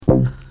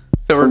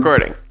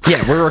recording.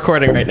 Yeah, we're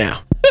recording right now.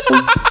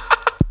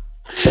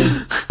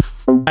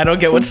 I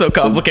don't get what's so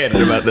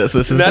complicated about this.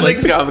 This is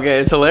Nothing's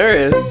complicated. It's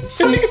hilarious.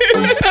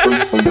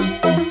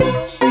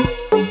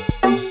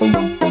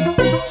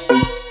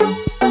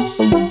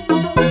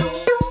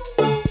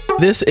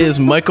 This is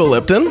Michael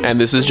Lipton. And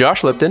this is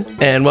Josh Lipton.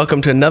 And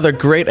welcome to another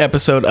great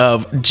episode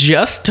of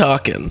Just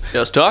Talking.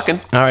 Just talking.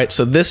 All right,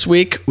 so this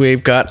week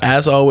we've got,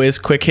 as always,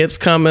 quick hits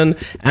coming.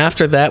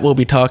 After that, we'll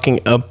be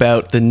talking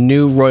about the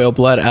new Royal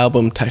Blood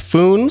album,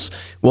 Typhoons.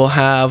 We'll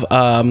have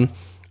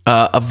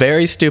a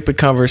very stupid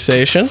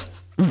conversation.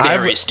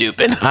 Very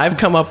stupid. I've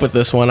come up with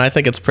this one. I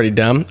think it's pretty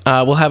dumb.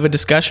 We'll have a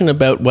discussion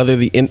about whether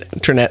the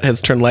internet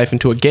has turned life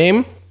into a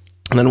game.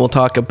 And then we'll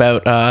talk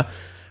about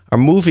our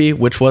movie,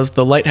 which was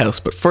The Lighthouse.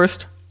 But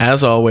first,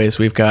 as always,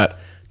 we've got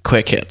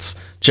quick hits.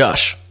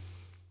 Josh,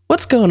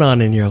 what's going on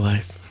in your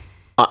life?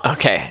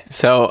 Okay,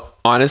 so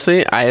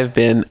honestly, I have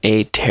been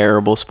a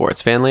terrible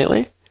sports fan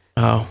lately.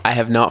 Oh. I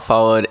have not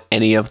followed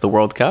any of the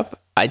World Cup.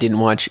 I didn't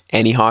watch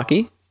any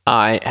hockey.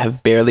 I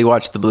have barely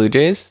watched the Blue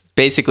Jays.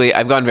 Basically,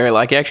 I've gotten very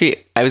lucky.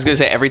 Actually, I was going to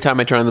say every time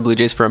I turn on the Blue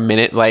Jays for a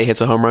minute, Light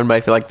hits a home run, but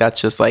I feel like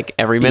that's just like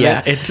every minute.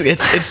 Yeah, it's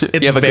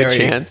you have a good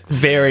chance.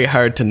 Very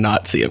hard to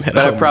not see him hit.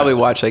 But I've probably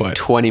watched like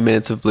 20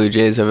 minutes of Blue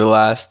Jays over the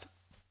last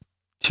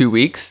 2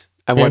 weeks.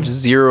 I've watched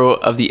zero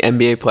of the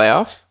NBA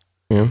playoffs.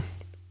 Yeah.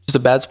 Just a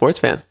bad sports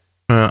fan.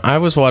 I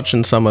was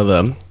watching some of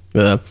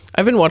the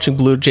I've been watching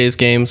Blue Jays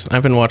games.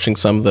 I've been watching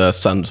some of the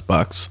Suns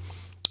Bucks.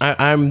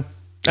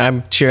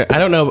 I'm cheering. I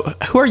don't know.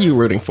 Who are you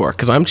rooting for?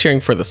 Because I'm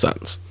cheering for the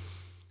Suns.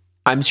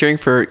 I'm cheering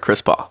for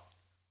Chris Paul.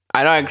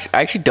 I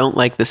actually don't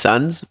like the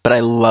Suns, but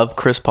I love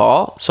Chris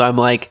Paul. So I'm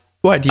like,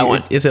 what?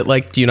 Is it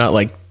like, do you not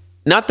like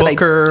not that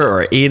Booker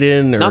or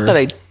Aiden? Or? Not that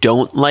I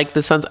don't like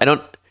the Suns. I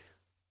don't.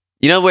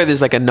 You know where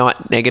there's like a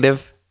not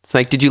negative? It's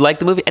like, did you like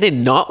the movie? I did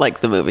not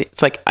like the movie.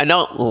 It's like, I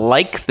don't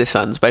like the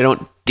Suns, but I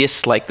don't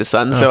dislike the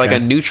Suns. Okay. They're like a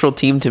neutral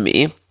team to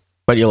me.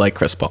 But you like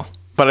Chris Paul.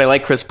 But I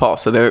like Chris Paul.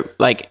 So they're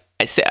like,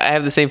 I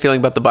have the same feeling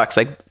about the Bucks.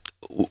 Like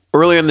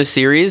earlier in the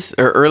series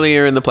or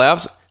earlier in the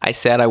playoffs, I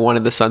said I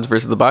wanted the Suns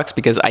versus the Bucks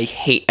because I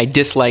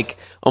dislike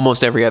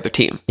almost every other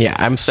team. Yeah,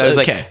 I was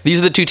like, these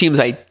are the two teams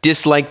I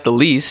dislike the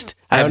least.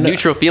 I have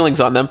neutral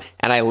feelings on them,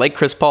 and I like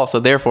Chris Paul, so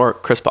therefore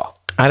Chris Paul.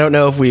 I don't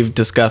know if we've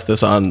discussed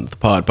this on the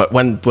pod, but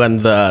when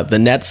the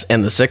Nets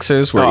and the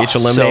Sixers were each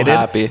eliminated, so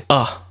happy.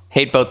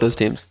 Hate both those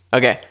teams.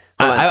 Okay,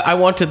 I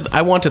wanted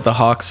the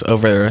Hawks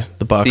over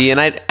the Bucks.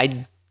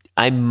 And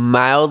I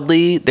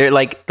mildly, they're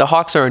like, the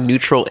Hawks are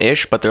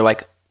neutral-ish, but they're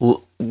like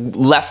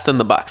less than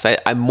the Bucks.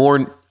 I'm more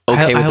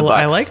okay with the Bucks.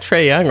 I like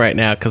Trae Young right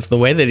now because the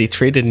way that he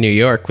treated New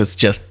York was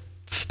just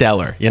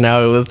stellar. You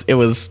know,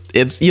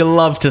 it's you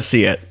love to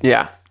see it.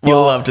 Yeah.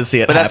 You'll love to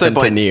see it happen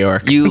to New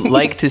York. You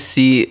like to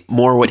see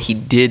more what he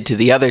did to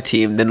the other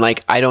team than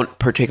like, I don't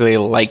particularly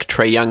like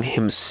Trae Young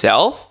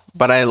himself,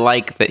 but I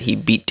like that he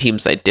beat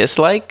teams I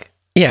dislike.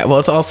 Yeah, well,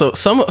 it's also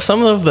some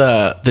of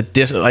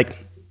the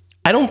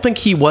I don't think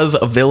he was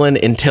a villain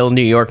until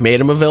New York made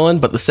him a villain,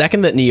 but the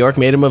second that New York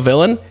made him a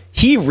villain,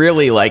 he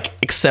really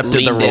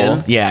accepted the role.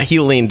 In. Yeah, he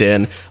leaned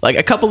in. Like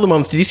a couple of the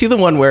moments. Did you see the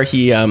one where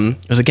he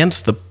it was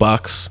against the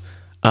Bucks?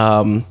 It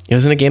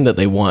was in a game that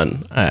they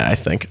won, I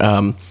think.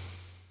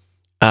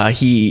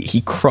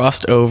 He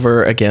crossed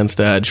over against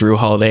Drew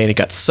Holiday, and he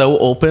got so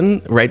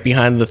open right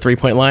behind the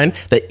 3-point line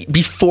that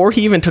before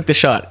he even took the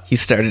shot, he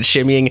started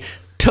shimmying.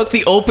 Took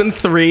the open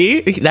three.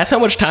 That's how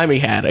much time he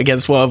had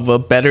against one of a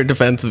better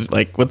defensive,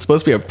 like what's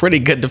supposed to be a pretty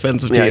good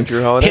defensive team.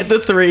 Drew Holiday. Hit the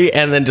three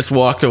and then just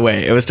walked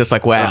away. It was just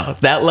like, wow,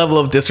 that level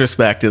of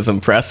disrespect is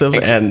impressive.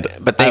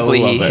 But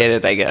thankfully he hit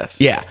it, I guess.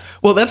 Yeah.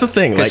 Well, that's the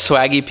thing. Like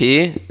Swaggy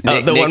P,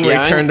 Nick one where Young,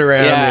 he turned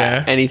around,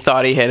 yeah, and he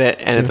thought he hit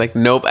it, and it's like,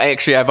 nope.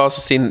 I've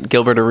also seen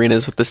Gilbert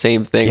Arenas with the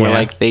same thing, where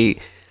like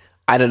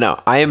I don't know.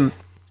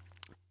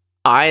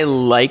 I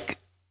like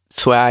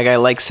swag. I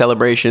like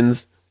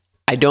celebrations.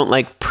 I don't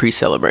like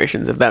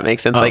pre-celebrations, if that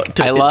makes sense.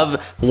 I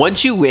love,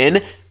 once you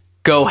win,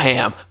 go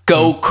ham,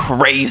 go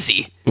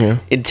crazy. Yeah.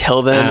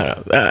 Until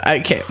then,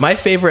 okay. My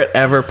favorite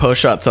ever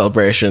post-shot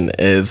celebration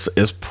is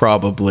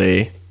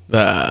probably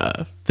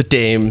the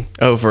Dame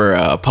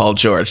over Paul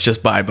George.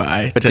 Just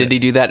bye-bye. But did he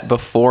do that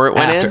before it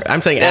went in?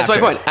 I'm saying that's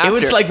after. My point. After. It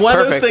was like one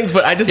of those things,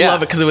 but I just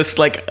love it because it was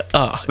like,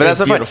 but that's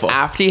my beautiful. Point.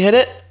 After he hit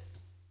it,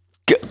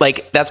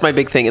 like that's my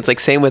big thing. It's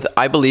like same with,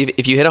 I believe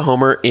if you hit a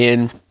homer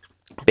in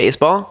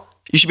baseball,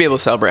 you should be able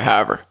to celebrate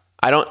however.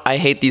 I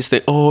hate these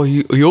things. Oh,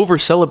 you over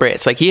celebrate.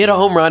 It's like he hit a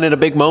home run in a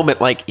big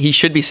moment. Like he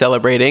should be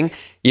celebrating.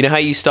 You know how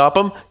you stop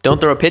him?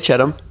 Don't throw a pitch at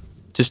him.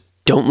 Just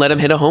don't let him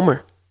hit a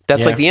homer.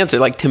 That's like the answer.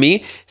 Like to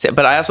me,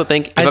 but I also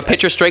think if a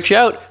pitcher strikes you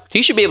out,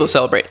 he should be able to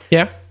celebrate.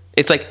 Yeah.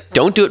 It's like,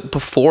 don't do it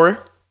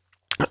before.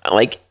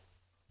 Like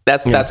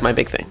that's my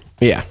big thing.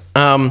 Yeah.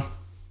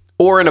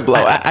 Or in a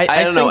blowout.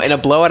 I don't know. think- In a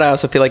blowout, I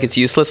also feel like it's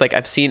useless. Like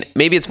I've seen,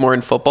 maybe it's more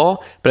in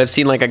football, but I've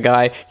seen like a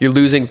guy, you're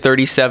losing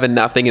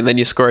 37-0 and then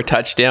you score a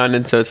touchdown.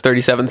 And so it's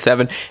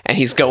 37-7 and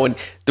he's going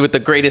with the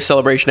greatest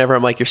celebration ever.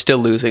 I'm like, you're still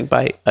losing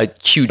by a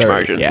huge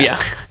margin.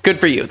 Yeah. Good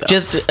for you though.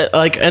 Just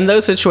like in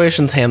those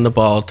situations, hand the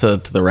ball to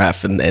the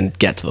ref and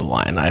get to the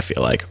line, I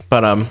feel like.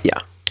 But yeah.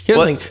 Here's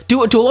the thing.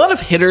 Do a lot of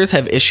hitters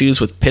have issues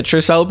with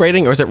pitchers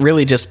celebrating, or is it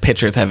really just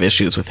pitchers have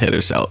issues with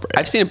hitters celebrating?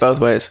 I've seen it both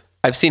ways.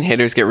 I've seen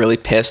hitters get really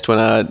pissed when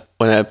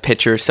a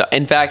pitcher.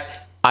 In fact,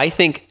 I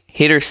think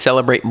hitters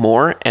celebrate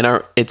more,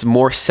 and it's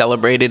more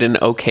celebrated and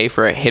okay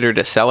for a hitter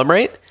to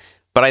celebrate.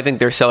 But I think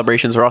their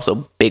celebrations are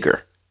also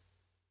bigger,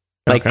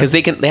 like because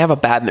they have a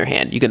bat in their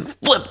hand. You can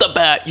flip the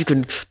bat. You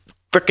can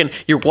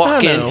you're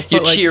walking,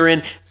 you're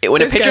cheering.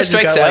 When a pitcher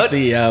strikes out,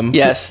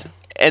 yes.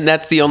 And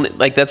that's the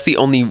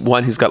only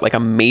one who's got like a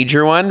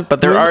major one,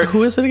 but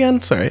who is it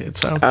again? Sorry,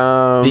 it's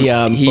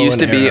he used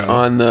to be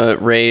on the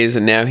Rays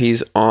and now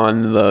he's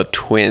on the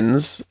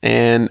Twins,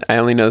 and I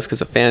only know this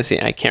because of fantasy.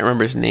 I can't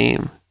remember his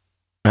name.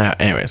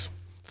 Anyways,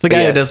 it's the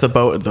guy who does the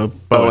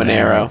bow and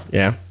arrow.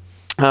 Yeah.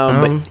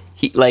 But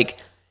he I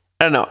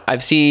don't know.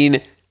 I've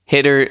seen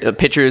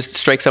pitchers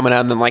strike someone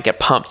out and then like get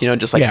pumped,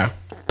 just like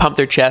pump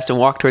their chest and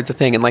walk towards the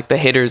thing, and like the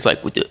hitters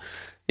like with the.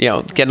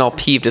 Getting all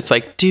peeved. It's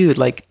like, dude,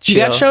 like chill.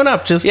 You got shown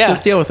up. Just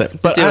deal with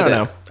it. But I don't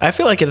know. I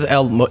feel like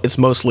it's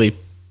mostly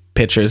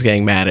pitchers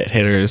getting mad at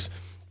hitters,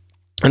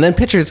 and then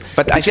pitchers.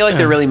 But I feel like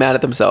they're really mad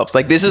at themselves.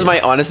 Like this is my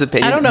honest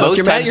opinion. I don't know. If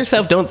you're mad at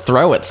yourself, don't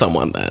throw at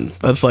someone. Then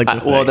that's like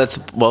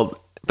but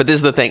this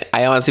is the thing.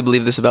 I honestly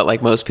believe this about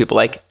like most people.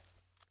 Like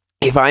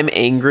if I'm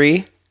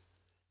angry,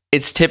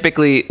 it's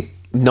typically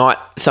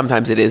not.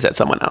 Sometimes it is at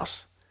someone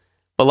else,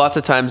 but lots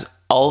of times.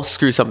 I'll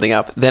screw something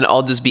up, then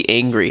I'll just be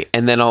angry,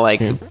 and then I'll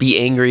be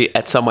angry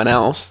at someone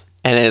else,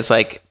 and it's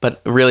like,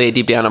 but really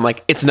deep down, I'm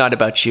like, it's not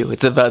about you,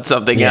 it's about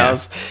something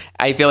else.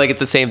 I feel like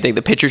it's the same thing.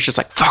 The pitcher's just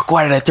like, fuck,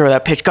 why did I throw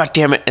that pitch? God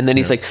damn it! And then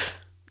he's like,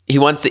 he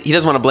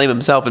doesn't want to blame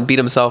himself and beat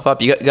himself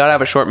up. You gotta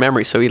have a short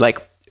memory, so he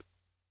like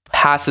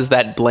passes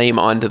that blame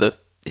on to the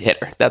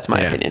hitter. That's my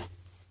opinion.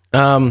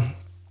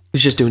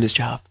 He's just doing his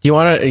job. You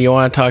want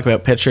to talk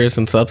about pitchers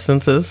and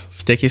substances,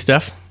 sticky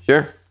stuff?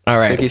 Sure. All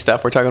right. Sticky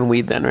stuff. We're talking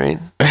weed then, right?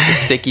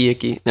 Sticky,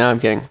 icky. No, I'm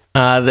kidding.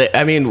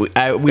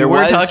 We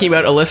were talking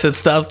about illicit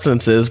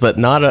substances, but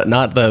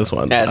not those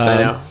ones. Yes,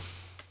 I know.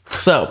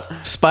 So,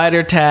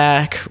 spider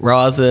tack,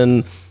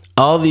 rosin,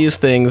 all these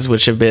things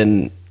which have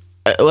been,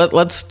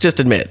 let's just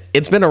admit,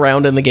 it's been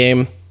around in the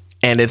game,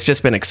 and it's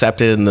just been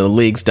accepted, and the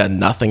league's done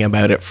nothing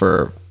about it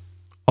for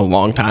a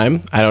long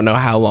time. I don't know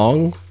how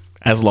long,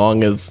 as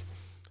long as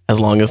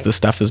this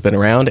stuff has been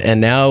around,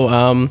 and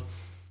now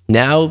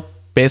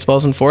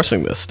baseball's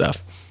enforcing this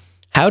stuff.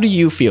 How do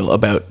you feel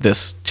about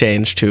this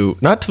change to,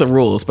 not to the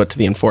rules, but to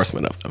the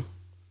enforcement of them?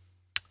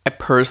 I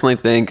personally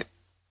think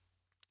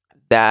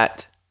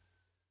that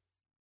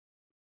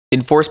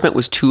enforcement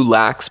was too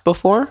lax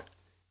before,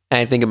 and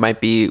I think it might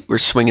be we're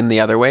swinging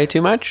the other way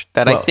too much.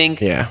 I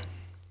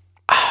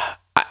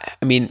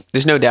mean,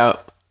 there's no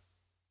doubt.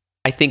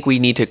 I think we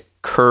need to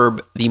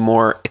curb the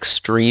more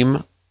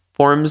extreme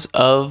forms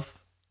of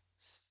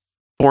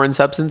foreign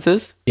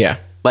substances. Yeah.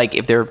 Like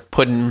if they're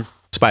putting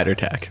spider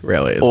tack,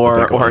 really, is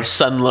or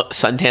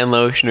suntan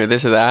lotion or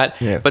this or that.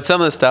 Yeah. But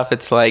some of the stuff,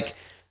 it's like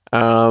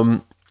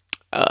a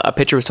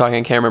pitcher was talking,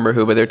 I can't remember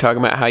who, but they're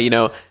talking about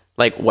how,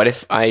 like what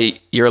if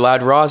you're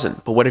allowed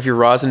rosin, but what if your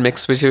rosin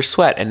mixed with your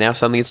sweat and now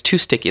suddenly it's too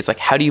sticky? It's like,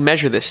 how do you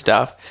measure this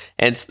stuff?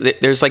 And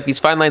there's like these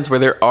fine lines where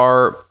there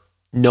are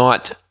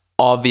not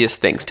obvious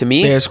things. To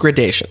me, there's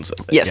gradations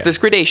of it. Yes, there's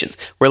gradations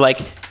where, like,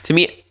 to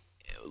me,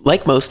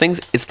 like most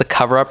things, it's the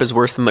cover up is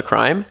worse than the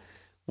crime.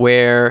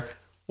 Where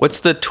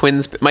what's the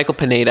Twins? Michael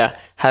Pineda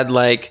had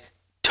like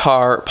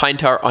pine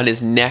tar on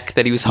his neck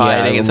that he was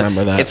hiding. Yeah, I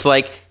remember that. It's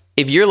like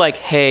if you're like,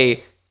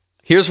 hey,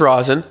 here's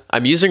rosin.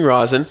 I'm using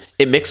rosin.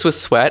 It mixed with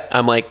sweat.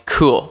 I'm like,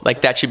 cool.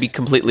 Like that should be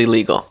completely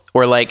legal.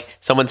 Or like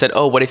someone said,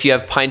 oh, what if you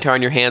have pine tar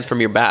on your hands from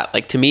your bat?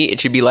 Like to me, it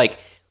should be like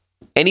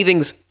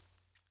anything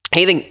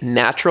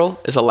natural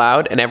is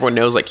allowed, and everyone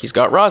knows like he's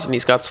got rosin,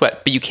 he's got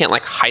sweat, but you can't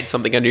like hide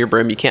something under your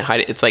brim. You can't hide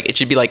it. It's like it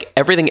should be like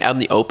everything out in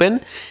the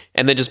open,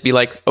 and then just be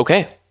like,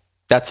 okay,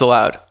 that's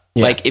allowed.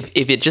 Yeah. Like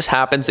if it just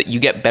happens that you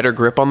get better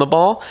grip on the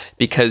ball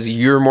because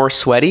you're more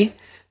sweaty,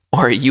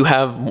 or you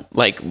have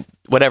like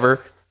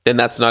whatever, then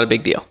that's not a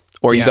big deal.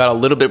 Or you got a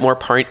little bit more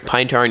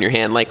pine tar on your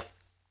hand. Like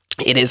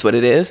it is what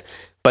it is,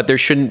 but there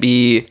shouldn't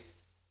be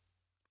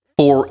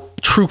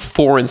true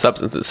foreign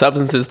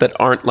substances that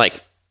aren't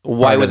like.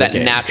 Why would that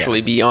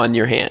naturally be on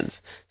your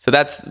hands? So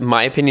that's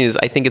my opinion. Is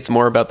I think it's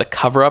more about the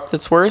cover up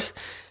that's worse.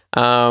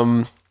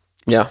 Yeah.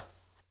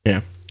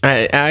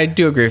 I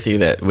do agree with you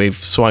that we've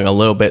swung a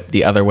little bit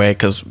the other way.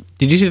 Because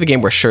did you see the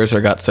game where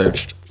Scherzer got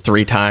searched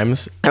 3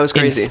 times? That was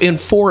crazy. In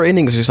 4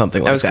 innings or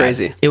something like that. That was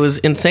crazy. It was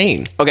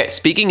insane. Okay,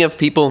 speaking of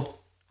people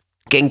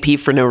getting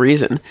peeved for no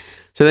reason.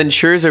 So then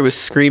Scherzer was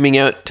screaming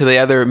out to the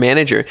other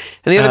manager.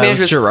 And the other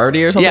manager was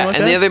Girardi or something like that? Yeah,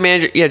 and the other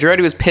manager,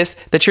 Girardi was pissed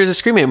that Scherzer's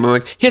screaming at him. I'm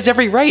like, he has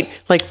every right.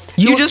 Like,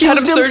 you just had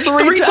him searched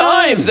 3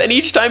 times. And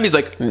each time he's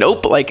like,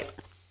 nope. Like,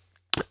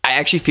 I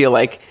actually feel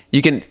like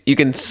you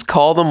can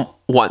call them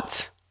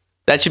once.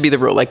 That should be the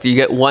rule. Like you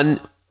get one,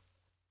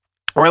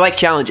 or like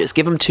challenges,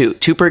 give them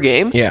two per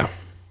game. Yeah.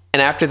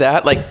 And after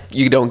that, like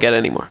you don't get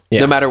any more,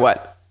 no matter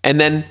what. And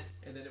then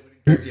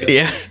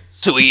yeah,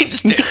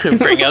 sweet,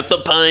 bring out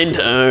the pine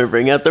tar,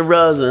 bring out the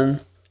rosin.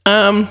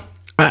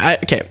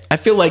 Okay. I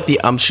feel like the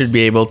should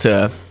be able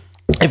to,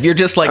 if you're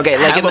just like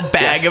have a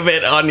bag of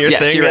it on your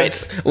thing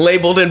that's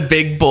labeled in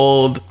big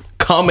bold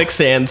Comic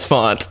Sans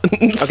font,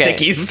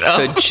 sticky stuff.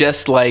 So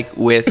just like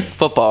with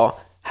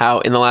football, how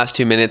in the last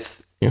 2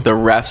 minutes the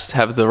refs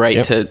have the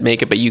right to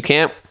make it, but you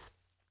can't.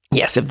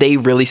 Yes, if they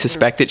really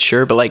suspect it,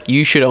 sure, but like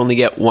you should only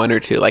get one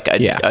or two. Like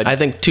I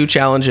think 2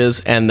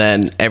 challenges and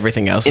then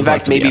everything else. In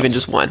fact, maybe even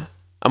just one.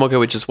 I'm okay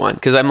with just one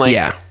because I'm like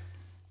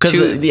because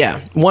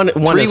one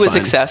 3 was fine.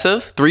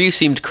 Excessive. 3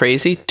 seemed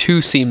crazy.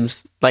 2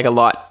 seems like a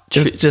lot.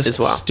 Just as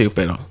well.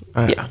 Stupid.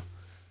 Yeah,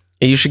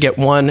 you should get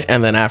 1,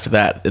 and then after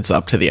that, it's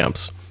up to the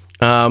umps.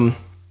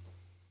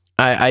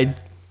 I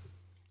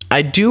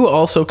do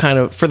also kind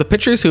of, for the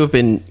pitchers who have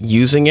been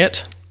using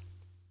it,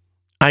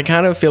 I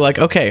kind of feel like,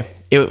 okay,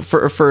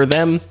 for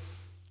them,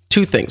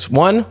 2 things.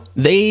 One,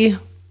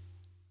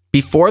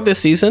 before this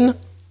season,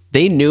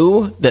 they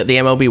knew that the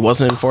MLB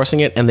wasn't enforcing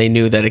it, and they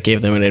knew that it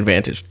gave them an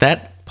advantage.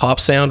 That pop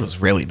sound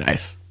was really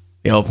nice.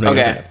 The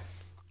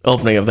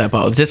opening of that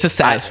ball. It's just a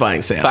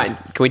satisfying sound. Fine.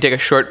 Can we take a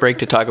short break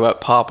to talk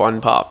about pop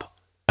on pop?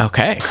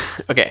 Okay.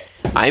 Okay.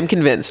 I'm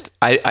convinced.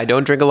 I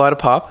don't drink a lot of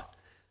pop.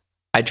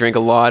 I drink a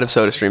lot of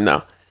SodaStream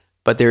though.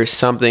 But there is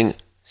something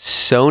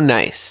so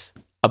nice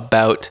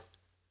about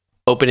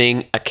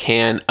opening a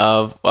can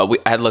of, I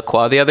had La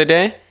Croix the other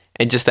day,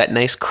 and just that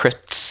nice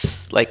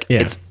crisp, like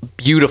it's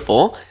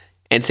beautiful.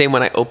 And same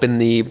when I open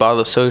the bottle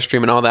of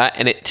SodaStream and all that.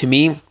 And it, to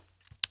me,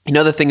 you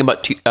know the thing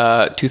about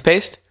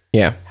toothpaste?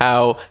 Yeah.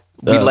 How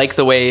we like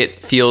the way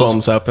it feels.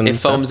 Foams up and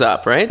foams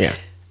up, right? Yeah.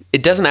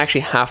 It doesn't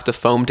actually have to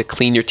foam to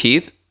clean your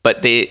teeth,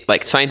 but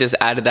scientists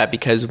added that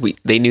because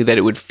they knew that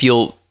it would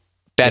feel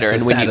better.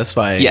 It's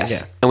satisfying.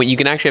 Yes. And when you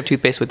can actually have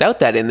toothpaste without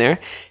that in there,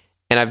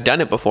 and I've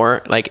done it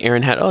before, like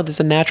Aaron had, this is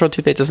a natural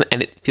toothpaste,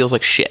 and it feels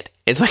like shit.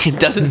 It's like, it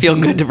doesn't feel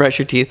good to brush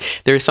your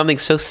teeth. There's something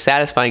so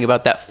satisfying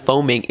about that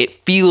foaming. It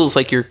feels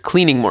like you're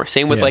cleaning more.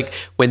 Same with like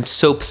when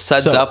soap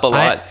suds up a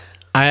lot.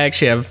 I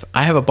actually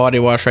have a body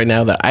wash right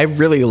now that I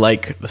really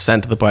like the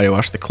scent of the body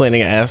wash, the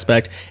cleaning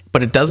aspect,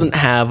 but it doesn't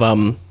have,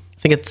 I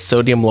think it's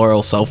sodium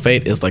lauryl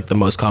sulfate is like the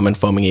most common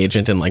foaming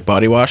agent in like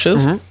body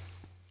washes. Mm-hmm.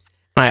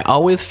 I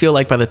always feel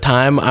like by the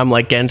time I'm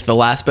like getting to the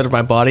last bit of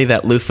my body,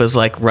 that loofah's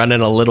like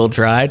running a little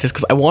dry just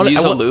because I want to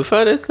use a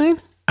loofah to clean?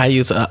 I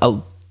use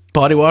a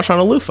body wash on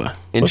a loofah.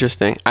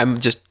 Interesting. I'm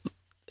just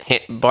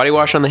body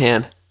wash on the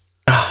hand.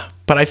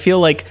 But I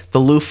feel like the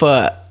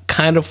loofah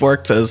kind of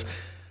works as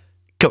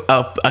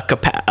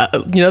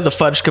the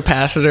fudge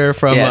capacitor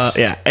from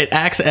it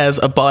acts as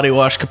a body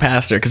wash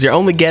capacitor because you're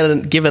only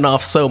giving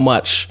off so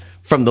much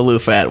from the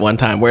loofah at one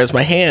time, whereas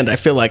my hand, I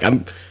feel like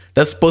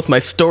that's both my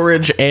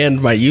storage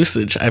and my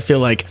usage. I feel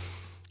like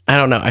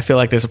I feel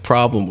like there's a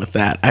problem with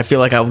that. I feel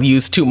like I'll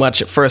use too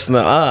much at first and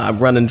then I'm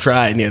running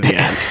dry near the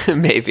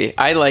end. Maybe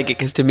I like it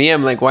because to me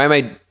I'm like, why am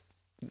I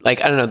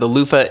like, I don't know, the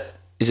loofah,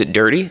 is it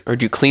dirty or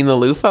do you clean the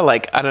loofah?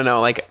 Like, I don't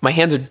know, like my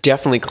hands are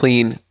definitely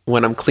clean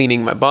when I'm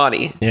cleaning my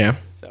body. Yeah.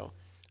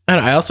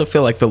 I also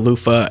feel like the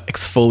loofah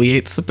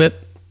exfoliates a bit.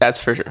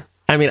 That's for sure.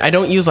 I mean, I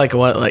don't use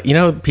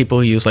people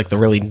who use like the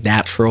really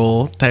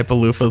natural type of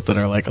loofahs that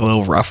are like a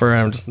little rougher.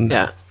 I'm just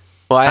Well,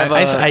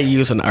 I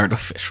use an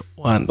artificial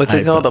one. What's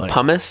it called? A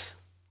pumice?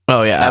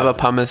 Oh yeah, I have a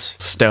pumice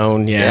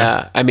stone.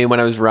 Yeah. I mean, when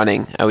I was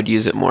running, I would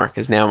use it more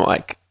because now I'm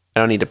like,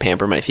 I don't need to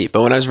pamper my feet.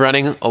 But when I was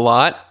running a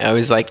lot, I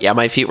was like,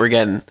 my feet were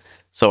getting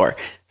sore,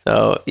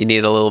 so you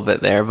need a little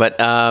bit there.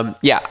 But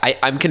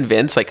I'm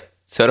convinced like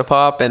soda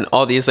pop and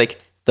all these,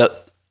 like the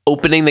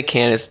opening the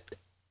can is,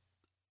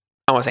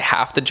 I want to say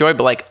half the joy,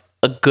 but like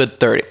a good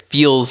third. It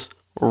feels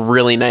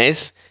really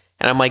nice.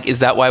 And I'm like, is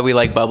that why we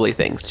like bubbly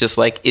things? Just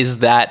like, is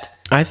that...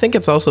 I think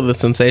it's also the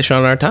sensation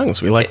on our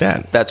tongues. We like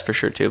that. That's for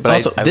sure too. But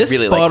also, I this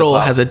really bottle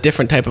like has a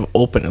different type of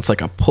open. It's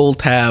like a pull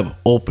tab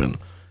open.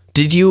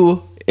 Did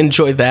you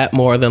enjoy that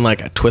more than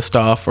like a twist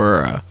off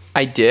or a...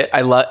 I did.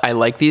 I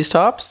like these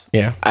tops.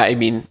 Yeah. I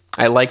mean,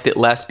 I liked it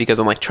less because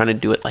I'm like trying to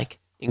do it like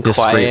in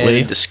quiet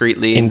and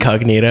discreetly.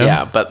 Incognito.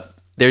 Yeah, but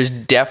there's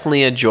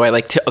definitely a joy.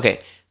 Like,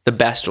 the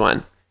best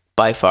one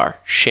by far,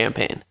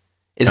 champagne.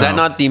 Is that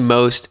not the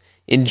most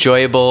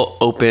enjoyable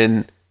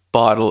open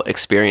bottle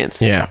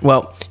experience? Yeah.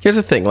 Well, here's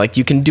the thing. Like,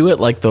 you can do it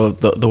like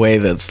the way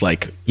that's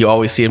like you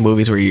always see in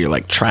movies where you're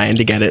like trying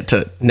to get it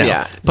to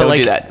Yeah, but don't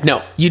do that.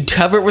 No. You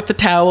cover it with the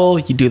towel.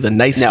 You do the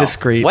nice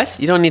discreet. What?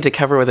 You don't need to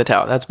cover it with a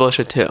towel. That's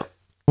bullshit too.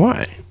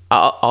 Why?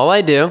 All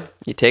I do,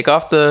 you take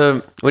off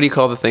the, what do you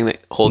call the thing that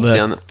holds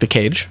down the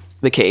cage?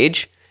 The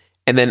cage.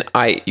 And then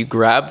you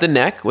grab the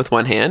neck with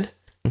one hand,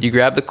 you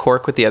grab the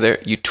cork with the other,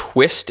 you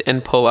twist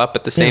and pull up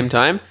at the same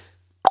time,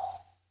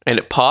 and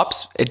it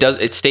pops,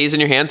 it stays in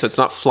your hand, so it's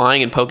not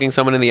flying and poking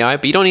someone in the eye.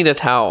 But you don't need a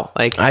towel.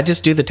 Like, I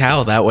just do the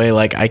towel that way.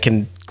 Like, I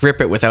can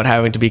grip it without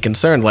having to be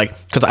concerned. Like,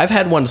 because I've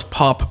had ones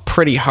pop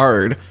pretty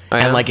hard,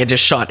 and like it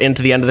just shot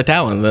into the end of the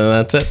towel, and then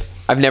that's it.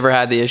 I've never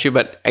had the issue,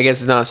 but I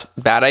guess it's not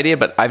a bad idea.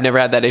 But I've never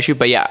had that issue.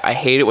 But yeah, I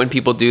hate it when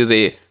people do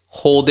the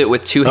hold it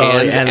with two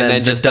hands and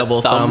then just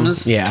double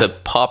thumbs to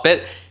pop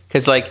it.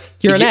 Because like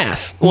you're an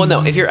ass. Well,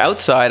 no, if you're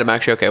outside, I'm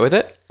actually okay with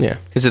it. Yeah,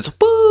 because it's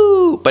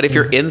boo. But if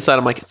you're inside,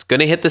 I'm like, it's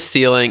gonna hit the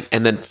ceiling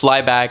and then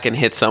fly back and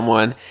hit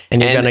someone,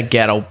 and you're gonna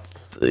get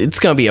it's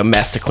gonna be a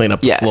mess to clean up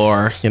the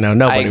floor. You know,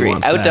 nobody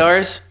wants that.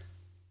 Outdoors,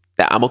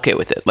 I'm okay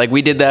with it. Like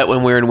we did that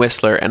when we were in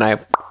Whistler, and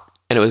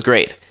it was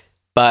great.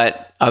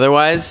 But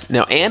otherwise,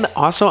 no. And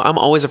also, I'm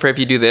always afraid if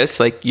you do this,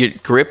 like your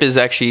grip is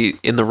actually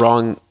in the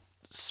wrong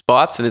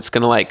spots, and it's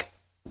gonna like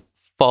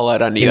fall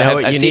out under you.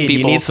 I've seen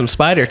people. You need some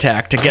spider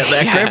tack to get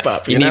that grip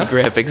up. You need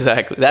grip,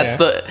 exactly.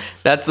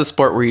 That's the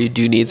sport where you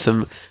do need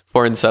some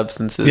foreign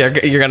substances. Yeah,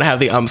 you're gonna have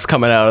the umps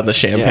coming out of the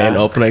champagne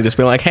opening, just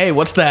being like, "Hey,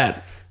 what's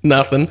that?"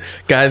 Nothing.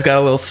 Guy's got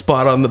a little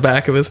spot on the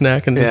back of his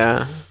neck, and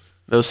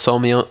those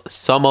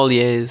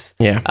sommeliers.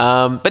 Yeah.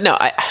 But no,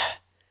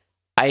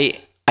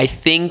 I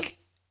think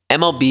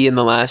MLB in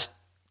the last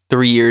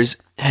 3 years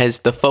has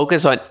the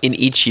focus on in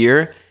each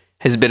year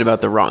has been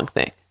about the wrong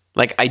thing.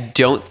 Like, I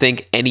don't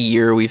think any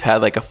year we've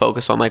had like a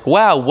focus on like,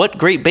 wow, what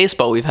great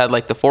baseball. We've had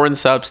like the foreign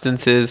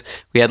substances.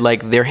 We had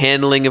like their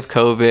handling of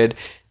COVID.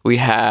 We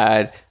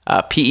had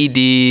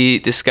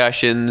PED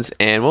discussions.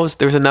 And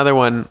there was another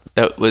one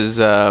that was,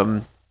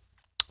 and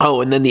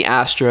then the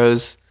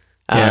Astros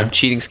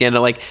cheating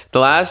scandal. Like the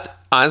last,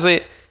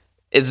 honestly,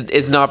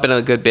 it's not been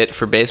a good bit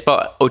for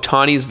baseball.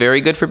 Ohtani's very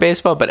good for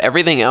baseball, but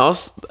everything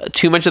else,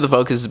 too much of the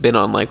focus has been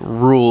on like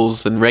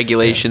rules and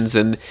regulations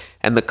and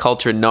the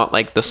culture, not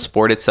like the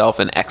sport itself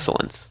and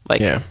excellence.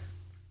 Like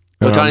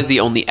Ohtani's the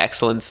only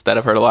excellence that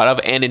I've heard a lot of.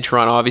 And in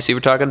Toronto, obviously, we're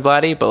talking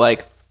Vladdy, but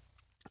like,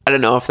 I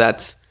don't know if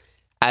that's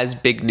as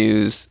big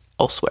news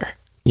elsewhere.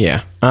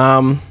 Yeah.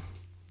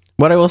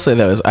 What I will say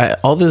though is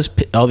all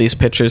these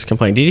pitchers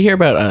complain. Did you hear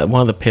about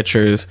one of the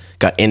pitchers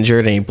got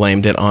injured and he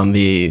blamed it on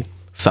the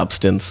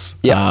substance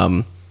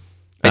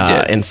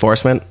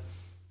enforcement?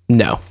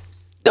 No.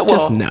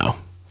 Just no.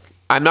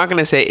 I'm not going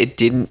to say it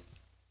didn't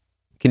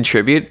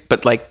contribute,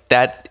 but like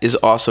that is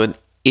also an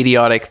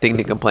idiotic thing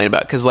to complain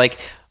about because like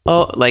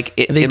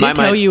they did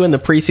tell you in the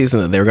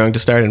preseason that they were going to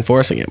start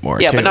enforcing it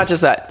more. Yeah, but not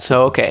just that.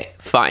 So okay,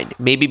 fine.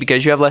 Maybe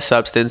because you have less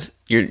substance,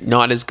 you're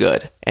not as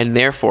good, and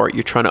therefore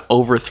you're trying to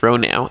overthrow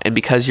now, and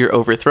because you're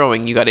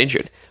overthrowing, you got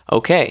injured.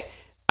 Okay,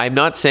 I'm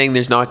not saying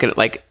there's not going to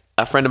like.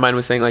 A friend of mine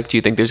was saying, like, do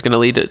you think there's going to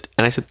lead to...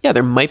 And I said, yeah,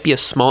 there might be a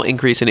small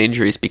increase in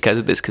injuries because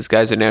of this, because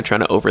guys are now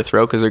trying to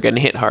overthrow because they're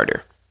getting hit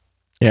harder.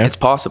 Yeah. It's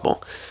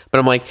possible. But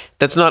I'm like,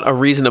 that's not a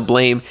reason to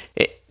blame.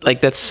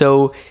 Like, that's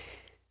so...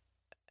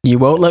 You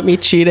won't let me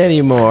cheat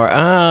anymore.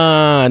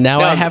 Now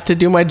I have to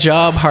do my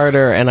job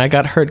harder, and I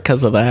got hurt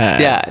because of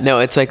that. Yeah, no,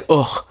 it's like,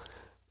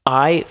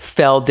 I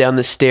fell down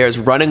the stairs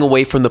running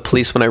away from the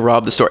police when I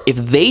robbed the store. If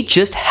they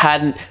just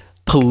hadn't...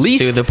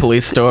 Sue the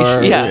police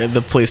store,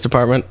 the police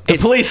department,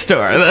 police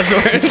store.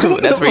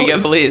 That's where you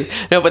get police.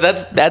 No,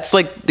 but that's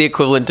like the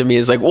equivalent to me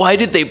is like, why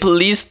did they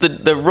police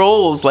the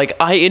roles? Like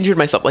I injured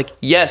myself. Like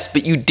yes,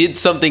 but you did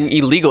something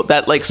illegal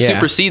that like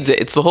supersedes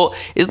it. It's the whole.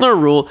 Isn't there a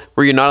rule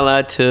where you're not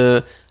allowed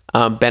to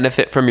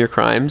benefit from your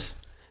crimes?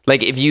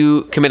 Like if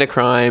you commit a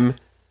crime,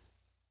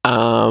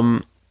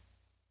 I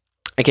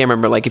can't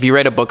remember. Like if you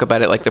write a book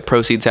about it, like the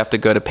proceeds have to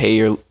go to pay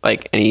your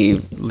like any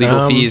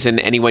legal fees and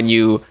anyone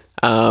you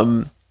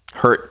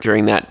hurt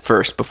during that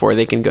first before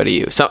they can go to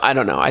you. So I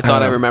don't know. I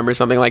thought I remember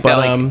something like that.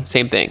 Like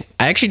same thing.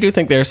 I actually do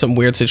think there are some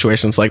weird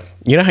situations. Like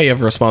you know how you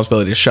have a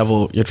responsibility to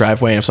shovel your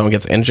driveway, and if someone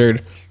gets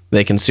injured,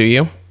 they can sue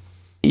you.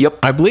 Yep.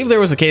 I believe there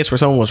was a case where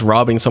someone was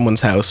robbing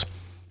someone's house.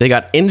 They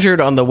got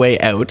injured on the way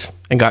out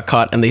and got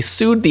caught, and they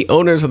sued the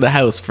owners of the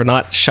house for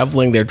not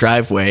shoveling their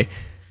driveway,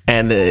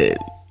 and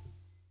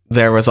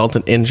their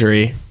resultant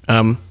injury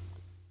in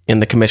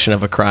the commission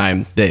of a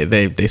crime.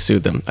 They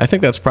sued them. I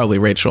think that's probably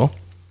Rachel.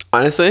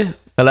 Honestly.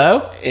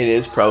 Hello? It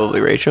is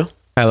probably Rachel.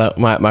 Hello.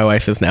 My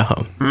wife is now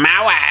home.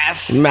 My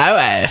wife.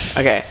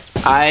 Okay.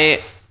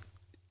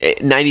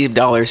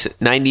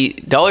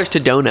 $90 to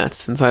donuts,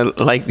 since I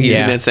like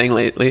using that saying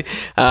lately,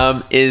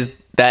 is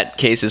that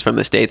case is from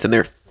the States and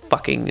they're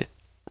fucking...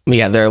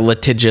 Yeah, they're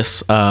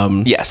litigious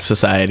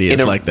society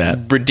is like that.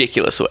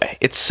 Ridiculous way.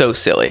 It's so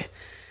silly.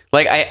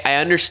 Like, I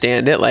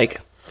understand it.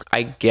 Like,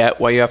 I get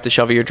why you have to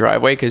shovel your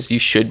driveway because you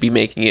should be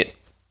making it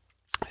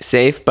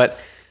safe, but...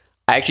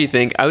 I actually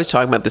think I was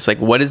talking about this, like,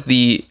 what is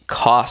the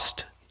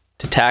cost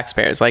to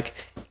taxpayers? Like,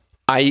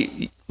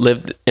 I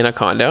lived in a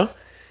condo.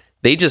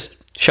 They just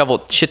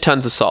shoveled shit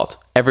tons of salt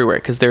everywhere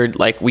because they're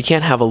like, we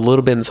can't have a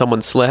little bit in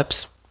someone's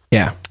slips.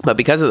 Yeah. But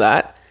because of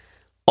that,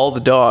 all the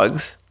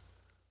dogs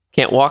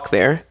can't walk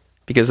there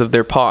because of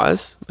their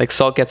paws. Like,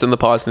 salt gets in the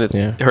paws and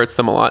it hurts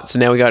them a lot. So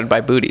now we got to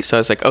buy booty. So I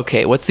was like,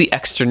 okay, what's the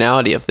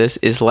externality of this?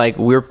 Is like,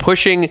 we're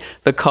pushing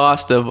the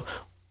cost of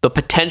the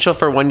potential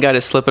for one guy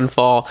to slip and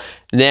fall.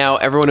 Now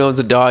everyone who owns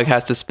a dog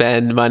has to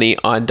spend money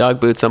on dog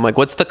boots. I'm like,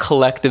 what's the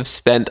collective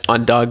spent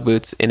on dog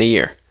boots in a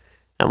year?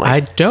 I'm like, I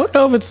don't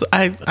know if it's,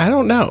 I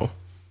don't know.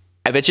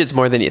 I bet you it's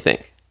more than you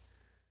think.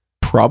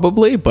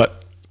 Probably,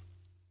 but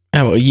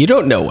well, you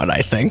don't know what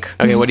I think.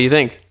 Okay, what do you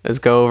think? Let's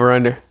go over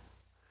under.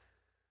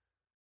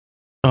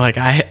 Like,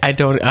 I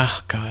don't,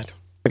 oh God.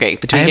 Okay,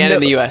 between Canada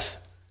and the US.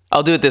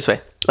 I'll do it this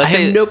way. I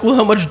have no clue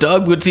how much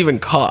dog boots even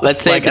cost.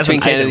 Let's say between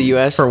Canada and the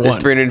US, there's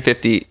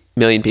 350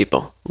 million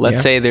people.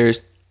 Let's say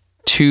there's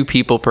 2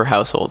 people per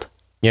household.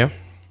 Yeah.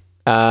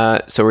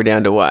 So we're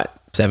down to what?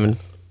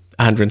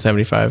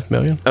 175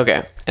 million.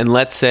 Okay. And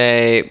let's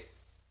say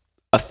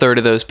a third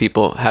of those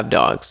people have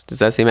dogs. Does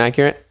that seem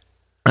accurate?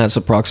 That's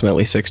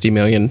approximately 60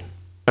 million.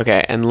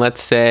 Okay. And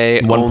let's say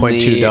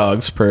 1.2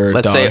 dogs per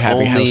dog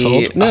having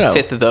household. No, a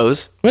fifth of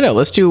those. No,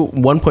 let's do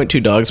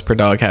 1.2 dogs per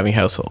dog having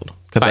household.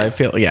 Because I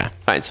feel,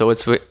 Fine. So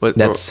what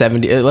that's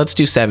 70. Let's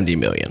do 70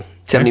 million.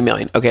 70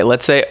 million. Okay.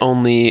 Let's say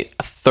only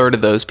a third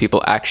of those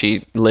people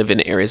actually live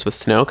in areas with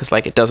snow. Because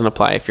like it doesn't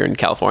apply if you're in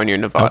California or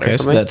Nevada or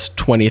something. So that's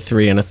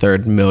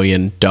 23.3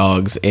 million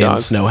dogs in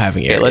snow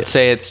having areas. Okay, let's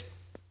say it's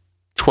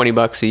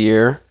 $20 a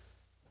year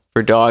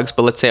for dogs,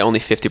 but let's say only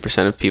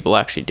 50% of people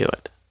actually do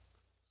it.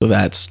 So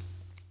that's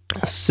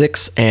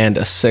 6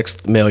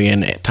 1/6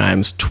 million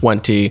times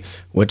 20,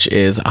 which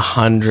is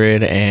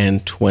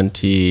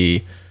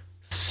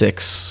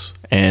 126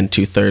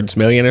 2/3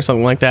 million or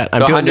something like that.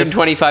 I'm doing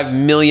 $125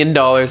 million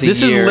a year.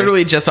 This is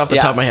literally just off the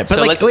top of my head. But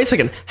so like, wait a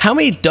second. How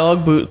many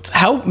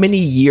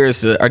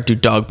years do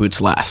dog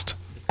boots last?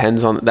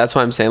 Depends on. That's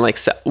what I'm saying. Like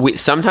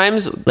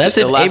sometimes that's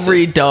if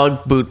every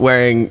dog boot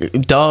wearing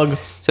dog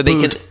so they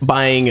boot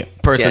buying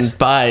person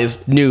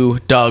buys new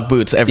dog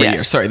boots every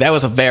year. Sorry, that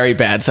was a very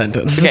bad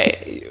sentence.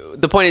 Okay,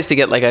 the point is to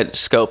get like a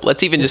scope.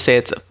 Let's even just say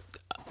it's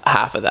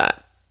half of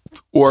that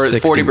or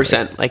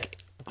 40%. Like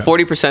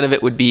 40% of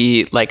it would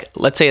be like,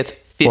 let's say it's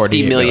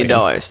 $50 million.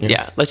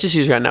 Yeah, let's just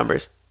use round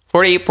numbers.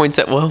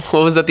 48.7. Well,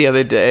 what was that the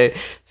other day?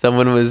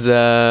 Someone was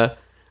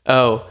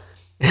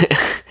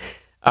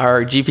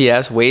our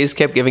GPS Waze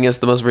kept giving us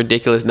the most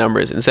ridiculous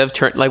numbers. Instead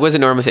of what does it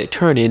normally say?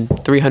 Turn in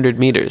 300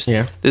 meters.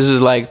 Yeah. This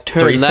is like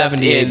turn left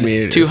in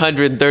meters.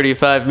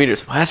 235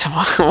 meters. Why?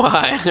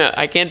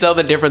 I can't tell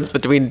the difference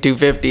between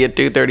 250 and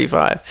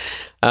 235.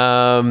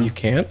 You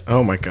can't?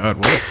 Oh my God,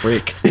 what a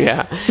freak.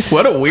 Yeah.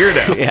 What a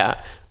weirdo. Yeah.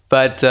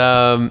 But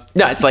no,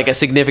 it's like a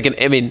significant,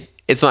 I mean,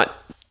 it's not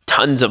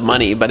tons of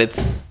money, but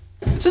it's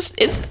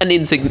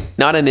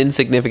not an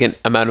insignificant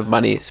amount of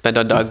money spent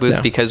on dog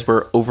boots because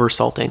we're over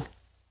salting.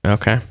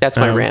 Okay. That's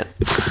my rant.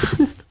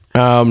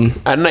 I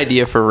had an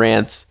idea for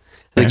rants.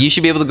 Like you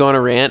should be able to go on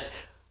a rant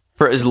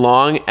for as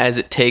long as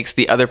it takes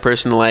the other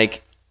person to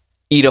like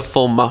eat a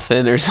full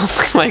muffin or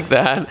something like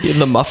that.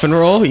 The muffin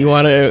roll? You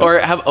want to... Or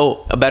have,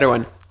 a better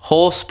one.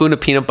 Whole spoon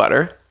of peanut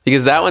butter.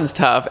 Because that one's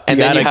tough. And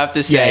then you have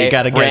to say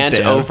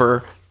rant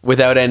over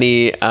without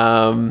any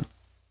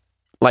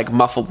like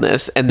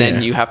muffledness. And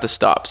then you have to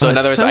stop. So in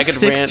other words, I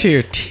could rant to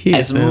your teeth,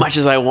 as much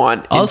as I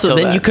want. Also,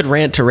 then you could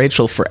rant to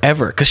Rachel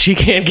forever because she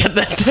can't get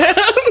that down.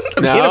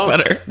 Peanut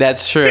butter.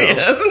 That's true.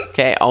 Yes.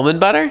 Okay, almond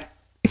butter?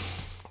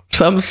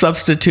 Some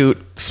substitute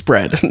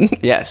spread.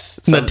 Yes.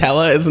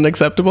 Nutella isn't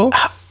acceptable?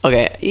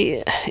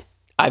 Okay.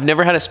 I've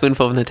never had a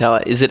spoonful of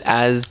Nutella. Is it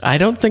as... I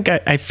don't think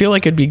I feel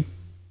like it'd be...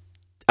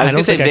 I was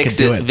going to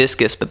say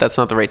viscous, but that's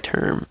not the right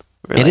term.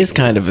 It is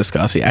kind of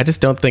viscosity. I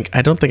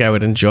don't think I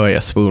would enjoy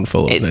a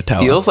spoonful of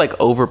Nutella. It feels like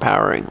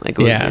overpowering. Like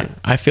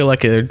I feel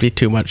like it would be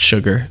too much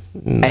sugar.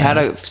 I had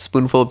a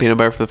spoonful of peanut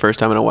butter for the first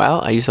time in a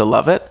while. I used to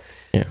love it.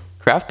 Yeah.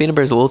 Kraft peanut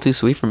butter is a little too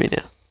sweet for me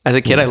now. As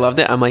a kid, I loved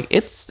it. I'm like,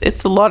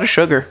 it's a lot of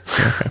sugar.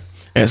 Okay.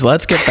 Yeah, so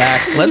let's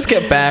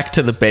get back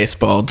to the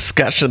baseball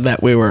discussion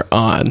that we were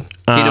on.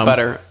 Peanut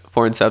butter,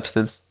 foreign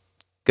substance.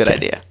 Good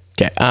idea.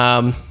 Okay.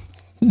 I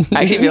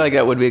actually feel like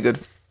that would be a good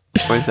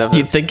foreign substance.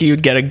 You'd think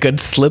you'd get a good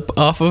slip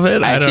off of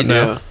it? I don't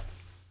know.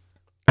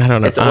 I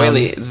don't know. It's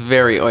oily. It's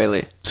very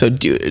oily. So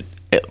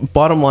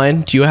bottom line,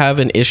 do you have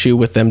an issue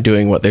with them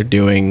doing what they're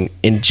doing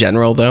in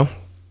general, though?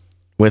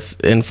 With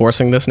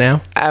enforcing this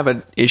now? I have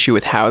an issue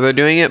with how they're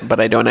doing it, but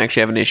I don't actually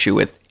have an issue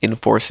with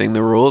enforcing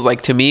the rules.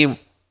 Like, to me,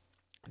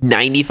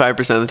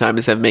 95% of the time,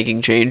 instead of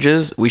making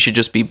changes, we should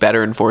just be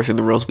better enforcing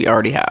the rules we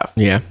already have.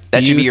 Yeah.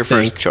 That should be your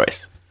first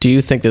choice. Do you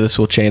think that this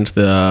will change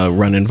the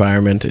run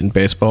environment in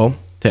baseball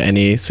to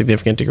any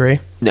significant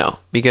degree? No,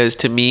 because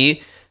to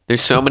me,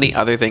 there's so many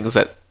other things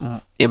that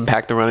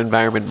impact the run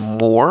environment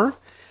more.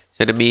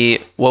 So to me,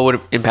 what would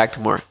impact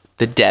more?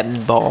 The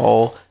dead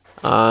ball,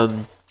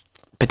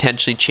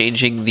 potentially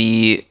changing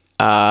the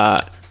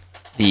mound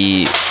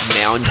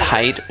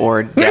height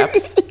or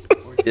depth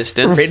or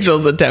distance.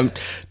 Rachel's attempt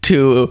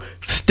to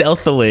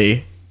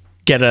stealthily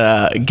get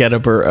a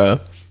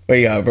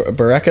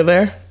Bereka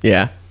there?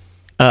 Yeah.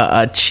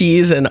 A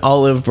cheese and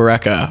olive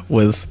Bereka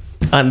was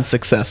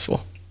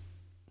unsuccessful.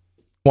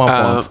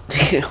 Womp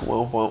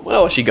womp.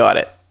 Well, she got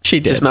it. She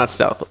did. Just not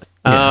stealthily.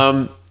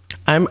 Yeah.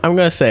 I'm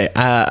gonna say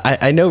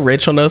I know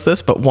Rachel knows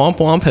this, but Womp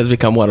Womp has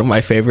become one of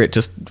my favorite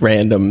just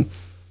random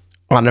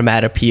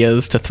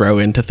onomatopoeias to throw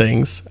into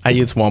things. I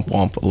use womp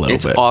womp a little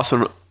bit. It's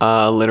awesome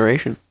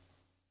alliteration.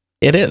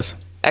 It is.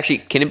 Actually,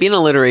 can it be an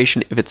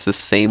alliteration if it's the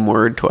same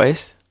word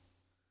twice?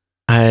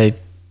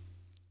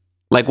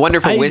 Like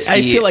wonderful whiskey.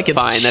 I feel like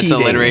it's fine. Cheating. That's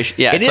alliteration.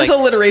 Yeah, it is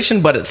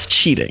alliteration, but it's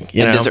cheating.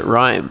 You know? Does it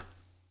rhyme?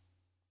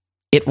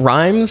 It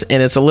rhymes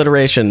and it's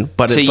alliteration,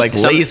 but it's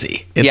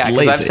lazy. It's yeah, because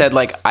lazy. I've said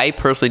I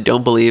personally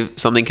don't believe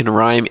something can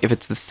rhyme if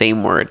it's the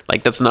same word.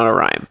 That's not a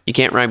rhyme. You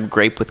can't rhyme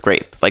grape with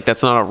grape.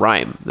 That's not a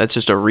rhyme. That's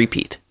just a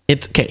repeat.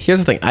 It's okay. Here's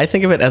the thing. I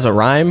think of it as a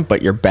rhyme,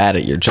 but you're bad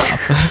at your job.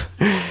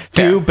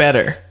 Do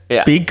better.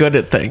 Yeah. Be good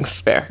at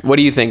things. Fair. What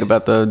do you think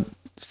about the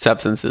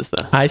substances,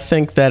 though? I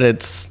think that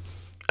it's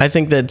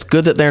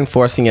good that they're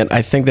enforcing it.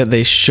 I think that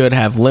they should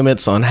have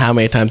limits on how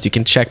many times you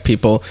can check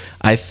people.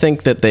 I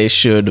think that they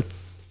should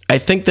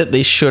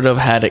have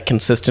had it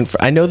consistent.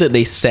 I know that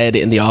they said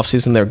in the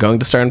offseason they're going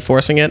to start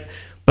enforcing it,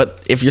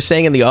 but if you're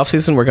saying in the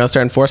offseason we're going to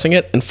start enforcing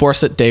it,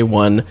 enforce it day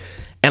one.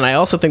 And I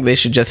also think they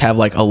should just have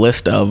a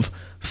list of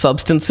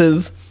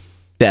substances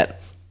that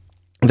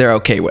they're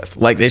okay with.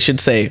 They should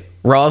say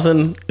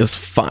rosin is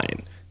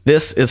fine,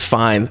 this is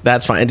fine,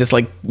 that's fine, and just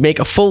make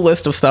a full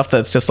list of stuff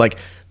that's just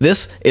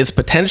this is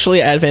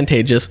potentially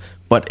advantageous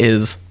but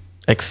is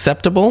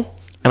acceptable.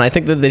 And I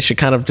think that they should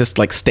kind of just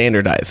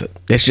standardize it.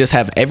 They should just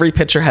have every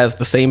pitcher has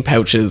the same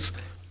pouches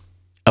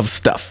of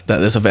stuff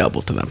that is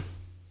available to them.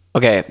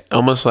 Okay,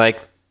 almost now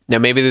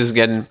maybe this is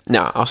getting,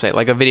 no, I'll say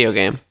a video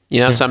game.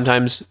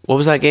 Sometimes, what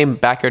was that game?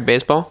 Backyard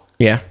Baseball?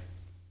 Yeah.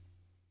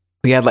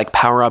 We had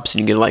power-ups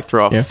and you could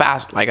throw a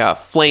fast, a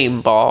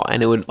flame ball,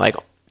 and it would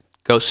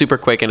go super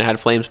quick and it had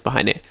flames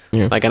behind it.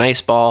 Yeah. An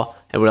ice ball,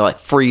 it would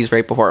freeze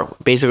right before.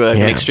 Basically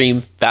an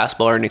extreme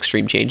fastball or an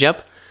extreme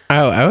changeup.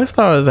 Oh, I always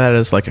thought of that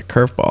as a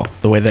curveball,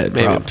 the way that it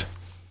dropped.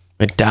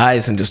 It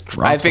dies and just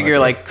drops. I figure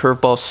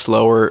curveball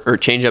slower or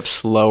changeup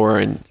slower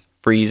and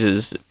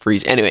freeze.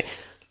 Anyway.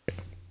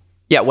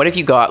 Yeah, what if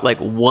you got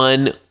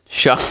one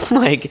shot?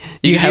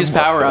 You could use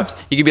power-ups.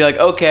 You could be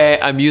okay,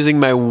 I'm using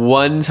my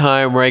one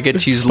time where I get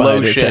to use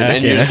lotion.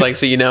 And you're just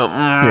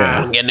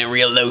I'm getting it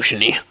real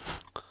lotiony.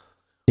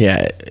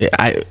 Yeah,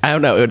 I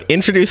don't know. It would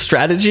introduce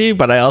strategy,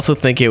 but I also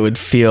think it would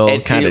feel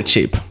kind of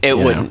cheap. It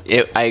wouldn't.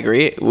 I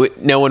agree.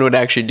 No one would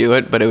actually do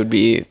it, but it would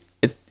be.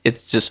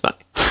 It's just funny.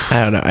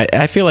 I don't know.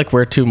 I feel like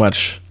we're too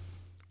much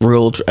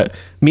rule.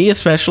 Me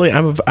especially.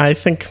 I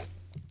think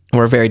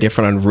we're very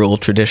different on rule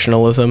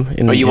traditionalism.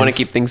 You want to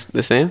keep things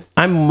the same?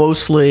 I'm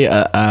mostly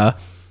a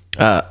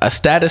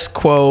status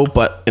quo,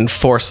 but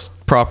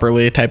enforced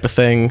properly type of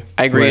thing.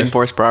 I agree.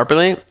 Enforced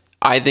properly.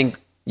 I think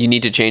you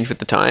need to change with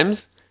the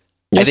times.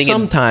 I think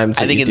sometimes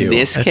in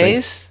this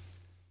case,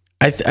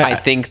 I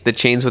think the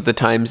change with the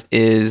times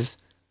is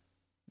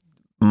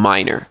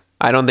minor.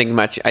 I don't think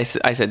much. I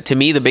said, to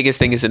me, the biggest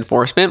thing is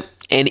enforcement.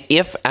 And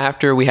if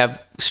after we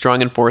have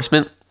strong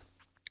enforcement,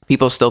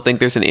 people still think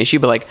there's an issue,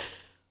 but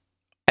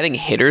I think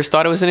hitters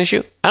thought it was an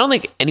issue. I don't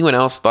think anyone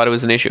else thought it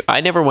was an issue.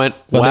 I never went,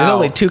 wow. Well, there's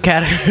only two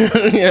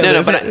categories.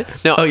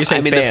 You're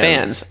saying the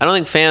fans. I don't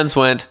think fans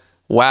went,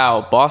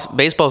 wow,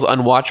 baseball's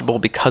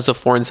unwatchable because of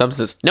foreign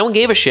substances. No one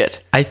gave a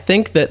shit. I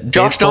think that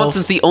Josh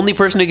Johnson's the only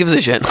person who gives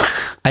a shit.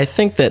 I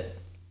think that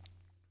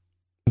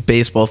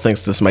baseball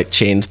thinks this might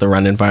change the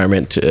run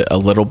environment a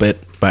little bit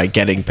by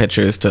getting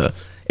pitchers to,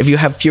 if you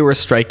have fewer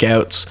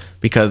strikeouts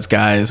because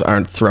guys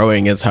aren't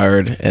throwing as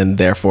hard and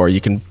therefore you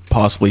can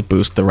possibly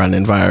boost the run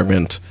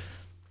environment.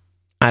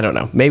 I don't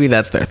know. Maybe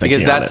that's their thinking.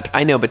 Because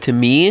I know, but to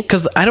me,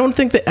 because I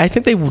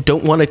think they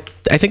don't want to.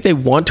 I think they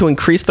want to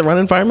increase the run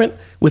environment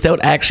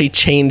without actually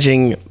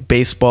changing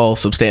baseball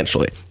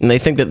substantially, and they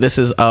think that this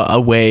is a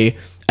way.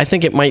 I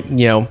think it might,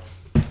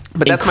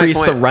 but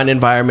increase the run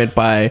environment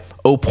by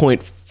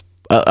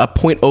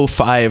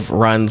 0.05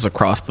 runs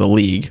across the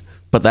league.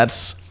 But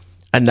that's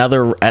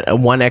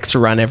one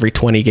extra run every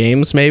 20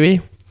 games,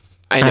 maybe.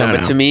 I know,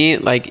 but to me,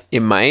 it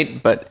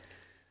might, but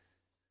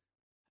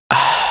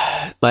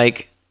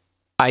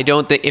I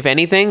don't think, if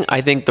anything, I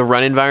think the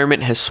run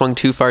environment has swung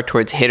too far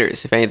towards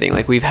hitters. If anything,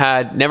 we've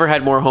never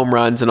had more home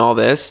runs and all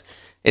this.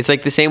 It's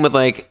the same with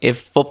if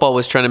football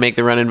was trying to make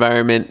the run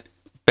environment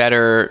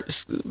better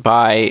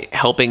by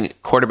helping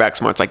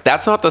quarterbacks more. It's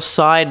that's not the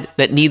side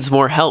that needs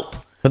more help.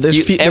 But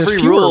there's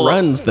fewer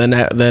runs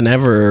than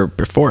ever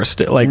before.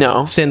 Still,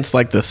 no. Since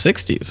the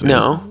 60s.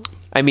 No,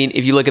 I mean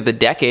if you look at the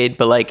decade,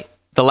 but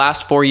the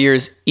last 4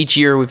 years, each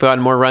year we've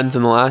gotten more runs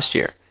than the last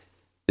year.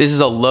 This is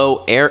a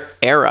low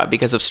era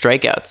because of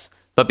strikeouts,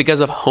 but because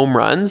of home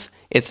runs,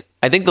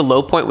 I think the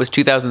low point was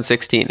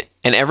 2016,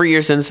 and every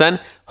year since then,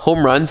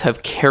 home runs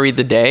have carried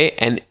the day,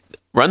 and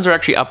runs are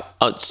actually up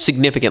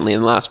significantly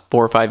in the last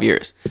 4 or 5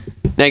 years.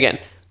 Now again,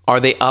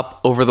 are they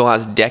up over the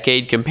last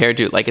decade compared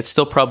to it's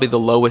still probably the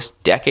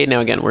lowest decade.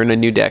 Now again, we're in a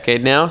new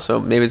decade now, so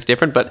maybe it's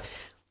different, but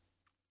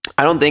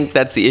I don't think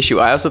that's the issue.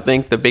 I also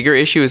think the bigger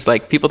issue is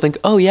people think,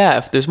 oh yeah,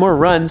 if there's more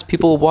runs,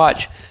 people will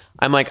watch.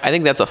 I'm I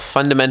think that's a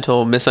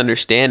fundamental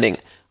misunderstanding.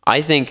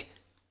 I think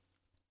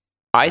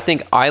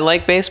I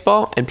like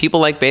baseball and people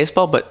like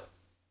baseball, but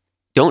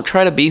don't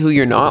try to be who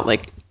you're not.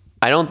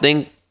 I don't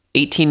think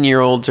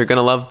 18-year-olds are going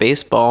to love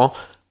baseball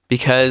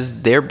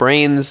because their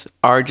brains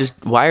are just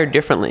wired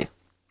differently.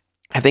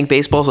 I think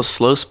baseball is a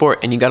slow sport,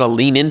 and you got to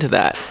lean into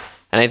that.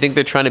 And I think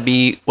they're trying to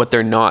be what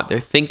they're not. They're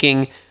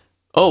thinking,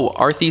 oh,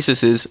 our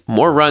thesis is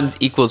more runs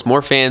equals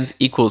more fans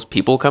equals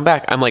people come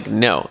back. I'm like,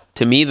 no.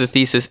 To me, the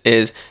thesis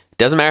is, it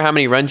doesn't matter how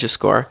many runs you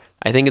score.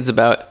 I think it's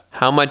about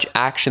how much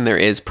action there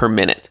is per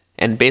minute.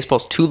 And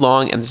baseball's too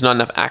long and there's not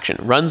enough action.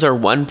 Runs are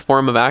one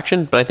form of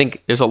action, but I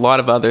think there's a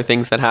lot of other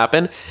things that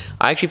happen.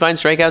 I actually find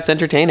strikeouts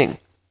entertaining.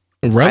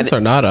 Runs are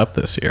not up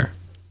this year.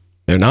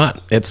 They're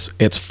not. It's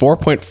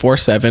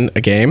 4.47 a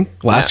game.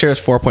 Last year it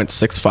was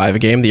 4.65 a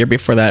game. The year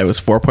before that it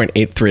was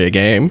 4.83 a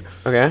game.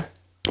 Okay.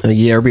 The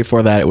year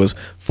before that it was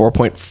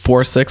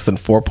 4.46, then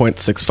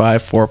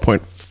 4.65,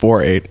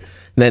 4.48.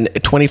 Then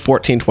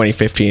 2014,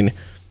 2015,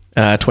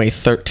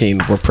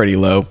 2013 were pretty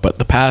low, but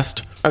the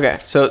past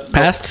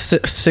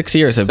 6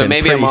 years have been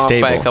pretty stable. Maybe I'm off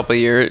by a couple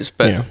of years,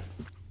 but yeah.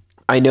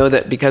 I know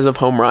that because of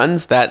home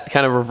runs, that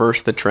kind of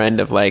reversed the trend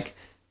of like,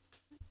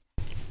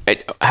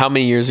 how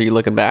many years are you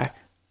looking back?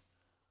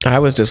 I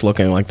was just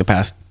looking like the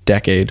past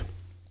decade.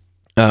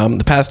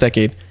 The past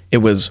decade, it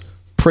was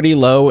pretty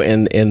low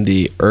in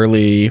the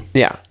early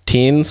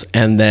teens,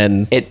 and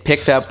then it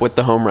picked up with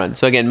the home run.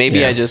 So again, maybe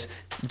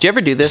did you ever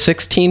do this?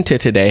 16 to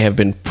today have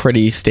been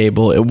pretty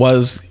stable. It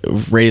was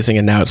raising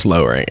and now it's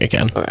lowering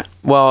again. Okay.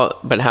 Well,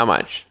 but how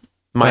much?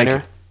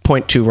 Minor?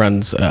 Like 0.2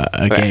 runs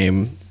a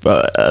game.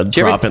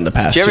 Drop in the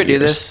past 2 years. Do you ever do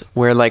this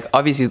where like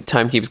obviously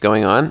time keeps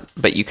going on,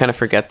 but you kind of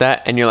forget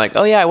that and you're like,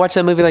 oh yeah, I watched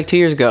that movie like 2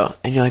 years ago,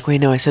 and you're like, wait,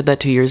 no, I said that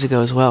 2 years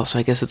ago as well, so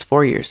I guess it's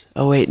 4 years.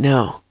 Oh wait,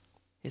 no,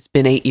 it's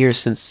been 8 years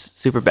since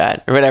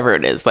Superbad or whatever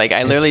it is. Like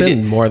I literally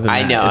did more than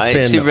that. I know.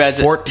 It's been Superbad's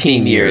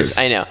 14 years.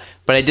 I know.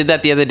 But I did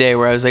that the other day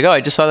where I was like, oh,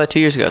 I just saw that 2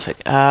 years ago. I was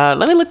like,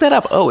 let me look that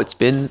up. Oh, it's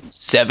been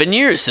 7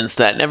 years since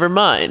that. Never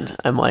mind.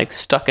 I'm like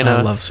stuck in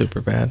I love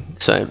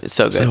Superbad. So it's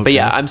so good. But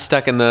yeah, I'm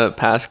stuck in the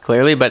past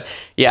clearly. But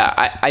yeah,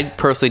 I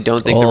personally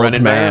don't think the run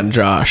environment.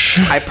 Josh.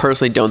 I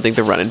personally don't think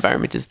the run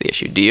environment is the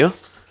issue. Do you?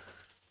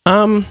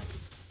 I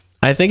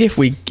think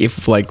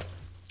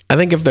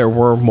if there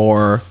were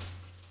more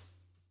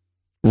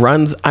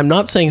runs, I'm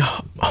not saying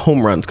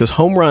home runs because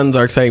home runs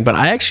are exciting, but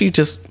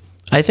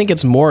I think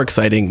it's more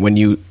exciting when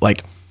you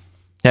like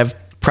have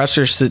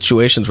pressure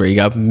situations where you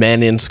got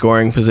men in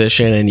scoring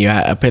position and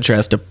a pitcher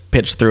has to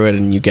pitch through it,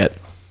 and you get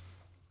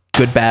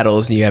good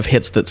battles and you have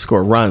hits that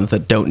score runs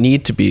that don't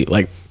need to be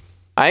like.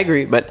 I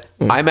agree, but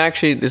I'm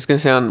actually, this is going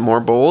to sound more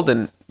bold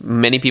and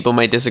many people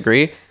might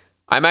disagree.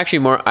 I'm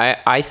actually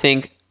I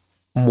think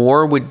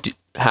more would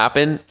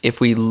happen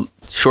if we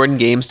shorten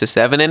games to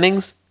 7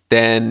 innings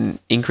than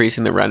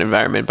increasing the run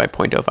environment by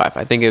 0.05.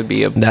 I think it would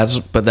be that's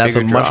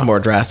a much more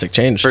drastic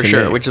change for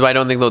sure, which is why I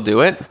don't think they'll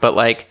do it. But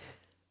like,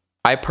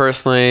 I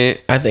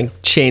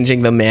think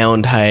changing the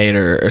mound height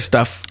or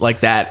stuff like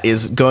that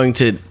is going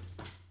to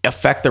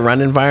affect the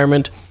run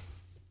environment,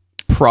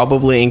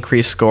 probably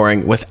increase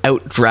scoring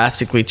without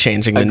drastically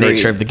changing the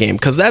nature of the game,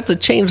 because that's a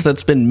change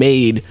that's been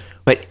made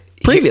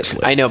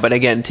previously. I know, but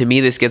again, to me,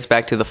 this gets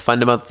back to the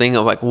fundamental thing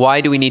of like, why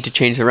do we need to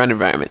change the run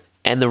environment?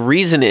 And the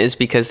reason is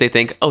because they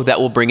think, oh, that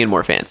will bring in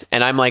more fans.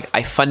 And I'm like,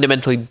 I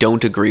fundamentally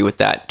don't agree with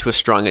that to a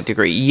strong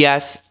degree.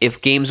 Yes,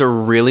 if games are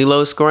really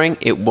low scoring,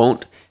 it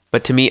won't.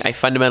 But to me, I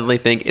fundamentally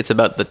think it's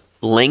about the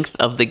length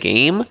of the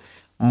game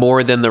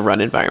more than the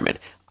run environment.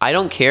 I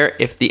don't care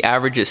if the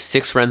average is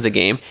 6 runs a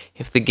game.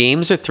 If the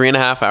games are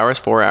 3.5 hours,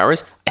 4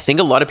 hours, I think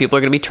a lot of people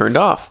are going to be turned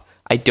off.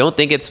 I don't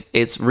think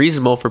it's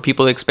reasonable for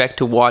people to expect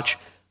to watch.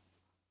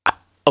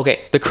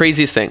 Okay, the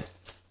craziest thing.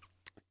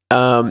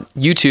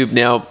 YouTube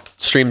now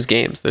streams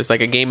games. There's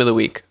like a game of the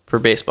week for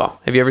baseball.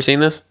 Have you ever seen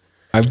this?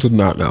 I did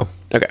not know.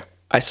 Okay.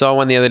 I saw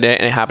one the other day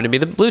and it happened to be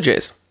the Blue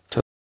Jays.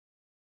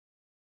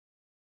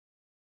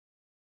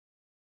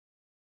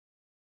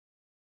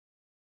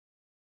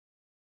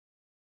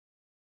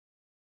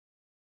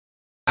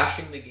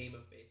 Crashing the game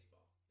of baseball.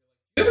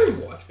 Do you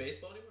ever watch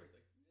baseball anymore? He's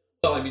like,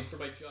 well, I mean, for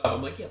my job.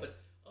 I'm like, yeah, but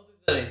other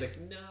than that, he's like,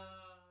 nah,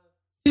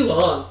 too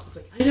long. It's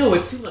like, I know,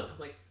 it's too long. I'm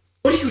like,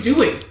 what are you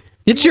doing?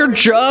 It's your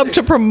job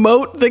to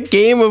promote the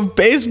game of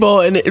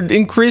baseball and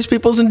increase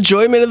people's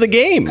enjoyment of the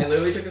game.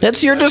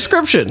 That's your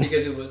description.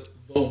 Because it was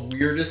the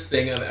weirdest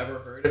thing I've ever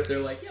heard. If they're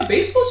like, yeah,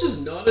 baseball's just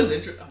not as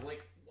interesting. I'm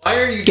like,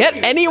 why are you get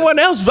anyone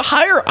else?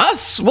 Hire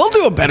us. We'll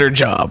do a better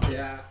job.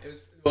 Yeah, it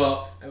was.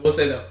 Well, I will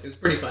say though, it was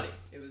pretty funny.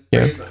 It was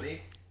pretty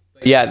funny.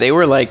 But yeah, they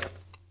were like,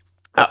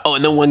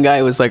 and then one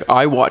guy was like,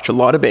 I watch a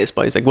lot of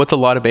baseball. He's like, what's a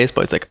lot of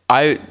baseball? He's like,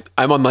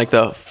 I'm on like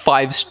the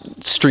 5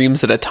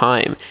 streams at a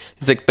time.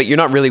 He's like, but you're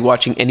not really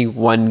watching any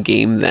one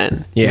game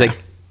then. Yeah. He's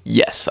like,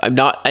 yes, I'm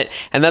not.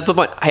 And that's the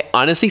point. I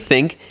honestly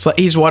think it's like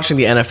he's watching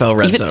the NFL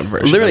Red Zone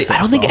version. Literally,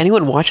 I don't think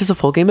anyone watches a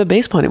full game of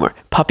baseball anymore.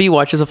 Puppy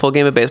watches a full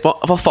game of baseball,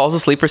 falls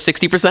asleep for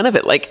 60% of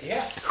it. Like,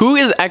 who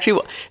is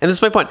actually, and this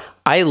is my point.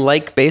 I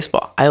like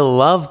baseball. I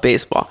love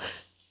baseball.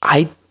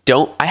 I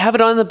have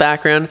it on in the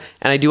background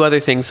and I do other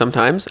things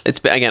sometimes.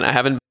 Again, I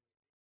haven't.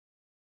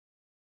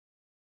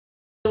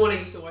 When I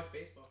used to watch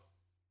baseball,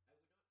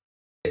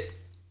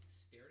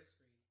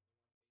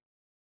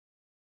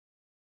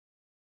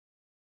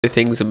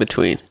 things in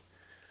between.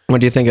 What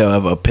do you think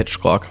of a pitch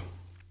clock?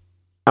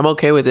 I'm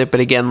okay with it, but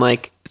again,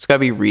 like it's got to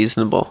be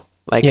reasonable.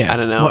 Like I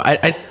don't know. Well,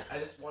 I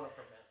just want to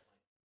prevent.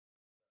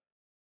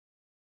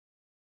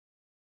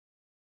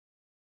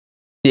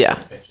 Yeah.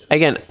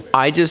 Again,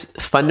 I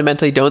just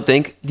fundamentally don't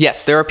think.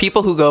 Yes, there are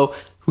people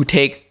who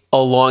take a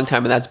long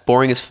time, and that's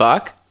boring as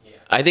fuck. Yeah.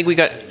 I think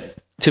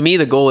to me,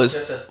 the goal is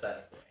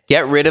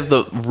get rid of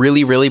the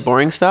really, really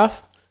boring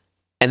stuff,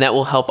 and that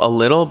will help a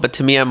little. But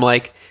to me, I'm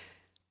like,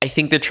 I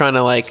think they're trying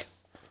to like,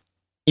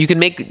 you can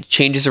make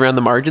changes around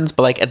the margins,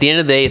 but like at the end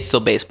of the day, it's still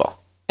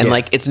baseball. And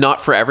like, it's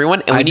not for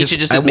everyone. And we need to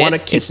just admit, I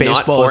want to keep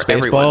baseball as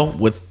baseball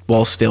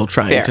while still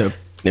trying to.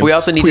 We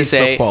also need to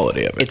say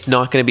quality of it. It's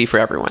not going to be for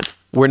everyone.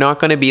 We're not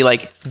going to be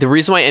like, the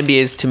reason why NBA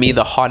is to me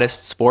the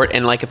hottest sport,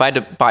 and like if I had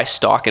to buy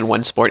stock in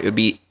one sport, it would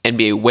be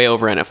NBA way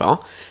over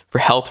NFL for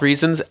health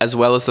reasons, as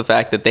well as the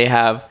fact that they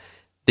have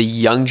the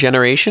young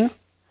generation.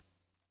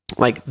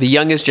 Like the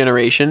youngest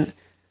generation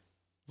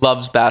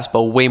loves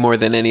basketball way more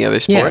than any other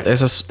sport. Yeah,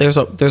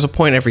 there's a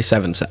point every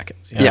 7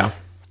 seconds. Yeah.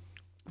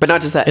 But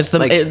not just that.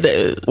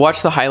 It's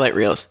watch the highlight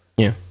reels.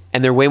 Yeah.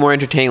 And they're way more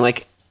entertaining.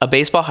 Like a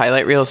baseball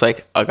highlight reel is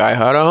like a guy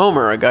had a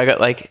homer, a guy got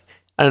like,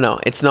 I don't know.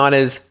 It's not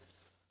as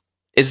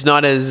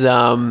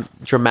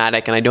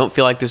dramatic, and I don't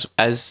feel like there's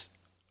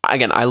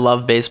again, I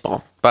love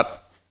baseball,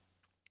 but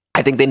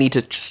I think they need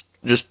to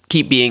just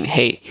keep being,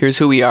 hey, here's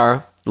who we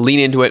are, lean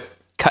into it,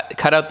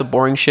 cut out the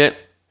boring shit.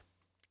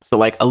 So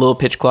like a little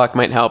pitch clock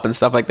might help and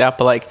stuff like that,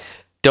 but like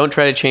don't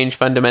try to change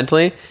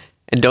fundamentally,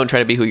 and don't try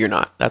to be who you're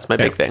not. That's my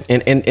big thing.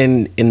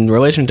 In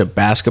relation to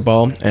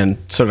basketball and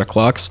sort of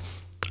clocks,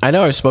 I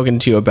know I've spoken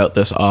to you about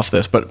this off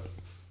this, but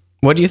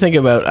what do you think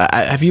about,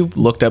 have you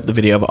looked up the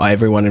video of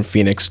everyone in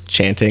Phoenix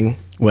chanting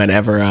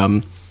whenever,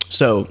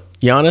 so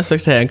Giannis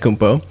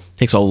Antetokounmpo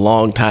takes a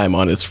long time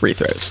on his free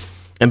throws.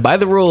 And by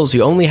the rules,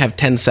 you only have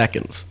 10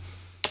 seconds.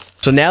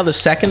 So now the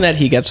second that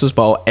he gets his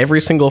ball,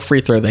 every single free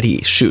throw that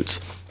he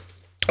shoots,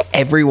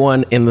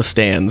 everyone in the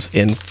stands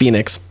in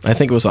Phoenix, I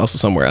think it was also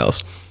somewhere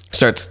else,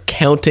 starts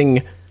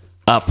counting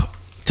up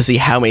to see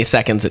how many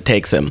seconds it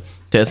takes him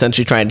to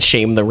essentially try and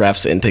shame the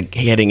refs into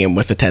hitting him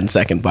with a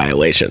 10-second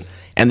violation.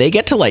 And they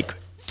get to like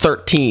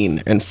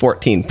 13 and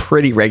 14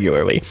 pretty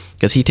regularly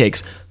because he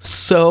takes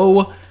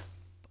so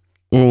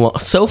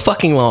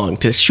fucking long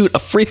to shoot a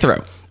free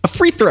throw. A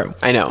free throw.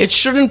 I know. It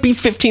shouldn't be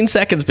 15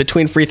 seconds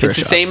between free throw shots.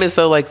 It's the same as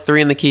though like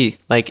 3 in the key.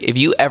 Like if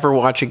you ever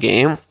watch a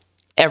game,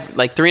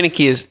 like 3 in the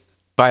key is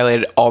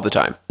violated all the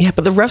time. Yeah,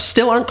 but the refs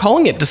still aren't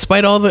calling it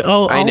despite all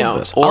I know. Of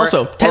this.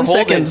 Also, 10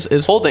 seconds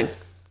is holding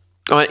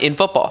in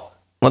football.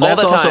 Well,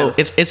 that's also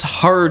it's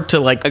hard to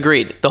like.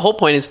 Agreed. The whole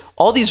point is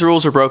all these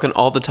rules are broken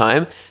all the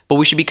time, but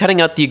we should be cutting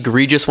out the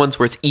egregious ones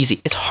where it's easy.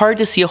 It's hard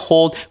to see a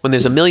hold when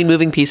there's a million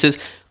moving pieces.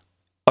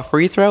 A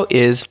free throw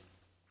is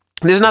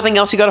there's nothing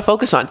else you got to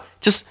focus on.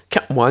 Just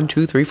count 1,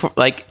 2, 3, 4.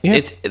 Like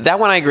it's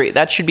that one. I agree.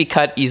 That should be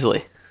cut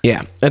easily.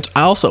 Yeah.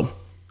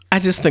 I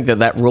just think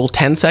that rule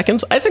 10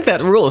 seconds. I think that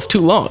rule is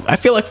too long. I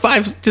feel like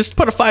just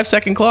put a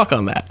 5-second clock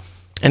on that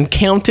and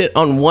count it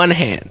on one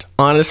hand.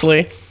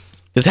 Honestly.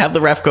 Just have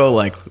the ref go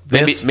like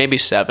this. Maybe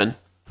 7.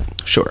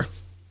 Sure.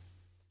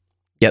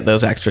 Get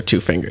those extra 2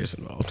 fingers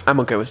involved. I'm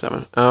okay with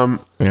 7.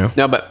 Yeah.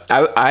 No, but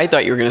I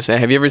thought you were going to say,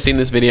 have you ever seen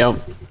this video?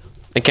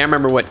 I can't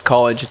remember what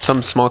college. It's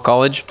some small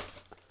college.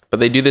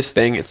 But they do this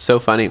thing. It's so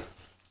funny.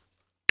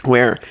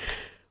 Where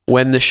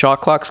when the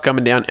shot clock's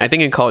coming down, I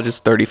think in college it's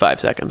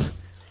 35 seconds.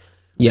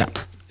 Yeah.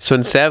 So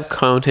instead of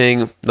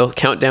counting, they'll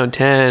count down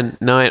 10,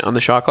 9 on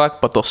the shot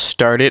clock, but they'll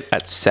start it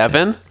at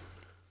 7.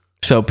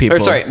 So people...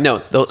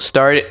 they'll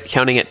start it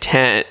counting at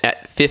 10,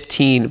 at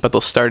 15, but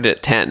they'll start it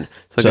at 10.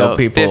 So go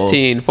people...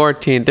 15,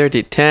 14,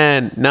 13,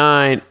 10,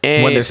 9,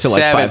 8, when there's still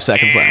 7. Like 5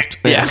 seconds left.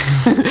 Yeah.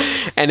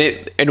 And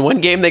in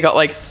one game, they got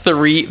like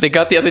 3... They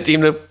got the other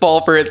team to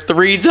fall for it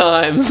 3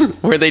 times,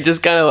 where they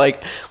just kind of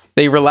like...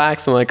 They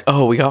relax and like,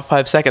 oh, we got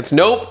 5 seconds.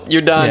 Nope,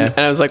 you're done. Yeah. And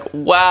I was like,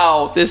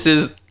 wow, that's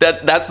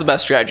the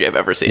best strategy I've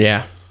ever seen.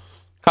 Yeah.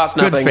 Cost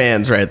nothing. Good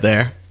fans right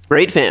there.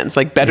 Great fans.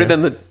 Like better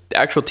than the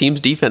actual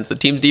team's defense. The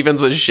team's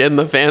defense was shit and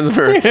the fans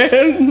were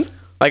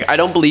like, I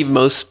don't believe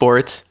most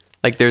sports,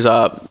 like there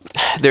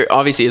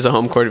obviously is a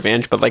home court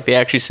advantage, but like they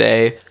actually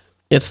say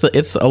it's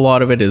a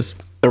lot of it is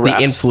the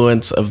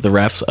influence of the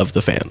refs of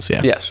the fans.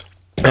 Yeah. Yes.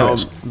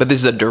 But this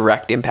is a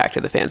direct impact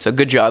to the fans. So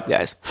good job,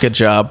 guys. Good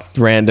job.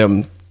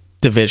 Random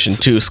Division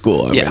 2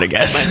 school, I'm gonna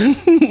guess.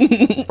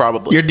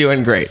 Probably. You're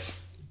doing great.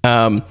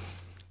 Okay,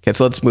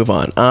 so let's move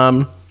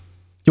on.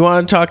 You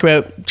want to talk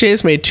about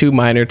Jay's made 2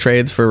 minor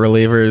trades for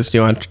relievers? Do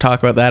you want to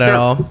talk about that at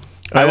all?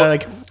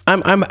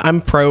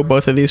 I'm pro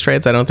both of these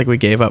trades. I don't think we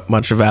gave up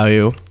much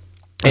value.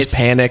 It's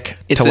Panic,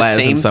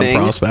 Tellez, and some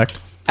prospect.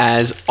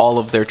 As all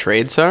of their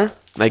trades are.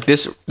 Like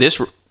this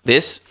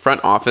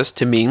front office,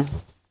 to me,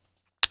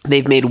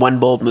 they've made 1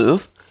 bold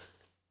move,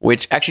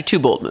 which actually 2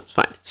 bold moves.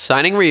 Fine.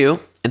 Signing Ryu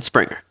and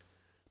Springer.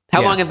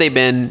 How long have they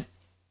been?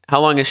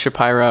 How long is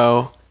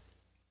Shapiro?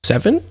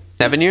 7?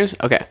 7 years?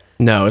 Okay.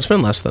 No, it's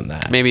been less than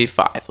that. Maybe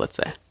 5, let's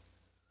say.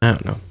 I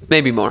don't know.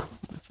 Maybe more.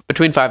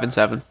 Between 5 and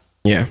 7.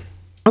 Yeah.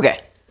 Okay.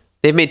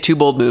 They've made 2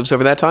 bold moves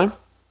over that time.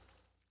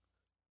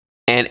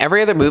 And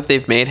every other move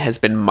they've made has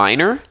been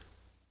minor,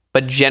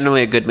 but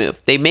generally a good move.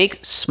 They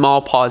make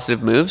small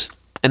positive moves,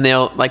 and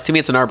they'll, like, to me,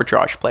 it's an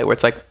arbitrage play where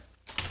it's like,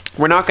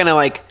 we're not going to,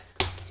 like,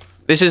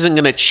 this isn't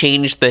going to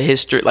change the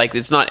history. Like,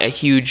 it's not a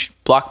huge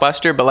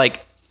blockbuster, but,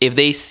 like, if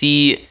they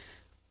see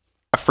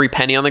a free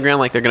penny on the ground,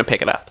 like, they're going to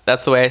pick it up.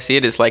 That's the way I see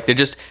it. Is like, they're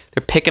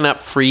picking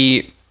up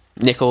free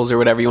nickels or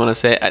whatever you want to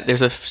say.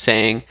 There's a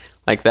saying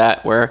like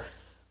that where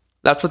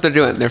that's what they're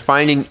doing. They're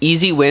finding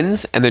easy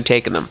wins and they're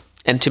taking them.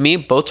 And to me,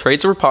 both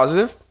trades were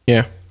positive.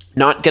 Yeah.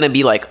 Not going to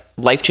be like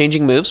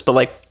life-changing moves, but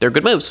like they're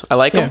good moves. I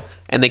like them.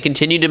 And they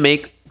continue to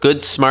make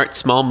good, smart,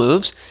 small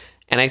moves.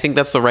 And I think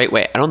that's the right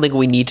way. I don't think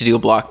we need to do a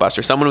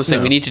blockbuster. Someone was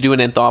saying we need to do an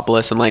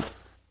Anthopoulos and like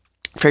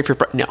trade for...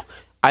 No.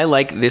 I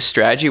like this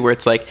strategy where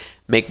it's like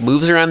make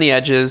moves around the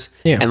edges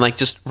and like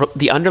just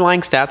the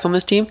underlying stats on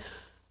this team.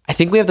 I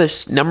think we have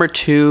this number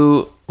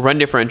 2 run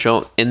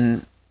differential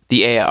in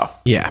the AL.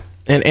 Yeah.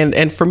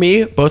 And for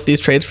me, both these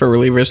trades for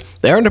relievers,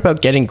 they aren't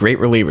about getting great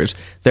relievers.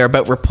 They're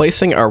about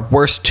replacing our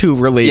worst 2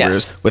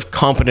 relievers with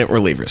competent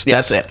relievers.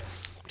 Yes. That's it.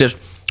 Just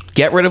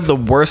get rid of the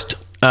worst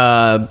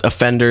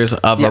offenders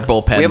of our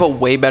bullpen. We have a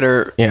way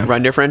better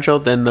run differential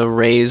than the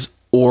Rays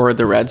or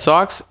the Red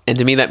Sox. And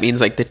to me, that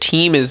means like the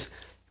team is...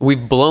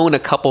 We've blown a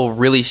couple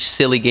really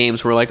silly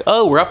games. We're like,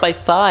 oh, we're up by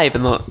 5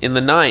 in the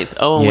 9th.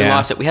 Oh, and we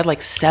lost it. We had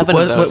like 7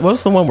 of those. What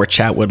was the one where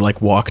Chatwood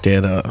like walked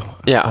in?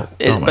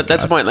 But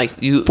that's the point. Like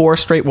 4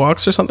 straight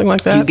walks or something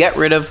like that. You get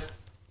rid of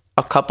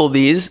a couple of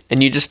these,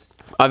 and you just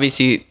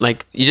obviously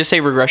like you just say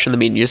regression to the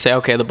mean. You just say,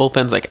 okay, the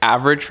bullpen's like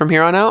average from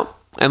here on out,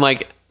 and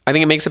like I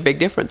think it makes a big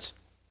difference.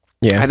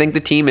 Yeah, I think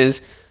the team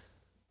is.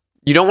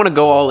 You don't want to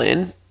go all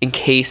in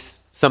case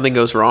something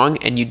goes wrong,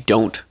 and you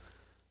don't.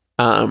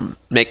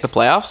 Make the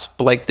playoffs,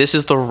 but like this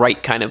is the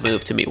right kind of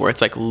move to me where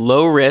it's like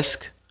low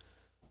risk,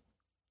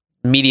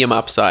 medium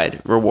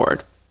upside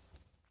reward.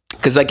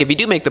 Because like if you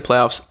do make the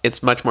playoffs,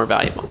 it's much more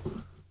valuable.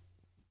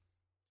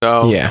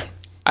 So yeah,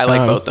 I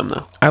like both of them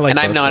though. I like, and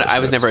I'm not. I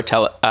was never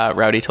a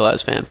Rowdy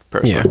Tellez fan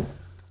personally.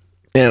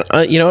 Yeah.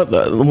 And you know,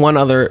 the one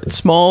other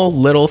small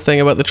little thing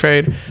about the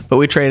trade, but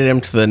we traded him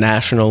to the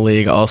National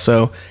League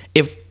also.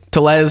 If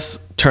Tellez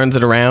turns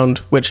it around,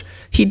 which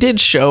he did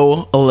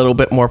show a little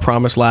bit more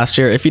promise last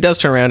year. If he does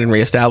turn around and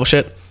reestablish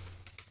it,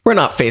 we're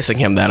not facing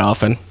him that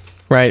often,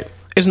 right?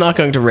 It's not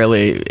going to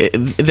really...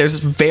 there's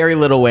very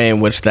little way in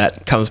which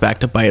that comes back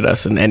to bite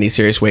us in any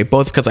serious way,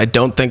 both because I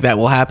don't think that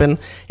will happen,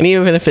 and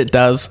even if it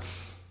does,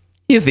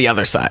 he's the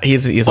other side.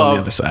 He's on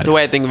the other side. The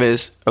way I think of it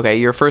is, okay,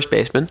 you're a first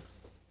baseman.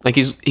 Like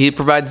he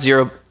provides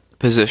 0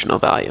 positional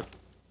value.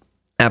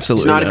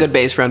 Absolutely. He's not a good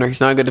base runner. He's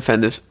not a good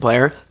defensive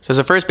player. So as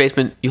a first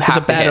baseman, you have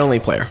to hit. He's a bat-only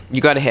player.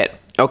 You got to hit.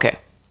 Okay.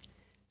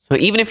 So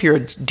even if you're a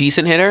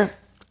decent hitter,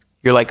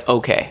 you're like,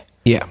 okay.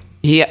 Yeah.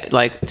 He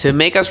like to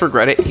make us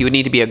regret it, he would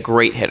need to be a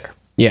great hitter.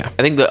 Yeah.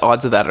 I think the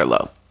odds of that are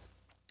low.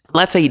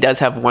 Let's say he does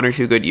have 1 or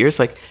 2 good years.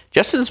 Like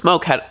Justin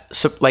Smoke had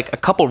like a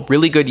couple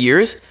really good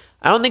years.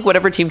 I don't think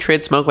whatever team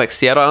traded Smoke, like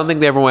Seattle, I don't think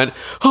they ever went,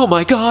 oh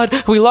my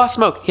God, we lost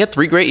Smoke. He had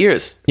 3 great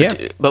years.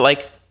 Yeah. But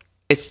like,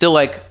 it's still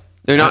like,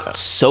 they're not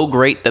so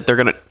great that they're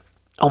going to,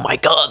 oh my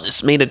God,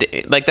 this made a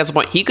day. Like, that's the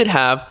point. He could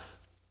have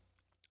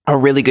a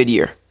really good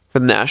year for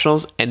the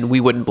Nationals, and we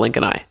wouldn't blink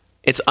an eye.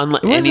 It's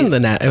unlike...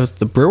 It was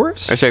the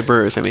Brewers? Or sorry,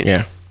 Brewers, I mean.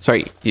 Yeah.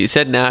 Sorry, you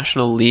said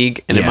National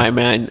League, and in my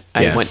mind,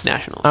 I went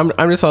Nationals.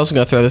 I'm just also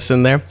going to throw this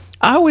in there.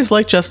 I always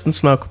liked Justin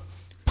Smoke.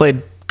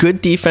 Played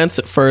good defense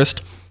at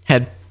first,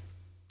 had,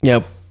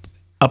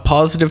 a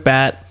positive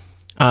bat,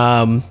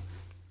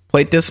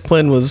 plate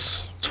discipline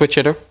was... Switch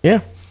hitter.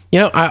 Yeah.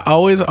 I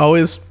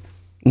always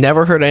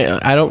never heard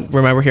I don't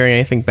remember hearing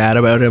anything bad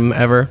about him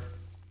ever.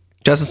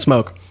 Justin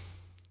Smoke.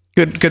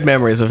 Good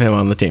memories of him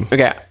on the team.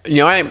 Okay.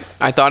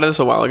 I thought of this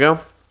a while ago.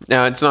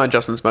 Now, it's not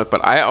Justin Smoke,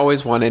 but I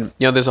always wanted,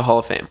 there's a Hall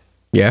of Fame.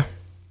 Yeah.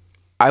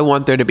 I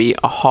want there to be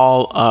a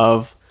Hall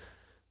of,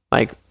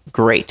 like,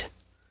 great.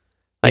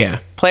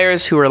 Like,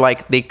 players who are,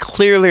 like, they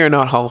clearly are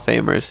not Hall of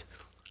Famers,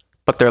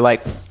 but they're,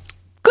 like,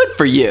 good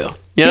for you.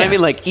 You know what I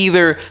mean? Like,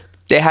 either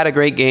they had a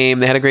great game,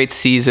 they had a great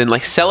season,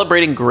 like,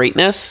 celebrating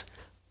greatness,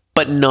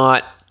 but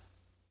not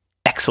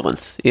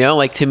excellence.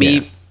 Like, to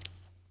me,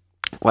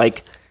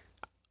 like...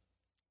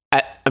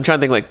 I'm trying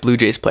to think like Blue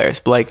Jays players,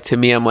 but like to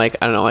me, I'm like,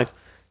 I don't know, like,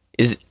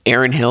 is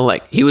Aaron Hill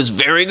like he was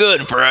very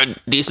good for a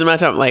decent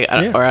amount of time, like,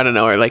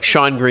 or like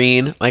Sean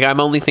Green. Like, I'm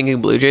only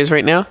thinking Blue Jays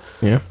right now.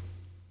 Yeah,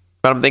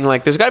 but I'm thinking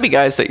like there's got to be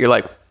guys that you're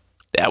like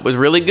that was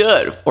really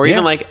good, or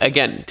even like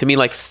again to me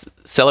like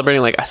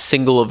celebrating like a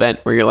single event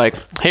where you're like,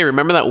 hey,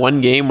 remember that one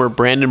game where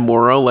Brandon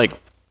Morrow like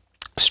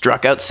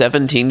struck out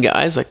 17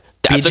 guys? Like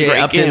that's BJ a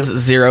great Upton's game.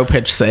 0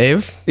 pitch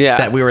save. Yeah,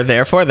 that we were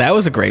there for. That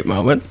was a great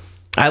moment.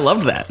 I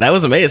loved that. That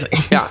was amazing.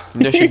 Yeah.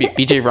 There should be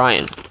BJ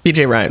Ryan.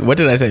 BJ Ryan. What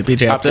did I say?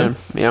 BJ Upton?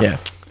 Yeah.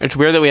 It's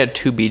weird that we had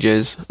 2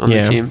 BJs on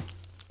the team.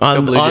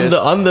 On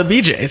the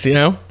BJs,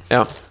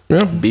 Yeah.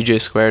 BJ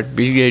squared.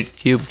 BJ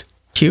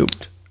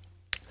cubed.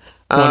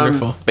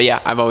 Wonderful. But yeah,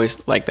 I've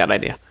always liked that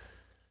idea.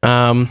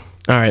 All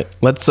right.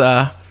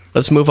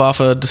 Let's move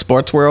off of the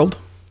sports world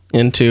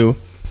into...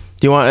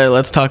 Do you want...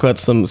 let's talk about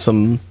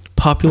some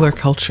popular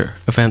culture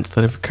events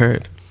that have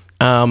occurred.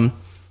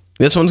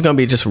 This one's going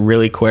to be just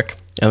really quick,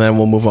 and then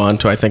we'll move on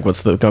to, I think,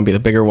 what's going to be the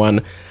bigger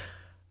one.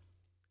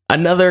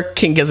 Another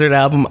King Gizzard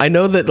album. I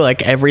know that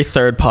like every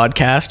third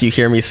podcast you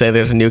hear me say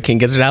there's a new King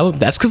Gizzard album.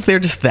 That's because they're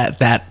just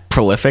that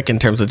prolific in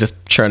terms of just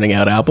churning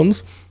out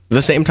albums. At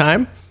the same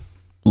time,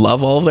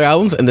 love all of their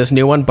albums, and this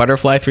new one,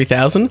 Butterfly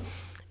 3000,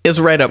 is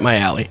right up my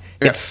alley.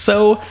 Yeah. It's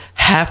so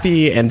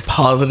happy and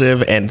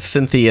positive and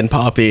synthy and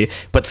poppy,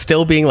 but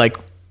still being like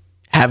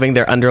having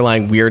their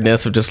underlying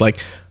weirdness of just like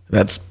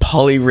that's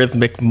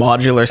polyrhythmic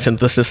modular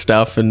synthesis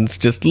stuff, and it's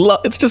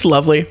just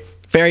lovely.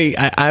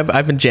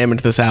 I've been jamming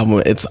to this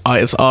album.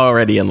 It's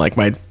already in like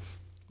my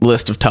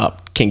list of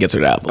top King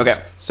Gizzard albums.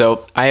 Okay,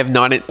 so I have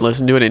not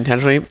listened to it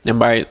intentionally, and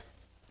by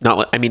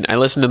not, I mean I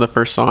listened to the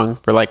first song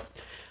for like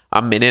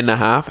a minute and a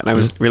half, and I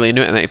was really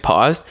into it, and I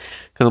paused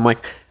because I'm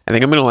like, I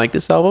think I'm gonna like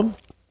this album.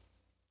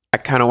 I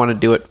kind of want to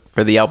do it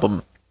for the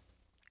album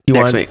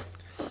next week.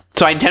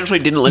 So I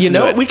intentionally didn't listen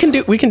to it.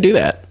 We can do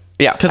that.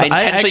 Yeah, because I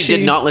intentionally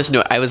did not listen to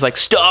it. I was like,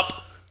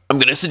 stop. I'm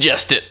gonna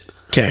suggest it.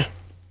 Okay.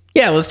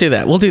 Yeah, let's do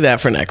that. We'll do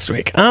that for next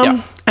week.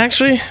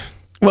 Actually,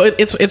 well,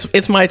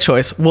 it's my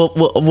choice.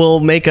 We'll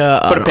make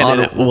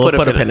We'll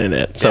put a pin in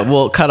it. So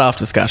we'll cut off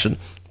discussion.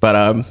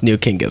 But new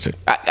King Gizzard.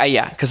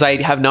 Yeah, because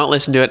I have not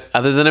listened to it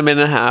other than a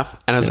minute and a half,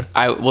 and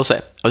I will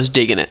say I was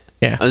digging it.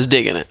 Yeah, I was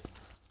digging it.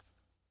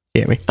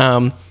 Yeah, me.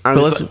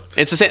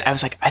 It's the same. I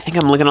was like, I think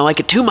I'm gonna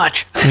like it too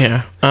much.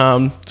 Yeah.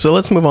 So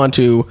let's move on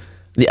to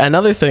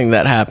another thing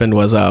that happened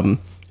was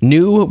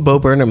new Bo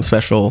Burnham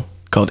special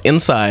called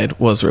Inside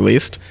was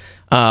released.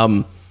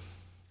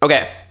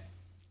 Okay.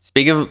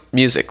 Speaking of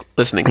music,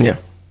 listening. Yeah.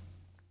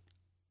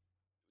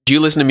 Do you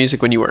listen to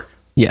music when you work?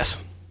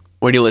 Yes.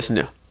 What do you listen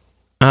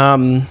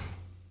to?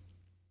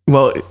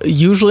 Well,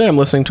 usually I'm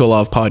listening to a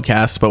lot of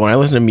podcasts, but when I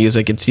listen to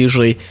music, it's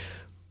usually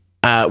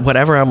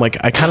whatever. I'm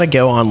like, I kind of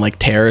go on like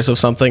tears of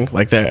something.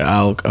 Like wait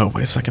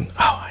a second.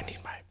 Oh, I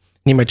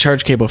need my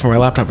charge cable for my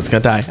laptop. It's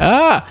gonna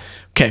die.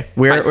 Okay.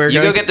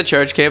 You go get the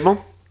charge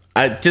cable.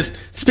 Just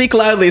speak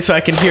loudly so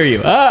I can hear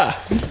you.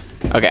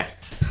 Okay.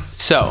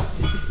 So,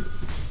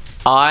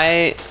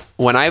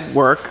 when I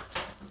work,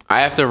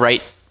 I have to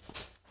write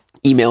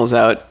emails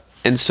out,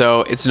 and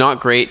so it's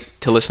not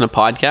great to listen to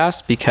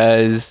podcasts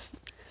because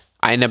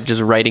I end up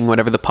just writing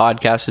whatever the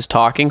podcast is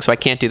talking, so I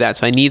can't do that.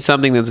 So I need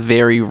something that's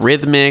very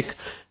rhythmic,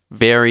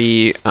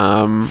 very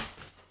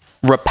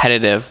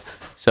repetitive.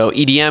 So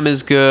EDM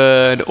is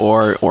good,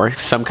 or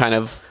some kind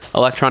of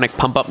electronic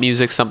pump-up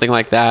music, something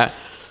like that.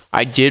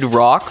 I did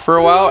rock for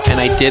a while, and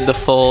I did the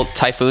full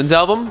Typhoons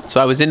album,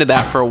 so I was into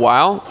that for a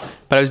while,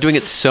 but I was doing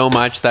it so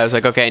much that I was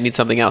like, okay, I need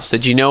something else. So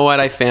do you know what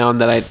I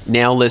found that I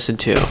now listen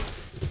to?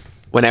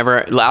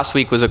 Last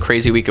week was a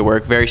crazy week at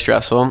work, very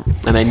stressful,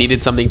 and I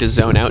needed something to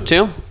zone out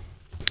to.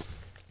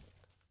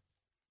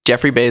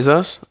 Jeffrey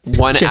Bezos,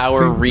 1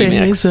 hour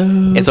remix.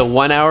 Bezos. It's a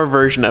 1 hour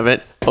version of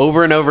it,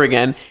 over and over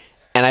again,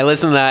 and I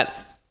listened to that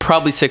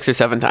probably 6 or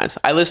 7 times.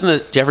 I listened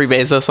to Jeffrey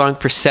Bezos song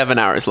for 7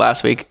 hours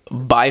last week,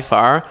 by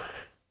far.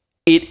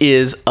 It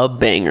is a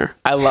banger.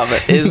 I love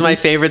it. It is my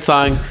favorite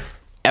song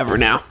ever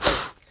now.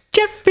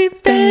 Jeffrey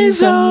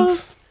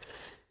Bezos.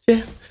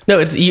 Yeah. No,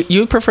 it's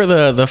you prefer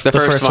the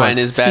first line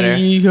is better.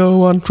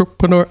 CEO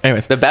entrepreneur.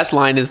 Anyways, the best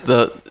line is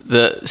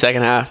the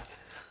second half.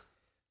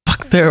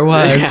 Fuck their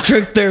wives,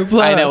 drink their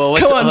blood. I know. Well,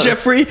 come on,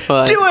 Jeffrey, do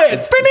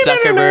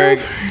it.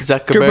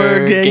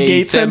 Zuckerberg,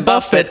 Gates, and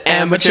Buffett,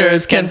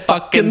 amateurs can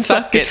fucking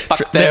suck it.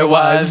 Fuck their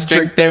wives,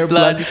 drink their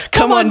blood.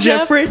 Come on,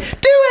 Jeffrey, do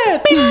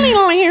it.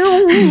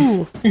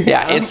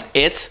 Yeah,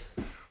 it's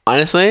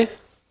honestly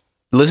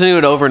listening to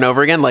it over and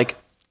over again. Like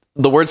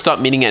the words stop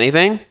meaning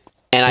anything,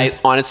 and I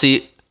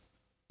honestly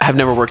have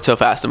never worked so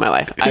fast in my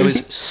life. I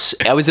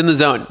was in the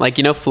zone, like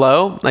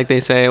flow, like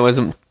they say. It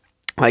wasn't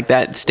like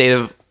that state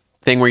of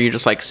thing where you're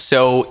just like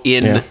so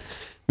in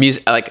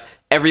music, like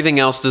everything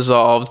else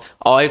dissolved.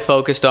 All I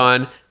focused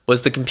on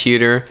was the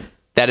computer.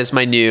 That is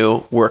my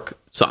new work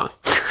song.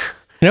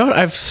 You know what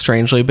I've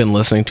strangely been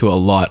listening to a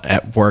lot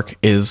at work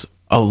is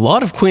a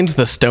lot of Queens of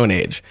the Stone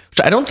Age,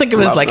 which I don't think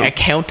of as like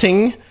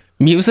accounting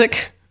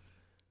music,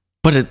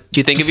 but do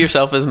you think of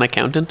yourself as an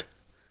accountant?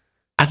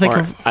 I think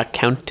of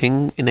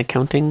accounting in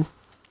accounting.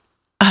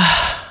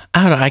 I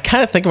don't know. I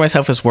kind of think of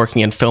myself as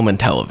working in film and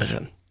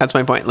television. That's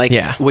my point. Like,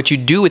 what you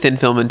do within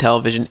film and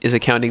television is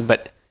accounting,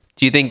 but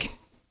do you think,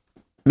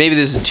 maybe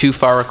this is too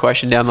far a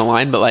question down the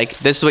line, but like,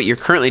 this is what you're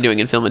currently doing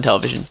in film and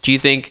television. Do you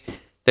think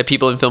that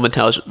people in film and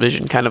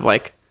television kind of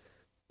like,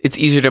 it's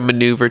easier to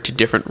maneuver to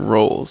different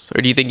roles?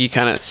 Or do you think you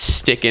kind of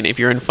stick in, if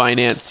you're in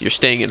finance, you're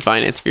staying in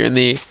finance. If you're in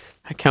the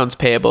accounts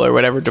payable or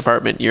whatever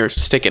department, you're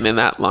sticking in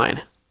that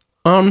line?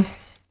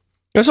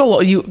 There's a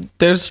lot,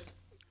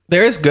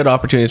 there is good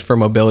opportunities for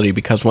mobility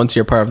because once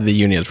you're part of the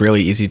union, it's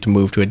really easy to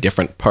move to a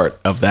different part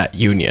of that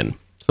union.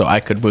 So I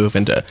could move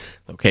into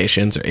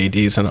locations or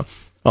ADs and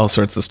all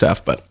sorts of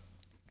stuff, but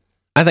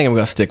I think I'm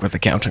going to stick with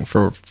accounting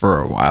for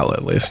a while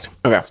at least.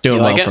 Okay. It's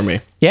doing well for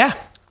me. Yeah.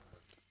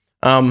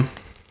 But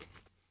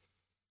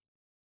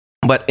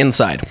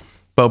Inside,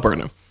 Bo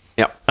Burnham.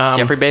 Yep.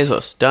 Jeffrey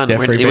Bezos. Done. We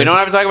Bezos. don't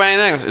have to talk about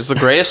anything else. It's the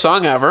greatest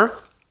song ever.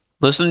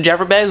 Listen to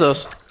Jeffrey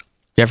Bezos.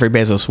 Jeffrey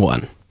Bezos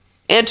 1.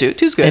 And 2.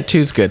 2's good. And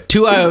 2's good.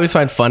 2 I always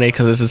find funny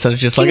because this is such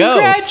just like,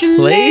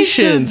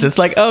 congratulations. It's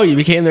like, you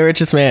became the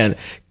richest man.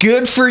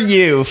 Good for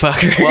you,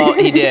 fucker. Well,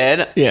 he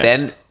did.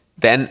 Yeah.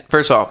 Then,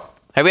 first of all,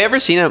 have we ever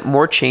seen a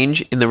more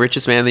change in the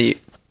richest man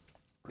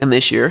in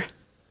this year?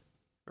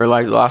 Or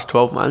like the last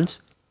 12 months?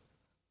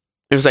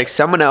 It was like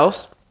someone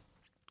else,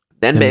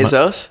 then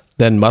Bezos.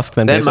 Then Musk,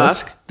 then Bezos.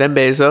 Musk, then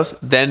Bezos,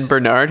 then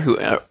Bernard, who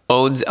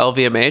owns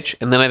LVMH,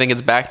 and then I think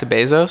it's back to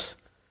Bezos.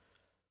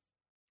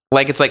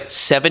 Like it's like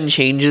 7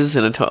 changes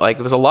in like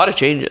it was a lot of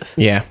changes.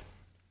 Yeah,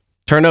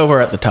 turnover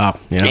at the top.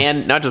 Yeah,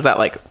 and not just that,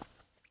 like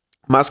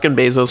Musk and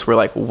Bezos were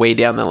like way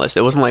down the list.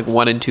 It wasn't like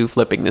 1 and 2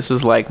 flipping. This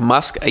was like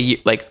Musk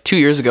like 2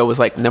 years ago was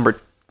like number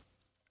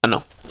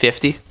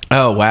 50.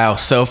 Oh wow,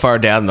 so far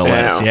down the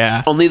list.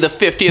 Yeah, only the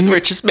 50th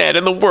richest man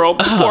in the world.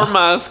 Poor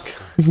Musk.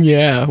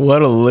 Yeah,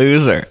 what a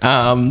loser.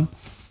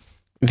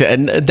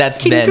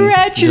 That's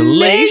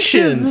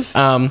congratulations.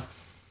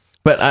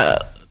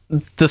 But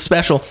the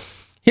special.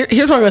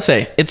 Here's what I'm gonna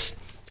say.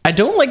 I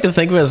don't like to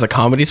think of it as a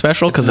comedy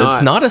special because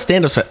it's not a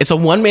stand-up special. It's a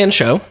one-man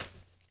show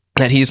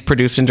that he's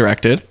produced and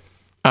directed.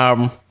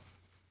 So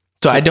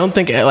I don't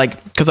think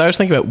because I was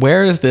thinking about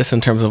where is this in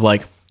terms of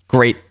like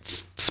great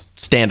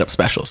stand-up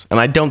specials, and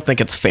I don't think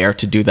it's fair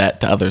to do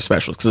that to other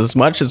specials because as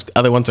much as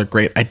other ones are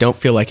great, I don't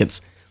feel like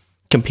it's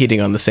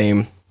competing on the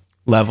same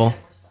level.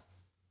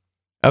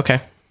 Okay.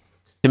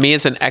 To me,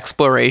 it's an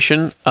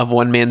exploration of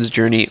one man's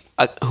journey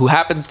who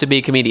happens to be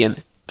a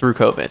comedian through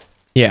COVID.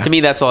 Yeah. To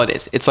me, that's all it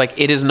is. It's like,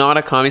 it is not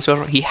a comedy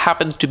special. He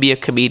happens to be a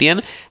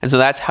comedian. And so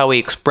that's how he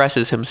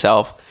expresses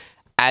himself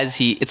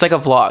it's like a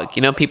vlog.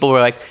 You know, people were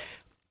like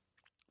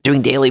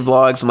doing daily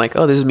vlogs and like,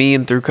 oh, this is me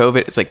and through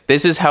COVID. It's like,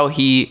 this is how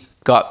he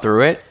got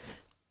through it.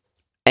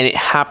 And it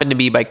happened to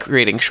be by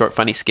creating short,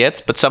 funny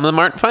skits, but some of them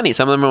aren't funny.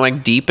 Some of them are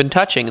like deep and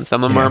touching, and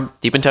some of them are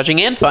deep and touching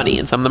and funny,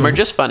 and some of them are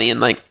just funny, and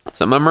like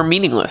some of them are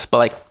meaningless. But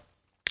like,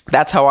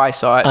 that's how I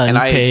saw it.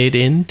 Unpaid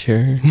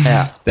intern.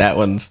 Yeah. That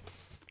one's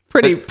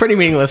pretty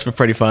meaningless, but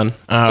pretty fun.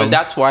 But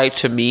that's why,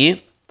 to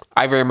me,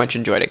 I very much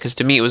enjoyed it. Because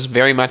to me, it was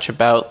very much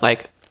about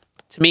like,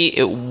 to me,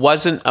 it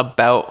wasn't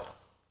about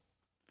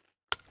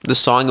the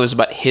song. It was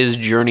about his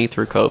journey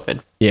through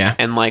COVID. Yeah.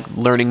 And like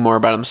learning more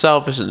about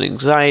himself, his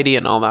anxiety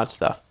and all that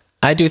stuff.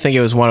 I do think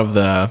it was one of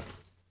the,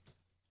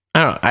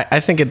 I don't know. I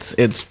think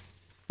it's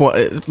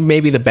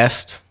maybe the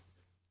best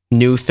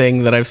new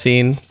thing that I've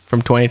seen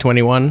from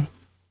 2021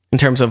 in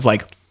terms of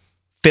like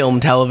film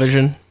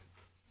television.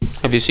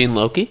 Have you seen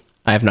Loki?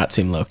 I have not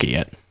seen Loki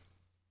yet.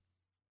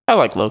 I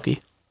like Loki.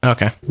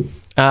 Okay.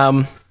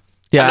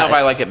 Yeah. I don't know if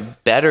I like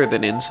it better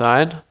than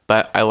Inside,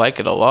 but I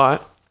like it a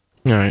lot.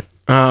 All right.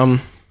 You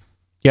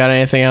got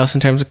anything else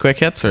in terms of quick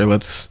hits, or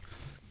let's?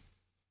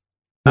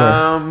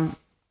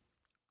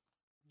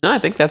 No, I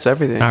think that's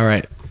everything. All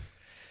right.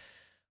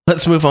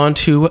 Let's move on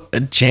to a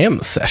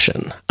jam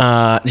session.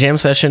 Jam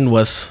session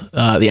was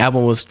the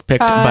album was picked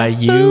by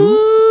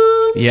you.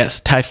 Yes,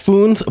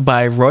 Typhoons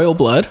by Royal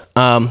Blood.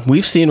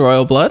 We've seen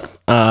Royal Blood.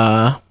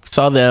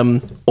 Saw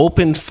them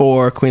open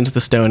for Queens of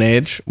the Stone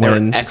Age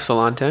when they were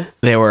excellent.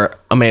 They were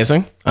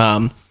amazing.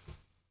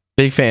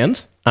 Big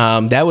fans.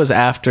 That was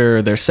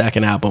after their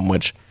second album,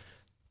 which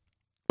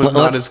was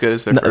not as good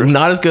as their first.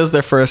 Not as good as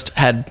their first.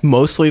 Had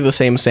mostly the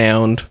same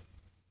sound,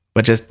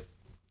 but just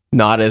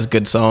not as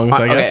good songs,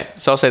 I guess. Okay,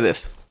 so I'll say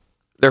this.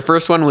 Their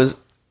first one was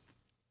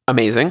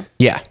amazing.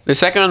 Yeah. The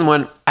second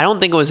one, I don't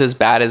think it was as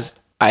bad as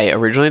I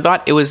originally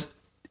thought. It was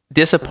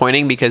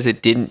disappointing because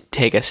it didn't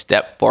take a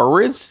step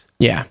forwards.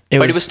 Yeah.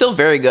 But it was still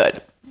very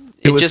good.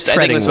 It was just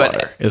treading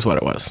water is what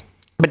it was.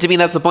 But to me,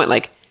 that's the point.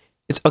 Like,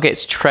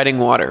 it's treading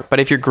water. But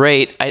if you're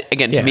great,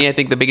 to me, I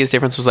think the biggest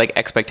difference was like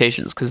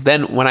expectations. Because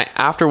then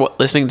after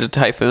listening to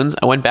Typhoons,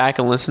 I went back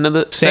and listened to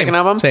the second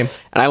album. Same.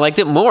 And I liked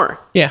it more.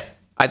 Yeah.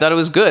 I thought it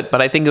was good,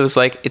 but I think it was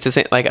like, it's the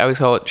same, like I always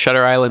call it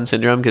Shutter Island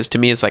syndrome, because to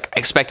me it's like I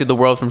expected the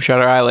world from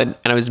Shutter Island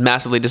and I was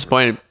massively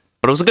disappointed,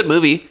 but it was a good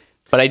movie,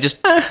 but it's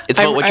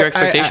not what your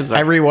expectations are.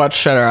 I rewatched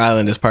Shutter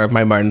Island as part of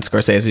my Martin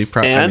Scorsese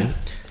and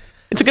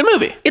it's a good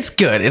movie. It's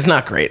good. It's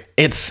not great.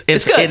 It's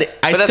good.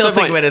 I still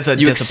think of it as a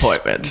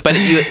disappointment. But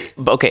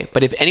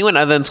if anyone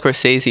other than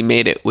Scorsese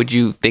made it, would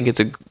you think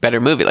it's a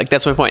better movie? Like,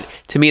 that's my point.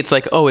 To me, it's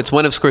like, oh, it's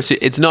one of Scorsese.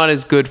 It's not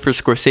as good for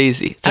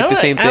Scorsese. It's like the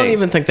same thing. I don't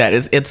even think that.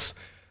 It's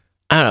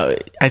I don't know.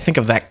 I think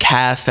of that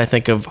cast. I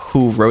think of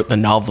who wrote the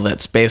novel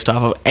that's based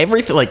off of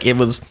everything. Like it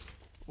was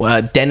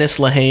Dennis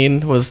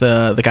Lehane was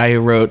the guy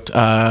who wrote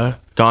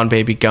Gone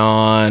Baby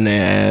Gone,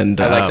 and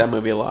I like that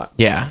movie a lot.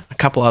 Yeah, a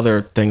couple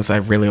other things I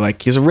really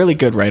like. He's a really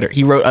good writer.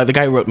 He wrote the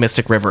guy who wrote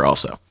Mystic River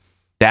also.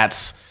 I'm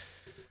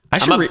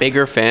a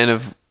bigger fan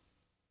of.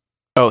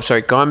 Oh,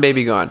 sorry, Gone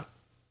Baby Gone.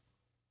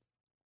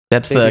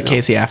 That's the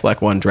Casey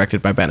Affleck one,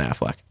 directed by Ben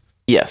Affleck.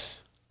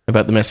 Yes,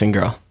 about the missing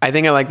girl. I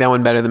think I like that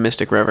one better than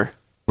Mystic River.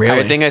 Really?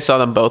 I think I saw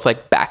them both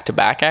like back to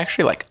back,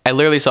 actually. Like I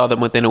literally saw them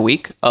within a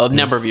week, a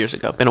number of years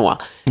ago. Been a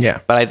while. Yeah.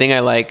 But I think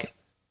I like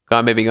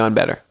Gone Baby Gone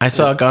better. I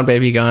saw Gone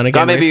Baby Gone again.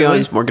 Gone Baby recently. Gone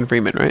is Morgan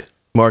Freeman, right?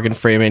 Morgan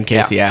Freeman,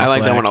 Casey Affleck. I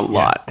like that one a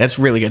lot. That's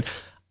really good.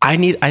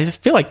 I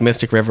feel like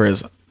Mystic River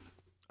is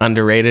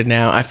underrated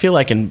now. I feel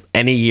like in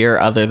any year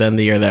other than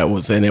the year that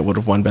was in, it would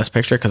have won Best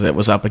Picture because it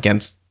was up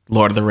against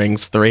Lord of the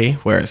Rings 3,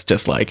 where it's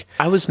just like...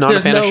 I was not a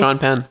fan of Sean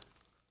Penn.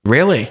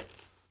 Really?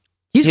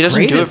 He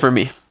doesn't do it for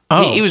me.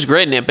 Oh. He was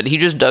great in it, but he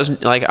just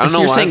doesn't... Like, I don't know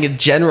why. You're saying in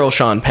general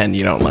Sean Penn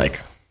you don't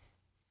like.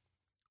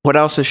 What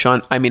else is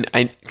Sean... I mean,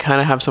 I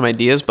kind of have some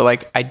ideas, but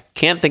like, I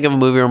can't think of a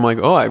movie where I'm like,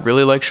 oh, I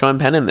really like Sean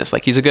Penn in this.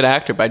 Like, he's a good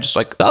actor, but I just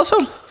like... Also,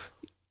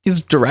 he's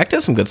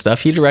directed some good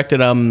stuff. He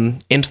directed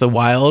Into the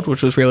Wild,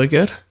 which was really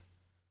good.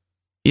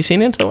 You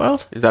seen Into the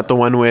Wild? Is that the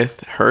one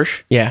with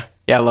Hirsch? Yeah.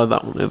 Yeah, I love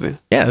that movie.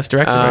 Yeah, it's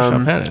directed by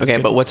Sean Penn. Okay,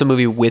 good. But what's a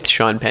movie with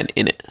Sean Penn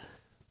in it?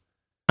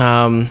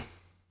 I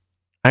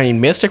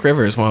mean, Mystic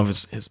River is one of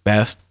his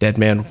best. Dead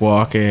Man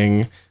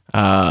Walking.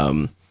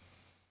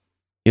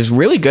 He's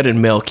really good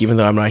in Milk, even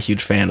though I'm not a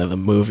huge fan of the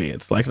movie.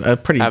 It's like a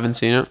pretty... I haven't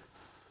seen it.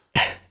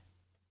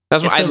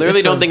 That's what I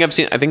literally don't think I've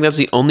seen... I think that's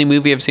the only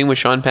movie I've seen with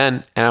Sean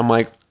Penn, and I'm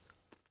like...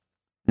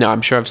 No,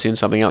 I'm sure I've seen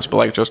something else, but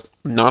like just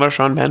not a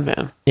Sean Penn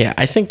fan. Yeah,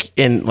 I think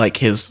in like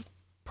his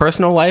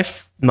personal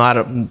life,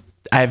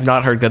 I have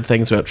not heard good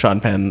things about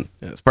Sean Penn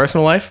in his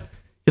personal life.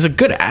 He's a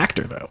good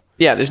actor, though.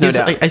 Yeah, there's no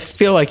doubt. I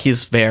feel like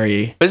he's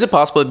very... But is it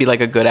possible to be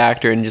like a good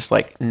actor and just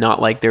like not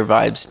like their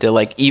vibes still,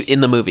 like in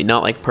the movie,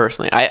 not like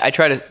personally? I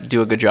try to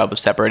do a good job of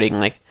separating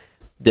like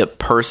the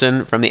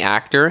person from the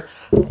actor.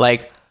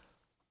 Like,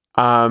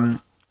 Dua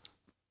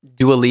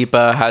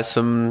Lipa has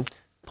some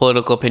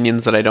political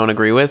opinions that I don't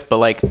agree with, but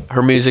like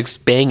her music's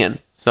banging.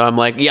 So I'm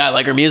like, yeah, I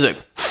like her music.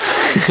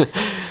 You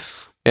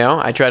know,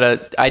 I try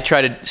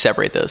to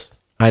separate those.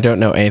 I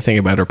don't know anything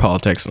about her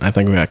politics, and I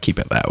think I'm gonna keep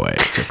it that way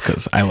just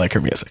because I like her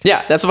music.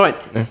 Yeah, that's the point.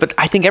 Yeah. But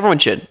I think everyone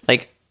should.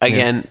 Like,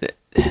 again,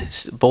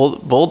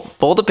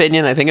 bold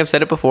opinion. I think I've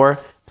said it before.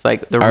 It's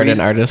like the art and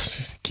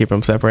artist, keep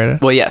them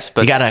separated. Well, yes,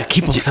 but you gotta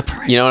keep them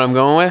separated. You know what I'm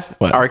going with?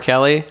 What? R.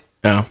 Kelly.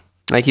 Oh,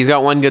 like he's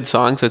got one good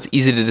song, so it's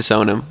easy to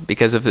disown him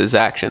because of his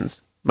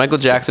actions. Michael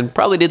Jackson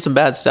probably did some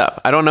bad stuff.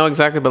 I don't know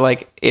exactly, but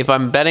like if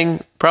I'm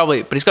betting,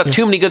 probably. But he's got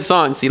too many good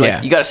songs. So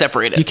you got to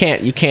separate it. You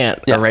can't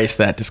erase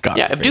that discography.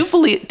 Yeah,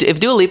 if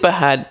Dua Lipa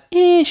had,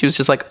 she was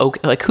just like okay,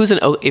 like who's an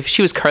if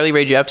she was Carly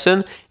Rae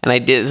Jepsen and I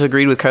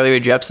disagreed with Carly Rae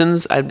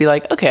Jepsen's, I'd be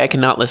like, okay, I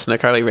cannot listen to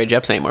Carly Rae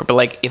Jepsen anymore. But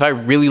like if I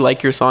really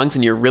like your songs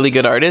and you're a really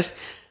good artist,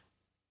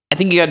 I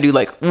think you got to do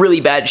like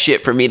really bad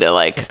shit for me to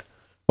like.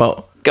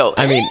 Well, go.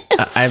 I mean,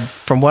 I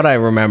from what I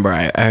remember,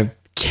 I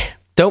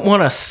don't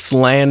want to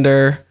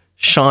slander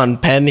Sean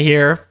Penn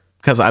here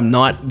because I'm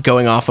not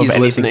going off of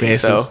anything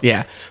basis. So.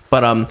 Yeah,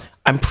 but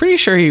I'm pretty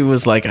sure he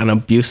was like an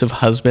abusive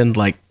husband,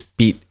 like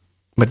beat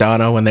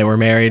Madonna when they were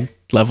married,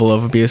 level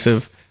of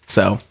abusive.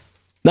 So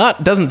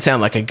doesn't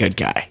sound like a good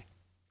guy.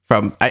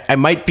 I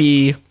might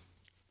be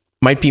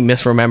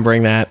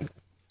misremembering that.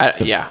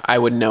 I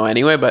wouldn't know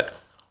anyway, but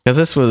because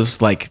this was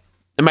like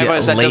my point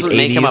is that doesn't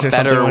make him a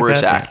better or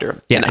worse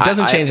actor. Yeah, it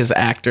doesn't change his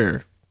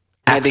actorly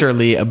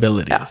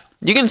abilities. Yeah.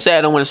 You can say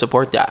I don't want to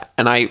support that,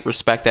 and I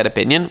respect that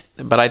opinion,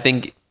 but I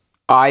think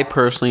I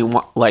personally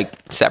like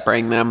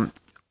separating them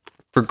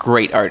for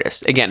great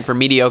artists. Again, for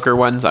mediocre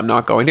ones, I'm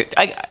not going to.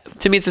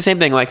 To me, it's the same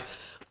thing. Like,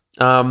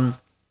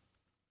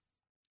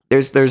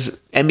 there's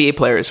NBA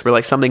players where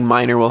like something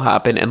minor will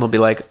happen, and they'll be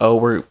like, "Oh,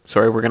 we're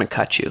sorry, we're going to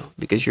cut you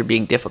because you're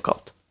being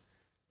difficult."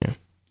 Yeah.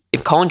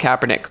 If Colin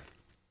Kaepernick,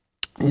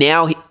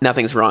 now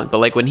nothing's wrong, but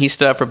like when he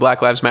stood up for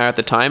Black Lives Matter at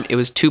the time, it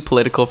was too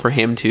political for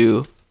him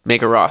to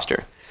make a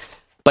roster.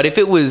 But if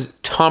it was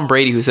Tom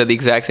Brady who said the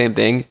exact same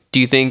thing,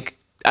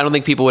 I don't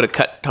think people would have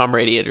cut Tom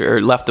Brady or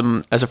left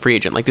him as a free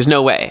agent. Like there's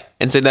no way.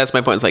 And so that's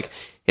my point. It's like,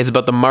 it's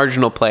about the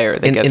marginal player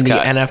that gets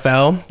cut. In the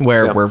NFL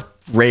where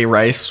Ray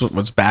Rice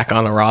was back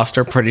on the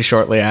roster pretty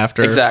shortly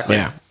after. Exactly.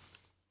 Yeah.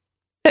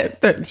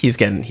 He's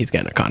getting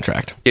a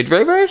contract. Did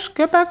Ray Rice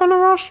get back on the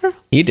roster?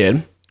 He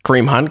did.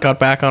 Kareem Hunt got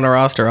back on the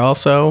roster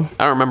also.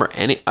 I don't remember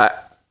any.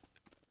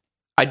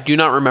 I do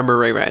not remember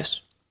Ray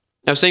Rice.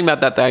 I was thinking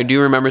about that I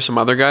do remember some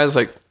other guys.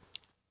 Like,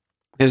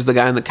 there's the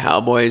guy in the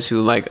Cowboys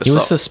who like... He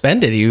was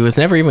suspended. He was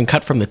never even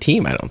cut from the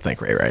team, I don't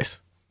think, Ray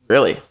Rice.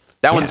 Really?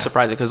 That one's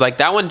surprising because like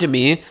that one to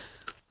me,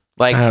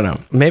 like... I don't know.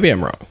 Maybe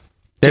I'm wrong.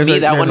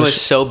 That one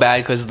was so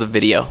bad because of the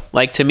video.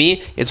 Like, to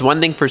me, it's one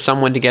thing for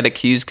someone to get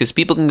accused because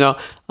people can go,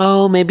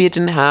 oh, maybe it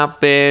didn't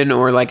happen,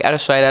 or like out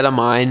of sight, out of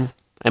mind.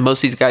 And most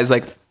of these guys,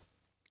 like,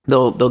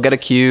 they'll get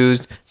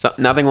accused, so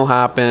nothing will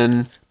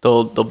happen.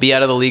 They'll be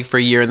out of the league for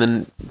a year, and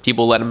then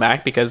people let them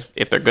back because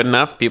if they're good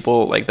enough,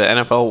 people like the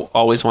NFL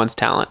always wants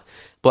talent.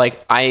 But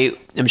like, I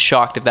am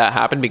shocked if that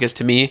happened because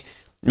to me,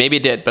 maybe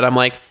it did, but I'm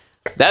like,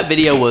 that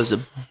video was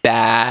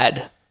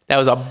bad. That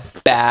was a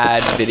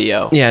bad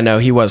video. Yeah, no,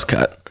 he was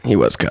cut.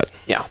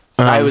 Yeah.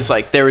 I was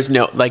like, there was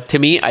no, like, to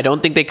me, I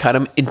don't think they cut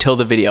him until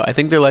the video. I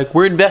think they're like,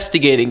 we're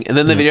investigating. And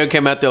then the video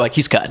came out, they're like,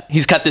 he's cut.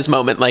 He's cut this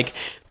moment. Like,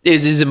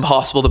 it is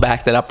impossible to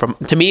back that up from,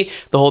 to me,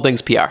 the whole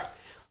thing's PR.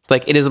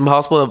 Like, it is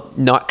impossible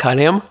to not cut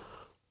him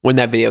when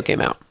that video came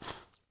out.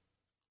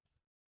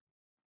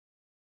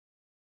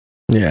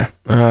 Yeah.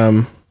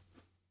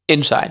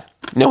 Inside.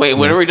 No, wait,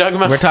 what are we talking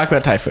about? We're talking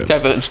about Typhoons.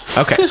 Typhoons.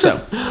 Okay,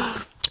 so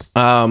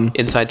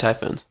Inside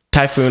Typhoons.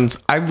 Typhoons.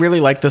 I really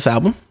like this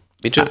album.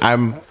 Me too.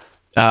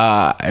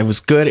 It was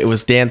good. It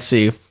was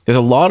dancey. There's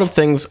a lot of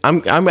things.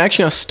 I'm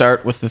actually gonna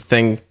start with the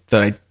thing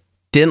that I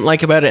didn't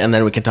like about it, and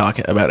then we can talk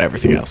about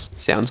everything else.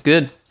 Sounds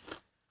good.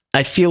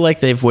 I feel like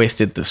they've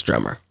wasted this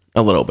drummer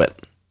a little bit.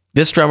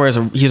 This drummer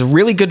he's a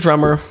really good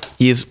drummer.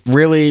 He's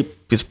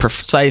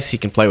precise. He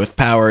can play with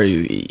power.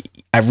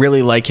 I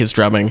really like his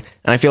drumming,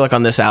 and I feel like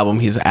on this album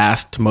he's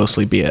asked to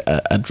mostly be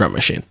a drum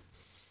machine.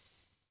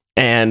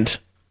 And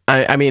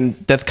I mean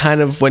that's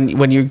kind of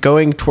when you're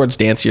going towards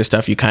dancier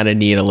stuff, you kind of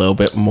need a little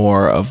bit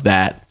more of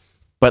that.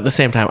 But at the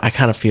same time, I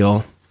kind of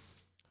feel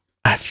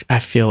I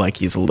feel like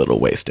he's a little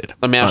wasted.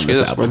 Let me ask you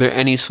this: album. Were there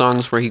any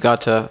songs where he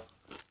got to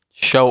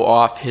show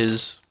off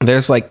his?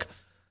 There's like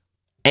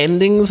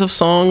endings of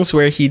songs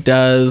where he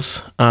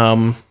does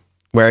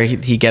where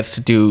he gets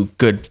to do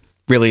good,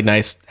 really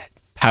nice,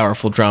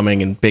 powerful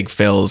drumming and big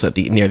fills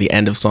near the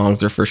end of songs.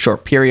 They're for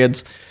short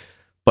periods.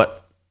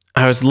 But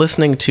I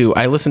listened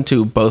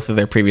to both of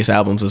their previous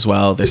albums as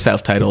well. They're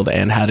self-titled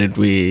and How Did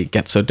We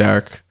Get So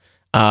Dark?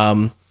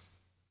 And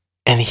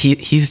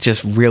he's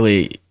just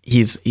really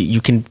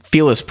you can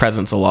feel his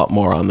presence a lot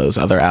more on those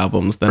other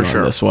albums than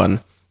on this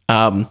one.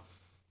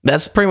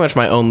 That's pretty much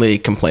my only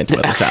complaint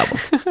about this album.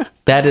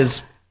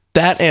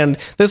 That and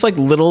there's like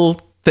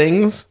little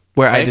things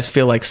where I just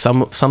feel like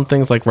some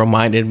things like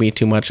reminded me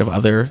too much of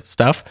other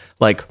stuff.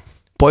 Like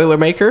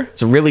Boilermaker,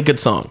 it's a really good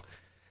song.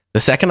 The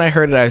second I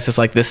heard it, I was just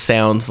like, this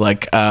sounds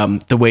like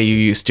The Way You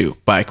Used To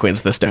by Queens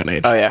of the Stone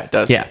Age. Oh yeah, it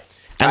does. Yeah.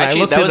 And actually,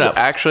 I looked that was up.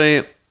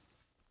 actually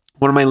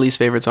one of my least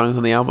favorite songs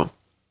on the album.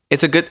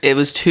 It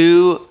was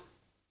too,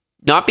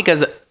 not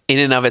because in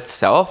and of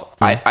itself,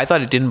 I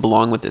thought it didn't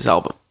belong with this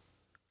album.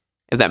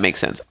 If that makes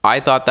sense.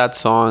 I thought that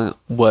song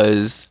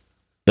was...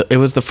 It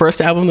was the first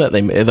song that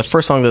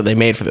they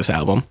made for this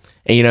album.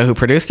 And you know who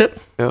produced it?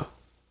 Yeah.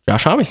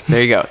 Josh Homme.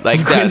 There you go. Like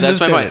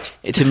that's my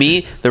point. To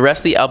me, the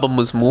rest of the album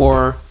was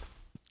more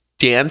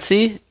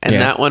dancey, and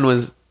that one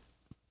was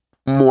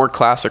more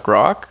classic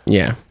rock.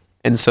 Yeah.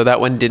 And so that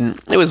one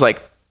it was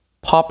like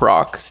pop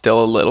rock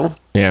still a little.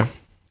 Yeah.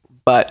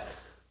 But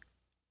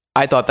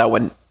I thought that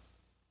one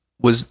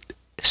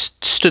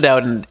stood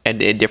out in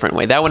a different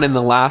way. That one in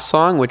the last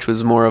song, which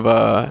was more of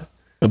a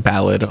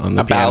ballad on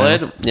the piano.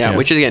 Ballad, yeah.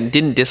 Which again,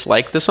 didn't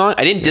dislike the song.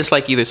 I didn't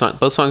dislike either song.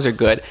 Both songs are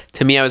good.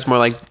 To me, I was more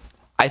like,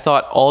 I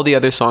thought all the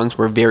other songs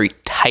were very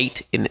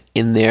tight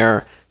in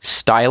their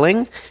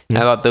styling, and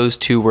I thought those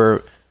two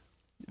were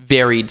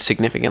varied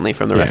significantly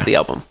from the rest of the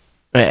album.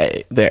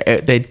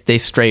 They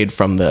strayed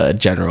from the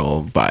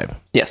general vibe.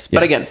 Yes,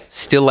 but again,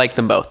 still like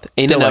them both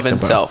in and of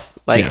itself.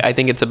 Like I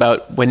think it's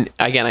about when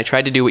again I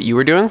tried to do what you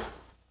were doing.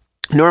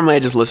 Normally, I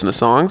just listen to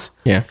songs.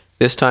 Yeah.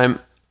 This time,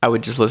 I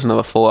would just listen to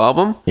the full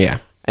album. Yeah.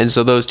 And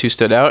so those two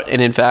stood out.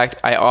 And in fact,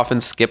 I often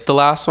skip the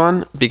last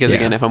one because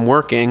again, if I'm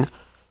working,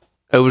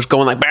 it was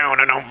going like,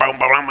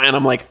 and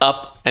I'm like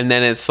up, and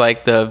then it's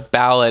like the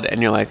ballad,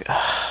 and you're like,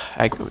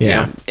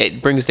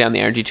 it brings down the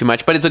energy too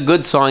much. But it's a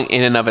good song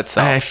in and of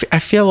itself. I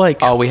feel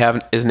like all we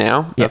have is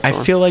now. I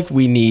feel like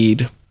we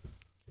need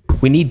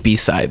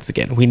B-sides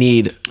again. We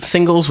need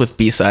singles with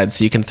B-sides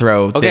so you can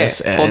throw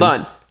this. Hold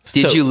on.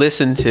 Did you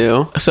listen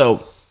to?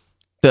 So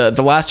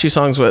the last two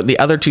songs, the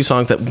other two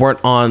songs that weren't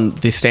on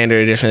the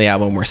standard edition of the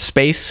album were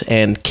Space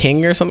and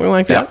King or something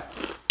like that.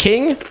 Yeah.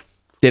 King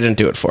didn't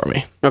do it for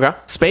me. Okay.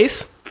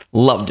 Space,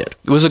 loved it.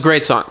 It was a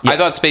great song. Yes. I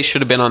thought Space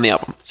should have been on the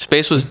album.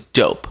 Space was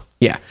dope.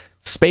 Yeah.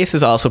 Space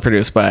is also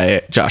produced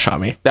by Josh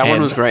Homme. That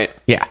one was great.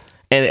 Yeah.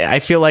 And I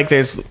feel like I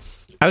was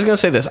going to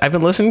say this. I've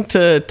been listening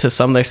to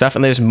some of their stuff,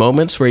 and there's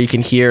moments where you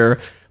can hear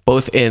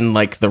both in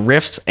like the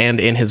riffs and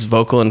in his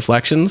vocal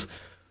inflections.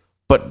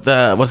 But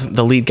wasn't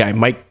the lead guy,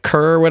 Mike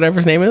Kerr or whatever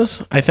his name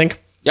is, I think?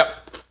 Yep.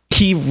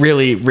 He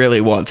really,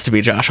 really wants to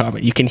be Josh Homme.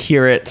 You can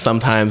hear it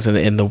sometimes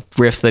in the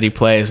riffs that he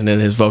plays and in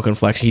his vocal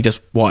inflection. He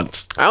just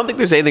wants. I don't think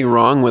there's anything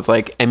wrong with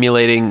like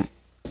emulating.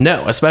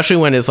 No, especially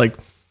when it's like,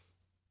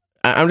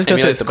 I'm just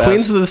going to say,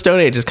 Queens of the Stone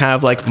Age is kind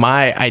of like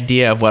my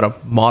idea of what a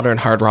modern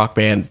hard rock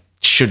band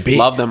should be.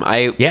 Love them.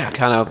 I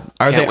kind of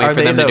can't wait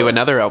for them to do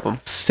another album.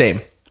 Same.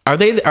 Are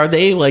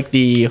they like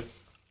the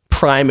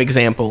prime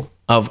example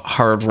of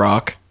hard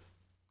rock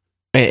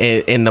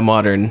in the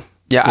modern?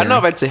 Yeah, I don't know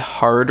if I'd say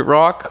hard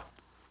rock,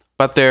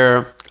 but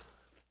they're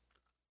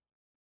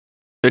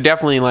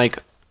definitely like,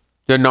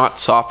 they're not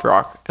soft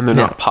rock and they're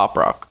not pop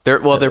rock. They're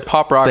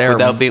pop rock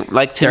without being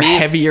like, to me, they're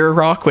heavier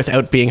rock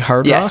without being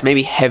hard rock. Yes,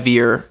 maybe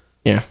heavier.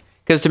 Yeah.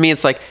 Because to me,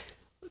 it's like,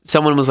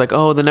 someone was like,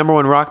 oh, the number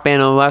one rock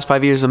band in the last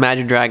 5 years is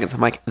Imagine Dragons.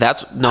 I'm like,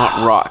 that's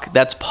not rock.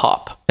 That's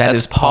pop.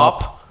 That's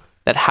pop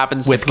that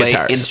happens with to play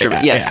guitars.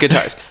 Instruments. Yes,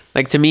 guitars.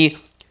 Like, to me,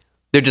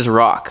 they're just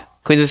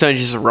rock. Queens of the Stone Age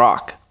is just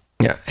rock.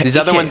 Yeah. These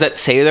other ones that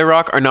say they're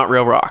rock are not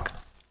real rock.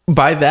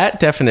 By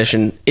that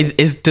definition,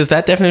 does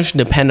that definition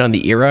depend on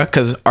the era?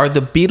 Because are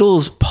the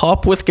Beatles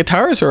pop with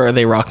guitars or are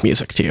they rock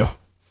music to you?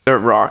 They're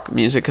rock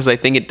music because I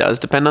think it does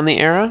depend on the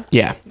era.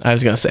 Yeah, I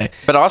was going to say.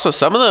 But also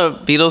some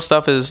of the Beatles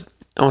stuff is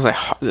almost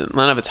like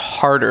none of it's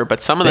harder,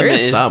 but some of them there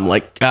is some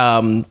like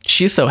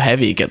She's So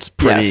Heavy gets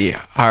pretty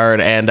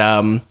hard,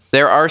 and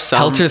there are some.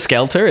 Helter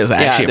Skelter is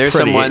actually there's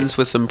some ones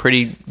with some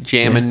pretty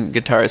jamming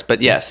guitars,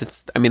 but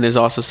yes, there's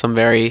also some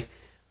very.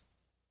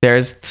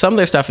 There's some of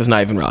their stuff is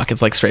not even rock;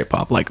 it's like straight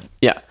pop, like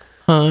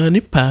Honey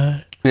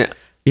Pie. Yeah.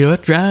 You're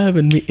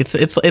driving me.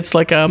 It's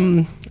like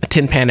a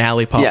Tin Pan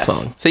Alley pop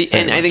song. So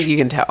I think you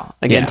can tell.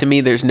 Again, to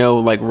me, there's no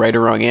like right or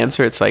wrong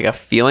answer. It's like a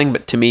feeling.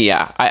 But to me,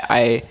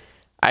 I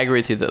agree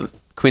with you. The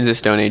Queens of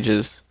Stone Age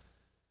is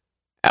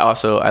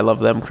also, I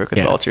love them. Crooked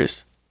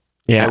Vultures.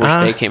 Yeah. I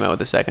wish they came out with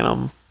the second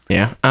album.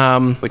 Yeah.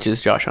 Which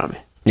is Josh Homme.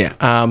 Yeah.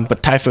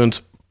 But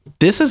Typhoons.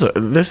 This is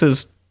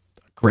a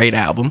great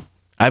album.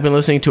 I've been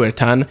listening to it a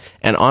ton,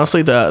 and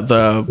honestly,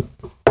 the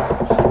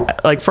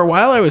like for a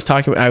while I was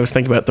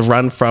thinking about the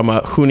run from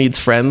Who Needs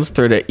Friends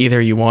through to Either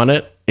You Want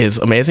It is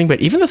amazing, but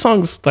even the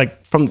songs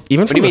like from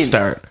the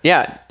start.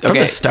 Yeah. Okay. From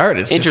the start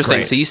is interesting. Just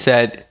great. So you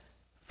said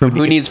from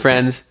Who Needs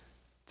Friends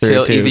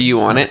till Either You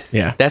Want It.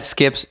 Yeah. That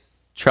skips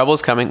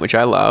Trouble's Coming, which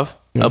I love,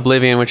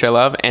 Oblivion, which I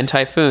love, and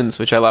Typhoons,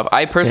 which I love.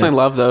 I personally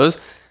love those.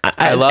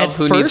 I love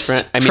Who Needs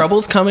Friends.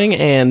 Trouble's Coming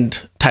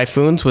and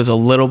Typhoons was a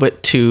little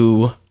bit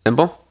too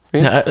simple.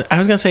 I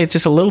was gonna say it's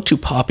just a little too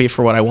poppy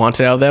for what I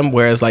wanted out of them,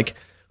 whereas like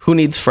Who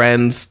Needs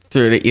Friends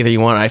through to Either You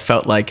Want It, I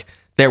felt like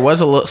there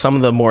was some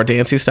of the more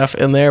dancey stuff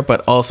in there,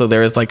 but also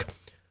there is like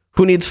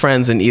Who Needs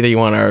Friends and Either You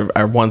Want It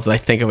are ones that I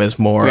think of as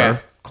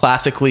more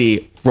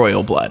classically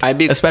Royal Blood.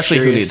 Especially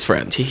Who Needs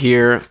Friends. To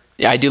hear,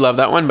 I do love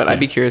that one, but I'd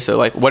be curious. So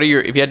like, what are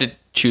if you had to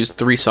choose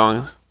 3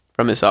 songs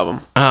from this album?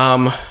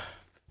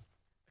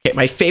 Okay,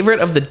 my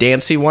favorite of the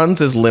dancey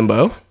ones is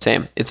Limbo.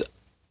 Same, it's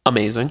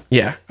amazing.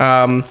 Yeah.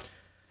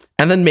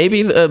 And then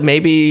maybe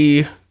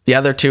the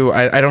other two,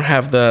 I don't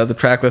have the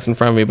track list in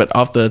front of me, but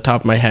off the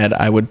top of my head,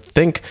 I would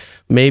think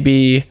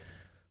maybe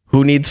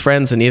Who Needs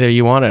Friends and Either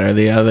You Want It or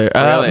the other.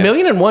 Really?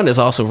 Million and One is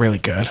also really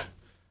good.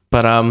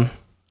 But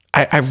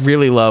I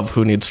really love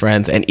Who Needs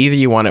Friends, and Either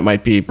You Want It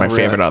might be my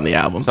favorite on the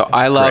album. So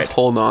I love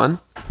Hold On.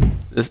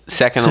 The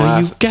second so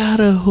last. You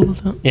gotta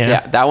hold on.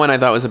 Yeah, that one I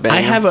thought was a banger.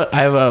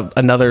 I have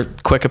another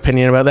quick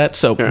opinion about that.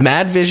 So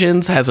Mad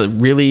Visions has a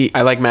really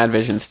I like Mad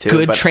Visions too.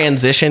 Good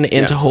transition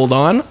into Hold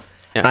On.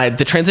 Yeah.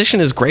 The transition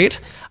is great.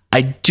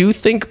 I do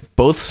think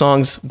both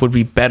songs would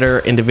be better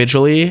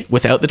individually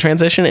without the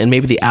transition, and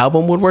maybe the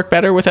album would work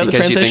better without the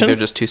transition. You think they're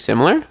just too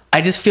similar?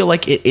 I just feel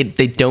like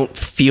they don't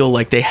feel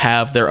like they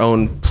have their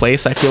own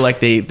place. I feel like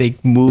they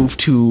move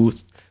too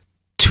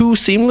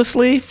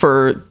seamlessly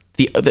for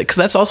because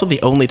that's also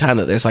the only time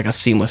that there's like a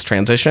seamless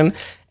transition,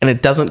 and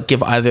it doesn't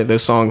give either of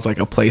those songs like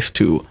a place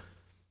to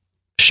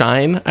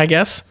shine, I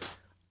guess.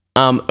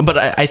 But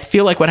I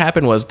feel like what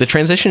happened was the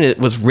transition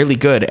was really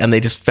good, and they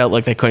just felt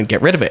like they couldn't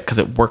get rid of it because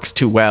it works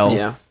too well.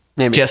 Yeah,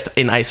 maybe. Just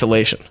in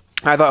isolation.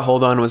 I thought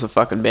 "Hold On" was a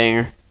fucking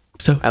banger.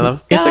 So I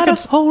love. It's like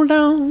hold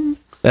on.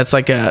 That's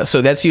like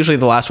so that's usually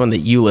the last one that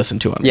you listen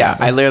to on. Yeah,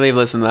 I literally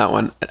listen to that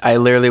one. I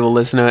literally will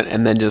listen to it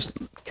and then just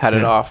cut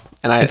it off.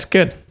 And it's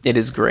good. It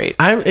is great.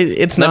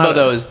 It's Limbo not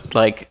though is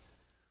like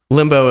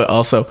Limbo.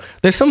 Also,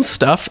 there's some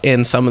stuff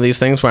in some of these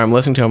things where I'm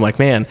listening to. I'm like,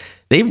 man,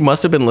 they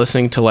must have been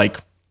listening to like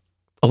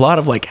a lot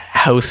of like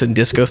house and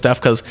disco stuff,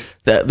 because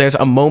there's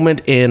a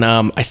moment in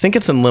I think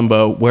it's in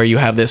Limbo where you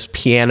have this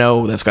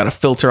piano that's got a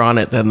filter on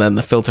it, and then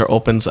the filter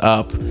opens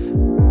up.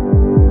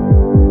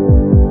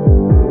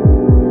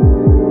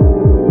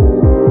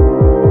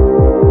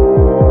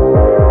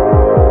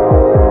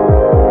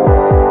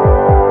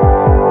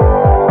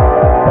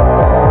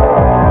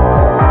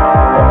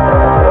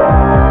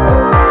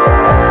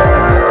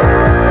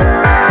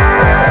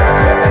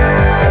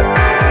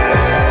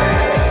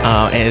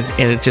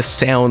 And it just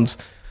sounds,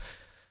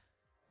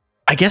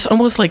 I guess,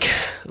 almost like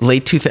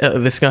late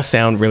 2000s. This is gonna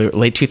sound really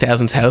late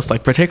 2000s house,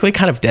 like particularly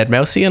kind of Dead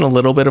Mousey in a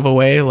little bit of a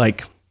way,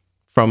 like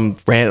from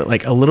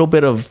like a little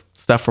bit of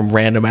stuff from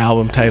random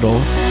album title.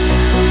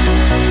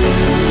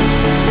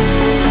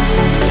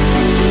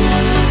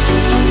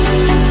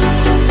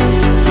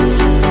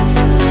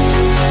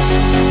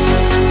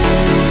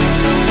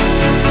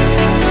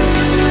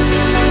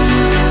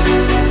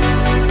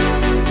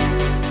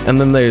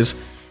 And then there's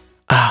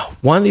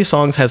one of these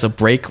songs has a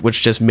break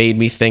which just made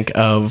me think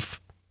of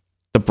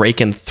the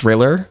break in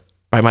Thriller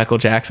by Michael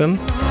Jackson.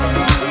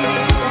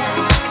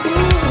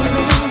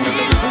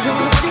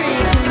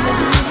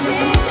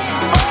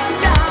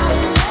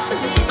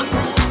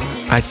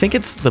 I think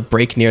it's the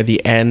break near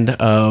the end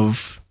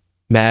of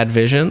Mad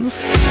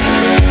Visions.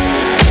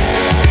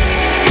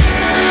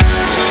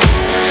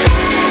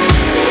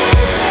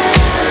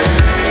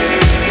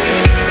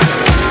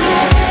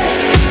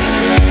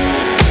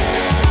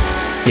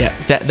 Yeah,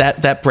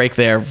 that break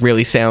there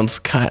really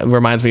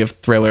reminds me of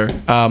Thriller.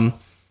 But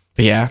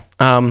yeah,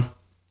 I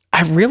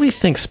really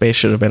think Space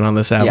should have been on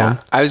this album.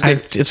 Yeah,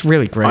 it's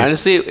really great.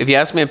 Honestly, if you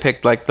ask me to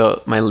pick like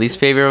my least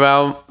favorite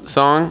album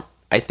song,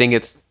 I think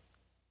it's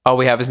All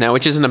We Have Is Now,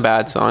 which isn't a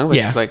bad song. Which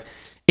is like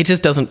it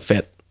just doesn't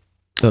fit.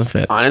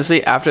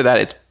 Honestly, after that,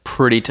 it's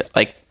pretty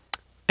like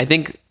I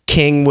think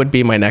King would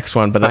be my next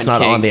one, but that's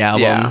not King, on the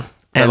album. Yeah.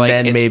 But And like,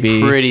 then it's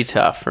maybe pretty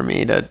tough for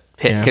me to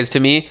pick because to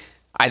me,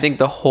 I think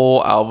the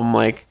whole album,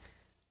 like,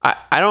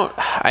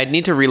 I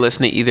need to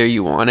re-listen to either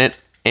You Want It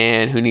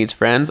and Who Needs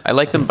Friends. I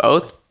like them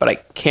both, but I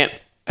can't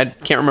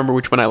remember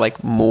which one I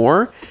like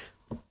more.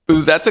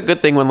 But that's a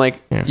good thing when like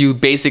you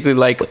basically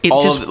like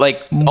all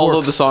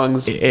of the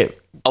songs a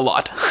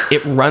lot.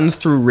 It runs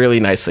through really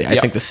nicely. I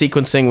think the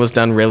sequencing was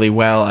done really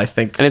well. I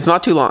think, and it's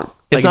not too long.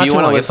 It's like not if you too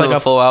want to long. listen to a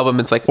full album,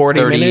 it's like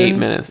 38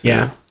 minutes.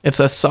 Yeah. It's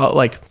a salt,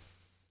 like,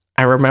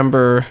 I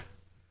remember,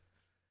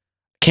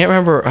 can't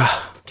remember.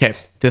 Okay.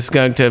 This is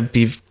going to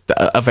be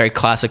a very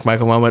classic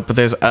Michael moment, but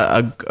there's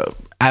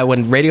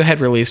when Radiohead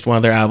released one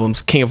of their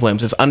albums, King of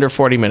Limbs, it's under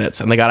 40 minutes,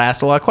 and they got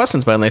asked a lot of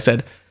questions about it, and they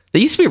said, they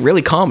used to be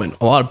really common.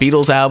 A lot of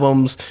Beatles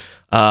albums,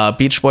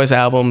 Beach Boys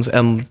albums,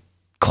 and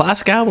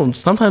classic albums,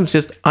 sometimes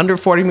just under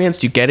 40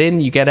 minutes, you get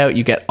in, you get out,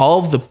 you get all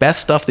of the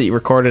best stuff that you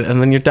recorded,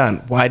 and then you're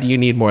done. Why do you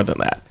need more than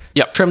that?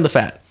 Yep. Trim the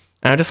fat.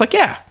 And I'm just like,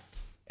 yeah.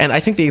 And I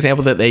think the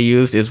example that they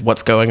used is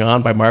What's Going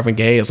On by Marvin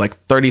Gaye is like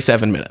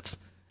 37 minutes.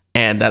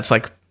 And that's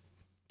like,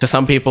 to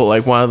some people,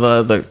 like one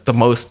of the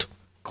most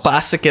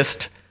classic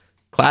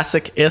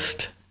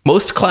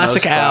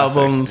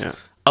albums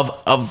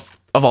of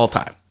all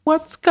time.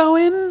 What's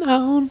going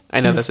on? I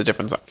know that's a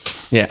different song.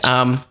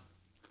 Yeah.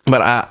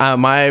 But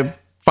my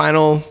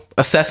final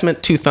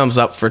assessment, 2 thumbs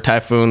up for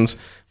Typhoons.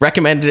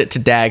 Recommended it to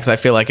Dad because I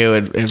feel like it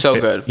would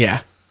fit. Good.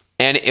 Yeah.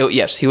 And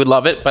yes, he would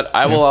love it, but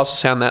I will also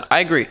sound that. I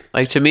agree.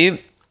 Like, to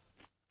me,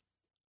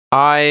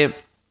 I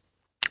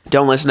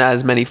don't listen to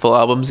as many full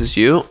albums as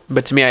you,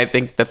 but to me, I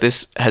think that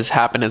this has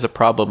happened as a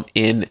problem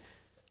in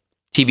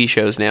TV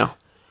shows now,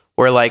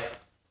 where like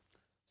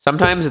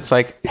sometimes it's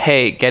like,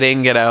 hey, get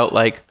in, get out.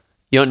 Like,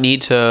 you don't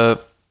need to.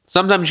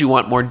 Sometimes you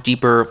want more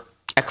deeper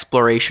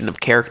exploration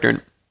of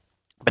character,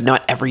 but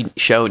not every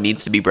show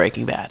needs to be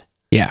Breaking Bad.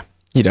 Yeah,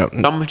 you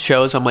don't. Some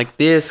shows I'm like,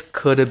 this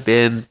could have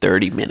been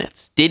 30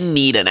 minutes. Didn't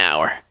need an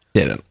hour.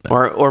 Didn't.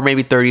 No. Or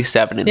maybe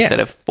 37 instead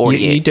of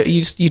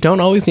 48. You don't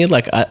always need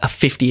like a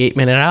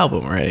 58-minute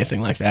album or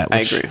anything like that.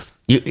 I agree.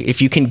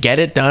 If you can get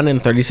it done in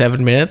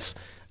 37 minutes,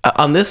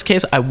 on this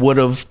case, I would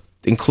have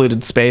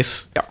included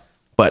space. Yeah.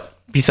 But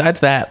besides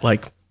that,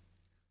 like,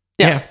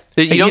 yeah.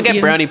 So you don't get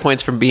brownie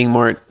points from being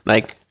more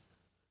like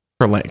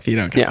for length. You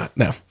don't get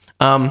that.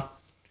 No.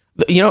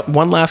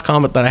 One last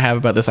comment that I have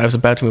about this, I was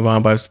about to move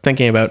on, but I was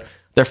thinking about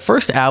their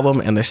first album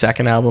and their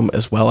second album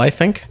as well, I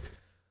think.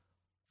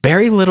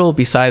 Very little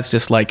besides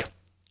just like,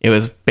 it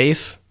was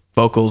bass,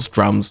 vocals,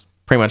 drums,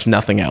 pretty much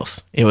nothing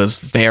else. It was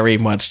very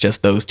much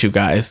just those two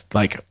guys,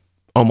 like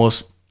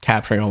almost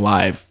capturing a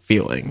live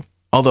feeling.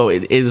 Although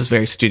it is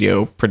very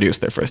studio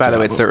produced, their first album. By the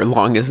way, albums. it's their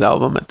longest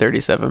album at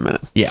 37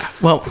 minutes. Yeah.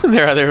 Well,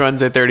 their other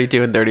ones are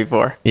 32 and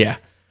 34. Yeah.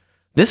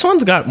 This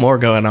one's got more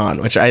going on,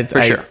 which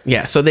sure.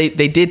 Yeah. So they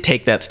did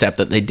take that step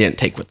that they didn't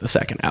take with the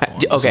second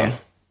album. Okay. So.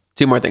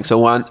 2 more things. So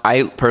one,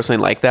 I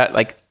personally like that.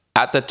 Like,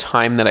 at the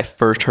time that I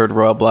first heard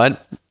Royal Blood,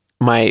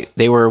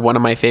 they were one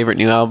of my favorite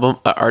new album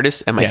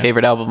artists, and my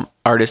favorite album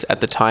artist at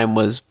the time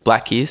was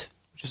Black Keys,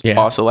 which is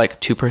also like a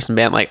 2-person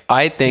band. Like,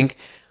 I think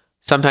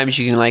sometimes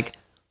you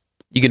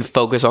can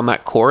focus on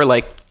that core.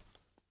 Like,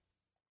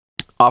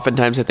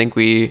 oftentimes I think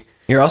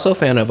You're also a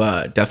fan of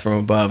Death from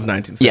Above,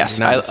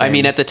 1979. Yes, I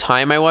mean, at the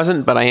time I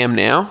wasn't, but I am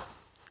now.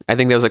 I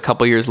think that was a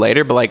couple years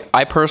later, but like,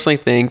 I personally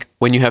think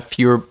when you have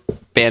fewer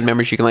band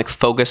members, you can like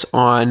focus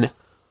on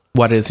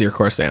what is your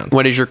core sound.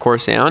 And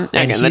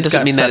again, that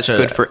doesn't mean that it's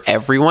good for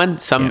everyone.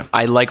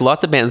 I like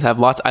lots of bands have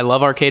lots. I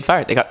love Arcade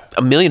Fire. They got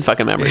 1 million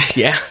fucking members.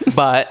 Yeah.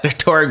 But their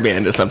touring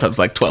band is sometimes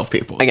like 12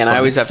 people. Again, I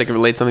always have to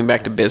relate something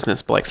back to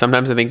business, but like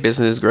sometimes I think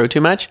businesses grow too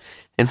much.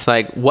 And it's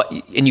like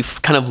and you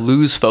kind of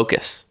lose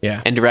focus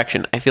and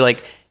direction. I feel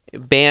like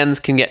bands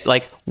can get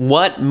like,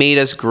 what made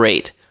us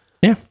great?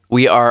 Yeah.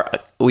 We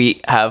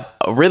have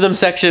a rhythm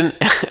section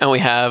and we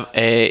have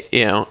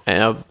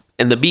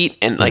and the beat,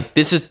 and like,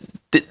 this is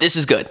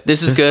good.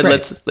 This is good.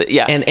 Great.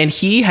 And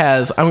he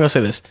has, I'm going to say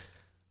this,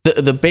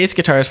 the bass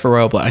guitarist for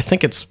Royal Blood, I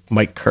think it's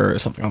Mike Kerr or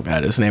something like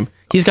that is his name.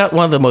 He's got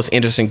one of the most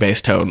interesting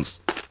bass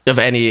tones of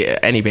any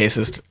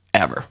bassist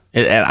ever.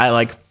 And I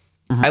like,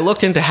 I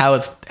looked into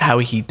how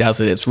he does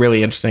it. It's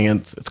really interesting,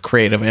 and it's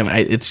creative, and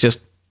it's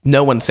just,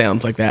 no one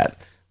sounds like that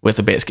with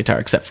a bass guitar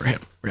except for him,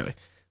 really,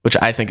 which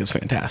I think is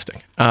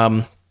fantastic.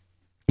 2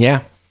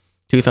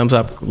 thumbs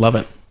up. Love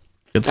it.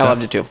 Good stuff. I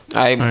loved it too.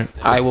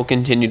 I will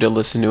continue to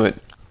listen to it.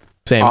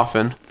 Same.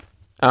 Often.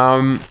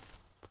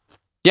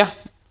 Yeah.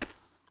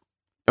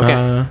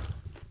 Okay.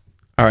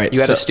 All right. You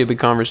had a stupid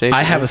conversation.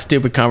 I have a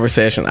stupid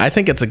conversation. I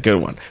think it's a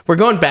good one. We're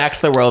going back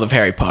to the world of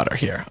Harry Potter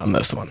here on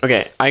this one.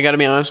 Okay. I got to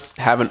be honest.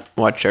 Haven't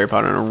watched Harry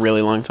Potter in a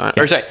really long time.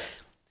 Yeah. Or sorry.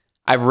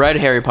 I've read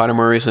Harry Potter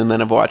more recently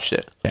than I've watched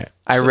it. Okay.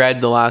 I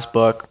read the last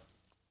book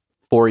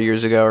 4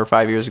 years ago or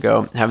 5 years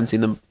ago. Haven't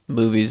seen the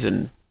movies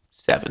in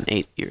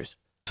 7-8 years.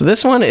 So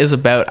this one is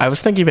about, I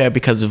was thinking about it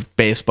because of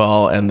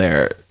baseball and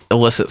their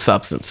illicit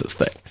substances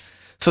thing.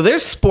 So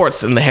there's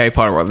sports in the Harry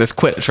Potter world. There's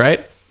Quidditch,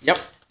 right? Yep.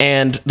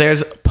 And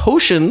there's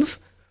potions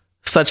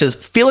such as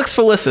Felix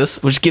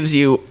Felicis, which gives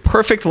you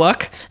perfect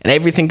luck and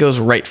everything goes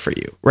right for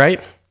you, right?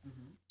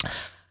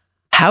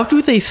 how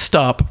do they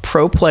stop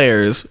pro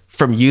players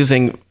from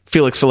using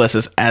Felix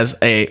Felicis as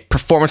a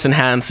performance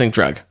enhancing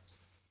drug?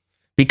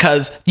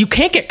 Because you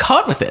can't get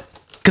caught with it,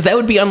 because that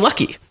would be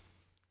unlucky.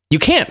 You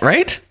can't,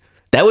 right?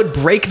 That would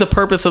break the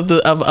purpose of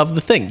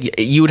the thing.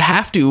 You would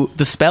have to,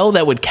 the spell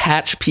that would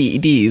catch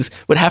PEDs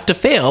would have to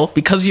fail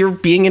because you're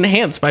being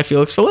enhanced by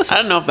Felix Felicis.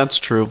 I don't know if that's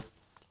true.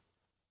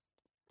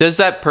 Does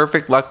that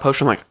perfect luck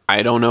potion, like,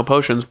 I don't know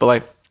potions, but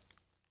like,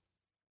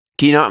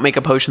 can you not make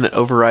a potion that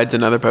overrides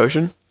another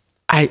potion?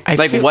 I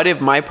like, what if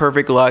my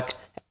perfect luck,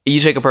 you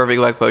take a perfect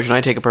luck potion,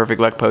 I take a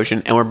perfect luck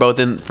potion, and we're both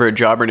in for a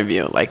job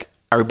interview? Like,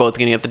 are we both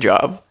going to get the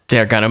job?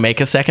 They're going to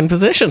make a second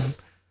position.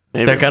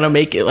 Maybe. They're going to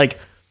make it like...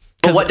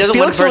 But what doesn't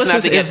one person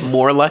have to get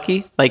more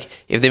lucky? Like,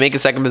 if they make a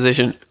second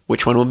position,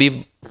 which one will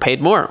be paid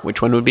more?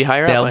 Which one would be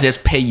higher? They'll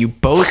just pay you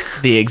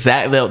both the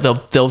exact. They'll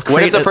create.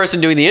 What if the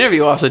person doing the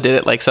interview also did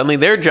it? Like, suddenly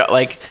their job,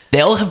 like,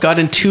 they'll have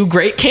gotten two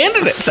great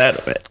candidates out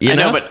of it. I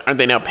know, but aren't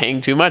they now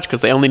paying too much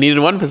because they only needed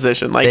one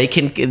position? Like, they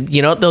can.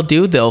 You know what they'll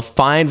do? They'll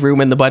find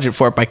room in the budget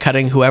for it by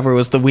cutting whoever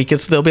was the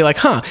weakest. They'll be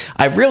like,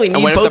 I really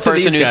need what both if the of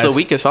these person guys. who's the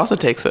weakest also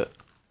takes it?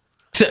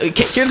 So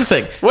here's the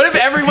thing. What if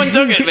everyone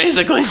took it?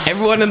 Basically,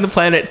 everyone on the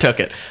planet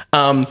took it.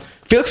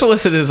 Felix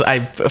Felicis is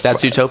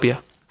that's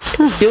utopia.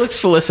 Felix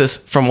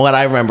Felicis, from what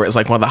I remember, is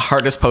like one of the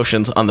hardest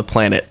potions on the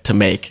planet to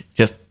make.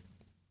 Just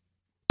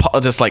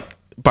like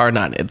bar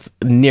none.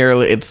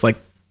 It's like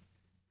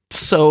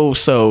so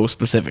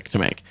specific to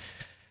make.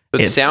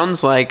 It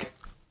sounds like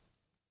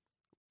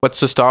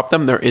what's to stop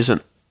them? There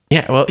isn't.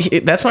 Yeah, well,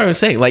 that's what I was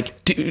saying.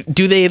 Like,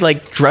 do they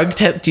like drug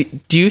test?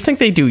 Do you think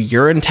they do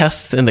urine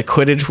tests in the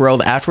Quidditch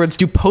world afterwards?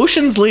 Do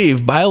potions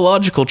leave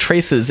biological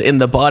traces in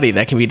the body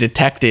that can be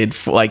detected?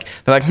 They're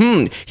like,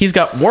 he's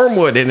got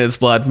wormwood in his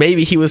blood.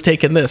 Maybe he was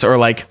taking this. Or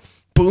like,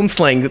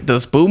 boomslang.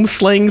 Does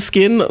boomslang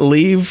skin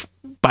leave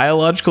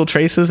biological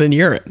traces in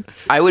urine?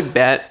 I would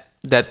bet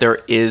that there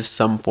is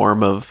some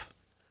form of,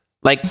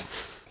 like...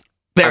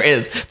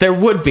 There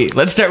would be.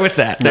 Let's start with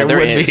that. There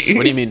would be.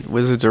 What do you mean?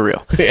 Wizards are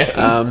real.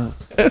 Yeah.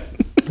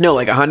 No,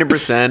 like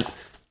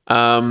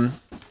 100%.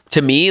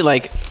 To me,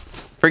 like,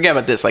 forget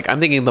about this. Like,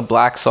 I'm thinking the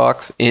Black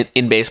Sox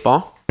in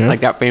baseball, like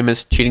that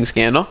famous cheating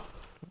scandal.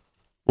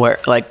 Where,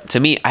 like, to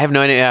me, I have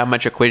no idea how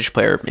much a Quidditch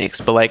player makes,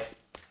 but like,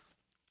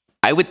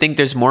 I would think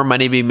there's more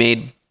money to be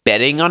made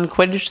betting on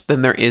Quidditch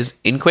than there is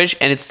in Quidditch,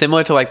 and it's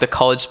similar to like the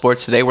college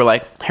sports today, where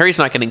like Harry's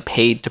not getting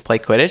paid to play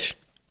Quidditch.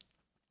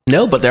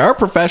 No, but there are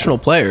professional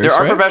players. There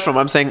are professional.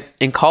 I'm saying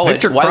in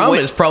college, Victor Crumb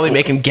is probably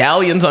making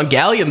galleons on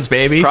galleons,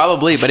 baby.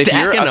 Probably, but if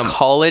you're Stacking a them.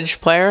 college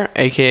player,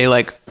 aka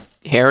like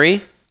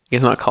Harry,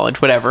 he's not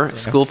college, whatever,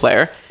 school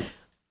player,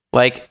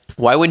 like,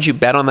 why wouldn't you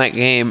bet on that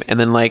game? And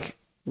then like,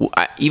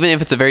 even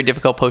if it's a very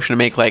difficult potion to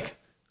make, like,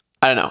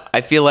 I don't know,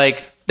 I feel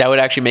like that would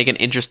actually make an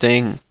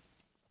interesting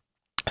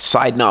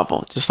side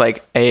novel, just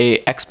like a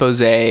expose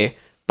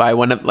by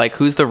one of, like,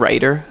 who's the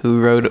writer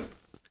who wrote.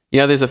 You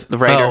know, there's the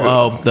writer.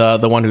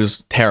 The one who's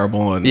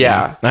terrible. And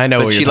yeah, I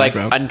know what you're talking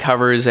about. She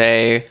uncovers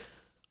a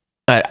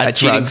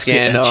cheating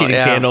scandal. A cheating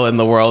scandal in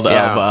the world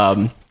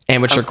of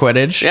amateur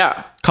Quidditch.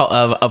 Yeah,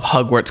 of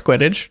Hogwarts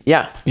Quidditch.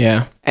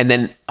 Yeah. And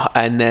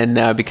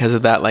then because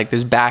of that, like,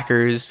 there's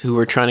backers who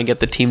were trying to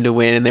get the team to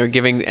win, and they were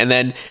giving, and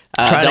then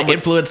trying to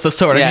influence the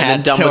Sorting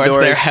Hat towards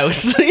their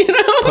house. You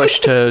know,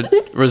 pushed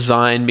to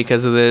resign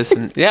because of this.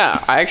 And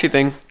yeah, I actually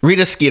think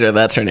Rita Skeeter,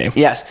 that's her name.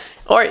 Yes,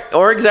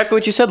 or exactly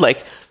what you said,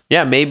 like.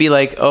 Yeah, maybe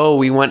like, oh,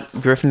 we want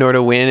Gryffindor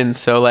to win, and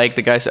so like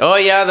the guy said, oh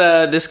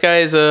yeah, this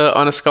guy's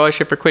on a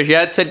scholarship for Quidditch.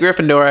 Yeah, it said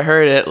Gryffindor. I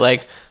heard it.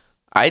 Like,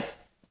 I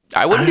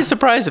wouldn't be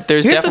surprised if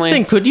there's definitely. Here's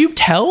the thing: could you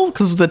tell?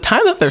 Because the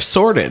time that they're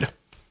sorted,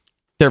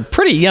 they're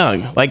pretty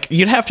young. Like,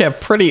 you'd have to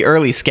have pretty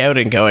early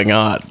scouting going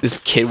on. This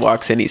kid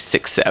walks in, he's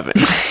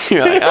 6'7".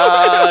 You're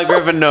like,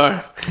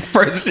 Gryffindor,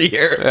 first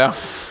year.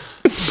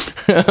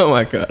 Yeah. Oh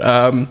my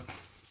god.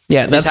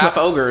 Yeah, that's half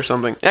ogre or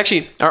something.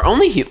 Actually, not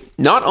only humans.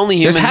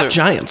 There's half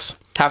giants.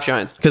 Half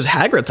giants. Because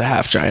Hagrid's a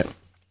half giant.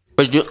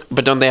 But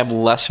don't they have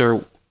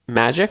lesser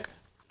magic?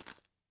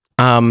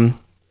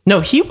 No,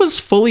 he was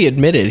fully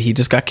admitted. He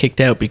just got kicked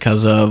out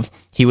because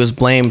he was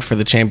blamed for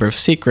the Chamber of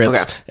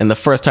Secrets. Okay. And the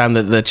first time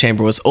that the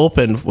chamber was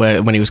opened,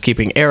 when he was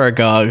keeping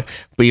Aragog,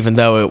 but even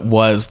though it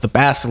was the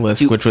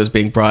Basilisk, which was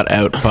being brought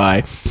out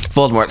by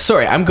Voldemort.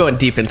 Sorry, I'm going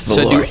deep into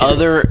the lore. So do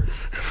other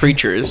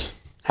creatures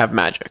have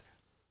magic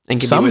and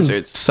can be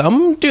wizards?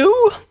 Some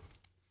do.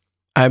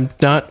 I'm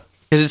not...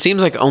 Because it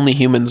seems like only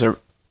humans are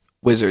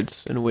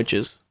wizards and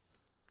witches.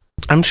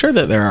 I'm sure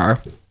that there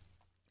are.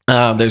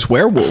 There's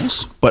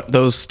werewolves, but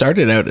those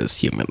started out as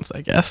humans, I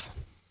guess.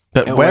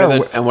 But and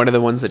what are the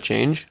ones that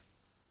change?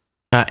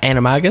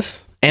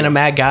 Animagus.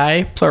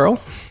 Animagi, plural.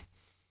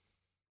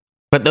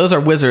 But those are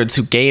wizards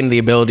who gain the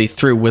ability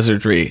through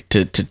wizardry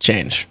to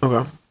change.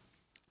 Okay.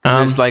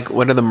 There's like,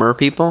 what are the mer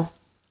people?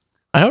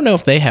 I don't know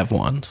if they have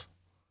wands.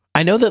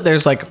 I know that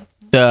there's like is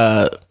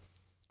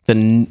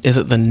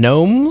it the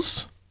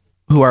gnomes?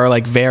 Who are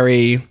like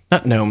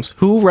not gnomes.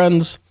 Who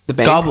runs the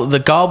bank? The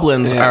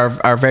goblins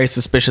are very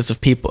suspicious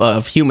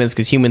of humans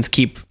because humans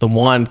keep the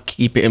wand,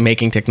 keep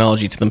making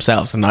technology to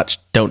themselves and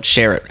don't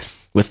share it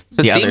with So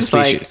it the other seems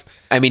species. like,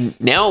 I mean,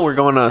 now we're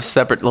going on a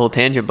separate little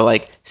tangent, but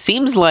like,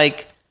 seems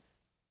like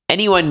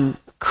anyone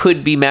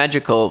could be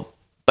magical,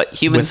 but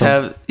humans with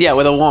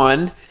a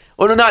wand.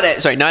 Well, no,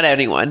 not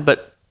anyone,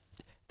 but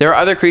there are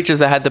other creatures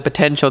that had the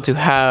potential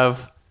to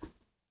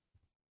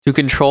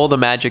control the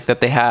magic that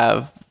they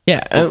have.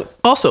 Yeah.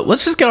 Also,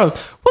 let's just get on.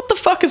 What the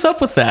fuck is up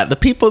with that? The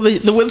people,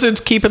 the wizards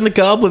keeping the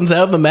goblins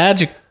out of the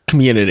magic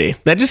community.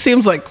 That just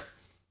seems like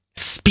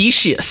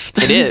specious.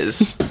 It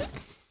is.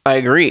 I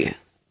agree.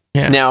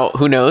 Yeah. Now,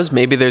 who knows?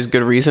 Maybe there's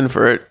good reason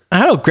for it. I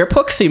don't know. Grip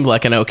Hook seemed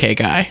like an okay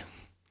guy.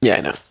 Yeah,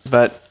 I know.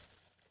 But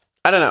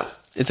I don't know.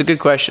 It's a good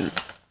question.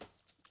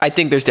 I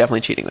think there's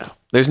definitely cheating, though.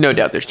 There's no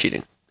doubt there's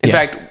cheating. In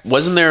fact,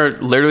 wasn't there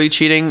literally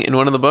cheating in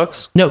one of the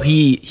books? No,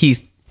 he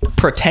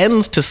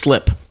pretends to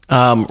slip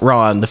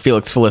Ron the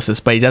Felix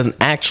Felicis, but he doesn't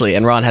actually.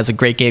 And Ron has a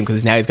great game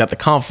because now he's got the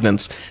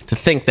confidence to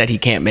think that he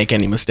can't make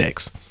any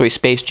mistakes. So he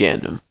space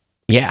jammed him.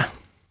 Yeah.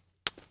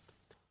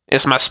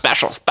 It's my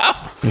special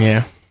stuff.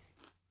 Yeah.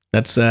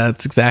 That's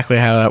exactly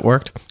how that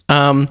worked.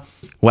 Wow,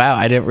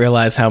 I didn't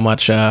realize how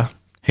much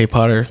Harry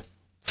Potter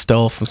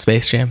stole from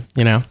Space Jam,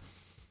 you know?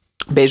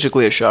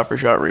 Basically a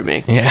shot-for-shot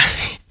remake. Yeah.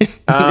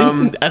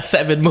 A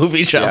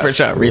 7-movie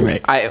shot-for-shot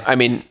remake. I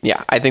mean,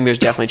 yeah, I think there's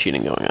definitely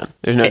cheating going on.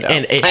 There's no doubt.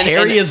 And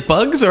Harry is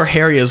Bugs or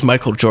Harry is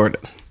Michael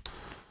Jordan?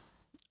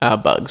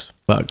 Bugs.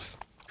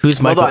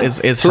 Who's Michael?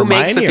 Is Who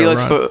Hermione makes the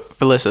Felix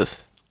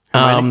Felicis?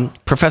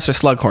 Professor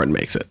Slughorn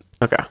makes it.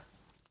 Okay.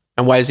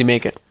 And why does he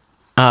make it?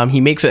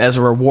 He makes it as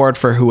a reward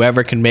for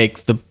whoever can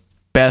make the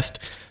best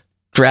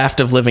draft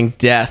of living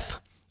death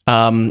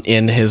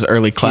in his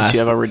early class. You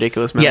have a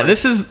ridiculous memory. Yeah,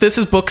 this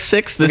is book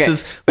 6. This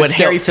is when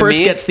Harry first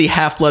gets the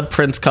Half-Blood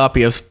Prince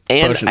copy of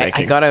potion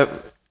making. I gotta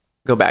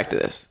go back to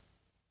this.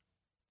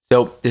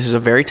 So this is a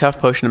very tough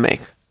potion to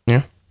make.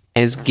 Yeah.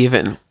 And it's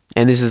given.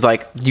 And this is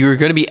like, you're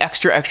going to be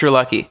extra, extra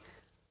lucky.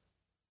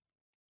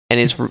 And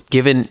it's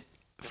given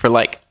for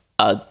like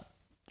a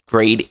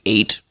grade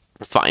 8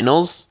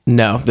 finals.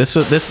 No, this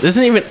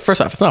isn't even, first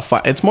off, it's not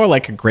fun. It's more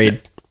like a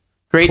grade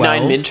 9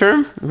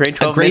 midterm? Grade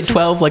 12 grade midterm?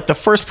 12, like the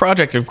first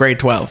project of grade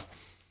 12.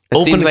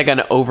 It seems like an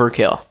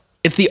overkill.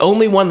 It's the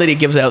only one that he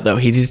gives out, though.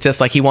 He's just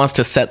like, he wants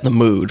to set the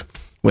mood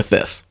with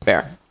this.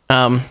 Fair.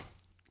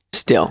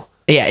 Still.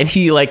 Yeah, and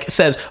he like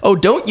says, oh,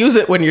 don't use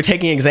it when you're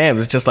taking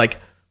exams. It's just like,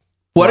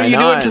 what are you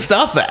doing to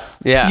stop that?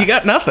 Yeah. You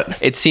got nothing.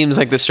 It seems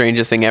like the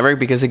strangest thing ever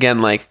because,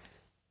 again, like,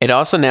 it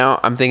also now,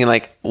 I'm thinking,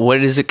 like, what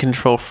does it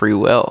control free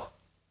will?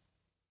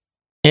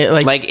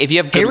 Like if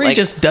you have good, Harry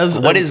just does.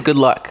 What is good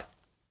luck?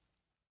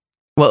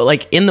 Well,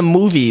 like in the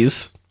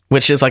movies,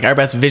 which is like our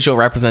best visual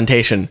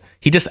representation,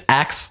 he just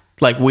acts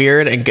like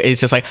weird and he's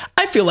just like,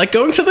 I feel like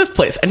going to this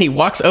place, and he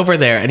walks over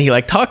there and he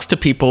like talks to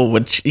people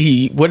which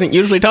he wouldn't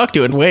usually talk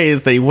to in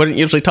ways that he wouldn't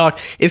usually talk.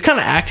 He's kind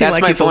of acting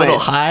like he's a little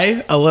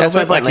high, a little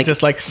bit like he's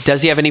just like.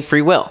 Does he have any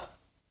free will?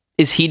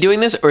 Is he doing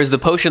this, or is the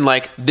potion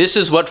like, this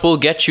is what will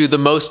get you the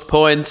most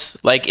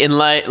points, like in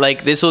life,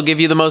 like this will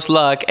give you the most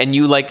luck, and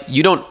you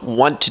don't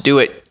want to do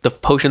it. The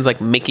potion's like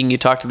making you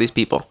talk to these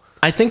people.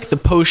 I think the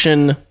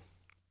potion,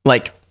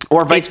 like,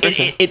 or vice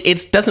versa,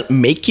 it doesn't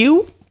make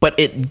you, but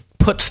it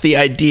puts the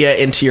idea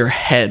into your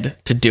head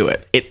to do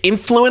it. It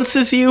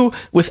influences you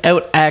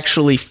without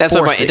actually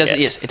forcing it. It doesn't.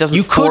 Yes, it doesn't.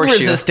 You could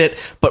resist it,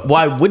 but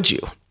why would you?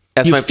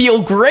 You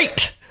feel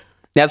great.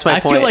 That's my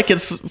point. I feel like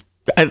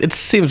it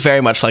seems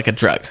very much like a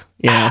drug.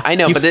 Yeah, I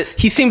know, but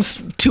he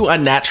seems too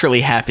unnaturally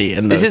happy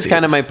in those This is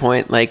kind of my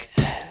point. Like,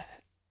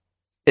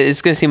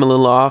 it's going to seem a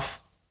little off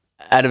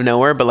out of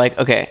nowhere, but like,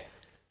 okay.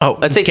 Oh,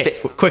 let's say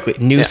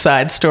quickly.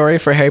 Side story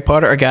for Harry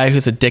Potter: a guy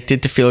who's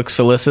addicted to Felix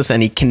Felicis,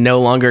 and he can no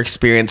longer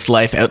experience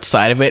life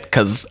outside of it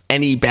because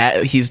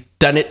he's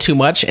done it too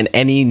much, and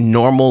any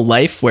normal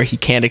life where he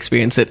can't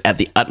experience it at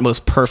the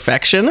utmost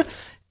perfection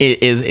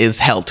is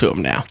held to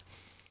him now.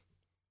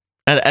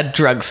 A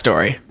drug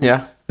story.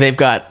 Yeah. They've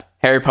got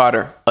Harry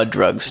Potter, a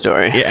drug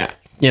story. Yeah,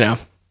 you know,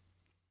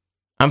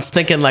 I'm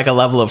thinking like a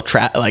level of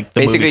like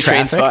the basically movie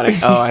Train Spotting.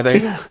 Oh, I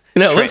think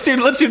no. Let's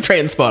do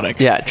Train Spotting.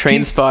 Yeah,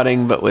 Train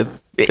Spotting, but with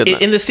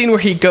in the scene where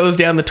he goes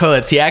down the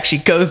toilets, he actually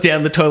goes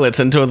down the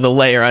toilets into the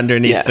layer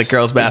underneath the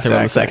girls' bathroom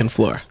on the second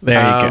floor. There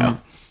you go.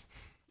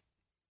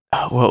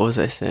 Oh, what was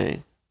I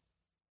saying?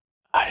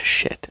 Oh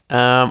shit.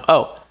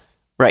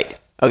 Right.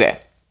 Okay.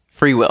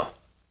 Free will.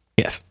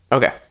 Yes.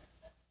 Okay.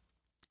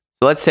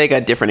 So let's take a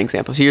different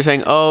example. So you're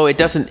saying, oh, it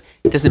doesn't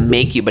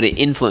make you, but it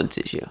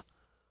influences you.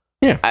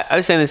 Yeah. I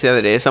was saying this the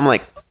other day. So I'm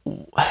like,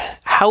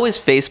 how is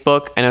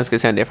Facebook, I know it's going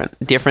to sound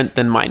different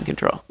than mind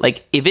control.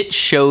 Like if it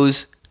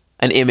shows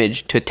an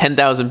image to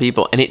 10,000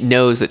 people and it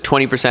knows that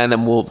 20% of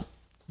them will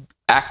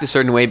act a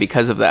certain way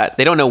because of that.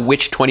 They don't know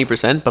which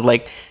 20%, but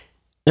like,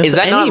 is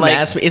that not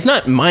like... It's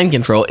not mind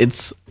control.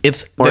 There's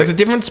a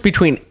difference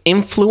between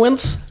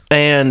influence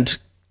and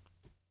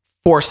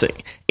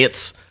forcing.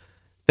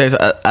 There's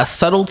a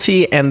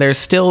subtlety, and there's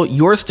still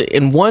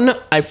in one,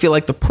 I feel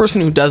like the person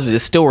who does it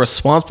is still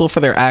responsible for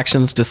their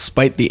actions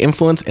despite the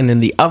influence, and in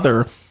the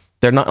other,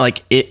 They're not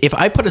like, if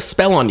I put a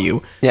spell on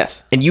you,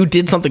 yes, and you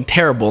did something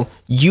terrible,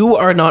 you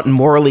are not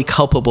morally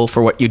culpable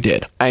for what you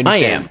did. I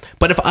understand. am.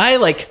 But if I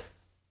like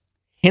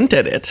hint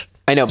at it,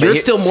 I know, but you're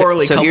still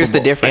morally culpable. So here's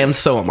the difference. And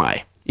so am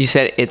I. You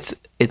said it's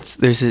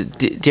there's a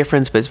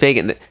difference, but it's vague.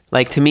 And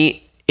like, to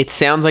me, it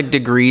sounds like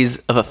degrees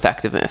of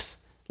effectiveness.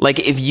 Like,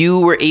 if you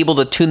were able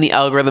to tune the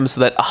algorithm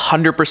so that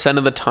 100%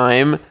 of the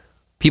time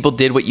people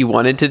did what you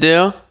wanted to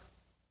do,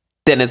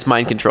 then it's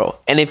mind control.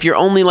 And if you're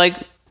only like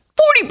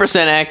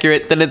 40%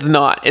 accurate, then it's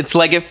not. It's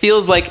like, it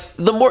feels like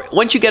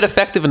once you get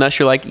effective enough,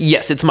 you're like,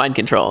 yes, it's mind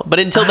control. But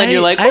until then,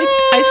 you're like,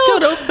 I still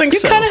don't think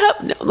so. You kind of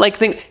have, like,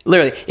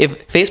 literally,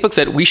 if Facebook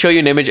said, we show you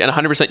an image and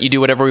 100% you do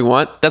whatever we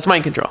want, that's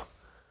mind control.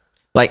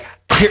 Like,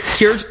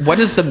 here's what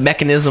is the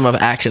mechanism of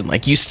action?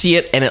 Like, you see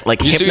it and it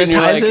like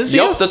hypnotizes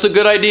you. Yep, that's a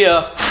good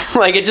idea.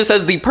 Like, it just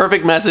has the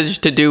perfect message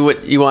to do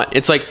what you want.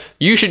 It's like,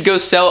 you should go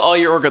sell all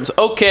your organs.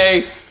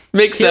 Okay.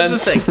 Makes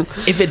sense. Here's the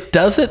thing. If it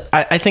does it,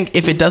 I think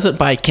if it does it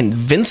by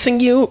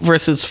convincing you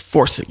versus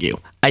forcing you,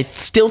 I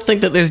still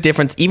think that there's a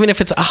difference. Even if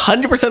it's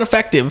 100%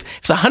 effective,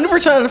 it's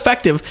 100%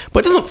 effective,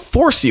 but it doesn't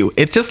force you.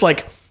 It's just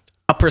like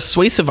a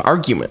persuasive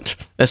argument,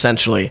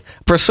 essentially.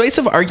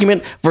 Persuasive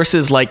argument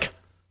versus like,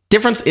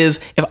 difference is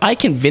if I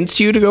convince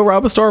you to go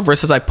rob a store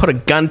versus I put a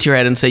gun to your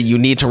head and say you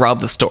need to rob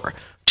the store.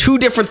 Two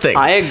different things.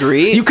 I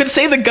agree. You could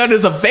say the gun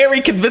is a very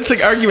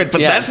convincing argument,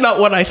 but that's not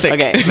what I think.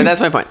 Okay, but that's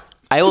my point.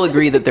 I will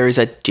agree that there is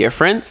a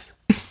difference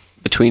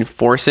between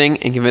forcing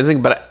and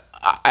convincing, but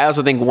I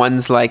also think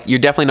one's like, you're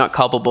definitely not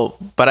culpable,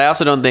 but I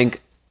also don't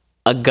think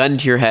a gun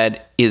to your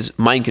head is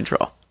mind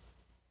control.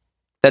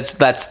 That's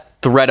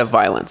threat of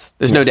violence.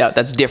 There's no doubt.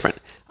 That's different.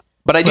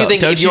 But I do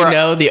think don't you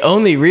know the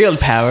only real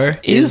power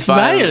is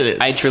violence?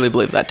 I truly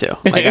believe that too.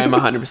 Like, I'm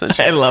 100%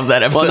 sure. I love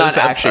that episode. Well, not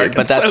actually,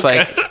 but that's so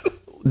like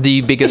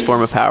the biggest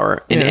form of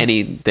power in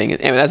anything. I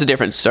mean, that's a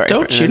difference. Sorry.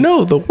 Don't you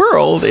know the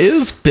world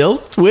is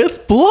built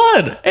with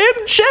blood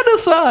and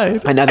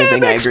genocide? Another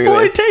thing I agree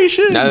with.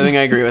 Exploitation. Another thing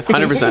I agree with.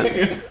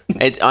 100%.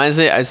 It's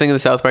honestly, I was thinking of the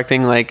South Park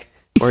thing, like,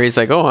 where he's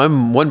like, "Oh,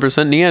 I'm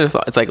 1%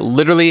 Neanderthal." It's like,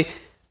 literally,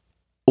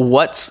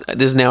 this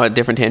is now a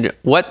different tangent.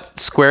 What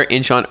square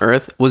inch on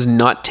Earth was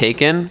not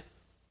taken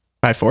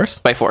by force?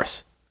 By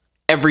force.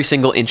 Every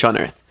single inch on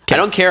Earth. Okay. I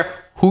don't care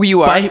who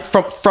you are.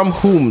 From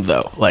whom,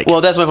 though? Like,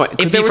 well, that's my point. It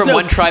could be from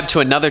one tribe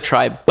to another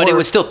tribe, but it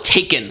was still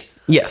taken.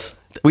 Yes.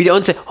 We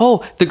don't say,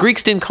 oh, the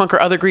Greeks didn't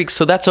conquer other Greeks,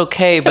 so that's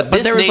okay, but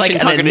this nation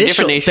like conquered a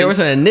different nation. There was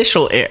an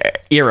initial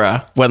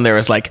era when there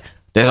was like,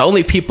 there's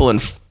only people in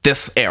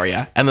this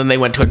area, and then they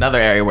went to another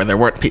area where there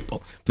weren't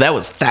people. But that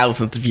was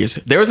thousands of years.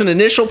 There was an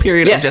initial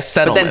period of just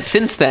settlement. But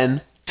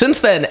then since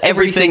then,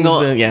 everything's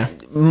been,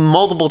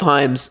 multiple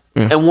times,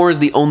 and war is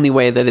the only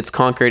way that it's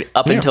conquered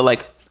up until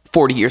like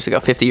 40 years ago,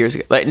 50 years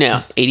ago. Like,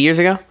 no, 80 years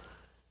ago?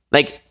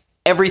 Like,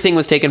 everything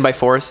was taken by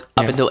force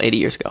up until 80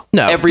 years ago.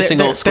 No, every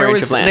single square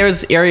inch of land. There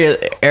was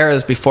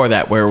eras before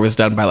that where it was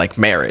done by like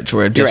marriage,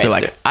 where it'd just be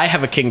like, I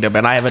have a kingdom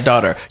and I have a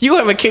daughter. You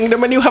have a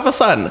kingdom and you have a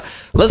son.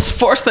 Let's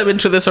force them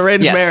into this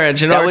arranged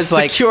marriage in order to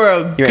secure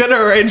a good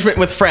arrangement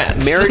with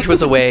France. Marriage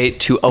was a way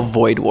to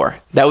avoid war.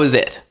 That was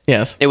it.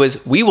 Yes. It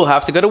was, we will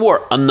have to go to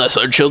war unless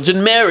our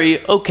children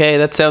marry. Okay,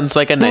 that sounds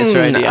like a nicer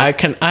idea. I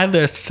can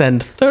either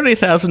send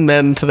 30,000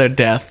 men to their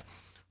death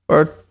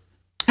or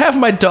have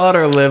my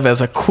daughter live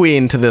as a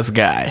queen to this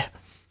guy.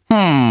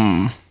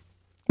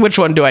 Which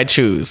one do I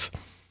choose? I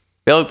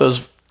feel like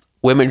those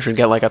women should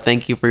get like a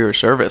thank you for your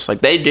service.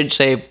 Like, they did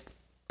say,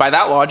 by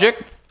that logic,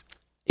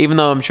 even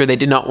though I'm sure they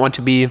did not want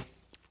to be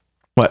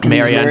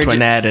Mary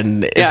Antoinette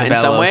and Isabella in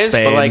some ways, of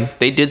Spain. But like,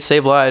 they did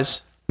save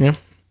lives. Yeah.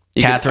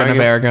 Catherine of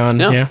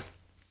Aragon. Yeah.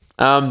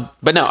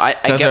 But no,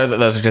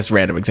 those are just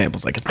random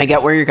examples. I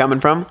get where you're coming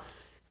from,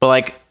 but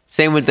like,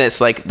 same with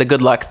this, like the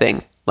good luck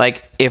thing.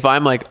 Like, if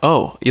I'm like,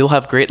 oh, you'll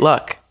have great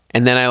luck,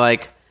 and then I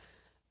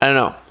don't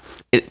know,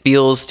 it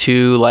feels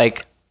too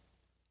like,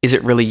 is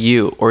it really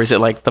you, or is it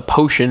like the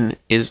potion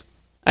is?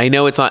 I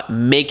know it's not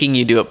making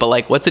you do it, but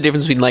like, what's the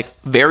difference between like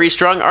very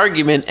strong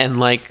argument and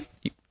like,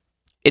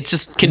 it's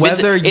just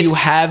convincing? Whether you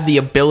have the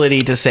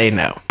ability to say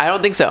no. I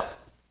don't think so.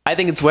 I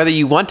think it's whether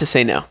you want to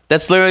say no.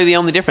 That's literally the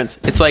only difference.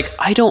 It's like,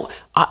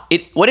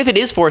 what if it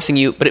is forcing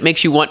you, but it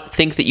makes you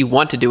think that you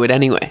want to do it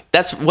anyway?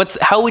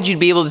 How would you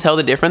be able to tell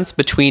the difference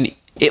between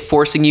it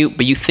forcing you,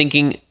 but you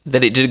thinking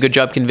that it did a good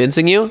job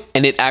convincing you,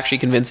 and it actually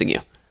convincing you?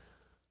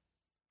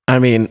 I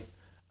mean,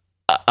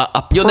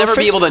 you'll never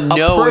be able to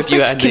know if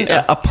you had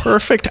a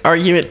perfect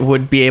argument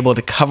would be able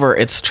to cover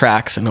its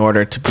tracks in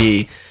order to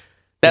be.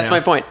 That's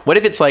my point. What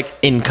if it's like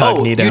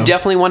incognito? Oh, you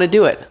definitely want to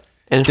do it,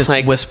 and it's just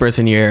like whispers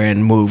in your ear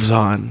and moves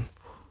on.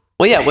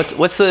 Well, yeah.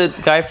 What's the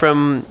guy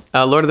from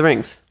Lord of the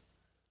Rings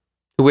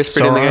who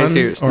whispered in the guy's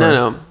ears?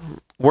 No.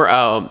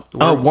 Wormtongue.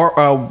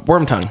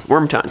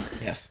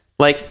 Wormtongue. Yes.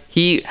 Like,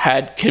 he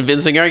had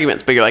convincing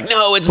arguments, but you're like,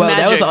 no, it's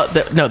magic.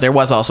 There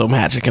was also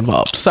magic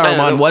involved.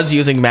 Saruman was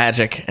using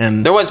magic,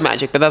 and there was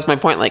magic, but that's my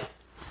point. Like,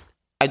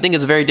 I think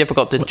it's very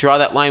difficult to draw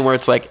that line where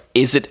it's like,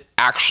 is it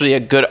actually a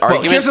good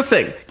argument. Well, here's the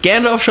thing.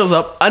 Gandalf shows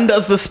up,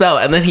 undoes the spell,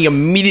 and then he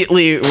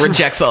immediately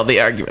rejects all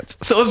the arguments.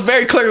 So it's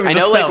very clearly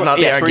the spell, not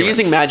the arguments. We're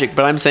using magic,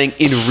 but I'm saying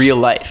in real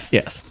life.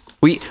 Yes.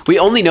 We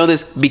only know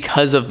this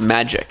because of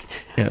magic.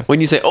 Yes.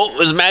 When you say, "Oh, it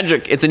was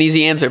magic," it's an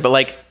easy answer. But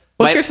like,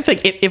 well, here's the thing: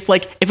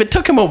 if it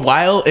took him a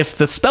while, if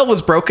the spell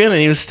was broken and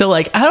he was still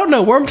like, I don't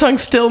know, Wormtongue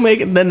still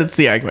making, then it's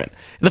the argument.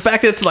 The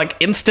fact that it's like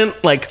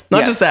instant, like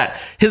not just that,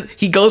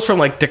 he goes from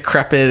like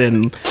decrepit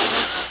and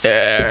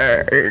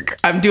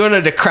I'm doing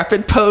a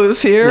decrepit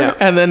pose here,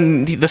 and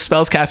then the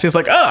spell's cast. He's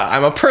like, oh,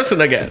 I'm a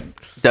person again.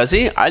 Does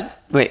he?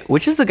 Wait,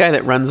 which is the guy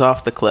that runs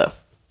off the cliff?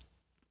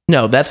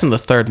 No, that's in the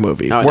third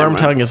movie. Oh,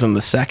 Wormtongue is in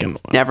the second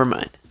one. Never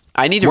mind.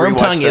 I need to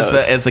Wormtongue rewatch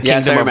those. is the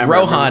kingdom of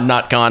Rohan,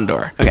 not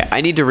Gondor. Okay,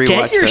 I need to rewatch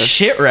Get your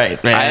shit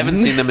right, man. I haven't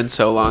seen them in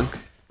so long.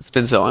 It's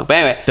been so long. But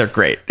anyway. They're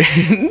great.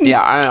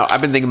 Yeah, I don't know.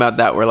 I've been thinking about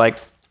that. We're like,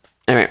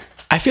 anyway.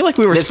 I feel like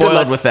we were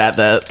spoiled with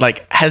that.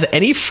 Like, has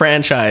any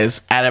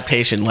franchise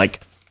adaptation, like,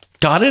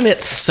 gotten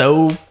it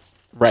so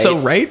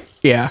right?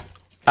 Yeah.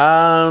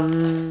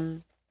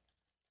 Game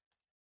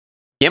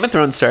of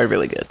Thrones started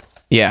really good.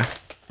 Yeah.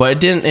 But it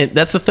didn't.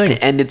 That's the thing.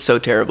 It ended so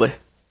terribly.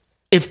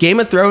 If Game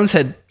of Thrones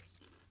had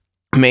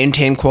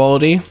maintained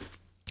quality,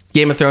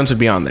 Game of Thrones would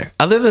be on there.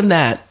 Other than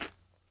that,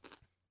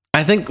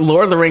 I think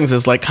Lord of the Rings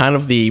is like kind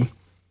of the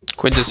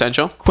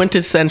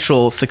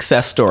quintessential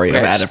success story of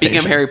adaptation. Speaking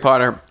of Harry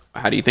Potter,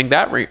 how do you think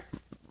that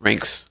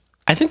ranks?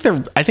 I think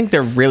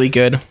they're really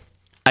good.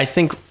 I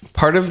think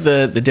part of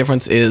the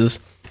difference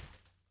is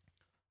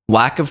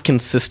lack of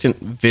consistent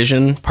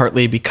vision,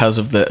 partly because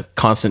of the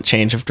constant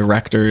change of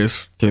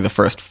directors through the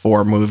first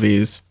 4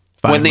 movies.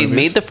 When they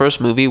made the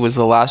first movie, was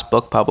the last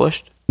book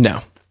published?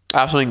 No. I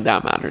also think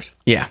that matters.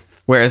 Yeah.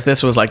 Whereas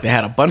this was like they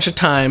had a bunch of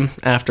time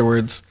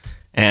afterwards,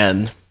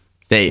 and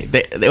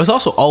it was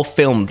also all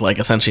filmed like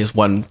essentially as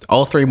one.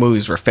 All 3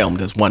 movies were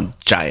filmed as one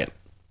giant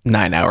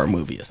 9-hour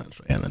movie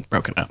essentially, and then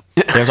broken up.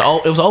 It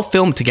was all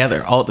filmed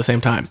together, all at the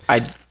same time.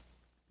 I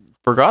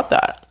forgot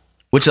that.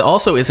 Which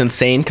also is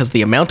insane because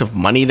the amount of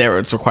money there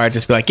is required to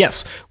just be like,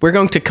 yes, we're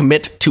going to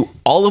commit to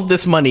all of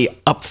this money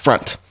up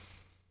front.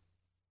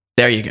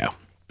 There you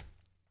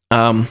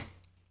go.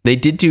 They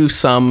did do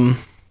some.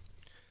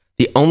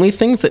 The only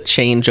things that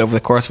change over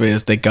the course of it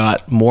is they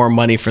got more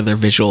money for their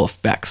visual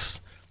effects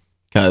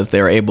because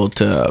they were able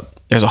to.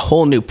 There's a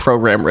whole new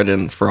program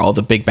written for all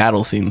the big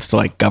battle scenes to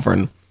like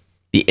govern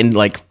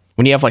like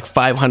when you have like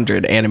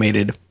 500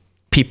 animated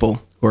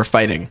people who are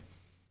fighting.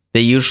 They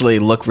usually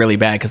look really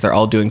bad because they're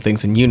all doing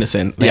things in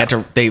unison.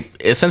 They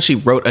essentially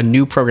wrote a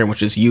new program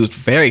which is used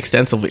very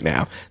extensively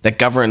now that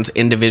governs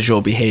individual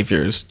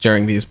behaviors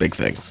during these big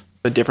things.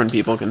 But different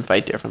people can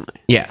fight differently.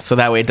 Yeah, so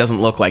that way it doesn't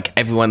look like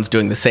everyone's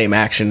doing the same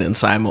action and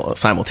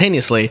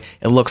simultaneously.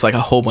 It looks like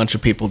a whole bunch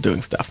of people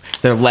doing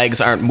stuff. Their legs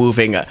aren't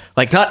moving.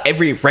 Like not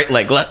every right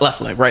leg,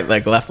 left leg, right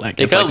leg, left leg.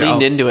 They kind of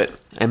leaned into it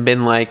and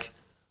been like,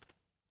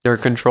 they're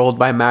controlled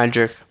by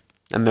magic.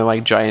 And they're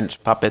like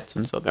giant puppets,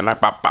 and so they're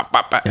like bop, bop,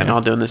 bop, bop, and all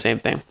doing the same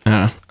thing.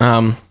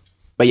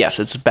 But yes,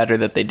 it's better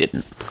that they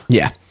didn't.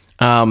 Yeah.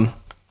 Lord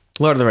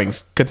of the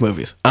Rings, good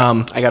movies.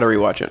 I got to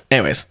rewatch it.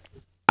 Anyways,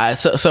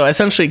 so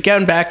essentially,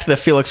 getting back to the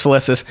Felix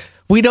Felicis,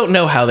 we don't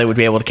know how they would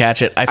be able to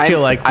catch it.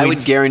 I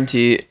would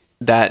guarantee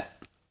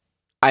that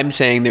I'm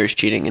saying there's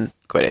cheating in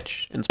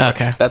Quidditch in sports.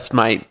 Okay, that's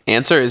my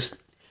answer. Is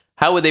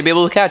how would they be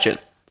able to catch it?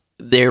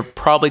 There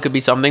probably could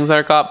be some things that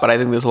are caught, but I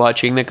think there's a lot of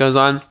cheating that goes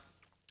on.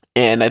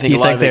 And I think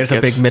there's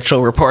a big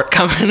Mitchell report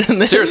coming in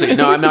there. Seriously,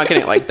 no, I'm not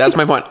kidding. Like, that's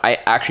my point. I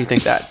actually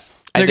think that.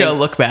 They're going to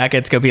look back.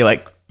 It's going to be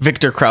like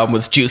Victor Krum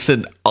was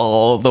juicing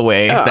all the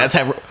way. Yeah. That's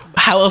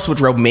how else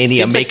would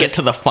Romania make it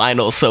to the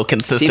final so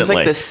consistently? Seems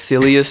like the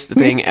silliest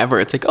thing ever.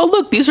 It's like, oh,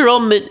 look, these are all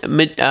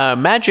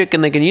magic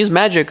and they can use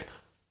magic.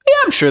 Yeah,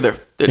 I'm sure they're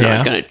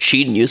not going to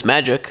cheat and use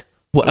magic.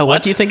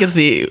 What do you think is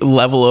the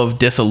level of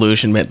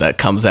disillusionment that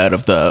comes out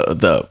of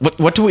the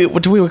what do we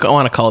want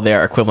to call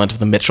their equivalent of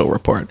the Mitchell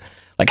report?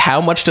 Like,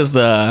 how much does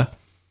do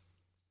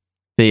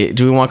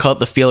we want to call it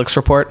the Felix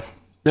report?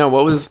 No,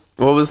 what was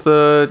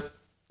the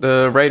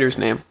writer's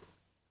name?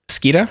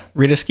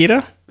 Rita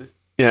Skeeter?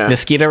 Yeah. The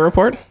Skeeter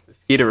report? The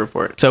Skeeter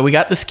report. So we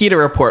got the Skeeter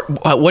report.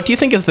 What do you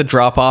think is the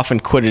drop off in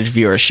Quidditch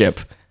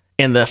viewership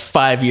in the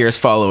 5 years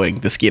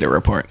following the Skeeter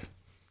report?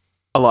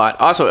 A lot.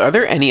 Also, are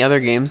there any other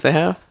games they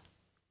have?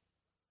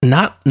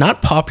 Not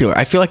popular.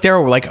 I feel like there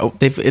are like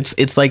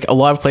it's like a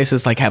lot of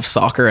places like have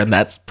soccer and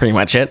that's pretty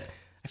much it.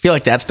 I feel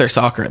like that's their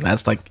soccer and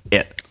that's like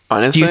it.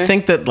 Honestly, do you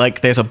think that like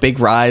there's a big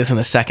rise in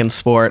a second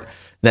sport,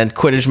 then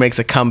Quidditch makes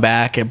a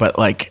comeback, but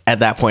like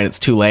at that point it's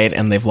too late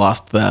and they've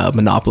lost the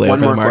monopoly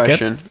over the market? One more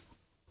question: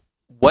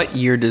 what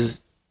year do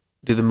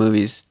the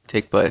movies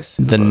take place?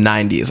 The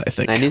 90s, I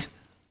think. 90s.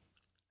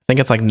 I think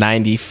it's like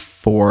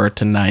 94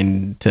 to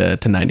 99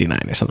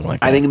 or something like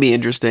that. I think it'd be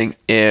interesting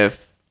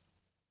if,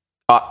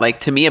 like,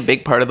 to me, a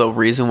big part of the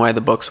reason why the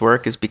books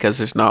work is because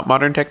there's not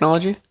modern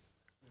technology.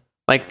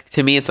 Like,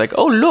 to me, it's like,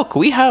 oh, look,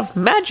 we have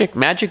magic.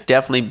 Magic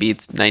definitely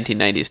beats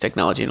 1990s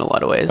technology in a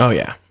lot of ways. Oh,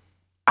 yeah.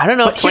 I don't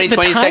know if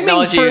 2020's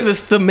technology... for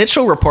the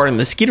Mitchell report and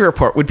the Skeeter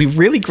report would be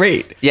really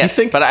great. Yes,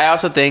 but I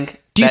also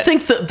think Do you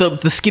think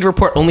the Skeeter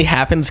report only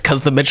happens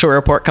because the Mitchell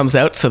report comes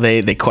out, so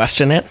they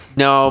question it?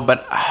 No,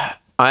 but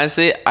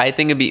honestly, I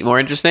think it'd be more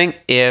interesting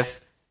if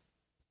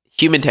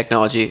human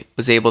technology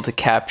was able to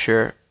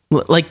capture,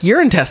 like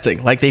urine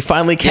testing. Like they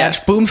finally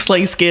catch boom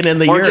sling skin in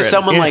the urine. Or just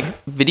someone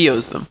like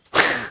videos them.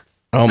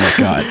 Oh my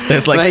God.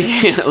 It's like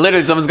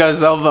literally someone's got a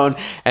cell phone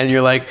and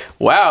you're like,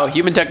 wow,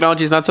 human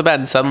technology is not so bad.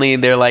 And suddenly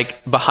they're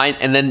like behind.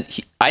 And then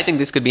I think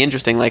this could be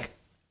interesting. Like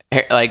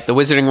the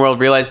Wizarding world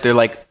realized they're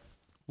like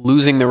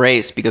losing the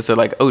race because they're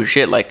like, oh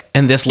shit. Like,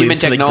 and this leads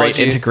to the great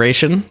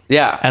integration.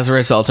 Yeah. As a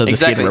result of the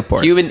Skeeter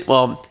report.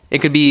 Well, that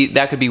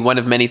could be one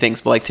of many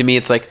things. But like, to me,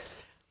 it's like,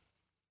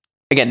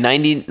 again,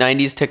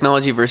 90s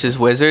technology versus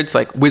Wizards,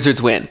 like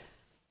Wizards win.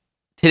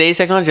 Today's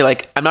technology,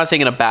 like, I'm not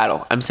saying in a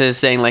battle. I'm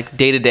just saying, like,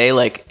 day to day,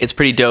 like, it's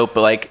pretty dope.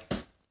 But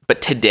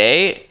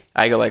today,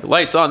 I go, like,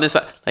 lights on this.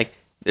 Like,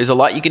 there's a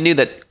lot you can do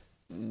that,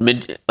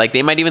 like,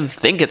 they might even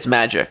think it's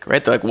magic,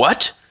 right? They're like,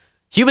 what?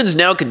 Humans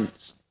now can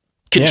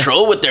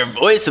control with their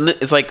voice. And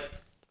it's like,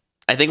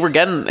 I think we're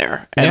getting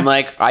there. And,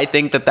 like, I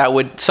think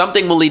that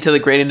something will lead to the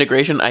great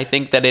integration. I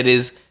think that it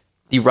is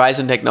the rise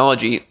in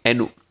technology.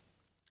 And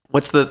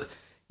what's the...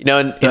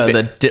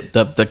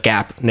 the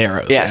gap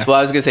narrows. Yes. Well,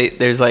 I was going to say,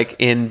 there's like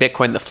in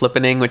Bitcoin, the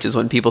flippening, which is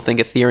when people think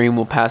Ethereum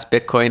will pass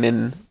Bitcoin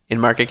in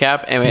market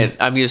cap. And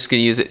I'm just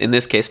going to use it in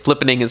this case.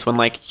 Flippening is when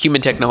like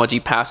human technology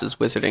passes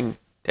Wizarding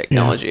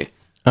technology.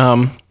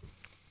 And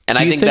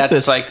I think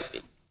that's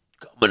like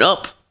coming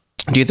up.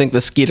 Do you think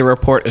the Skeeter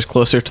report is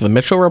closer to the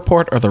Mitchell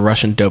report or the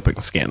Russian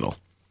doping scandal?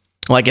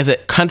 Like, is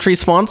it country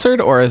sponsored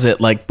or is it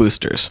like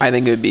boosters? I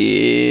think it would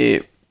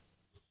be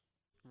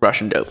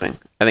Russian doping.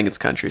 I think it's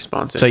country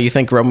sponsored. So you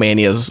think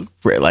Romania's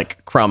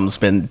like crumb's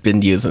been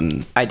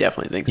using? I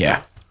definitely think so.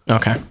 Yeah.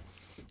 Okay.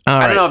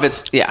 I don't know if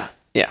it's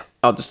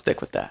I'll just stick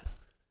with that.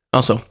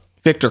 Also,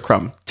 Victor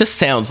Crumb just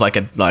sounds like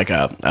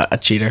a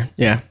cheater.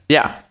 Yeah.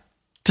 Yeah.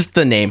 Just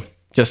the name.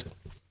 Just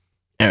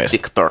anyways.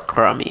 Victor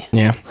Crummy.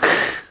 Yeah.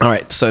 All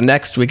right. So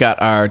next we got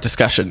our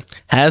discussion.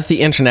 Has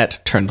the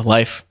internet turned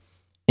life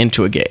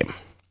into a game?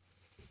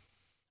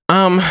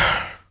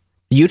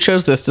 You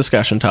chose this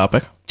discussion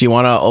topic. Do you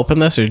want to open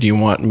this or do you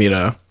want me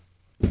to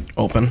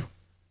open?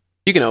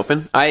 You can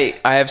open. I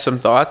have some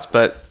thoughts,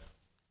 but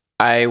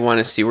I want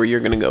to see where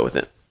you're going to go with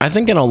it. I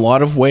think in a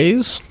lot of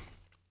ways,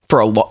 for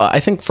a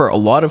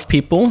lot of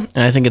people,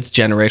 and I think it's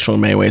generational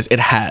in many ways,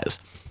 it has.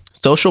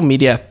 Social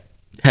media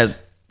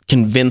has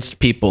convinced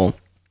people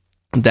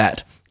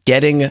that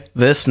getting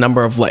this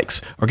number of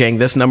likes or getting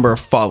this number of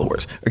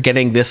followers or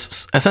getting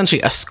this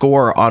essentially a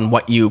score on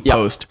what you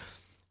post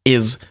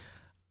is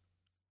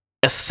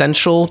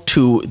essential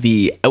to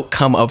the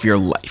outcome of your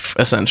life.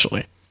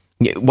 Essentially,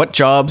 what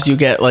jobs you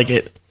get, like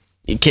it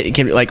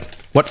can like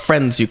what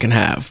friends you can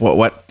have,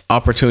 what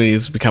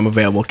opportunities become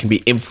available can be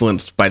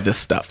influenced by this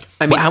stuff.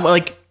 I mean, how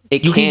like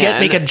you can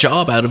make a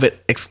job out of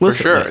it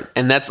explicitly. For sure.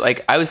 And that's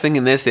like, I was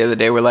thinking this the other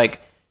day where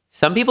like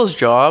some people's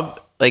job,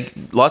 like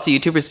lots of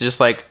YouTubers just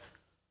like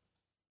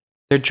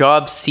their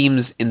job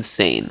seems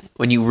insane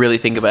when you really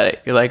think about it.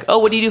 You're like, oh,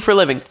 what do you do for a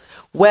living?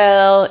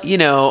 Well,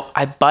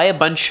 I buy a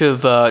bunch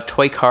of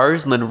toy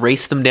cars and then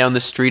race them down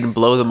the street and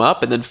blow them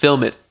up and then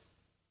film it.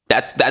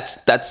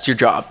 That's your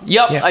job.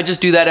 Yep. Yeah. I just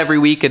do that every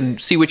week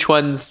and see which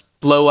ones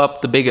blow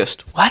up the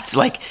biggest. What?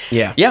 Like,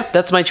 yeah,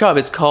 that's my job.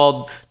 It's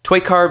called Toy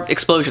Car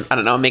Explosion. I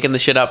don't know. I'm making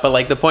this shit up. But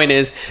like the point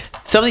is,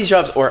 some of these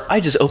jobs, or I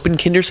just open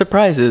Kinder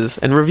Surprises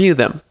and review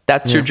them.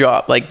 That's your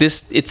job. Like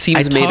this, it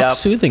seems made up.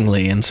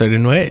 Soothingly in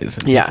certain ways.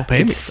 Yeah.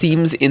 It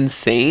seems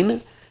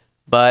insane,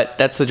 but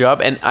that's the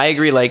job. And I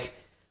agree. Like,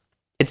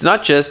 it's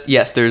not just,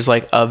 yes, there's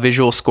like a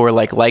visual score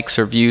like likes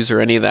or views or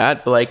any of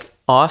that, but like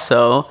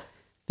also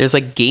there's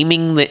like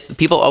gaming.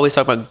 People always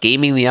talk about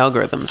gaming the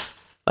algorithms.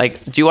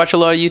 Like, do you watch a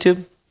lot of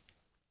YouTube?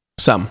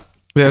 Some.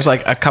 There's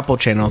like a couple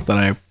channels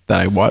that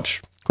I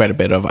watch quite a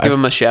bit of. Give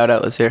them a shout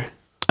out. Let's hear.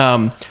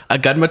 A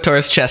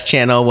Gudmator's chess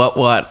channel.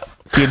 What?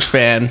 Huge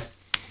fan.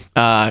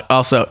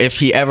 Also, if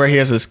he ever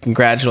hears this,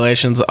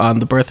 congratulations on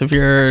the birth of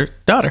your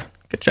daughter.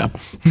 Good job.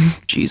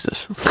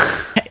 Jesus.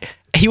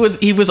 He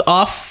was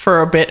off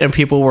for a bit, and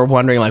people were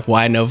wondering like,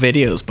 why no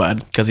videos,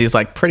 bud? Because he's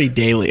like pretty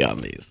daily on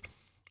these,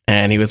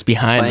 and he was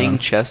behind playing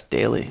chess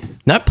daily.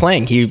 Not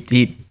playing.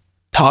 He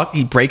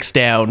breaks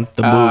down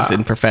the moves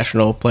in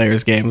professional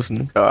players' games,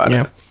 and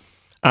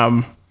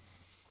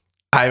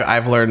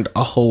I've learned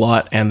a whole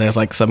lot, and there's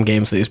like some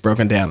games that he's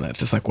broken down that's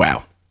just like,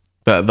 wow.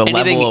 The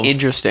Anything level of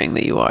interesting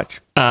that you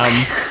watch?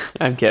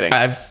 I'm kidding.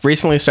 I've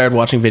recently started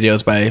watching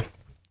videos by,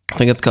 I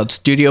think it's called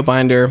Studio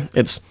Binder.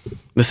 It's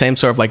the same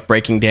sort of like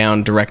breaking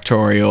down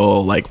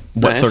directorial, like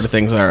what sort of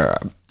things are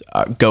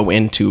go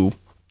into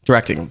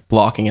directing,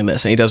 blocking in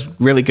this. And he does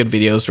really good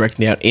videos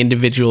directing out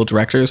individual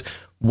directors.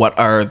 What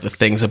are the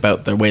things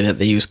about the way that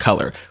they use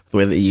color, the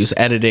way that they use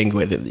editing, the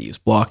way that they use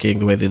blocking,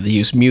 the way that they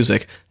use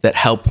music that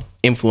help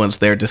influence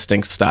their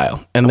distinct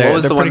style. And what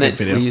was they're the pretty one good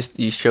video.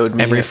 You showed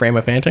me? Every Frame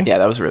of Painting? Yeah,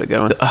 that was a really good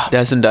one. That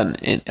hasn't done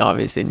it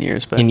obviously in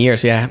years. But in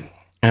years, yeah.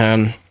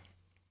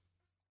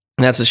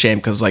 That's a shame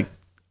because like,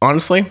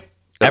 honestly,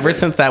 ever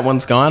since that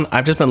one's gone,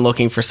 I've just been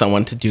looking for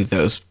someone to do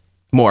those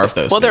more of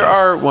those. Well, videos. there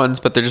are ones,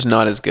 but they're just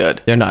not as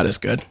good. They're not as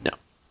good. No.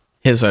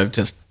 His are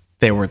just,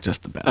 they were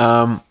just the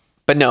best.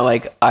 But no,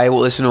 like I will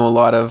listen to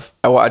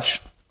I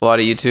watch a lot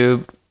of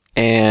YouTube,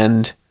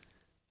 and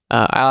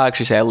I'll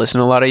actually say I listen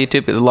to a lot of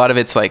YouTube because a lot of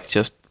it's like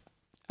just,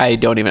 I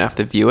don't even have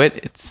to view it.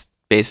 It's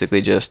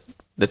basically just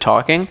the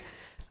talking.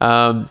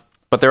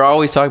 But they're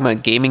always talking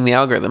about gaming the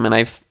algorithm. And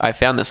I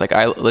found this, like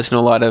I listen to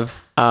a lot of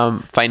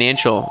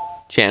financial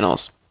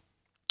channels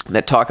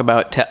that talk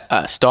about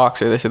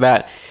stocks or this or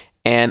that.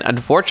 And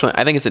unfortunately,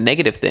 I think it's a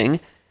negative thing.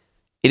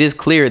 It is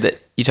clear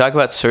that you talk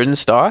about certain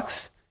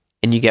stocks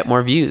and you get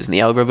more views and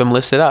the algorithm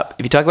lifts it up.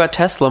 If you talk about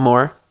Tesla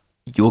more,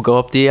 you will go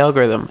up the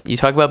algorithm. You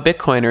talk about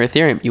Bitcoin or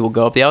Ethereum, you will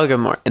go up the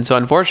algorithm more. And so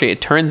unfortunately,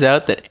 it turns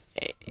out that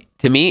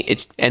to me,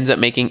 it ends up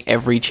making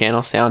every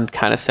channel sound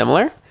kind of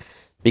similar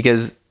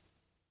because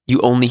you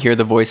only hear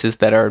the voices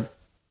that are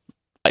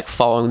like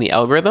following the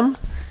algorithm.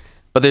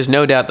 But there's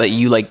no doubt that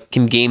you like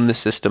can game the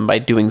system by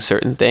doing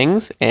certain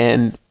things,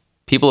 and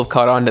people have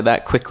caught on to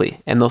that quickly.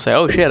 And they'll say,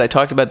 oh shit, I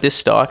talked about this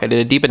stock, I did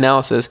a deep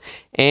analysis,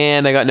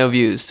 and I got no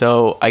views,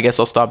 so I guess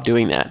I'll stop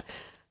doing that.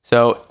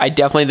 So I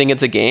definitely think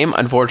it's a game.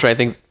 Unfortunately, I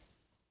think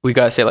we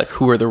gotta say like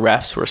who are the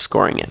refs who are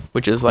scoring it,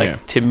 which is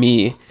like to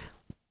me,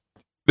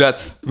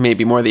 that's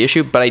maybe more the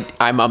issue. But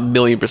I'm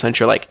 1,000,000%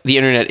 sure like the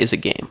internet is a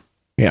game.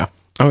 Yeah.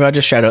 I'm gonna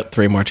just shout out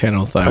 3 more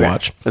channels that I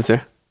watch. That's it.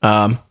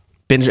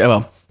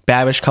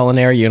 Babish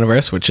Culinary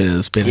Universe, which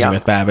is Binging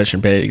with Babish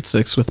and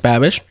Basics with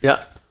Babish.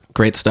 Yeah.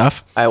 Great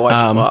stuff. I watch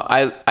it.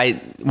 Well,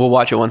 I will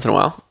watch it once in a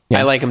while. Yeah.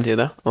 I like him too,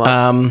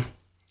 though.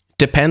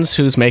 Depends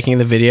who's making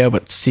the video,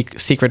 but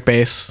Secret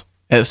Base,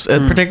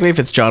 particularly if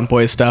it's John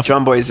Boy's stuff.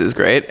 John Boy's is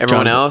great.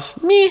 Everyone else,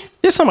 meh.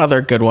 There's some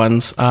other good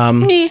ones.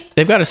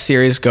 They've got a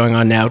series going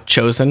on now,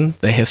 Chosen,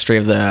 the history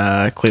of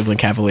the Cleveland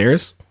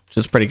Cavaliers, which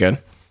is pretty good.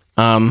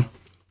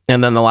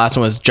 And then the last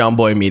one was John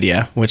Boy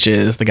Media, which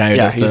is the guy who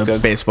does the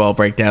baseball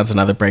breakdowns and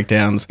other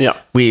breakdowns. Yeah.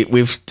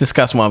 We've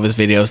discussed one of his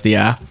videos,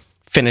 the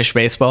Finnish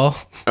baseball,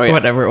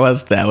 whatever it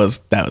was. That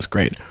was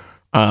great.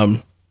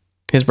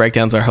 His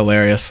breakdowns are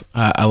hilarious.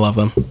 I love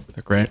them.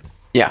 They're great.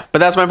 Yeah, but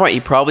that's my point. He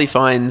probably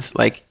finds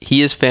like he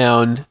has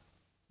found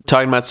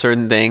talking about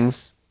certain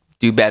things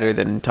do better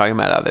than talking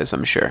about others,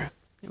 I'm sure,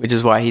 which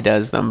is why he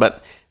does them.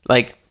 But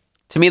like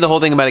to me, the whole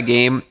thing about a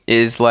game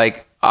is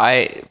like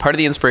part of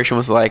the inspiration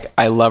was like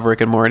I love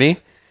Rick and Morty.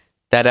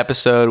 That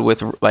episode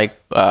with like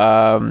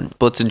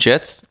Blitz and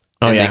Chits,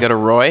 and they go to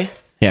Roy.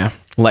 Yeah,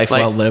 life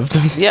well lived.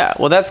 Yeah,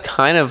 well, that's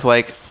kind of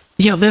like,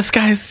 yo, this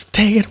guy's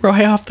taking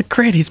Roy off the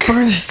grid. He's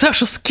burned his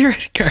social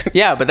security card.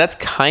 Yeah, but that's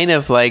kind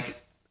of like,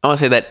 I don't want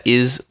to say that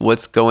is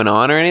what's going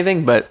on or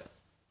anything, but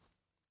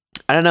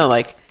I don't know.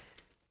 Like,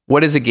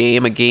 what is a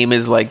game? A game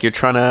is like you're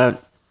trying to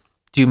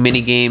do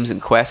mini games and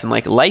quests, and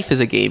like life is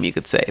a game, you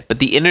could say. But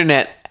the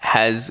internet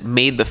has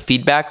made the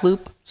feedback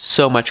loop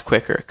so much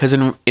quicker. Because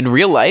in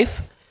real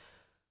life,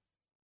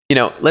 you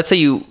know, let's say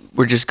you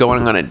were just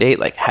going on a date.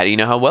 Like, how do you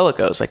know how well it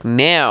goes? Like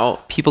now,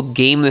 people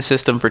game the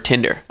system for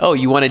Tinder. Oh,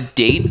 you want to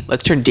date?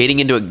 Let's turn dating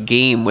into a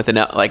game with an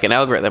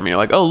algorithm. And you're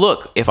like, oh,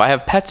 look, if I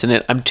have pets in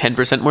it, I'm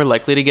 10% more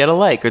likely to get a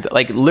like. Or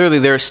like literally,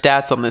 there are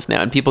stats on this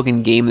now, and people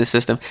can game the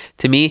system.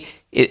 To me,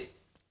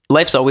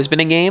 life's always been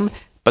a game,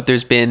 but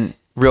there's been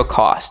real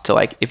cost to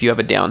like if you have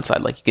a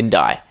downside, like you can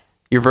die.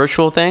 Your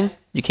virtual thing,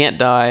 you can't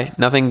die.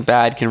 Nothing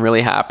bad can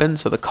really happen.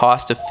 So the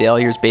cost of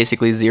failure is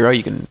basically zero.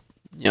 You can,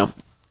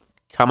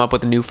 come up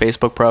with a new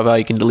Facebook profile.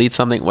 You can delete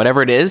something,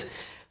 whatever it is,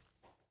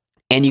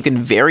 and you can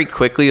very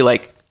quickly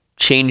like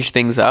change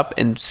things up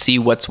and see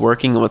what's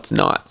working and what's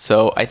not.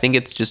 So I think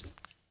it's just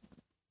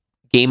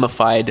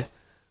gamified.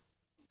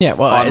 Yeah,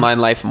 well, online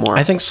life more.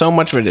 I think so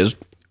much of it is,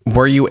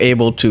 were you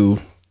able to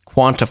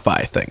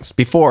quantify things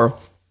before?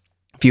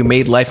 If you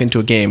made life into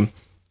a game,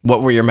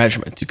 what were your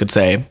measurements? You could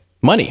say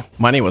money.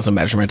 Money was a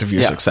measurement of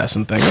your success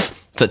and things.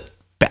 It's a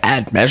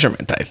bad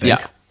measurement, I think.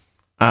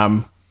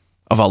 Yeah.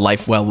 Of a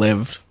life well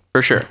lived.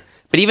 For sure.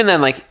 But even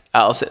then, like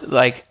I'll say,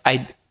 like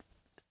I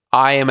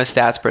am a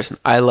stats person.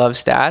 I love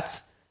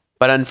stats,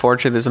 but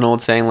unfortunately, there's an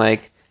old saying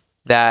like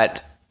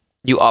that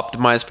you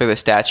optimize for the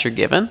stats you're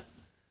given.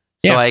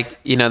 So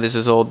like there's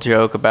this old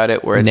joke about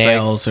it where it's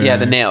nails. Like,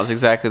 the nails,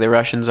 exactly. The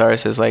Russian czar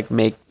says like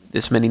make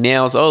this many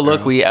nails. Oh,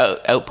 look, we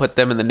output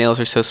them and the nails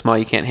are so small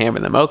you can't hammer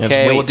them.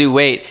 Okay, we'll do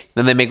weight.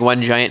 Then they make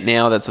one giant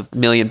nail that's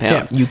 1,000,000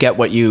 pounds. Yeah, you get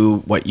what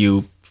you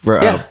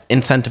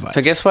incentivize.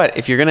 So guess what?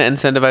 If you're going to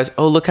incentivize,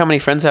 oh, look how many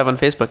friends I have on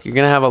Facebook. You're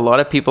going to have a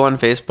lot of people on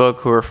Facebook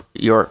who are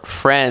your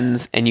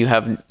friends and you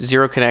have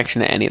zero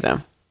connection to any of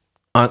them.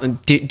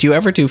 Do you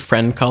ever do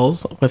friend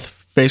calls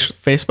with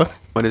Facebook?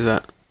 What is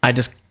that? I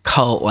just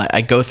call.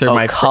 I go through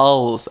my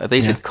calls. I thought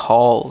you said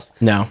calls.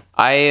 No,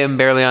 I am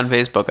barely on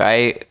Facebook.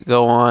 I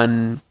go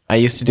on. I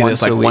used to do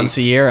this like once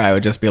a year. I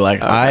would just be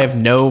like, I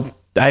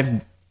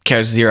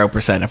care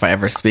 0% if I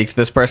ever speak to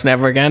this person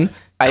ever again.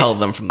 Call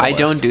them from the list. I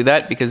don't do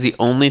that because the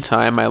only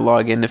time I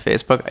log into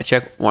Facebook, I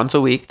check once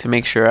a week to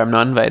make sure I'm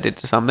not invited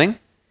to something.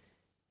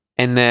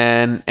 And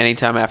then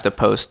anytime I have to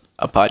post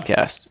a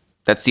podcast,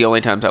 that's the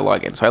only times I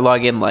log in. So I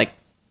log in like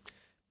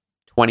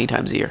 20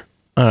 times a year.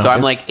 So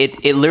I'm like,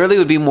 it literally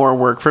would be more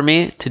work for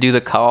me to do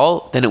the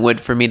call than it would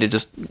for me to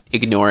just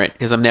ignore it,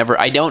 because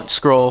I don't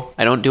scroll,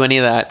 I don't do any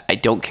of that. I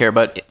don't care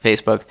about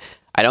Facebook.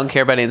 I don't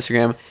care about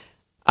Instagram.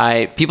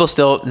 People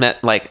still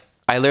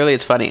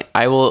it's funny.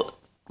 I will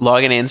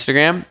log in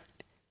Instagram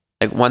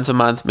like once a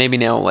month, maybe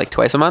now like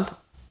twice a month.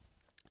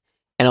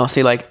 And I'll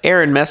see like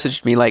Erin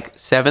messaged me like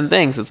 7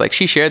 things. It's like,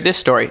 she shared this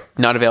story,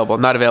 not available,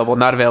 not available,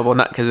 not available,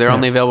 not, because they're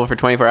only available for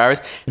 24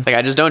 hours. It's like,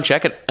 I just don't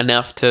check it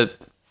enough to.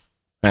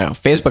 I know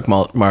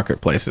Facebook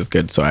Marketplace is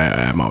good, so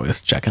I'm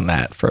always checking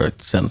that for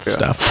synth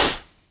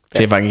stuff.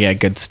 See if I can get a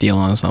good steal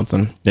on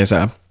something. There's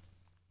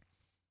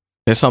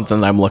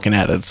something I'm looking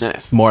at. It's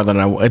nice. More than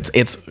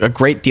it's a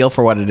great deal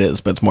for what it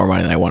is, but it's more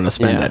money than I want to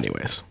spend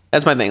anyways.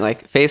 That's my thing.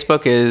 Like,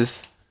 Facebook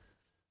is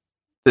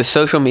the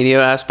social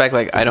media aspect.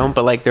 Like, I don't,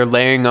 but like they're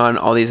layering on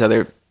all these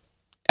other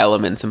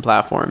elements and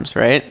platforms,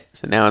 right?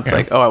 So now it's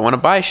like, oh, I want to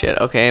buy shit.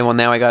 Okay, well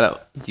now I gotta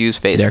use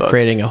Facebook. They're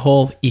creating a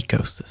whole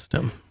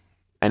ecosystem.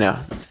 I know.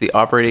 It's the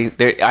operating.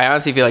 I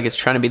honestly feel like it's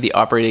trying to be the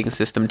operating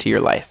system to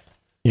your life.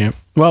 Yeah.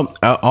 Well,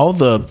 all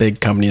the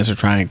big companies are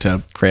trying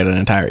to create an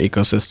entire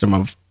ecosystem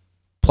of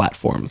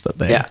platforms that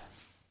they. Yeah.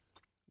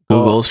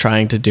 Google's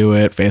trying to do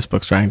it.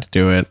 Facebook's trying to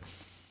do it.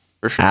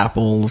 For sure.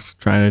 Apple's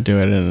trying to do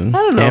it. And I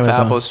don't know if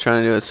Apple's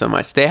trying to do it so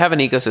much. They have an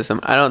ecosystem.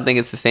 I don't think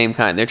it's the same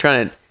kind. They're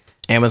trying to.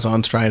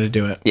 Amazon's trying to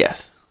do it.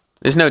 Yes.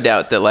 There's no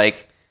doubt that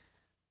like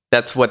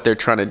that's what they're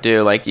trying to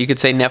do. Like, you could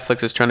say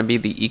Netflix is trying to be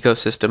the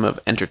ecosystem of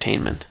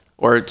entertainment.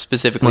 Or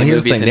specifically, well,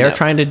 here's the thing. They're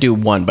trying to do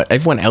one, but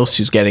everyone else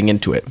who's getting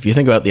into it, if you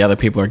think about the other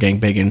people who are getting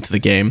big into the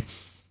game,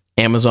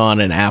 Amazon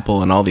and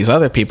Apple and all these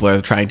other people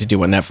are trying to do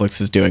what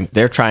Netflix is doing.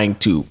 They're trying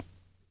to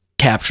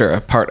capture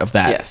a part of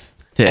that. Yes.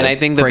 And I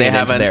think that they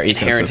have an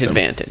inherent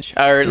advantage.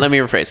 Or let me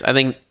rephrase. I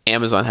think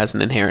Amazon has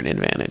an inherent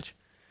advantage.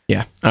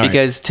 Yeah.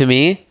 Because to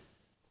me,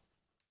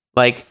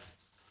 like,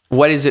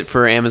 what is it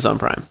for Amazon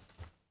Prime?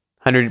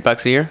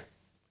 $100 a year?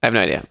 I have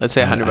no idea. Let's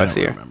say $100 a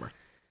year. Remember.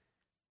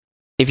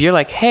 If you're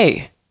like,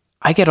 hey,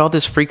 I get all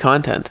this free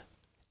content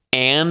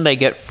and I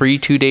get free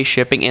 2-day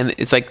shipping, and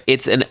it's like,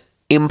 it's an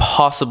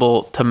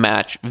impossible to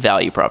match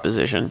value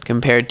proposition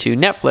compared to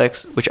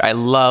Netflix, which I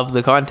love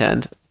the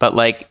content, but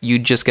like, you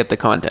just get the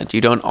content. You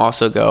don't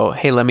also go,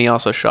 hey, let me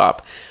also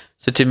shop.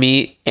 So to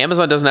me,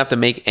 Amazon doesn't have to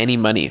make any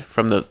money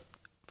from the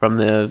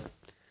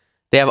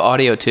they have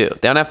audio too.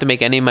 They don't have to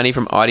make any money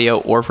from audio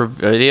or for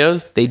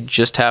videos. They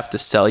just have to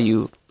sell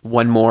you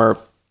one more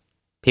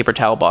paper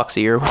towel box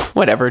a year,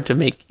 whatever, to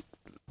make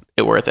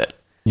it worth it.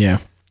 Yeah.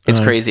 It's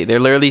crazy. They're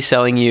literally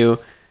selling you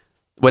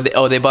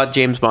they bought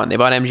James Bond. They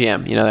bought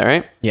MGM. You know that,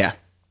 right? Yeah.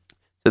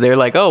 So they're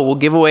like, oh, we'll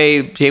give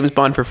away James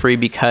Bond for free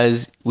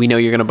because we know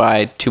you're going to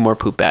buy 2 more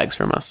poop bags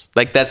from us.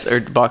 Like, that's a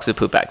box of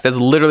poop bags. That's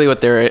literally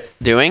what they're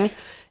doing.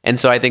 And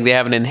so I think they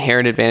have an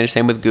inherent advantage.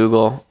 Same with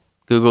Google,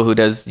 who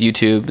does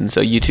YouTube. And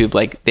so YouTube,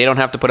 like, they don't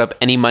have to put up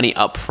any money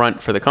up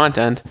front for the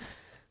content.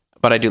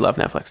 But I do love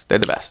Netflix. They're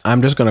the best.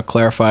 I'm just going to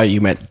clarify, you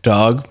meant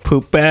dog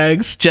poop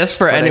bags. Just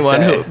for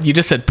anyone who... You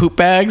just said poop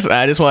bags.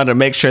 I just wanted to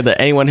make sure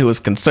that anyone who was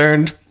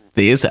concerned,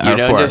 these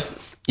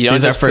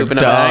are for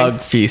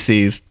dog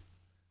feces.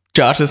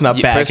 Josh does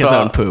not bag his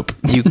own poop.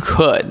 You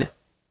could.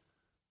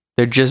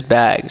 They're just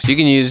bags. You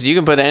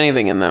can put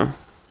anything in them.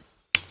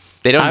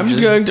 They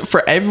don't.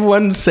 For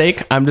everyone's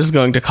sake, I'm just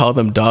going to call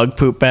them dog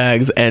poop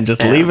bags and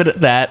just leave it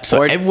at that,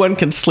 so everyone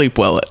can sleep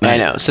well at night. I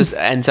know. So,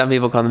 and some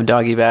people call them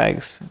doggy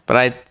bags, but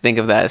I think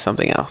of that as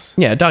something else.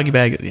 Yeah, doggy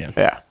bag. Yeah.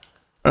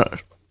 Yeah.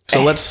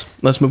 So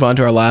let's move on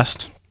to our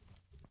last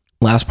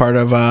part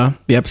of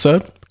the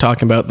episode,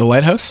 talking about the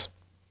Lighthouse.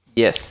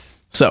 Yes.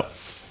 So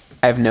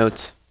I have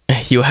notes.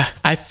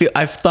 I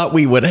thought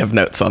we would have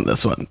notes on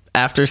this one.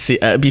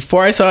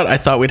 Before I saw it, I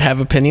thought we'd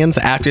have opinions.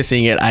 After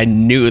seeing it, I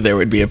knew there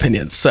would be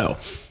opinions. So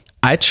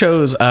I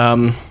chose a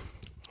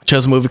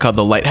movie called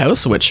The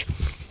Lighthouse, which,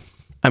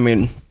 I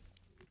mean,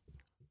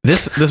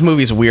 this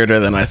movie is weirder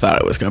than I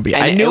thought it was going to be.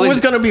 I knew it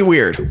was going to be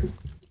weird.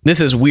 This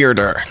is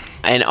weirder.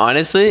 And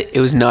honestly,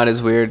 it was not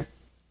as weird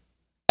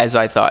as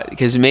I thought,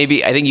 because I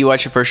think you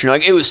watched it first and you're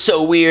like, it was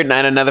so weird, and I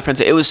had another friend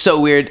say it was so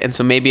weird, and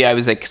so maybe I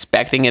was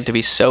expecting it to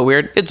be so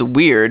weird. It's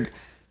weird.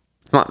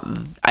 It's not.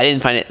 I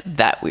didn't find it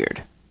that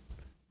weird,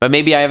 but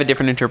maybe I have a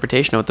different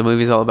interpretation of what the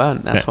movie's all about,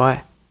 and that's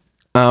why.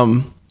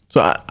 So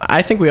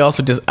I think we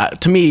also just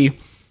to me,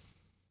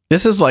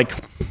 this is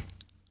like,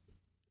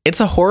 it's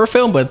a horror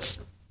film, but it's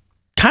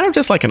kind of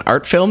just like an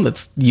art film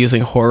that's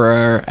using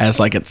horror as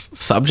like its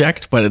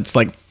subject, but it's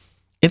like,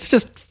 it's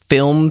just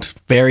filmed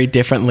very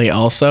differently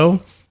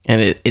also. And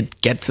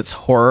it gets its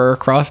horror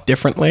across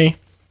differently.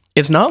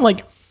 It's not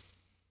like...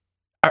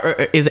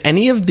 Is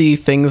any of the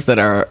things that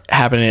are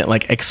happening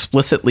like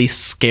explicitly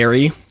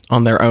scary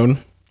on their own,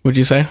 would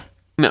you say?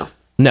 No.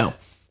 No.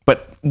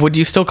 But would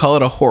you still call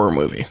it a horror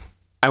movie?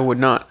 I would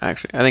not,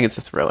 actually. I think it's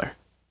a thriller.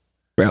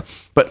 Yeah.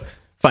 But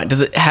fine.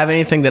 Does it have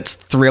anything that's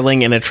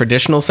thrilling in a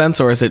traditional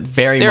sense, or is it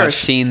very much... There are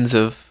scenes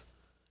of...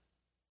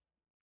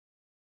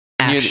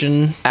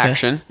 Action.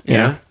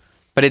 Yeah.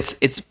 But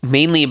it's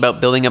mainly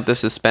about building up the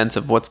suspense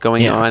of what's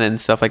going on and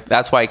stuff like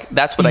that's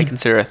what I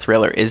consider a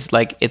thriller is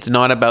like it's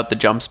not about the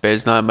jump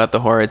scares, it's not about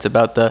the horror, it's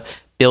about the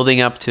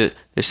building up to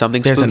there's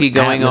something spooky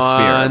going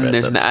on,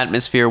 there's an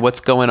atmosphere, what's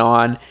going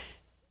on,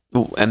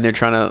 and they're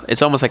trying to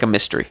it's almost like a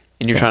mystery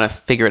and you're trying to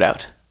figure it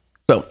out.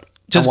 So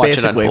just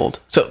basically,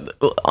 so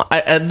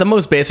at the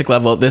most basic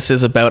level, this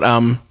is about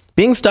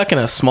being stuck in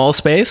a small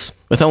space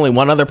with only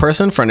one other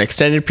person for an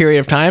extended period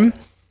of time,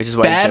 which is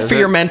bad for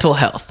your mental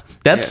health.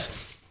 That's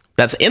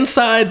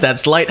Inside,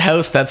 that's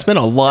Lighthouse, that's been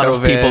a lot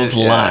of people's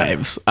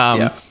lives.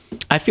 I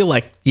feel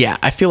like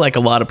a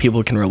lot of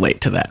people can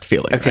relate to that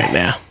feeling right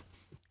now.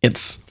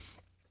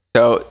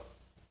 So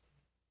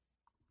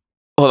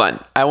hold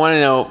on. I want to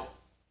know,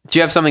 do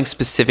you have something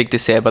specific to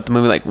say about the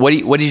movie? Like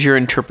what is your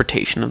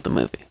interpretation of the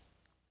movie?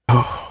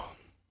 Oh,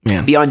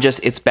 man. Beyond just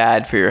it's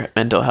bad for your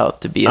mental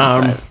health to be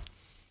inside.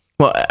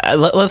 Well,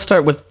 let's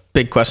start with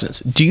big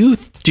questions. Do you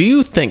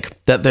think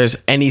that there's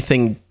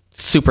anything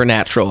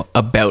supernatural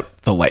about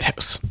the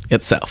lighthouse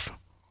itself?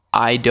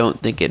 I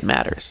don't think it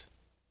matters.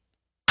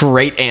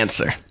 Great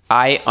answer.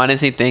 I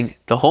honestly think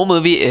the whole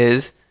movie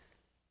is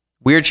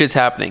weird shit's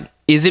happening.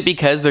 Is it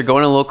because they're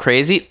going a little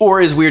crazy,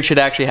 or is weird shit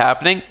actually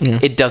happening?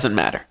 It doesn't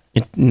matter.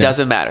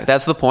 Doesn't matter.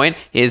 That's the point.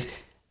 Is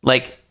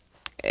like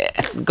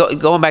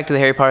going back to the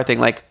Harry Potter thing.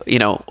 Like, you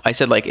know, I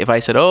said like if I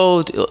said,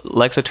 "Oh,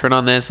 Alexa, turn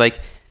on this," like,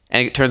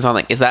 and it turns on,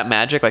 like, is that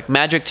magic? Like,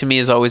 magic to me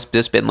has always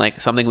just been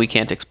like something we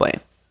can't explain.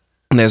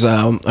 And there's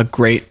a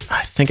great,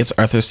 I think it's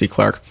Arthur C.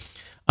 Clarke.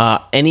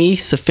 Any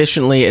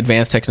sufficiently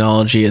advanced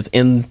technology is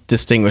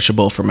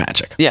indistinguishable from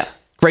magic. Yeah.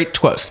 Great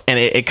twist. And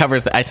it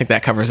covers, I think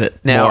that covers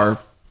it more,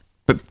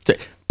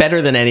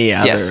 better than any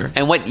other. Yes.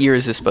 And what year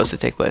is this supposed to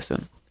take place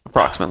in?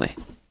 Approximately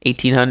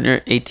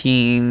 1800,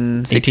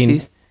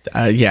 1860s?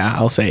 Yeah,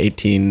 I'll say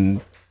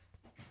 18.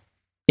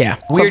 Yeah.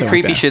 Weird,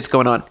 creepy like shit's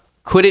going on.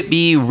 Could it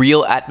be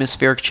real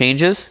atmospheric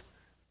changes?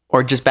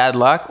 Or just bad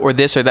luck, or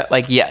this or that?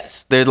 Like,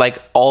 yes, they're like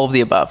all of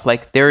the above.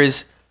 Like, there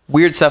is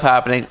weird stuff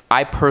happening.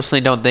 I personally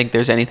don't think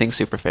there's anything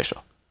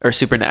superficial or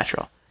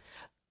supernatural.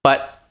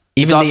 But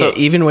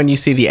even when you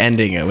see the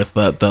ending with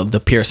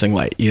the piercing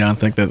light, you don't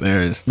think that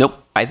there's...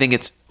 Nope. I think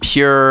it's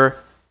pure.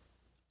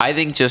 I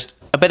think just...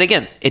 But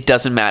again, it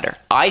doesn't matter.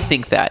 I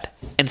think that.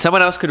 And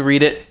someone else could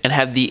read it and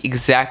have the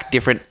exact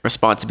different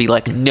response. Be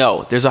like,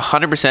 no, there's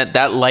 100%.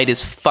 That light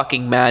is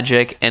fucking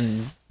magic.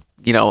 And,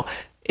 you know...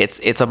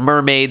 It's a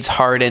mermaid's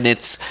heart and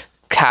it's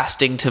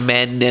casting to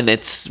men and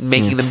it's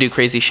making them do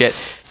crazy shit.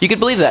 You could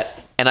believe that,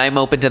 and I'm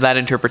open to that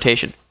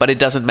interpretation, but it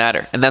doesn't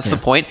matter. And that's the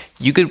point.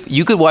 You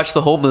could watch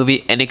the whole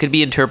movie and it could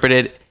be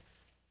interpreted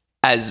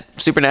as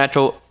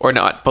supernatural or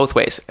not, both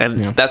ways. And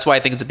that's why I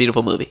think it's a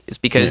beautiful movie. Is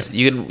because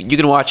you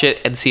can watch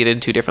it and see it in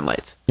two different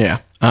lights. Yeah.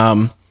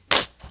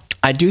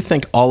 I do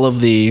think all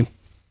of the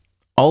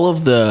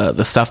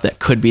stuff that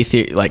could be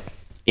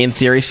in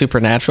theory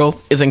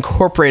supernatural is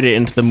incorporated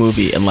into the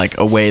movie in like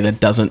a way that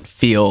doesn't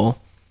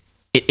feel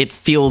it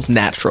feels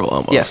natural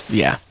almost. Yes.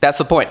 Yeah. That's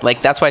the point.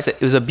 Like, that's why I said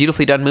it was a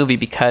beautifully done movie,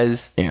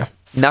 because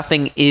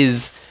nothing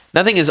is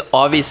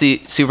obviously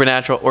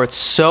supernatural, or it's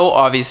so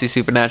obviously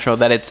supernatural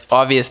that it's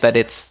obvious that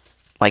it's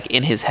like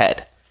in his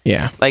head.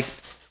 Yeah. Like,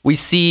 we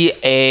see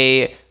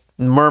a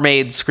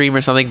mermaid scream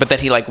or something, but then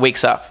he like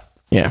wakes up.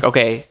 Yeah. Like,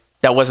 okay,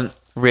 that wasn't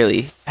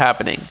really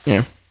happening.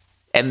 Yeah.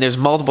 And there's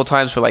multiple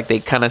times where like they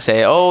kind of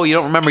say, "Oh, you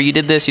don't remember, you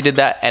did this, you did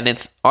that," and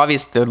it's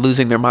obvious they're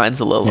losing their minds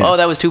a little. Oh,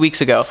 that was 2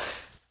 weeks ago.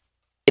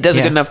 It does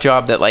a good enough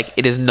job that like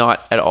it is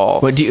not at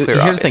all. But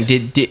here's the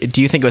thing: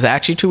 do you think it was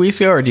actually 2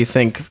 weeks ago, or do you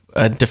think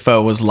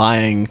Defoe was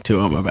lying to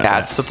him about that?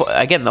 That's the point.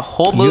 Again, the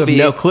whole movie.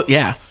 You have no clue.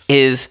 Yeah,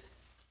 it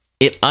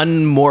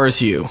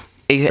unmoors you.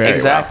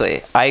 Exactly.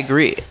 Well. I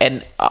agree.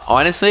 And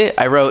honestly,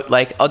 I wrote,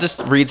 like, I'll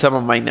just read some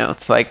of my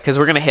notes, like, because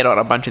we're going to hit on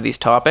a bunch of these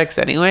topics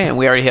anyway. And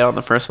we already hit on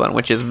the first one,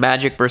 which is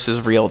magic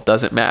versus real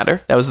doesn't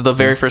matter. That was the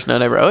very first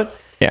note I wrote.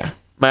 Yeah.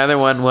 My other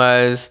one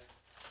was,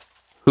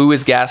 who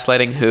is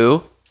gaslighting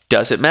who?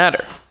 Does it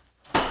matter?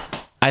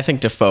 I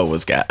think Defoe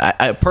was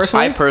I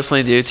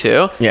personally do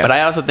too. Yeah. But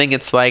I also think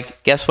it's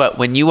like, guess what?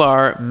 When you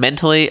are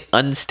mentally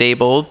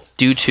unstable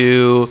due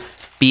to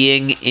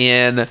being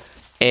in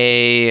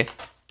a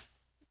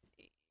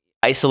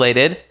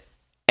isolated,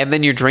 and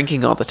then you're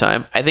drinking all the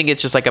time, I think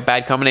it's just like a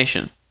bad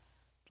combination.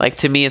 Like,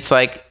 to me, it's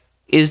like,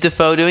 is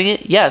Defoe doing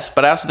it? Yes,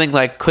 but I also think,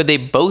 like, could they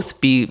both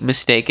be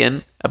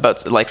mistaken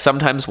about, like,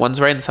 sometimes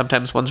one's right and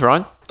sometimes one's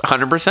wrong?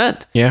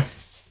 100%. Yeah.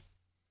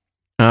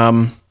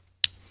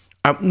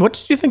 What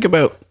did you think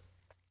about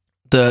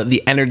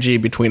the energy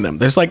between them?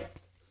 There's like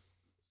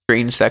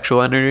strange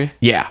sexual energy.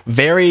 Yeah,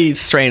 very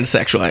strange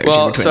sexual energy.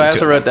 Well, so I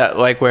also wrote that,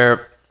 like,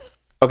 where,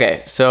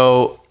 okay,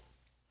 so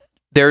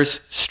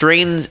there's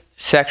strange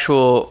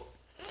sexual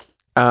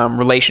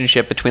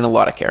relationship between a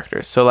lot of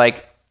characters. So,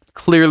 like,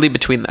 clearly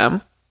between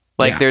them,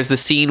 like, there's the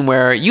scene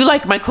where you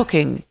like my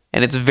cooking,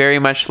 and it's very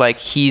much like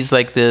he's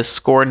like the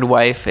scorned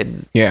wife,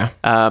 and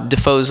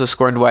Defoe's a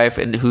scorned wife,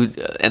 and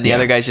the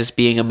other guy's just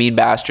being a mean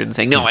bastard and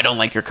saying, no, I don't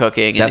like your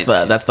cooking. And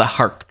that's the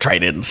Hark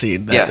Trident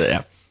scene.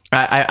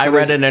 I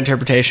read an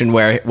interpretation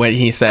where when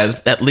he says,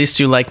 "At least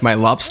you like my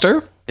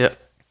lobster,"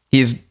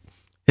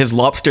 his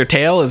lobster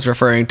tail is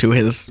referring to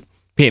his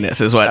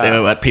penis, is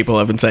what people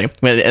have been saying.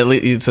 But at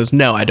least he says,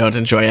 "No, I don't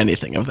enjoy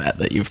anything of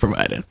that you've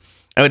provided,"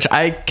 which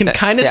I can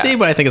kind of see,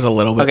 but I think it's a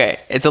little bit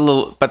it's a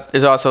little. But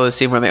there's also the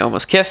scene where they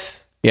almost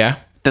kiss. Yeah.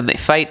 Then they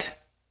fight.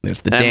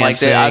 There's the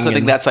dancing. I also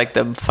think that's like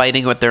them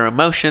fighting with their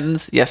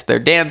emotions. Yes, they're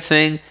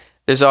dancing.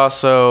 There's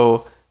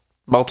also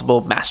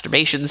multiple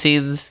masturbation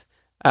scenes.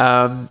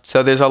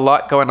 So there's a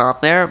lot going on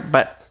there,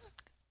 but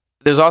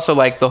there's also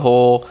like the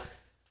whole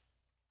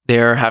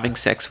they're having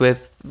sex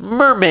with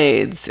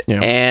mermaids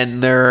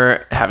and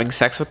they're having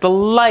sex with the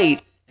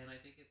light. And I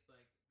think it's like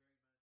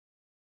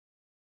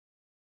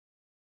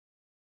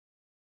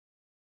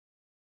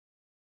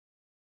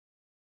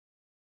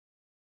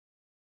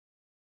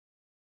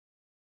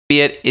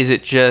is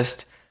it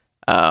just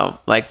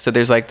like, so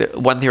there's like the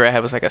one theory I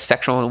had was like a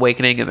sexual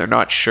awakening and they're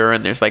not sure,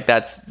 and there's like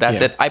that's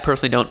it. I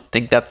personally don't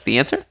think that's the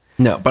answer.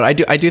 No, but I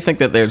do think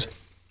that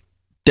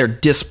they're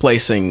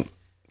displacing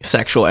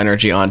sexual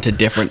energy onto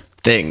different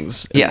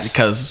things. Yes,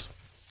 because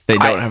they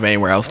don't have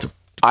anywhere else to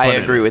I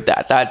agree with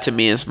that. That to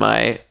me is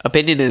my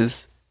opinion,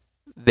 is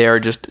they're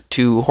just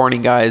two horny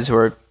guys who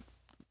are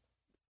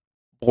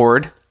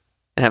bored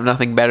and have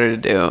nothing better to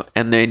do,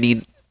 and they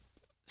need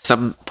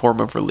some form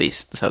of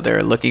release. So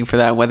they're looking for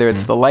that, whether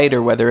it's the light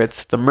or whether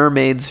it's the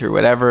mermaids or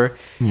whatever.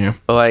 Yeah.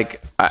 But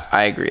like,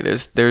 I agree.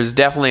 There's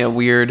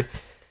definitely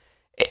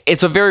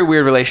it's a very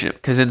weird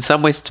relationship, because in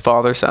some ways it's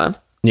father-son.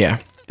 Yeah.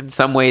 In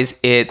some ways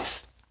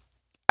it's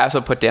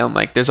also put down,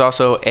 like there's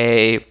also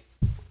a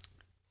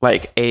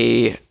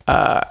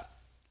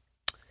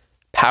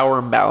power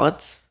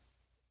imbalance.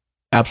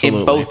 Absolutely.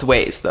 In both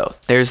ways, though.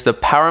 There's the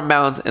power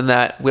imbalance in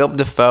that Willem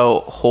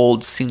Dafoe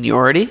holds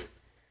seniority,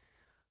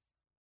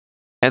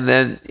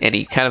 and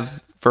he kind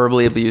of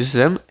verbally abuses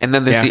him. And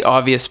then there's the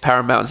obvious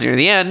power imbalance near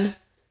the end,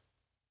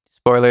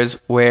 spoilers,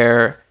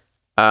 where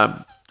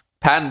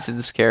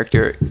Pattinson's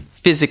character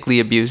physically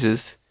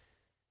abuses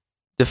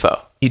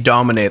Dafoe. He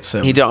dominates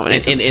him. He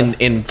dominates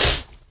him.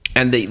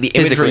 And the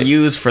imagery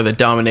used for the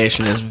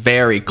domination is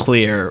very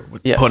clear,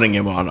 with putting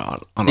him on a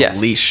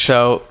leash.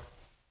 So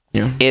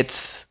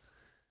it's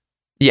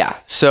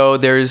so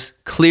there's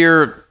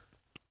clear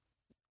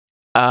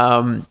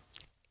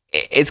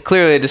it's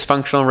clearly a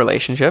dysfunctional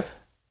relationship.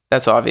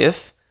 That's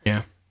obvious.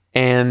 Yeah.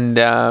 And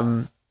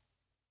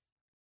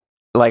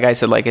like I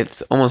said, like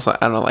it's almost like,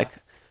 I don't know, like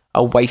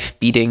a wife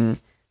beating,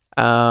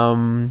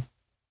 like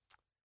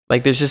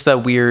there's just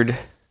that weird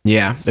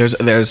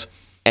there's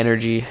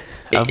energy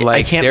of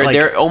like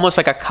they're almost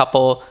like a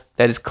couple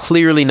that is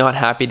clearly not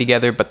happy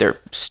together, but they're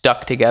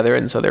stuck together,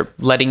 and so they're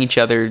letting each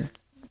other,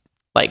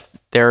 like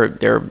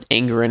their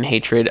anger and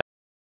hatred.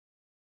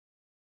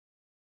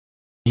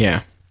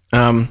 I'm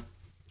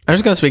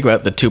just gonna speak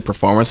about the two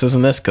performances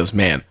in this, because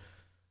man,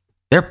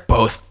 they're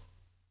both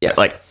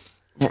like,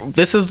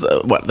 this is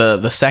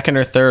the second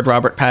or third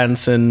Robert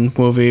Pattinson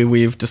movie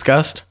we've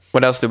discussed.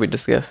 What else did we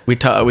discuss? We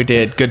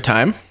did Good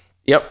Time.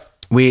 Yep.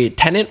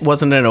 Tenet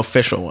wasn't an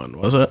official one,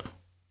 was it?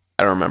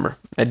 I don't remember.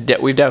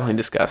 We've definitely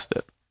discussed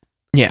it.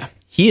 Yeah,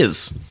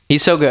 he's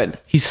so good.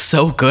 He's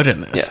so good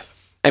in this. Yes,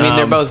 I mean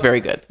they're both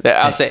very good.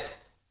 I'll say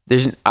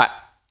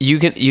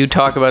you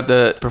talk about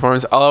the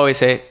performance. I'll always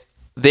say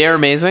they're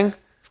amazing.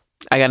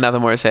 I got nothing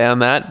more to say on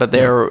that, but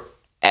they're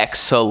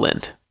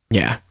excellent.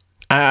 Yeah.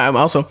 I'm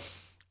also,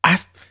 I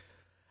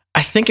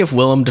think if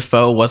Willem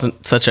Dafoe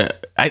wasn't such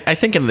I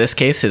think in this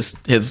case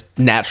his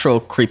natural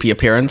creepy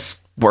appearance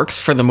works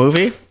for the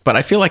movie, but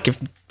I feel like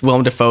if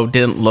Willem Dafoe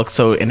didn't look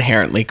so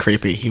inherently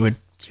creepy, he would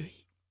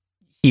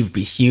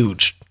be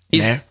huge.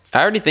 I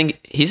already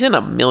think he's in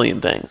a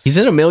million things. He's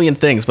in a million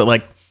things, but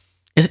like,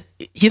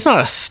 he's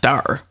not a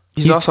star.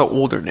 He's also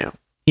older now.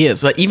 He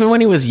is, but even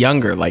when he was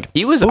younger, like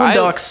he was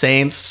Boondock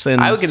Saints and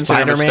I would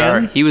consider him a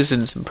star. He was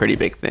in some pretty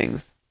big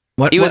things.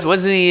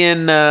 Wasn't he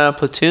in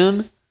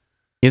Platoon?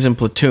 He was in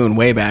Platoon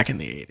way back in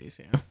the 80s.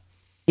 Yeah,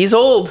 he's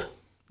old.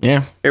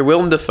 Yeah, Here,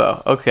 Willem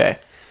Dafoe. Okay,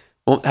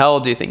 well, how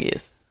old do you think he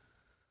is?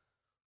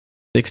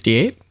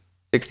 68,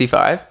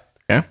 65.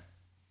 Yeah.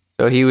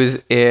 So he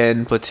was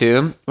in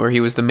Platoon, where he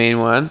was the main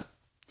one.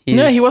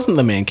 No, he wasn't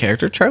the main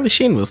character. Charlie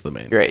Sheen was the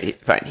main. Right,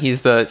 fine.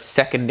 He's the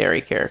secondary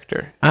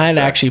character. I'd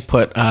actually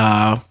put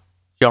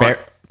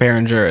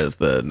Berenger as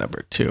the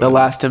number 2. The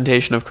Last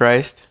Temptation of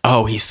Christ.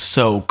 Oh, he's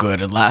so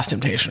good in Last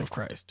Temptation of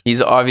Christ.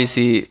 He's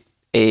obviously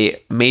a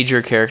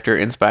major character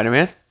in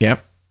Spider-Man.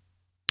 Yep.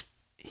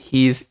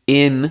 He's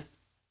in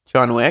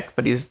John Wick,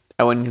 but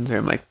I wouldn't consider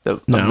him like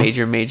the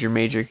major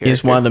character.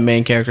 He's one of the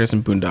main characters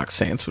in Boondock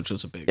Saints, which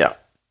was a big... Yeah.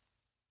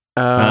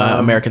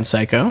 American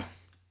Psycho.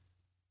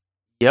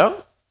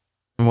 Yep.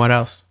 And what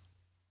else?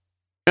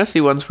 I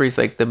see ones where he's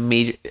like the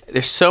major...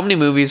 There's so many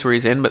movies where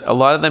he's in, but a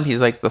lot of them he's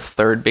like the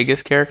third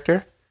biggest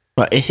character.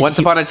 Once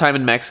Upon a Time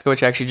in Mexico,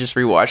 which I actually just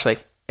rewatched,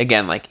 like,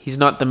 again, like, he's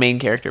not the main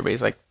character, but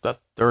he's like the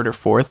third or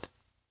fourth.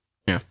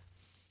 Yeah.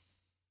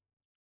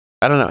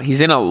 I don't know.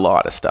 He's in a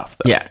lot of stuff,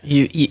 though. Yeah,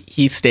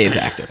 he stays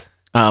active.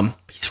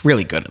 He's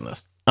really good in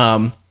this.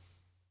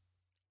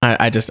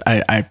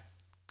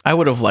 I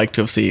would have liked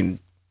to have seen.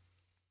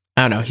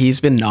 I don't know. He's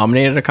been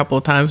nominated a couple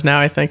of times now,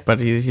 I think, but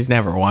he's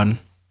never won.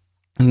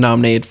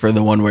 Nominated for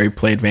the one where he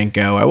played Van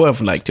Gogh. I would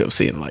have liked to have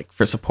seen like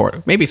for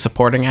maybe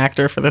supporting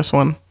actor for this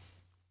one.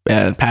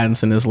 And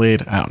Pattinson is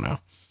lead. I don't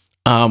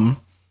know.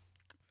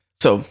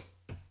 So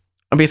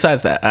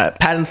besides that,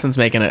 Pattinson's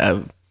making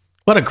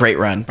what a great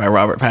run by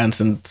Robert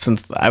Pattinson.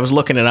 Since I was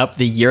looking it up,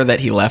 the year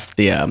that he left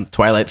the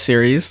Twilight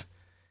series,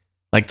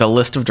 like the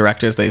list of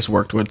directors that he's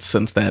worked with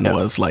since then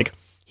was like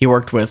he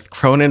worked with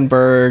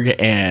Cronenberg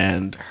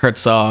and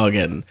Herzog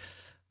and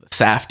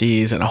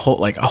Safdie's and a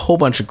whole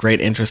bunch of great,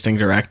 interesting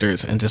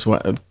directors, and just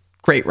what a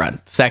great run.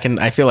 Second,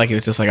 I feel like he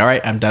was just like, all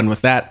right, I'm done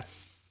with that.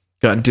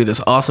 Go and do this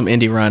awesome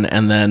indie run,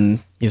 and then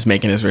he's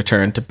making his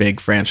return to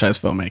big franchise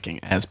filmmaking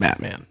as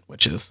Batman,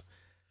 which is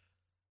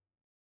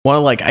one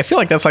of I feel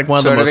like that's like one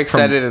of the most sort of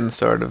excited and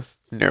sort of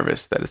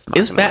nervous that it's not.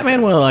 Is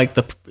Batman one of like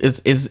is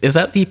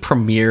that the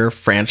premier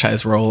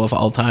franchise role of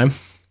all time?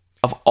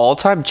 Of all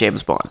time,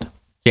 James Bond.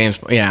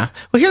 Yeah.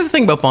 Well, here's the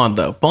thing about Bond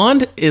though.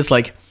 Bond is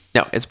like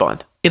no, it's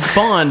Bond. It's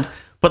Bond,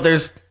 but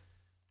there's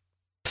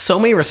so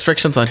many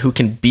restrictions on who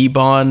can be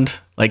Bond.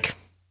 Like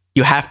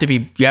you have to be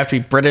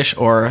British,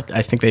 or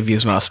I think they've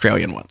used an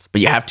Australian once, but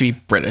you have to be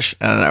British,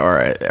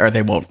 or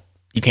they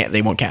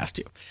won't cast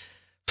you.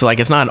 So like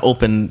it's not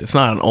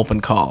an open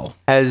call.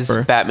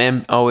 Has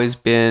Batman always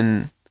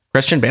been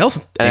Christian Bale's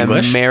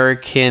English?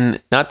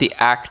 American, not the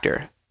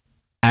actor.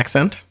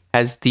 Accent?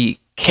 Has the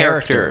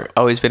character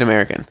always been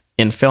American?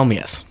 In film,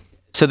 yes.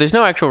 So there's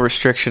no actual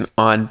restriction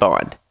on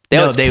Bond. They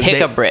always pick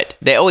a Brit.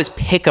 They always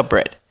pick a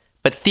Brit.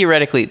 But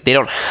theoretically, they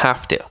don't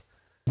have to.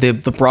 The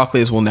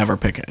Broccoli's will never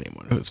pick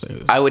anyone who's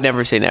I would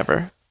never say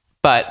never.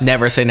 But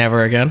never say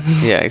never again.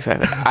 Yeah,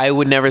 exactly. I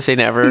would never say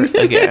never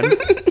again.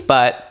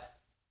 But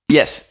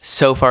yes,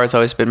 so far it's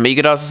always been. But you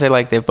could also say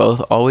like they've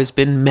both always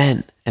been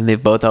men, and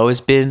they've both always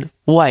been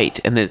white.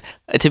 And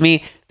to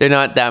me, there are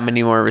not that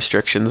many more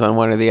restrictions on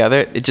one or the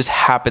other. It just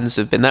happens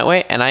to have been that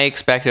way. And I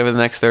expect over the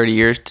next 30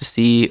 years to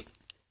see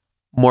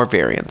more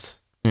variants.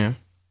 Yeah.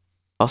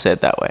 I'll say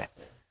it that way.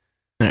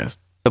 Yes.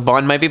 So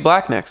Bond might be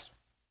black next.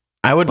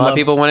 I would. A lot of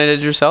people wanted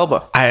Idris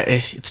Elba.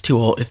 It's too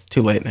old. It's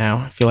too late now.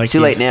 I feel like it's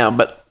too late now,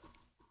 but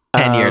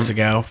 10 years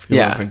ago, it would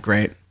have been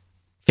great.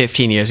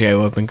 15 years ago, it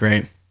would have been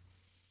great.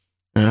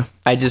 Yeah.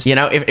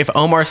 If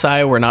Omar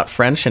Sy were not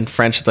French, and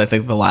French is I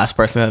think the last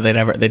person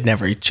that they'd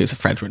never choose a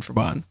Frenchman for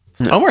Bond.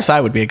 So No. Omar Sy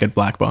would be a good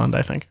black Bond,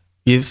 I think.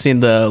 You've seen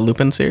the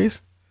Lupin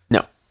series?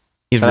 No.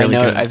 He's But really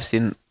good.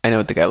 I know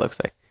what the guy looks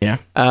like. Yeah.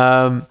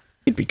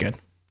 He'd be good.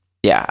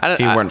 Yeah. If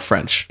he weren't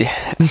French.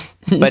 Yeah.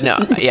 But no,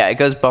 yeah, it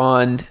goes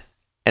Bond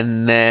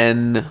and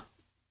then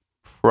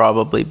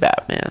probably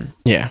Batman.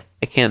 Yeah.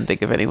 I can't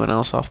think of anyone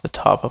else off the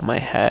top of my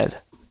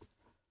head.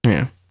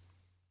 Yeah.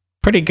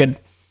 Pretty good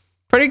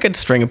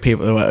string of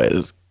people.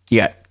 You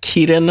got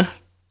Keaton,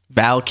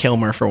 Val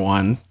Kilmer for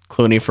one,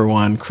 Clooney for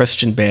one,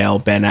 Christian Bale,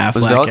 Ben Affleck.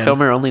 Was Val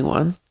Kilmer only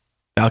one?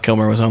 Val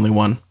Kilmer was only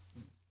one.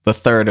 The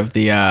third of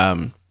the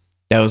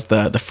that was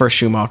the first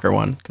Schumacher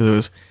one, because it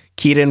was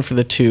Keaton for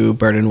the two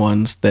Burton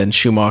ones, then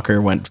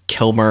Schumacher went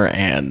Kilmer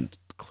and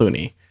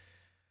Clooney,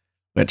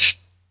 which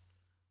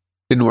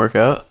didn't work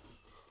out.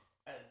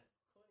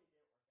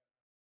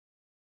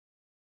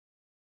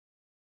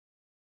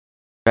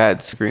 Bad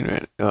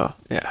screenwriting. Oh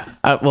yeah.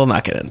 We'll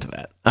not get into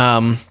that.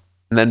 And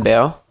then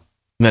Bale.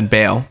 And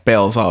then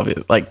Bale's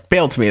obvious. Like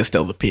Bale to me is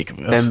still the peak of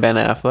this. Then Ben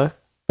Affleck.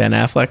 Ben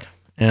Affleck,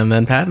 and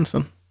then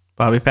Pattinson,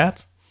 Bobby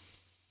Patts.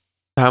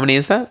 How many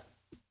is that?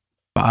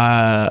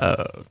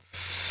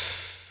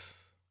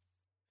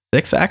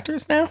 6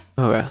 actors now.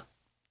 Okay.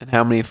 And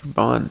how many for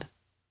Bond?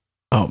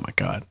 Oh my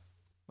god,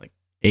 like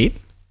 8.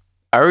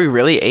 Are we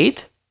really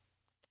 8?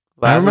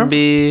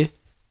 Lazenby,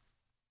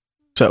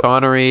 so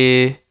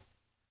Connery,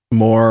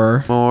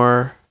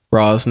 Moore,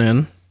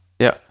 Brosnan.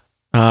 Yeah.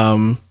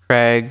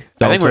 Craig.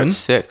 Dalton. I think we're at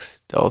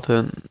 6.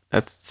 Dalton.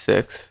 That's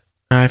 6.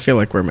 I feel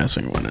like we're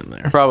missing one in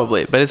there.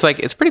 Probably, but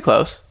it's pretty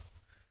close.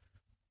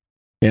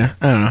 Yeah,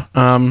 I don't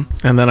know.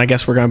 And then I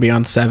guess we're gonna be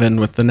on 7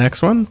 with the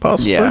next one,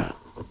 possibly. Yeah.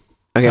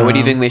 Okay, what do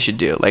you think they should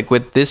do? Like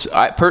with this,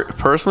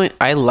 personally,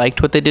 I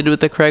liked what they did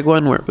with the Craig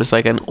one, where it was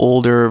like an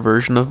older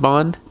version of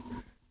Bond,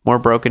 more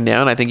broken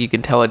down. I think you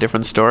can tell a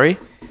different story.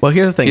 Well,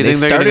 here's the thing. They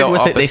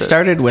They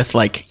started with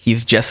like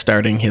he's just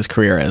starting his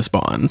career as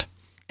Bond,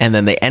 and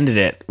then they ended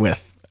it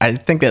with. I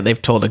think that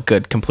they've told a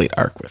good complete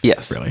arc with.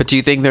 Yes, really. but do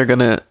you think they're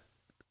gonna?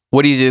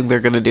 What do you think they're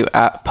gonna do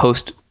at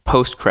post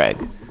Craig?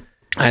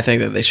 I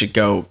think that they should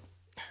go.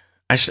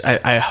 I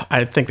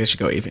think they should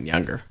go even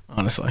younger.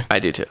 Honestly, I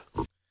do too.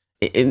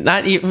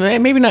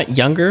 Maybe not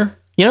younger.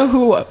 You know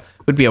who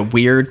would be a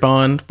weird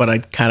Bond, but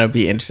I'd kind of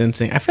be interested in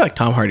seeing. I feel like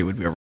Tom Hardy would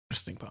be a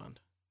interesting Bond.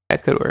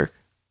 That could work.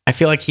 I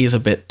feel like he's a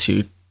bit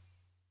too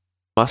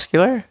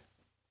muscular,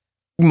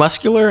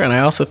 and I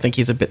also think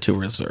he's a bit too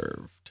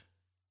reserved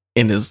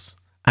in his.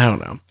 I don't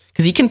know,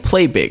 because he can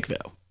play big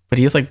though, but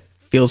he's like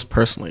feels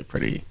personally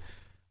pretty.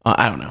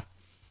 I don't know.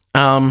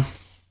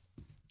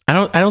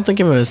 I don't think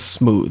of him as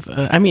smooth.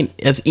 I mean,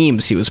 as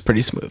Eames, he was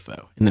pretty smooth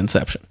though in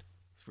Inception.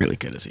 Really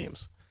good as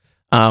Eames.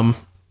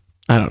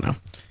 I don't know.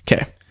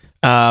 Okay.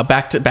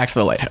 Back to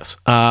the Lighthouse.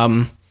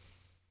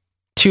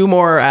 Two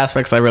more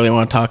aspects I really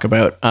want to talk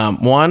about.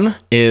 One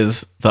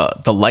is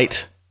the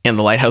light in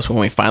the lighthouse when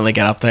we finally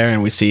get up there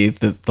and we see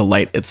the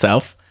light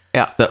itself.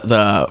 Yeah.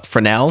 The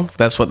Fresnel,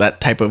 that's what that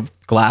type of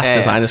glass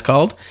design is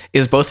called,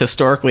 is both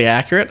historically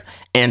accurate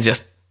and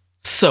just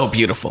so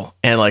beautiful,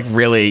 and like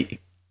really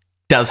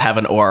does have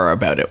an aura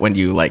about it when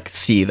you like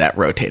see that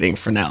rotating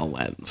Fresnel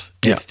lens.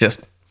 It's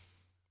just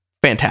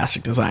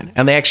fantastic design.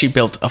 And they actually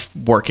built a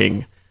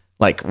working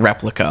like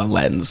replica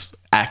lens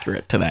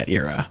accurate to that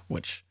era,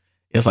 which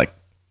is like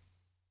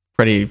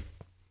pretty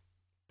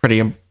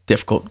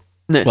difficult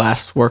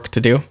glass work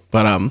to do,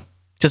 but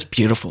just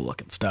beautiful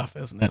looking stuff,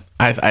 isn't it?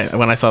 I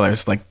when I saw that, I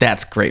was like,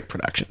 that's great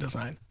production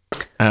design.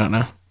 I don't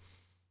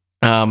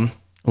know.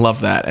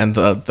 Love that. And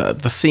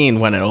the scene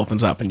when it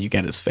opens up and you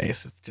get his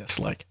face, it's just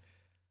like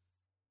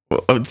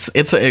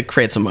it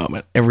creates a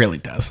moment. It really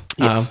does.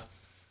 Yes.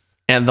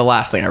 And the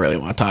last thing I really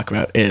want to talk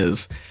about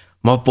is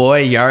my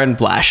boy Yaron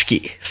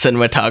Blaschke,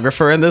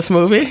 cinematographer in this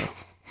movie.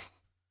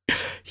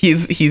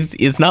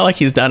 It's not like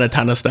he's done a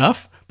ton of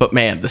stuff, but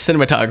man, the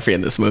cinematography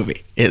in this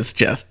movie is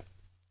just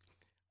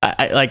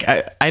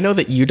I know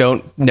that you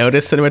don't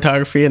notice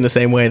cinematography in the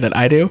same way that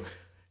I do.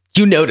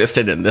 You noticed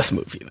it in this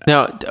movie, though.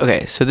 No,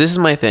 okay, so this is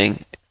my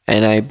thing,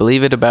 and I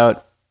believe it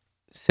about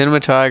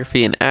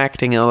cinematography and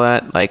acting and all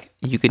that. Like,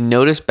 you can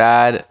notice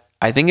bad.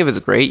 I think if it's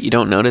great, you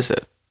don't notice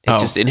it. It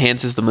just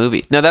enhances the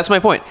movie. No, that's my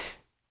point.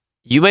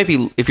 You might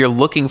be, if you're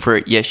looking for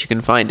it, yes, you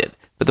can find it.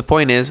 But the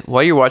point is,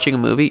 while you're watching a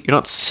movie, you're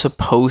not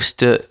supposed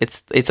to,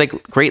 it's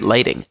like great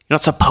lighting. You're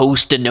not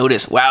supposed to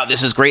notice, wow,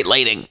 this is great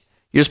lighting.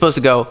 You're supposed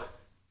to go,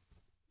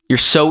 you're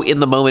so in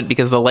the moment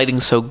because the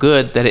lighting's so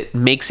good that it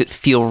makes it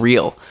feel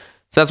real.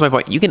 So that's my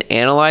point. You can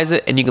analyze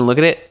it and you can look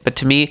at it, but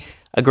to me,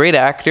 a great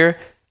actor,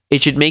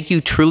 it should make you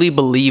truly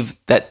believe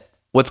that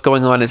what's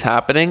going on is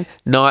happening,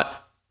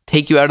 not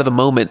take you out of the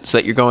moment so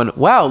that you're going,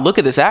 wow, look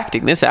at this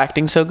acting. This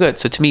acting's so good.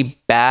 So to me,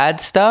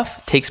 bad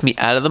stuff takes me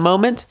out of the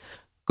moment.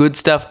 Good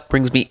stuff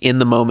brings me in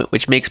the moment,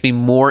 which makes me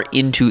more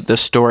into the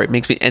story.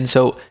 And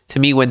so to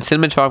me, when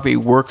cinematography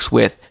works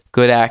with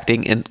good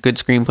acting and good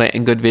screenplay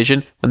and good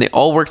vision, when they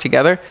all work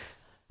together,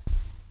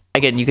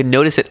 again, you can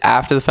notice it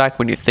after the fact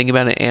when you're thinking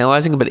about it and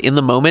analyzing it, but in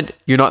the moment,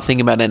 you're not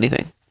thinking about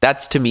anything.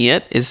 That's to me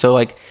it is. So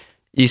like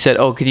you said,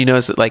 oh, could you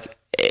notice that like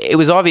it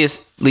was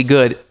obviously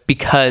good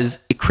because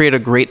it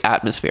created a great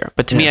atmosphere.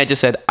 But to me, I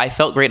just said, I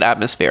felt great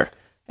atmosphere.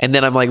 And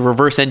then I'm like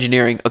reverse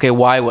engineering. Okay,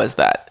 why was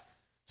that?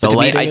 So the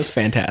lighting is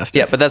fantastic.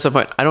 Yeah, but that's the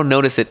point. I don't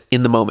notice it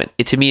in the moment.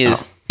 It to me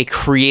is, it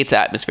creates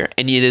atmosphere.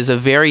 And it is a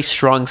very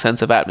strong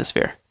sense of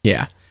atmosphere.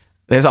 Yeah.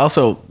 There's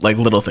also like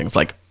little things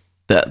like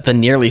the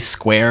nearly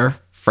square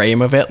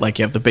frame of it. Like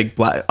you have the big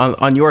black,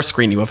 on your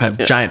screen, you have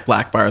giant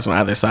black bars on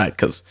either side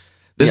because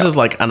this is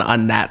like an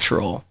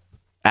unnatural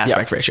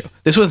aspect ratio.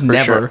 This was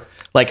never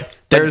like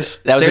that was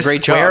a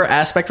great square job.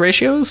 Aspect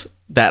ratios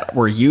that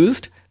were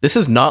used. This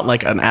is not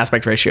like an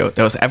aspect ratio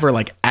that was ever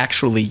like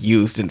actually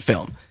used in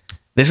film.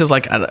 This is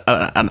like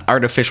an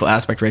artificial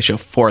aspect ratio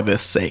for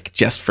this sake,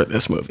 just for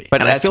this movie.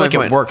 But I feel like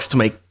it works to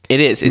make it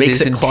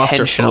makes it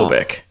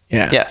claustrophobic.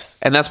 Yeah. Yes,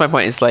 and that's my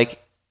point. It's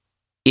like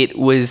it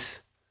was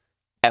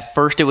at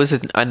first it was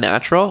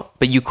unnatural,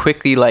 but you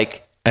quickly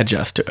like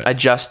adjust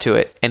to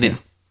it, and it,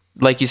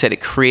 like you said,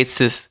 it creates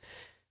this.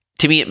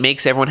 To me, it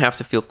makes everyone have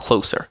to feel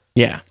closer.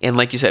 Yeah, and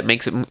like you said, it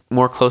makes it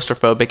more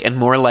claustrophobic and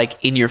more like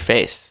in your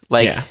face.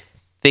 Like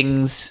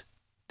things,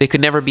 they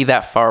could never be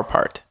that far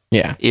apart.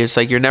 Yeah, it's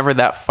like you're never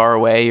that far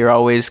away. You're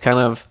always kind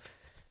of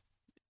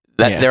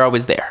that. They're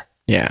always there.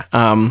 Yeah.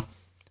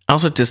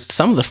 Also, just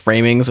some of the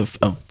framings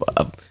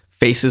of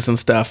faces and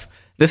stuff.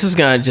 This is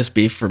gonna just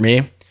be for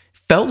me.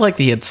 Felt like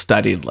he had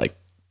studied like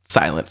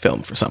silent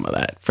film for some of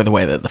that, for the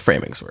way that the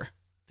framings were.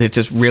 It's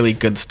just really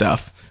good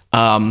stuff.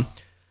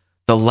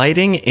 The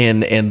lighting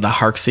in the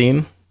Hark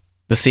scene,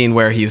 the scene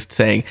where he's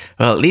saying,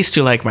 well, at least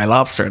you like my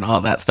lobster and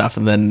all that stuff.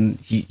 And then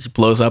he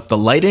blows up. The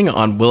lighting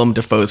on Willem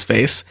Dafoe's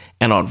face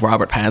and on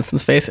Robert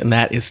Pattinson's face. And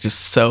that is just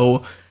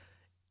so,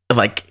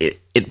 like,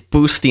 it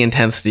boosts the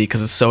intensity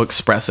because it's so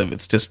expressive.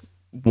 It's just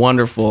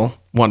wonderful,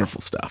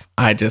 wonderful stuff.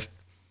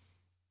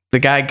 The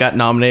guy got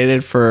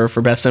nominated for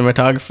Best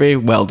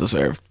Cinematography. Well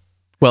deserved.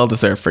 Well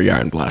deserved for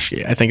Yaron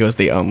Blaschke. I think it was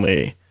the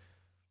only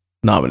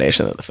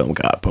nomination that the film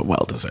got, but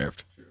well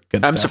deserved.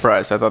 Good I'm stuff.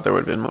 surprised. I thought there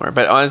would have been more.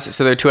 But honestly,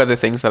 so there are two other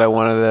things that I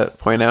wanted to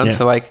point out. Yeah.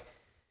 So like,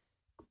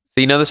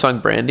 so you know the song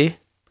Brandy?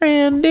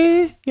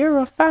 Brandy, you're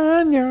a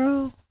fine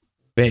girl.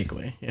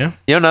 Vaguely, yeah.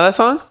 You don't know that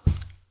song?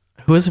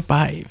 Who is it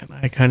by even?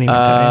 I can't even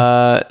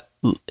tell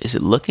you. Is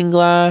it Looking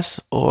Glass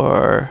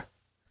or...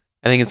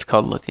 I think it's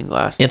called Looking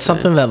Glass. It's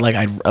something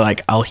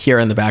that I'll hear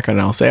in the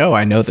background and I'll say, oh,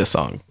 I know this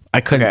song. I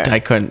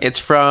couldn't. It's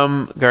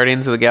from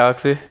Guardians of the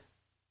Galaxy.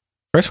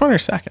 First one or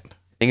second?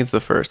 I think it's the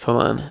first.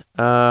 Hold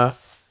on.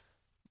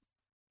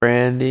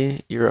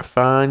 Brandy, you're a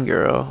fine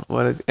girl.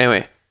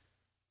 Anyway,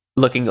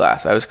 Looking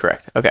Glass. I was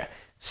correct. Okay.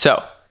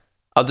 So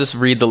I'll just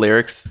read the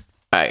lyrics.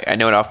 I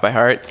know it off by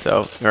heart.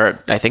 Or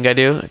I think I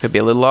do. It could be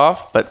a little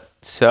off, but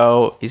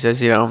so he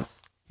says,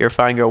 you're you're a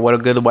fine girl. What a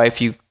good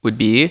wife you would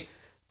be.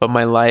 But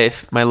my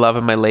life, my love,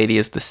 and my lady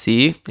is the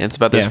sea. And it's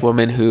about this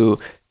woman who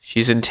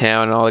she's in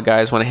town and all the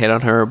guys want to hit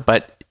on her,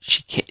 but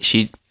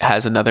she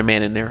has another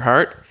man in her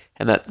heart.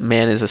 And that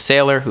man is a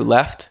sailor who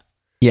left.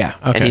 Yeah.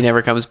 Okay. And he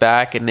never comes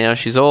back. And now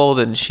she's old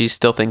and she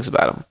still thinks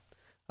about him.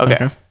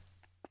 Okay.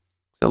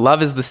 So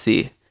love is the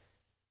sea.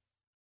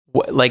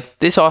 Like,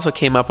 this also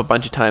came up a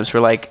bunch of times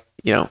where, like,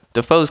 you know,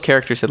 Defoe's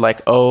character said,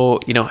 like, oh,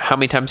 you know, how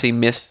many times did he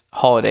miss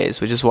holidays,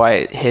 which is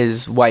why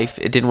his wife,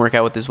 it didn't work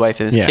out with his wife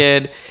and his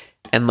kid.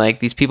 And, like,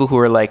 these people who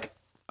are, like,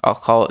 I'll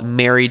call it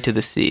married to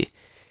the sea.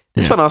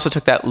 This one also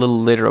took that a little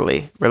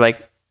literally, where,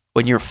 like,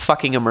 when you're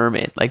fucking a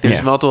mermaid, like,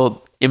 there's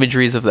multiple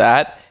imageries of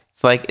that.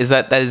 It's like,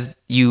 that is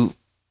you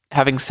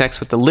having sex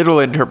with the literal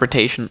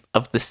interpretation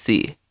of the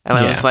sea. And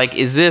I was like,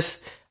 is this,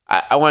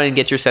 I wanted to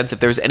get your sense if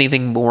there's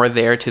anything more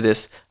there to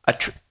this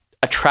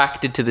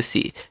attracted to the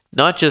sea.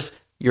 Not just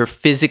you're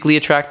physically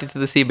attracted to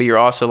the sea, but you're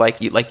also like,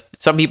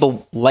 some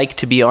people like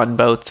to be on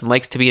boats and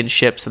likes to be in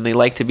ships and they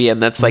like to be,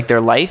 and that's like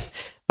their life.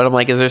 But I'm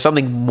like, is there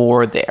something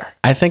more there?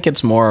 I think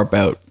it's more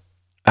about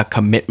a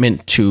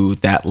commitment to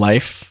that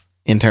life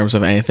in terms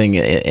of anything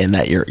in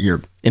that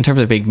you're in terms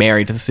of being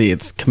married to the sea,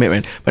 it's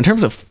commitment. But in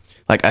terms of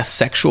like a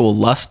sexual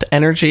lust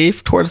energy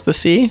towards the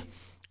sea,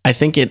 I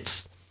think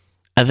it's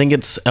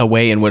a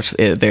way in which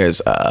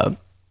there's a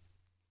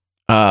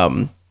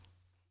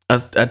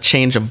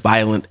change of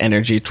violent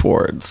energy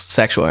towards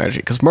sexual energy,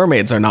 because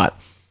mermaids are not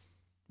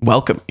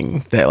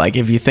welcoming. That, like,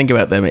 if you think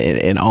about them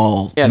in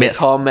all myth, they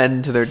call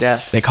men to their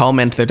death.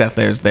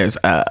 There's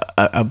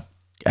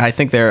I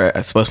think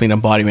they're supposed to be an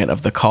embodiment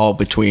of the call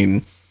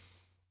between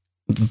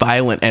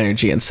violent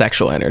energy and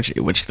sexual energy,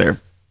 which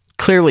there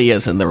clearly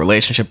is in the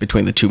relationship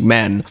between the two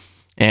men.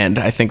 And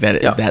I think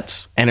that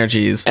that's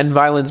energies, and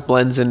violence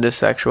blends into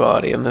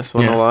sexuality in this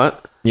one a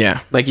lot. Yeah,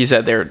 like you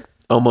said, they're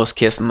almost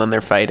kiss and then they're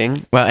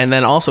fighting. Well, and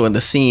then also in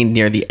the scene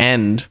near the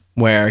end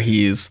where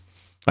he's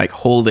like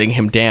holding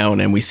him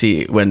down, and we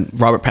see when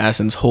Robert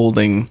Pattinson's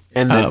holding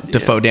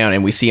Defoe down,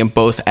 and we see him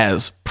both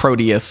as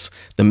Proteus,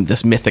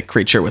 this mythic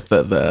creature with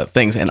the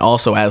things, and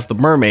also as the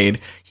mermaid.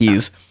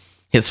 His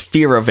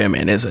fear of him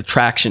and his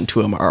attraction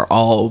to him are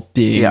all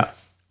being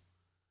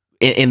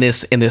in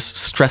this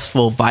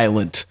stressful,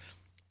 violent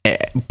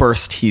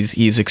burst.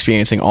 He's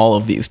experiencing all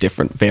of these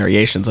different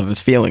variations of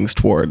his feelings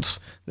towards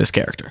this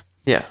character.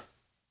 Yeah.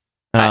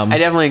 I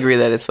definitely agree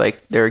that it's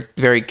like they're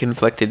very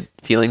conflicted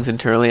feelings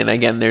internally, and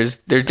again, there's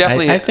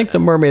definitely. I think the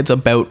mermaid's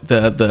about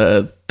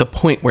the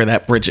point where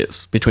that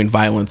bridges between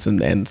violence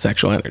and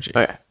sexual energy.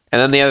 Okay,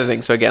 and then the other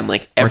thing. So again,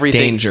 like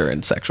everything, or danger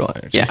and sexual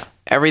energy. Yeah,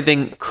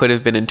 everything could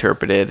have been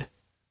interpreted,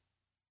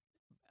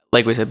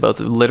 like we said,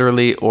 both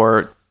literally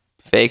or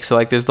fake. So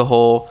like, there's the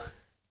whole,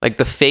 like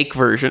the fake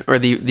version or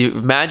the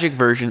magic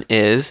version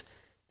is.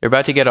 They're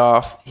about to get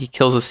off. He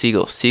kills a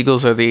seagull.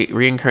 Seagulls are the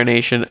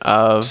reincarnation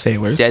of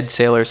sailors. Dead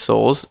sailors'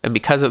 souls. And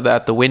because of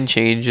that, the wind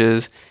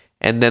changes.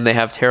 And then they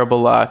have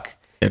terrible luck.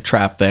 They're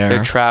trapped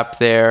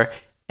there.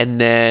 And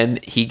then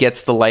he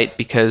gets the light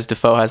because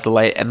Defoe has the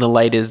light. And the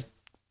light is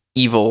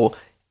evil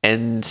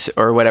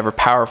or whatever,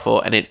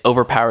 powerful. And it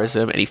overpowers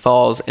him. And he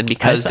falls. And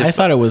because I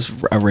thought it was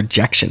a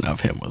rejection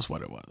of him was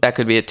what it was. That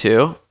could be it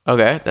too.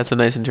 Okay, that's a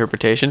nice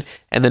interpretation.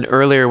 And then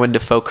earlier when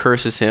Defoe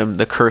curses him,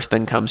 the curse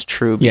then comes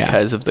true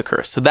because of the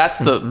curse. So that's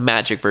the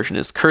magic version,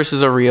 is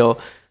curses are real.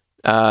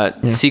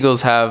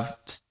 Seagulls have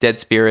dead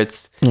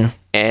spirits,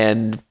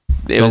 and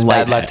it was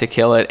bad luck to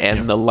kill it.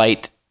 And the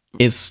light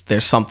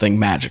there's something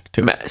magic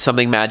to it.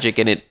 Something magic,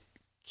 and it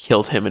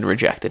killed him and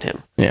rejected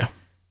him. Yeah.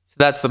 So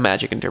that's the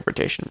magic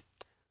interpretation.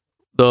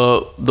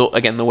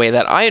 Again, the way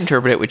that I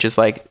interpret it, which is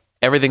like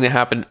everything that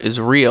happened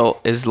is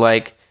real, is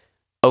like,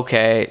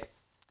 okay,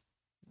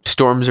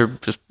 storms are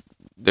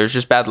there's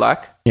just bad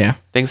luck. Yeah.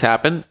 Things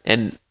happen.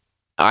 And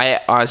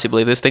I honestly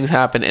believe things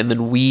happen, and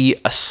then we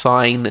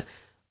assign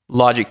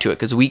logic to it,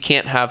 because we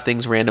can't have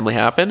things randomly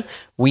happen.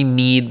 We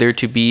need there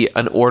to be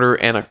an order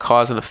and a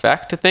cause and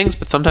effect to things,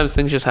 but sometimes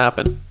things just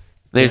happen.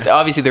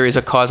 Obviously there is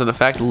a cause and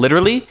effect,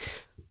 literally,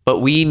 but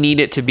we need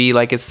it to be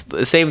like it's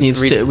the same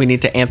reason. We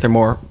need to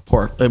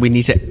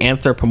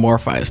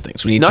anthropomorphize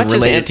things. We need to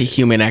relate it to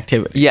human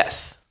activity.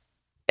 Yes.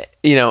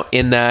 You know,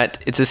 in that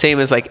it's the same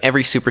as like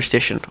every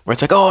superstition where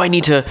it's like, oh, I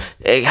need to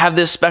have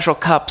this special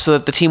cup so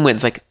that the team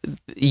wins. Like,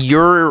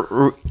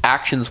 your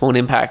actions won't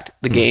impact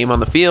the game on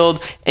the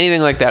field,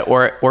 anything like that.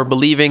 Or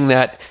believing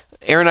that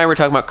Aaron and I were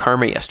talking about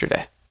karma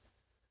yesterday.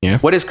 Yeah.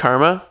 What is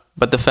karma?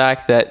 But the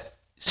fact that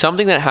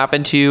something that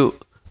happened to you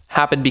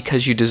happened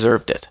because you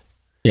deserved it.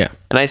 Yeah.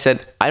 And I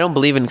said, I don't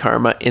believe in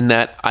karma, in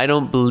that I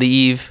don't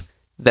believe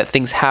that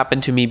things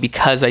happen to me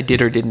because I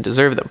did or didn't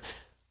deserve them.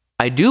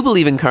 I do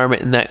believe in karma,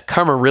 in that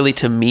karma really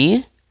to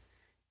me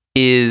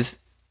is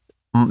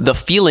the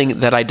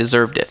feeling that I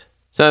deserved it.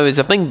 So if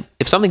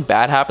something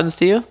bad happens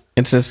to you,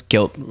 it's just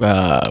guilt.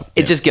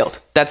 It's just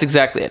guilt. That's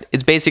exactly it.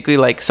 It's basically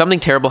like something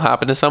terrible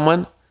happened to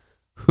someone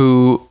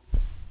who,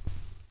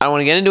 I don't want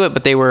to get into it,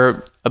 but they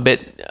were a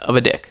bit of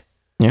a dick.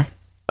 Yeah.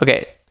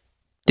 Okay.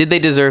 Did they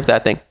deserve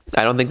that thing?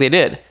 I don't think they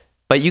did.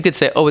 But you could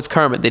say, oh, it's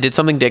karma. They did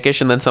something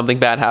dickish and then something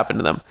bad happened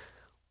to them.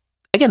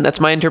 Again, that's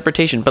my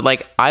interpretation. But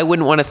like, I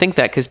wouldn't want to think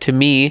that, because to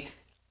me,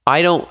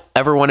 I don't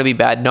ever want to be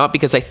bad, not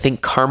because I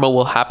think karma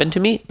will happen to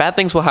me. Bad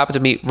things will happen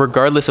to me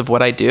regardless of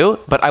what I do,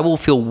 but I will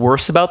feel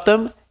worse about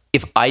them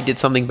if I did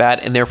something bad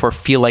and therefore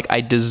feel like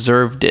I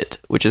deserved it,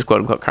 which is quote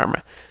unquote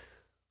karma.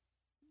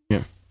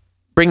 Yeah.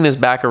 Bring this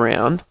back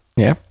around.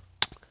 Yeah.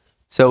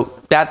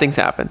 So bad things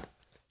happen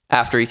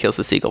after he kills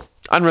the seagull.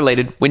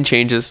 Unrelated, wind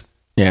changes.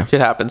 Yeah. Shit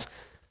happens.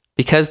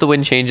 Because the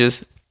wind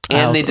changes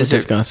and I was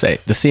just going to say,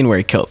 the scene where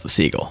he kills the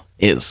seagull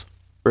is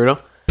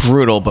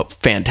brutal, but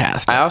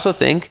fantastic. I also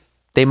think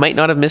they might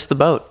not have missed the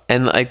boat.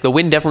 And like, the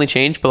wind definitely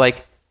changed, but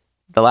like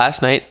the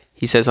last night,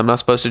 he says, I'm not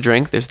supposed to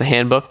drink. There's the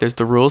handbook. There's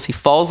the rules. He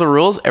follows the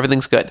rules.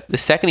 Everything's good. The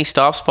second he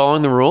stops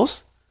following the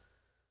rules,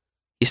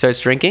 he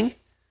starts drinking.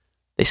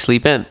 They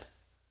sleep in.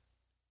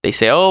 They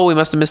say, oh, we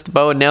must have missed the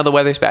boat and now the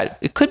weather's bad.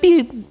 It could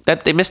be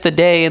that they missed a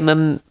day and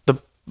then the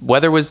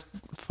weather was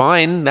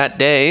fine that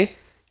day.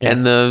 Yeah.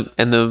 And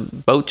the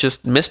boat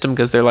just missed them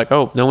because they're like,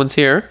 oh, no one's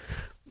here.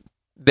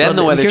 Then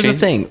the weather changed. Here's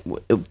the thing.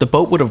 The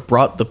boat would have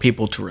brought the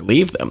people to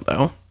relieve them,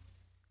 though.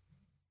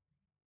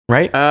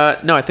 Right?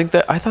 No, I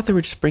thought they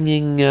were just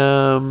bringing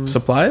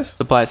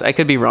supplies. I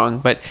could be wrong,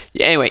 but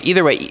anyway,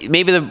 either way,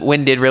 maybe the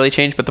wind did really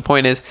change. But the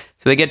point is,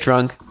 so they get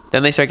drunk,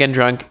 then they start getting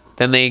drunk,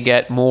 then they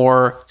get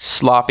more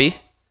sloppy,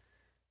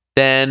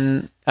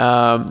 then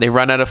they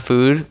run out of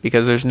food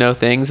because there's no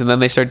things, and then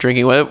they start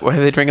drinking. What are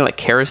they drinking? Like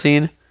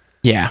kerosene?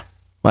 Yeah,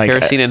 like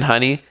kerosene and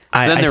honey.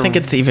 I think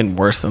it's even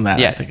worse than that.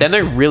 Yeah, then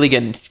they're really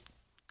getting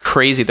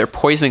crazy. They're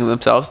poisoning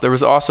themselves. There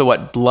was also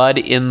blood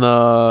in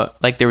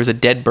there was a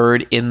dead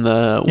bird in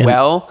the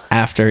well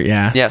after.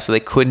 Yeah, so they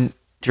couldn't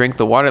drink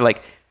the water.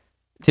 Like,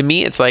 to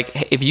me, it's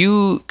like, if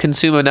you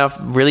consume enough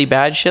really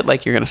bad shit,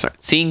 like, you're gonna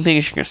start seeing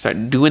things, you're gonna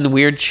start doing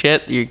weird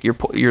shit.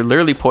 You're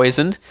literally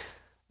poisoned.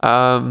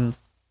 And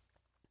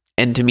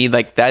to me,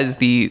 like, that is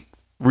the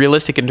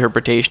realistic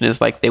interpretation,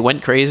 is like, they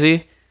went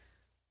crazy,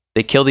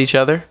 they killed each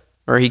other,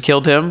 or he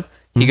killed him.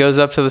 He goes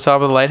up to the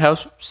top of the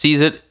lighthouse, sees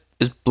it,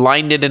 is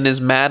blinded in his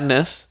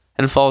madness,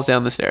 and falls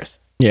down the stairs.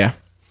 Yeah.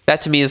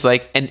 That to me is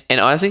like, and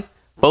honestly,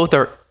 both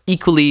are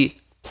equally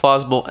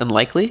plausible and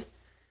likely.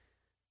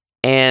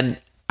 And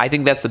I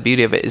think that's the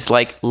beauty of it. Is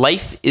like,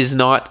 life is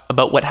not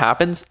about what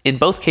happens. In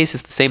both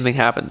cases, the same thing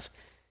happens.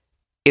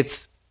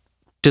 It's,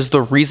 does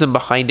the reason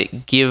behind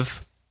it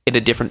give it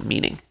a different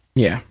meaning?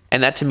 Yeah.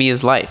 And that to me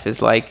is life.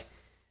 Is like,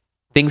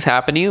 things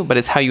happen to you, but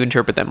it's how you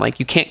interpret them. Like,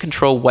 you can't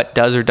control what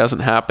does or doesn't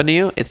happen to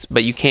you.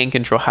 But you can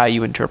control how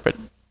you interpret.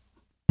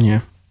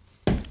 Yeah.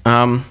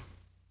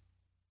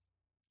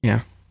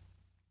 Yeah.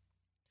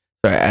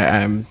 Sorry,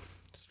 I'm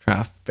just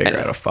trying to figure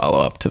out a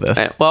follow up to this.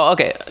 Well,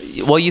 okay.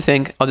 Well, you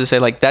think, I'll just say,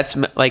 like, that's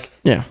like,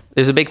 yeah,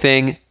 there's a big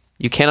thing.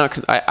 You cannot,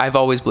 I've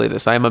always believed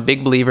this. I am a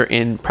big believer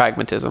in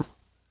pragmatism.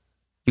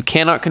 You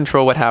cannot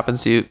control what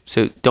happens to you,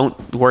 so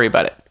don't worry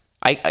about it.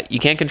 You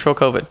can't control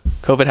COVID.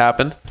 COVID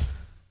happened.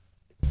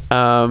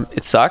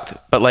 It sucked,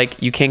 but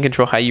like, you can't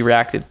control how you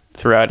reacted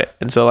throughout it.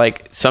 And so,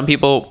 like, some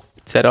people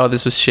said, oh,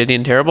 this was shitty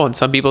and terrible. And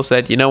some people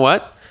said, you know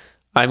what?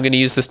 I'm going to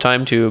use this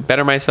time to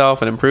better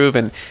myself and improve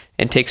and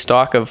take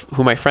stock of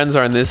who my friends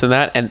are and this and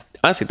that. And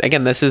honestly,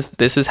 again, this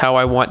is how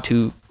I want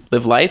to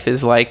live life,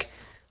 is like,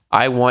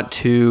 I want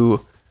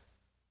to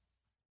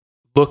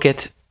look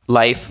at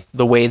life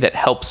the way that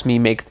helps me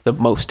make the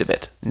most of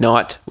it,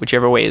 not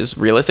whichever way is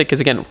realistic. Because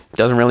again, it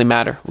doesn't really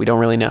matter. We don't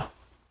really know.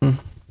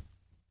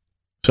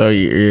 So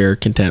you're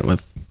content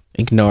with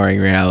ignoring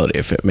reality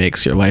if it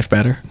makes your life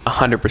better?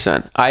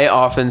 100%. I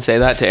often say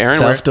that to Aaron.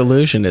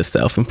 Self-delusion is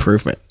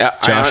self-improvement.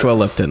 Joshua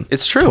Lipton.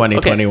 It's true.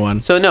 2021.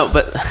 Okay. So no,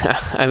 but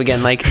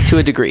again, like, to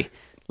a degree.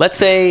 Let's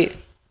say,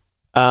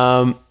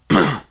 again,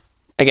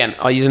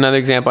 I'll use another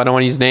example. I don't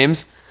want to use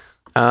names.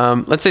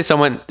 Let's say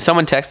someone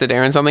texted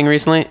Aaron something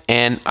recently,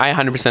 and I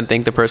 100%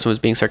 think the person was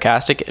being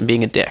sarcastic and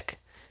being a dick.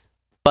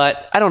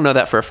 But I don't know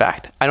that for a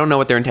fact. I don't know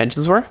what their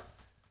intentions were.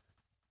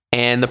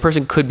 And the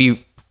person could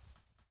be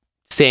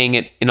saying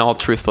it in all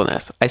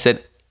truthfulness. I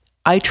said,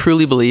 I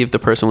truly believe the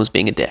person was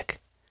being a dick.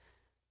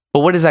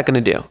 But what is that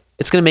going to do?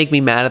 It's going to make me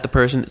mad at the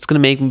person. It's going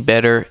to make me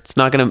bitter. It's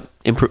not going to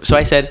improve. So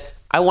I said,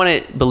 I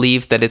want to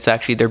believe that it's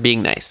actually they're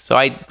being nice. So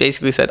I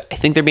basically said, I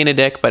think they're being a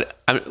dick, but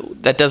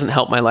that doesn't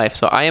help my life.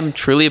 So I am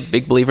truly a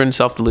big believer in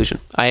self-delusion.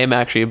 I am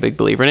actually a big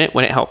believer in it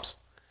when it helps.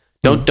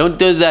 Don't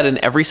do that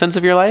in every sense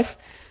of your life.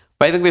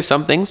 But I think there's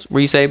some things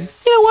where you say, you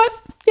know what?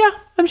 Yeah,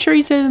 I'm sure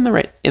he did it in the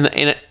right.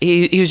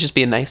 He was just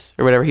being nice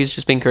or whatever. He was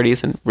just being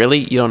courteous, and really,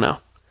 you don't know.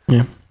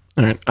 Yeah.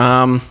 All right.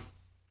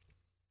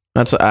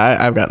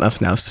 I've got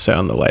nothing else to say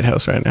on the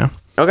Lighthouse right now.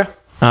 Okay.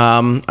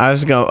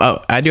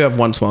 I do have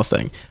one small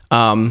thing.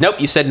 Nope,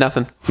 you said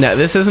nothing. No,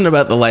 this isn't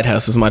about the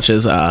Lighthouse as much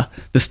as the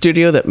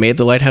studio that made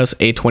the Lighthouse,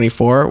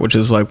 A24, which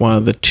is like one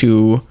of the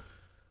two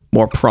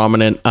more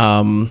prominent,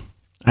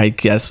 I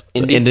guess,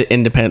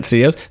 independent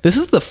studios. This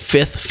is the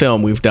 5th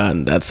film we've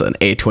done that's an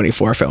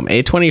A24 film.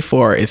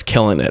 A24 is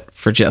killing it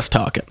for just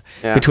talking.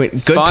 Yeah.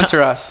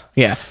 Sponsor us.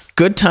 Yeah.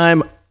 Good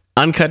Time,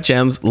 Uncut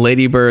Gems,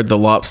 Lady Bird, The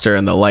Lobster,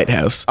 and The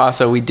Lighthouse.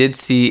 Also, we did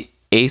see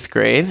 8th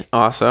grade.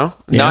 Also,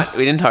 we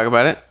didn't talk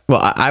about it.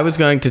 Well, I was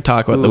going to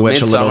talk about The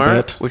Witch a little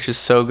bit, which is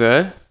so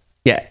good.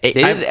 Yeah, they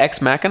did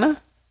Ex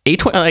Machina.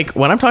 Like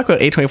when I'm talking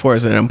about A24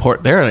 is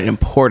they're an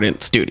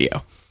important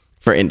studio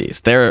for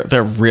indies.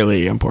 They're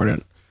really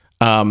important.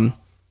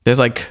 There's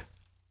like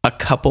a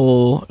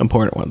couple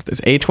important ones.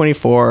 There's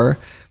A24,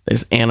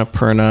 there's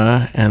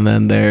Annapurna, and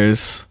then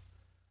there's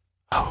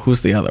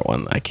who's the other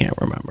one? I can't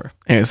remember.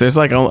 Anyways, there's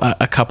like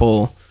a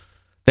couple.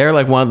 They're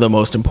like one of the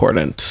most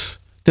important.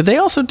 Did they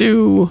also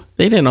do?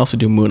 They didn't also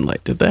do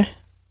Moonlight, did they?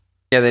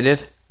 Yeah, they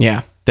did.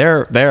 Yeah,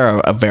 they're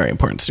a very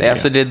important studio. They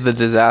also did The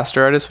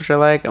Disaster Artist, which I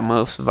like. A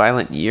Most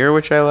Violent Year,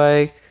 which I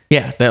like.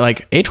 Yeah, they're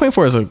like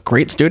A24 is a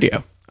great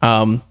studio.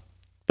 And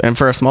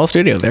for a small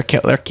studio, they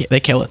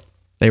kill it.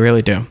 They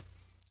really do.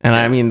 And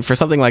I mean, for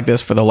something like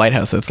this, for The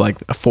Lighthouse, it's like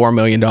a $4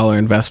 million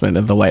investment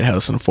in The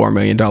Lighthouse and a $4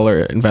 million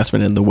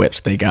investment in The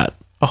Witch. They got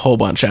a whole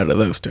bunch out of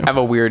those two. I have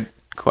a weird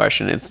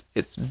question.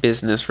 It's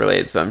business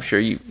related, so I'm sure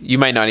you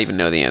might not even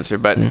know the answer.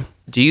 But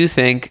do you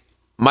think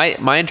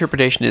my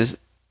interpretation is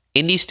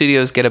indie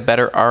studios get a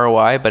better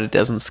ROI, but it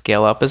doesn't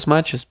scale up as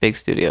much as big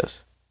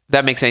studios? If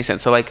that makes any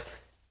sense. So like,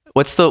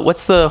 what's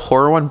the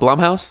horror one?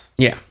 Blumhouse?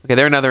 Yeah. Okay,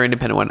 they're another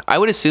independent one. I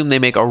would assume they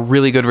make a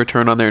really good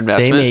return on their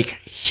investment. They make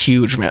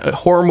huge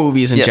horror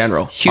movies in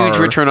general. Huge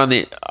return on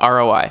the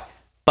ROI,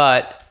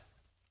 but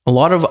a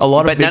lot of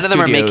but big none of them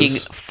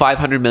studios, are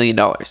making $500 million.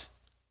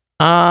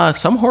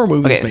 Some horror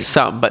movies. Okay,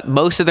 some, but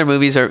most of their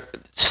movies are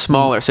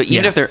smaller. So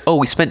even if they're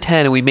we spent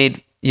 10 and we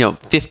made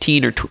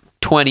 15 or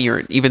 20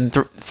 or even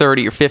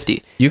 30 or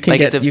 50, you can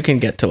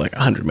get to like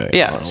 100 million.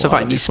 Yeah, so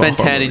fine. You spent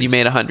 10 and you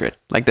made 100.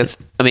 Like that's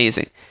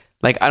amazing.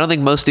 Like I don't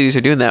think most studios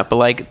are doing that, but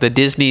like the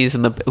Disneys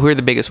and who are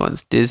the biggest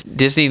ones?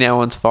 Disney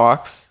now owns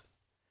Fox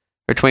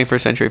or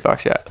 21st Century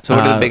Fox. Yeah. So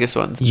what are the biggest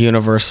ones?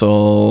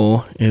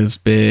 Universal is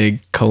big.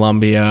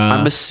 Columbia.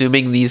 I'm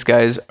assuming these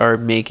guys are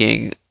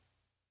making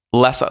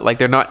less. Like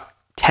they're not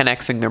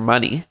 10xing their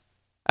money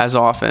as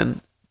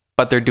often,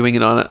 but they're doing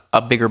it on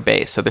a bigger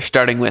base. So they're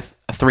starting with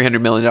a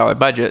 $300 million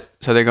budget.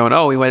 So they're going,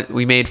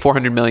 we made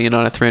 $400 million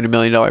on a $300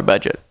 million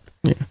budget.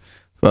 Yeah.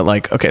 But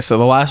like, okay, so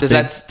the last does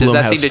that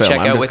seem to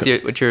check out with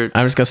your?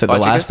 I'm just gonna say the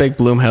last big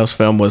Blumhouse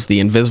film was The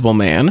Invisible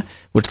Man,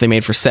 which they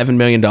made for $7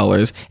 million,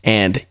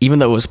 and even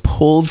though it was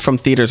pulled from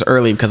theaters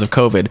early because of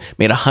COVID,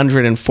 made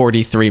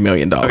 $143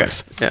 million. Okay.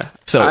 Yeah.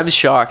 So I'm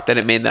shocked that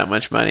it made that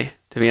much money,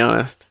 to be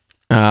honest.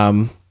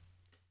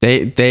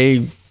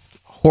 They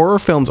horror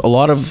films. A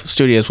lot of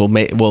studios will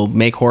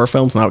make horror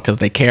films not because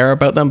they care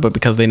about them, but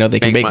because they know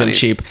they can make them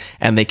cheap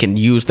and they can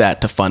use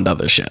that to fund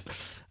other shit.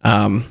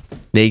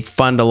 They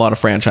fund a lot of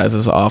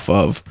franchises off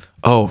of,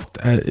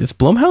 is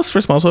Blumhouse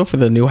responsible for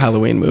the new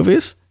Halloween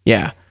movies?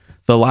 Yeah.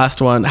 The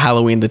last one,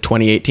 Halloween, the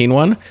 2018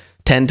 one,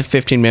 $10 to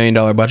 $15 million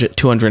budget,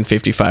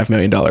 $255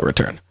 million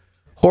return.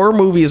 Horror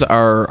movies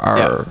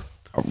are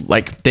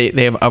like,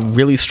 they have a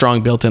really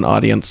strong built-in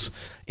audience.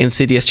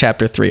 Insidious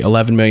Chapter 3,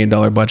 $11 million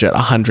budget,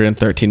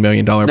 $113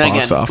 million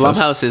box office.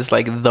 Blumhouse is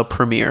like the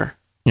premier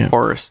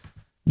horrors.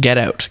 Get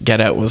Out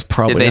was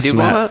probably Did they do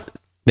Blumhouse?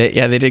 They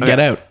did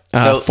Get Out.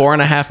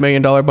 $4.5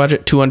 million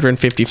budget, $255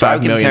 million. I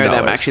would consider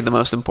them actually the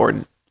most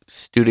important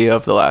studio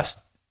of the last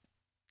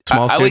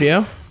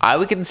studio. I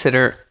would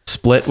consider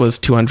Split was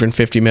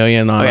 $250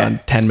 million on a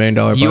 $10 million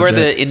budget. You are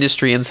the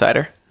industry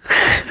insider.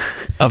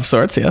 Of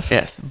sorts, yes.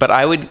 Yes, but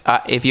I would,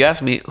 if you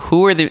ask me,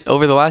 over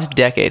the last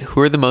decade,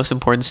 who are the most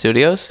important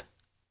studios?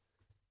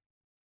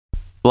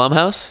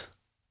 Blumhouse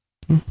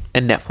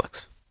and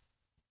Netflix.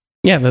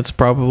 Yeah, that's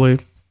probably.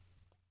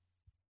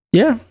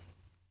 Yeah,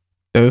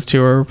 those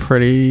two are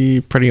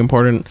pretty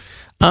important.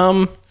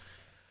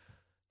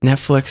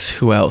 Netflix.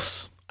 Who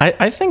else?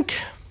 I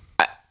think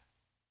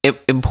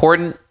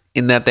important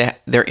in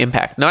that their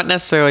impact, not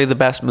necessarily the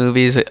best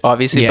movies,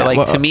 obviously,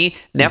 but to me,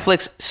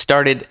 Netflix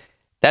started.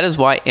 That is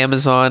why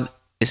Amazon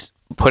is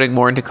putting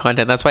more into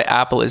content. That's why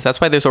Apple is. That's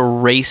why there's a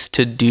race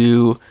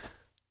to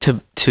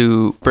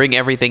bring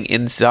everything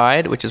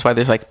inside, which is why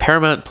there's like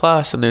Paramount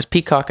Plus and there's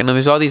Peacock and then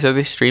there's all these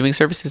other streaming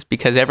services,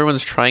 because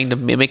everyone's trying to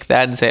mimic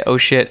that and say, oh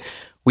shit,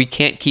 we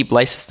can't keep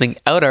licensing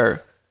out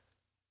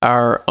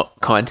our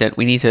content.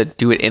 We need to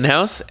do it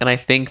in-house. And I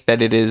think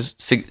that it is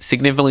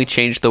significantly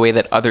changed the way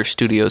that other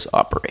studios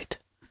operate.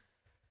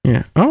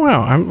 Yeah. Oh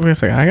wow.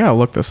 I gotta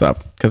look this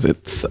up because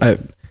it's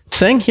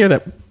saying here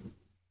that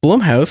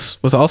Blumhouse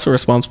was also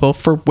responsible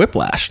for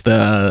Whiplash,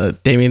 the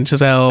Damien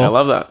Chazelle. I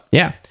love that.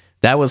 Yeah,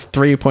 that was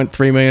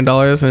 $3.3 million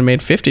and it made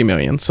 $50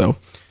 million. So,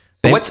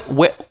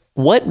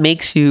 what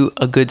makes you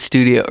a good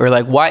studio, or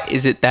like why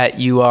is it that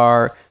you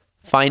are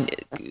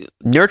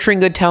nurturing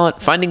good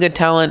talent, finding good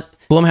talent?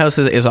 Blumhouse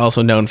is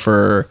also known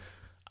for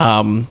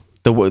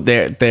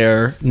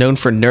they're known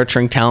for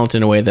nurturing talent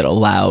in a way that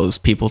allows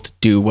people to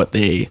do what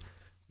they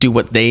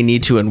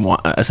need to and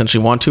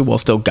essentially want to, while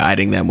still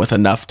guiding them with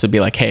enough to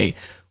be like, hey.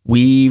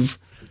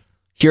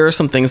 Here are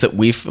some things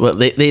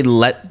that they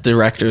let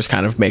directors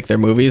kind of make their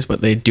movies,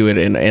 but they do it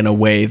in a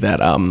way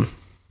that in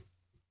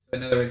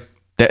other words,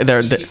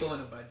 they're people on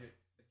a budget,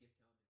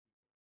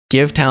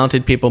 give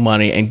talented people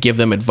money and give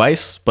them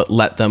advice, but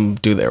let them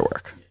do their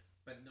work.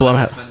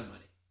 Blumhouse.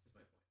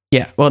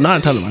 Yeah, well, not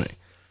a ton of money.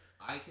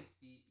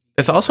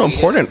 It's also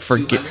important for.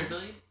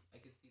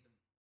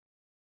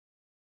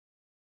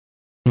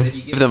 If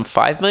you give them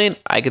 $5 million,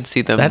 I could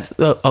see them.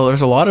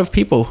 There's a lot of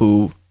people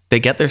who they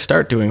get their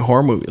start doing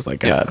horror movies.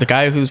 Like the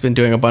guy who's been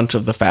doing a bunch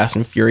of the Fast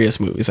and Furious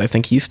movies. I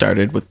think he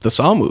started with the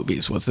Saw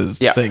movies. Was his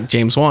thing,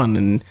 James Wan,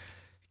 and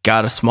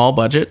got a small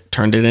budget,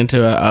 turned it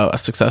into a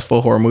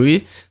successful horror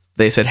movie.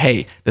 They said,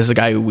 "Hey, this is a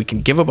guy who we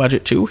can give a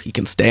budget to. He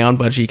can stay on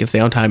budget. He can stay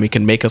on time. He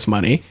can make us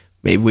money.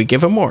 Maybe we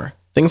give him more."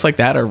 Things like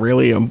that are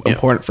really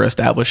important for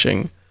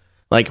establishing,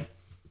 like,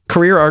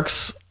 career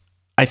arcs.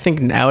 I think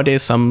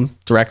nowadays some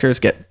directors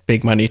get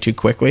big money too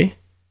quickly.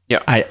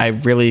 Yeah. I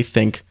really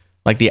think,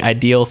 like, the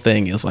ideal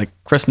thing is, like,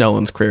 Chris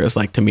Nolan's career is,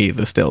 like, to me,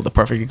 the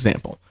perfect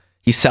example.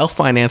 He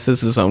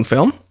self-finances his own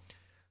film,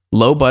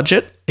 low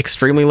budget,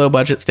 extremely low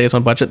budget, stays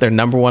on budget. Their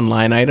number one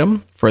line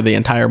item for the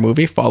entire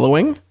movie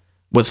following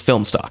was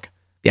film stock.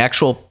 The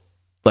actual,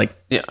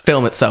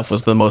 film itself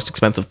was the most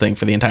expensive thing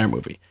for the entire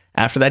movie.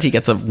 After that, he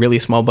gets a really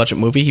small budget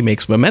movie. He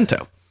makes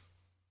Memento.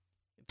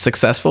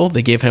 Successful.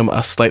 They give him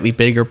a slightly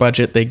bigger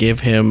budget. They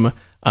give him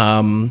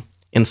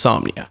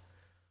Insomnia.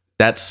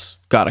 That's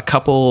got a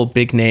couple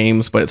big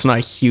names, but it's not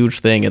a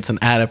huge thing. It's an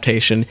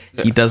adaptation.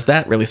 Yeah. He does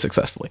that really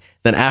successfully.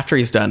 Then after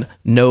he's done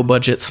no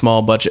budget,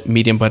 small budget,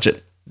 medium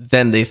budget,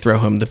 then they throw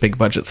him the big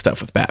budget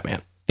stuff with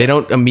Batman. They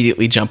don't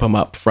immediately jump him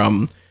up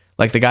from,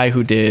 like, the guy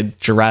who did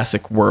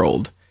Jurassic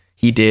World.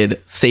 He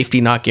did Safety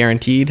Not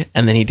Guaranteed,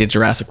 and then he did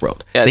Jurassic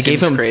World. Yeah, they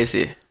gave him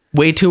crazy.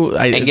 Way too.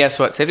 And guess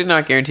what? Safety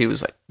Not Guaranteed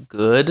was, like,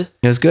 good.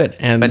 It was good,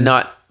 but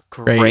not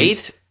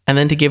great. And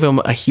then to give him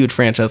a huge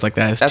franchise like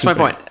that is that's my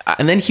point.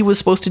 And then he was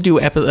supposed to do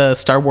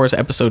Star Wars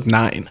Episode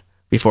 9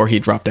 before he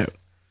dropped out.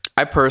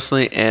 I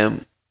personally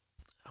am,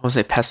 I won't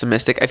say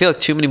pessimistic. I feel like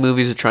too many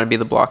movies are trying to be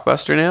the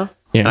blockbuster now.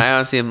 Yeah. And I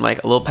honestly am,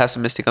 like, a little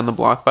pessimistic on the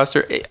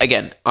blockbuster.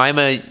 Again, I'm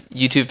a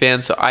YouTube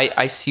fan, so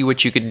I see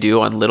what you can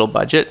do on little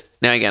budget.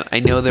 Now, again, I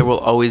know there will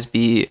always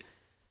be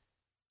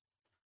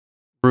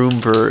room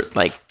for,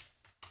 like,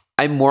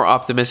 I'm more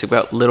optimistic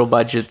about little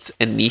budgets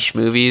and niche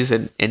movies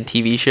and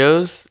TV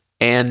shows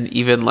and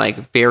even,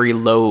 like, very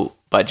low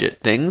budget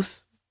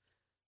things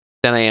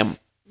than I am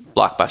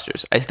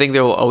blockbusters. I think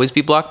there will always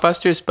be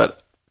blockbusters,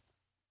 but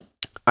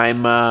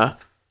I've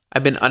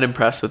been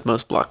unimpressed with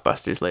most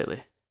blockbusters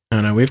lately. I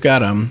don't know. We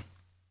got a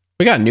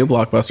new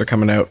blockbuster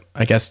coming out,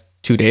 I guess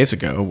 2 days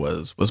ago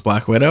was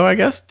Black Widow, I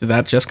guess. Did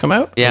that just come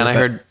out? Yeah, and I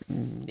heard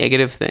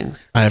negative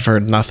things. I've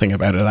heard nothing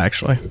about it,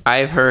 actually.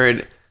 I've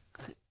heard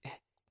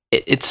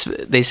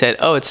they said,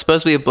 oh, it's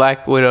supposed to be a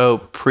Black Widow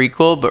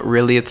prequel, but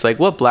really it's like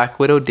what Black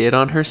Widow did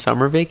on her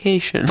summer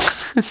vacation.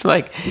 It's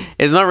like,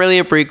 it's not really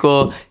a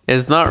prequel.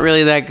 It's not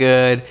really that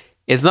good.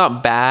 It's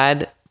not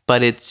bad,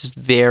 but it's just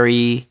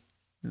very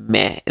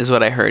meh is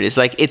what I heard. It's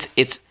like,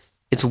 it's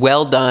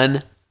well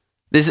done.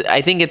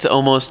 I think it's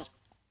almost,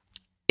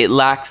 it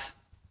lacks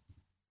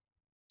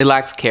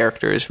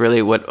character is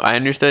really what I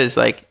understood. Is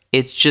like,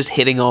 it's just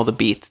hitting all the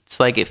beats. It's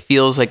like, it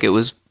feels like it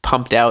was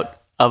pumped out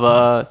of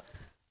a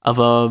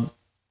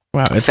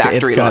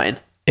factory line.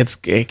 It's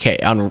okay.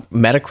 On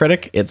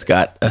Metacritic, it's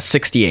got a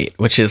 68,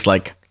 which is,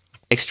 like,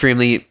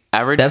 extremely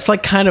average. That's,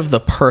 like, kind of the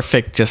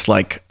perfect, just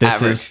like,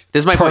 this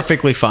is my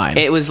perfectly fine.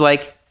 It was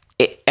like,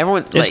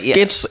 everyone,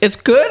 it's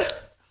good.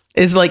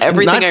 It's like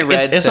everything I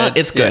read.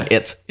 It's good. Yeah.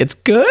 It's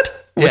good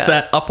with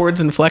that upwards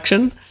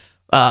inflection.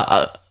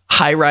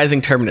 High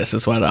rising terminus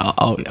is what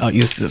I'll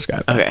use to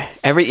describe it. Okay.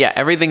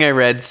 Everything I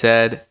read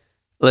said,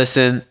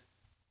 listen,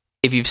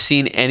 if you've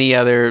seen any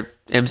other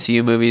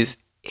MCU movies,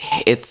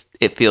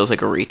 it feels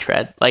like a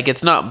retread. Like,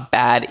 it's not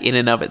bad in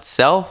and of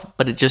itself,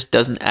 but it just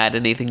doesn't add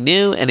anything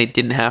new, and it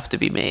didn't have to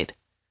be made.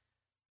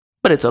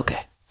 But it's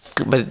okay.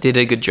 But it did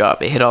a good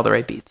job. It hit all the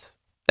right beats.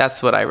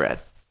 That's what I read.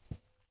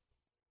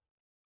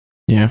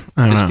 Yeah,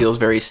 I don't know. Feels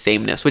very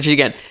sameness, which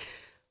again,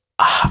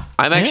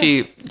 I'm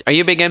actually. Are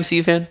you a big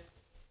MCU fan?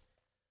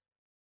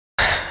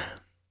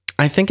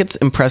 I think it's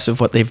impressive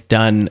what they've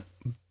done.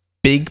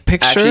 Big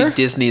picture. Actually,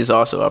 Disney is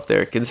also up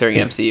there considering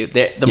MCU.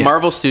 The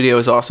Marvel studio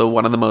is also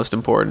one of the most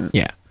important.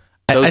 Yeah,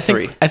 those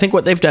three. I think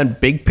what they've done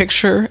big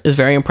picture is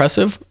very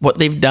impressive. What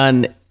they've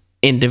done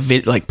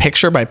like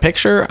picture by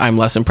picture, I'm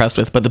less impressed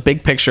with. But the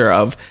big picture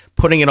of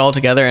putting it all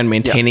together and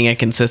maintaining a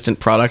consistent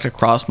product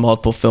across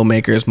multiple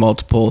filmmakers,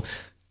 multiple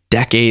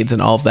decades,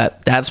 and all of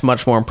that's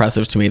much more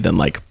impressive to me than,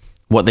 like,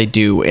 what they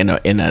do in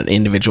an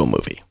individual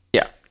movie.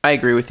 Yeah, I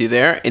agree with you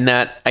there. In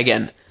that,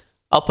 again,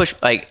 I'll push.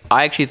 Like,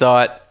 I actually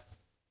thought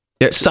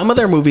some of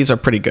their movies are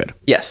pretty good.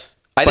 Yes,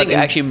 I think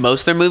actually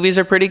most of their movies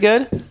are pretty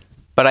good.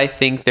 But I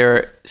think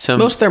most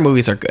of their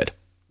movies are good.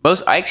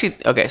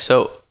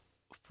 So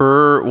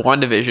for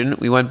WandaVision,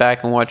 we went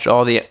back and watched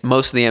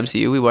most of the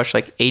MCU. We watched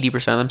like 80%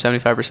 of them,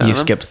 75% of them. You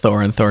skipped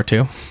Thor and Thor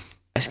 2.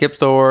 I skipped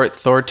Thor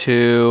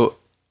 2.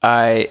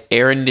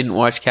 Aaron didn't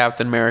watch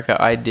Captain America.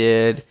 I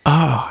did. Oh,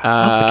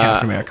 I love the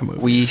Captain America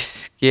movies. We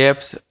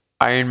skipped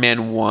Iron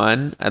Man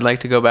 1. I'd like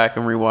to go back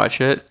and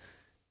rewatch it.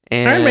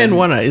 And Iron Man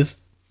 1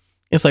 is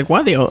It's like,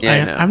 why the...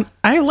 Yeah,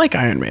 I like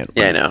Iron Man.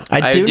 Yeah, I know.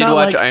 I did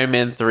watch Iron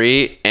Man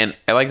 3, and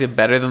I liked it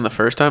better than the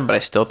first time, but I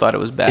still thought it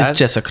was bad. It's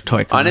just a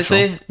toy commercial.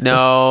 Honestly,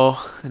 no.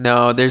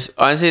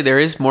 There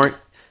is more.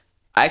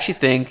 I actually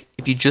think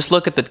if you just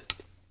look at the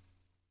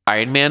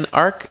Iron Man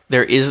arc,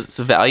 there is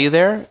value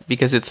there,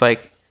 because it's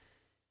like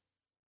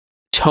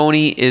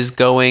Tony is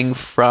going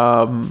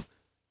from,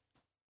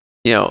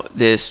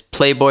 this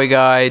playboy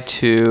guy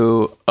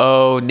to,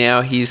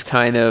 now he's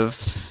kind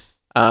of...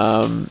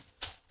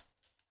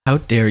 How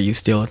dare you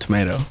steal a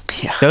tomato?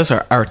 Yeah. Those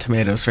are our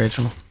tomatoes,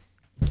 Rachel.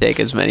 Take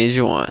as many as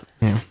you want.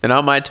 Yeah. They're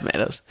not my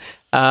tomatoes.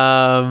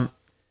 I've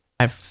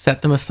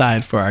set them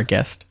aside for our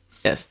guest.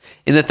 Yes.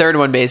 In the third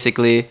one,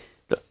 basically,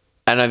 I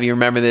don't know if you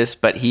remember this,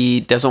 but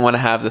he doesn't want to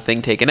have the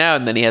thing taken out,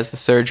 and then he has the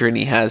surgery, and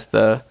he has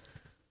the...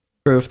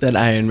 proof that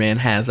Iron Man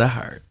has a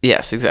heart.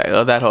 Yes,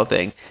 exactly. That whole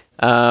thing.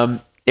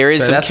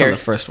 That's from the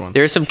first one.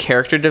 There is some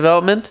character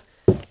development,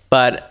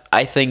 but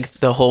I think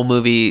the whole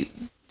movie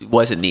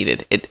wasn't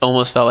needed. It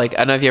almost felt like, I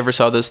don't know if you ever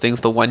saw those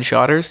things, the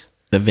one-shotters.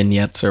 The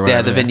vignettes or whatever.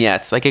 Yeah, the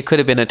vignettes. Like, it could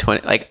have been a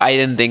 20... Like, I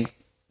didn't think...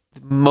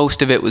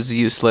 Most of it was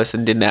useless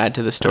and didn't add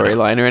to the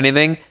storyline or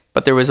anything,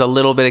 but there was a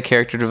little bit of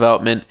character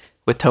development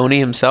with Tony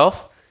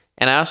himself,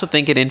 and I also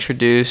think it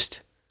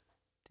introduced...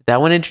 Did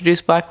that one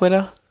introduce Black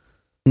Widow?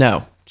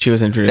 No. She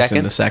was introduced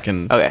in the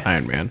second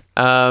Iron Man.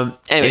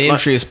 Anyway, it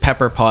introduced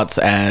Pepper Potts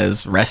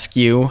as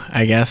Rescue,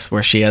 I guess,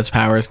 where she has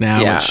powers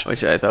now. Yeah,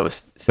 which I thought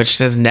was... Which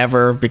has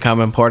never become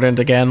important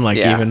again.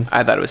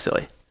 I thought it was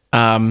silly.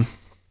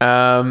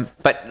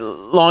 But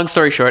long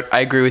story short, I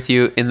agree with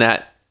you in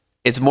that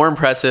it's more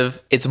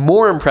impressive. It's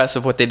more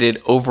impressive what they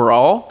did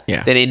overall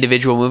than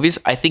individual movies.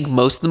 I think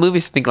most of the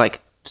movies, I think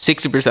like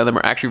 60% of them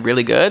are actually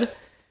really good.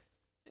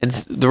 And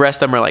the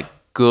rest of them are like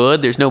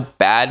good. There's no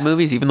bad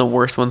movies. Even the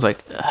worst ones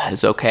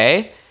is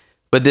okay.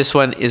 But this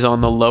one is on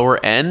the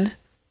lower end.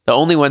 The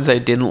only ones I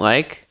didn't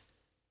like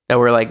that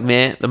were like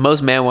meh, the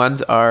most meh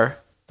ones are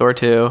Thor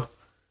 2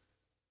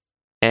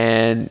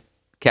 and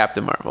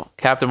Captain Marvel.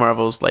 Captain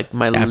Marvel's like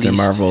my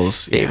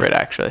least favorite,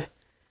 actually.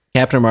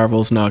 Captain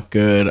Marvel's not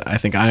good. I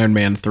think Iron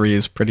Man 3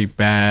 is pretty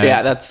bad.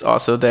 Yeah, that's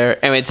also there.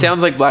 I mean, it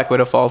sounds like Black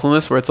Widow falls on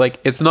this, where it's like,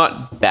 it's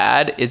not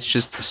bad. It's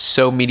just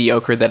so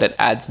mediocre that it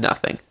adds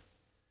nothing.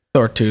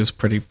 Thor 2 is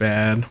pretty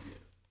bad.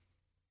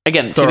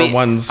 Again, to me,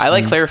 I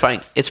like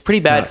clarifying. It's pretty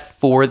bad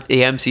for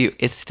the MCU.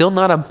 It's still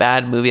not a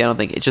bad movie, I don't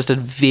think. It's just a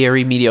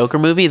very mediocre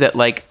movie that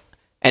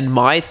and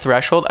my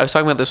threshold, I was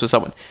talking about this with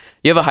someone.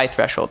 You have a high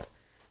threshold.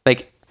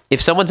 Like,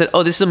 if someone said,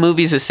 this is a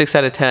movie, is a 6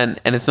 out of 10,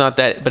 and it's not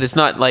that, but it's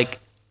not like,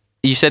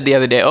 you said the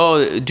other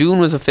day, Dune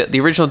was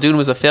the original Dune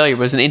was a failure,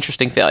 but it was an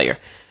interesting failure.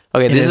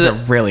 Okay, this is a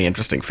really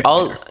interesting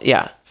failure.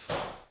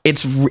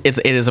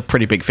 It is a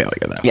pretty big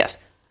failure, though. Yes.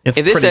 If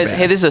this says,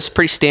 hey, this is a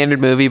pretty standard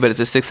movie, but it's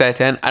a 6 out of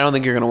 10, I don't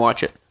think you're going to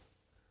watch it.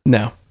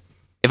 No.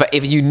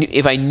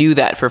 If I knew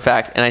that for a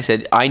fact, and I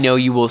said, I know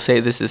you will say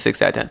this is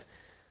 6 out of 10.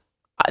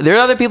 There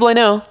are other people I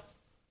know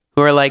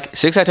who are like,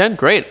 6 out of 10,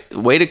 great,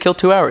 way to kill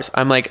 2 hours.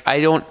 I'm like,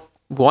 I don't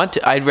want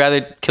to. I'd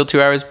rather kill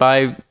 2 hours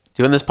by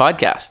doing this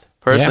podcast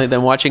personally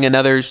than watching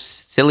another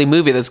silly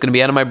movie that's going to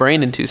be out of my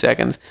brain in 2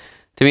 seconds.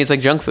 To me, it's like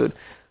junk food.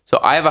 So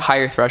I have a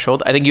higher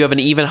threshold. I think you have an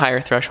even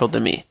higher threshold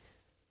than me.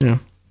 Yeah.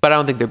 But I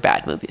don't think they're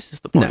bad movies, is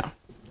the point. No.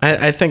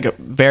 I think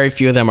very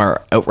few of them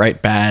are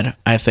outright bad.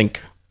 I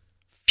think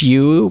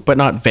few, but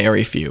not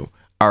very few,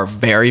 are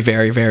very,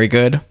 very, very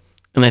good.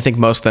 And I think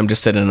most of them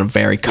just sit in a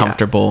very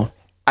comfortable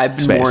I've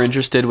been more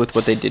interested with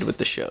what they did with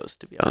the shows,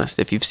 to be honest,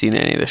 if you've seen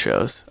any of the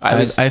shows.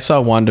 I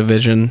saw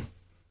WandaVision.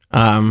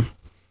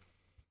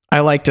 I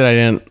liked it. I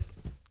didn't...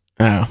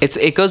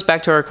 It goes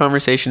back to our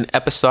conversation,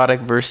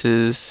 episodic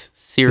versus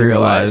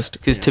serialized.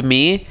 Because to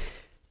me,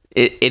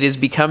 it is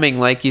becoming,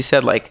 like you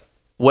said, like,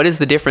 what is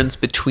the difference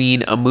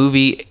between a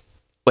movie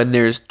when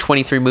there's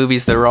 23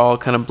 movies that are all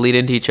kind of bleed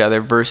into each other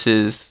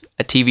versus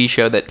a TV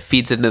show that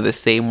feeds into the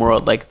same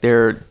world? Like,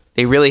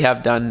 they really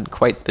have done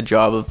quite the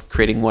job of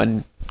creating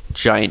one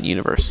giant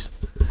universe.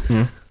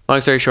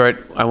 Long story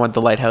short, I want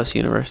the Lighthouse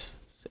universe.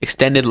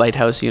 Extended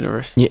Lighthouse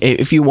universe.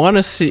 If you want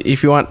not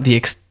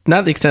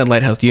the extended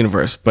Lighthouse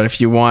universe, but if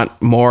you want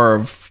more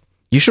of,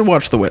 you should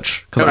watch The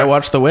Witch, because I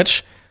watched The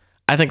Witch.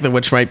 I think The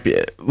Witch might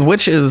be.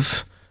 Witch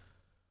is.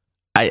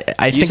 I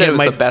think said it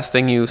was the best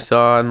thing you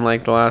saw in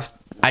like the last.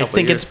 I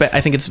think it's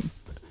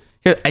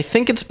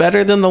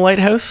better than The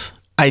Lighthouse.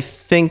 I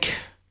think.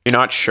 You're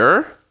not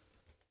sure?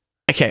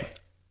 Okay,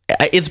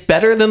 it's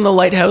better than The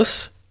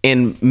Lighthouse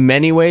in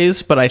many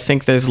ways, but I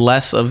think there's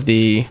less of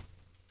the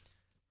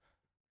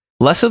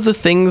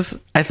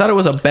things. I thought it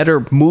was a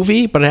better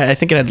movie, but I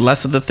think it had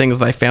less of the things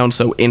that I found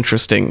so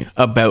interesting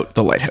about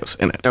The Lighthouse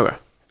in it. Okay,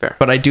 fair.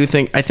 But I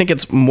think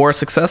it's more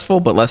successful,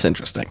 but less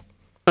interesting.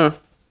 But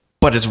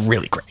it's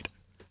really great.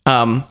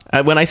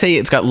 When I say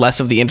it's got less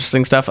of the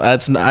interesting stuff,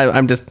 that's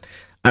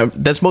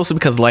mostly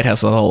because The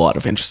Lighthouse has a lot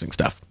of interesting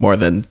stuff, more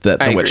than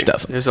The Witch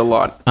doesn't. There's a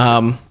lot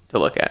to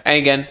look at. And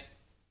again,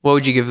 what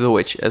would you give The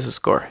Witch as a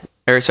score?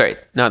 Or sorry,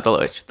 not The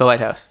Witch, The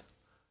Lighthouse.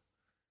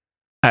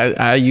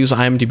 I use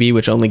IMDb,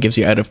 which only gives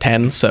you out of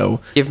 10,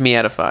 so... Give me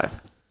out of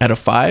 5. Out of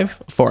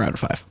 5? 4 out of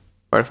 5.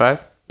 4 out of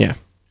 5. Yeah.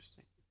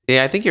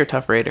 Yeah, I think you're a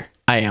tough rater.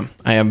 I am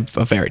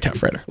a very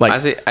tough rater. Like,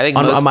 honestly, I think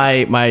on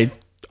my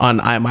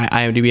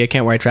IMDb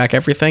account where I track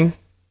everything,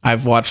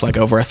 I've watched like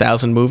over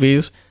 1,000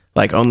 movies.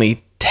 Like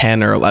only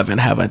 10 or 11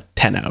 have a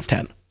 10 out of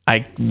 10.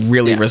 I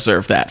really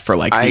reserve that for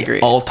like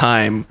all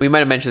time. We might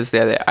have mentioned this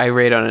the other day. I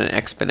rate on an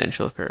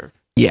exponential curve.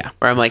 Yeah.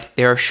 Where I'm like,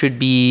 there should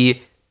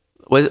be,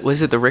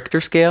 was it the Richter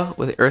scale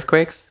with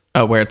earthquakes?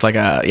 Oh, where it's like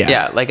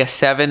like a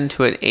 7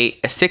 to an 8,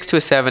 a 6 to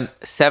a 7.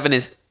 7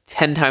 is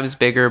 10 times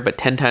bigger, but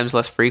 10 times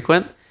less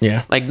frequent.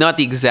 Yeah. Like not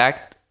the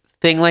exact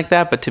thing like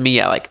that, but to me,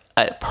 yeah, like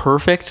a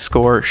perfect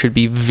score should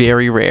be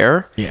very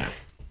rare. Yeah.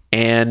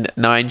 And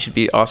 9 should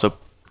be also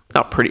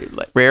not pretty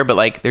like rare, but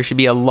like there should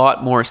be a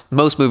lot more.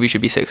 Most movies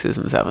should be 6s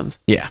and 7s.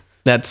 Yeah.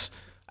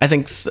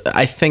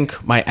 I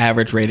think my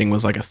average rating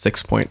was like a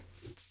 6.6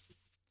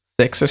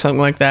 or something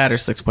like that, or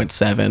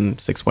 6.7,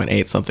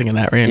 6.8, something in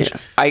that range. Yeah.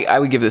 I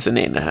would give this an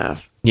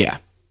 8.5. Yeah.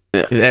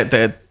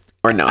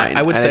 Or 9.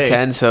 I would say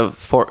 10, so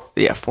 4.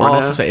 Yeah, 4. I'll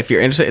also say, if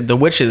you're interested, The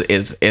Witch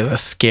is a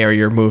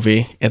scarier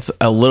movie. It's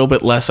a little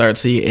bit less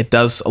artsy. It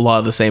does a lot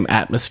of the same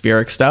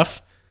atmospheric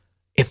stuff.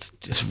 It's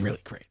just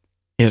really great.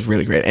 It's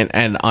really great,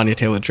 and Anya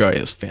Taylor-Joy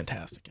is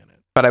fantastic in it.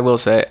 But I will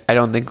say, I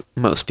don't think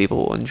most people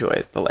will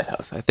enjoy The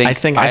Lighthouse. I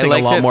think a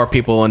lot more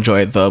people will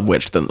enjoy The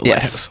Witch than The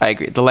Lighthouse. I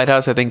agree. The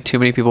Lighthouse, I think too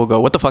many people go,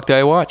 "What the fuck did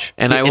I watch?"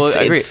 And I will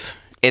agree.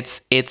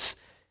 It's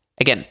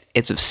again,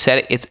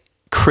 it's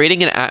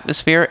creating an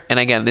atmosphere, and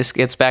again, this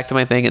gets back to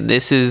my thing, and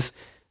this is,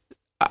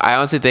 I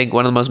honestly think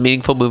one of the most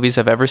meaningful movies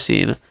I've ever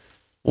seen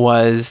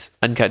was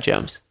Uncut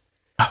Gems.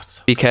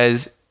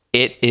 Because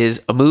it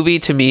is a movie,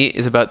 to me,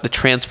 is about the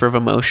transfer of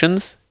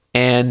emotions,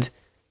 and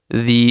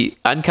the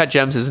Uncut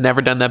Gems has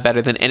never done that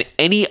better than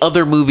any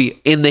other movie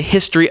in the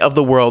history of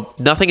the world.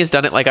 Nothing has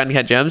done it like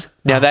Uncut Gems.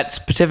 Now, that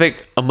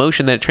specific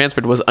emotion that it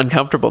transferred was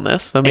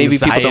uncomfortableness, so maybe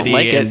people don't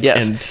like it.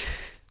 Yes.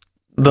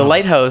 The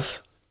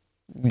Lighthouse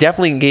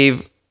definitely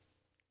gave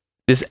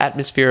this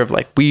atmosphere of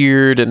like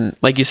weird, and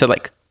like you said,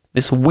 like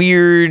this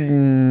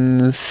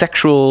weird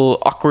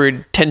sexual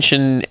awkward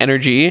tension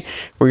energy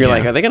where you're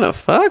like, are they gonna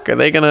fuck? Are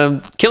they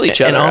gonna kill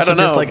each other? And also I don't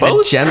know. Just like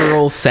a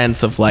general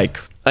sense of like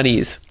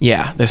unease.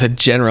 Yeah, there's a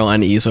general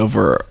unease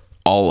over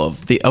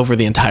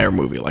the entire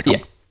movie, like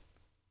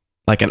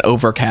like an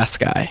overcast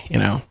sky, you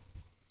know.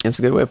 That's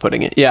a good way of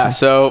putting it. Yeah,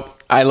 so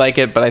I like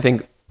it, but I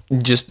think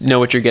just know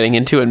what you're getting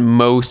into, and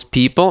most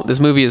people, this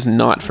movie is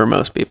not for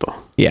most people.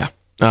 Yeah.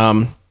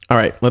 All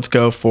right, let's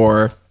go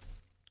for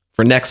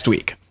next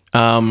week.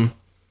 Album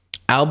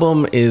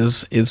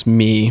is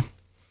me.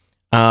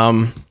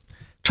 Trying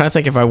to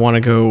think if I want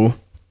to go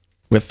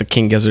with the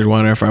King Gizzard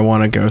one, or if I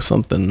want to go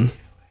something.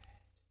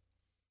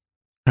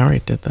 I already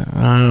did that.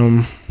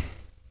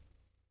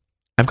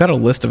 I've got a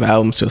list of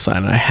albums to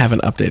assign, and I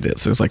haven't updated it.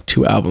 So there's like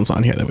 2 albums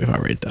on here that we've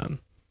already done.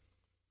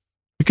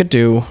 We could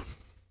do.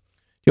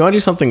 You want to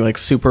do something like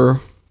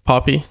super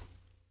poppy?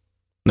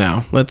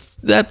 No, let's.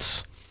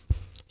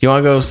 You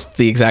want to go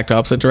the exact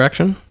opposite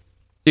direction?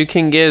 Do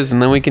King Giz,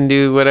 and then we can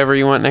do whatever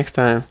you want next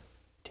time.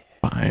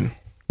 Fine.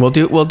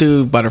 We'll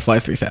do Butterfly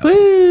 3000.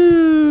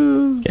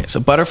 Woo! Okay, so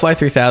Butterfly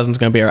 3000 is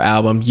going to be our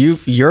album.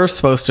 You're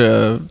supposed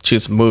to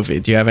choose a movie.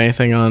 Do you have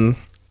anything on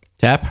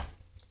tap?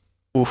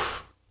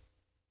 Oof.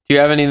 Do you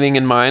have anything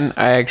in mind?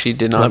 I actually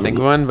did not think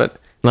of one, but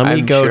let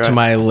me go to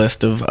my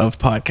list of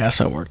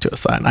podcasts I work to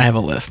assign. I have a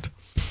list.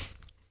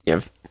 You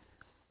have?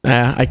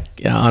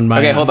 On my.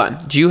 Okay, hold on.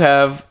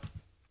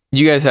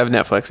 You guys have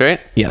Netflix,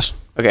 right? Yes.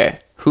 Okay.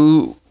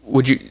 Who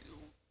would you?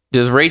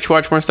 Does Rach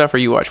watch more stuff, or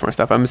you watch more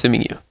stuff? I'm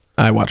assuming you.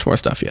 I watch more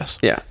stuff. Yes.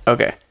 Yeah.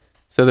 Okay.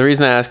 So the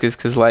reason I ask is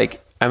because,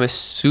 like, I'm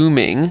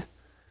assuming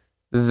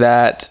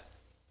that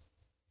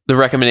the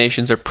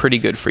recommendations are pretty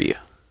good for you.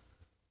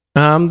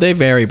 They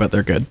vary, but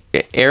they're good.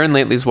 Okay. Erin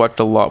lately's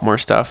watched a lot more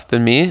stuff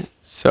than me,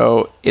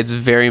 so it's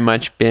very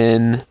much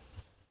been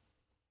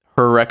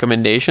her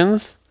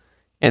recommendations.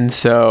 And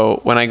so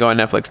when I go on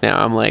Netflix now,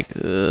 I'm like,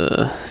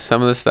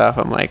 some of the stuff,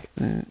 I'm like...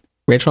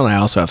 Rachel and I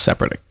also have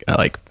separate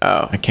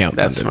accounts.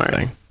 That's smart.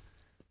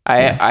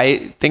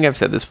 I think I've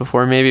said this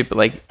before maybe, but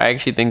like I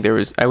actually think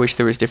I wish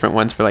there was different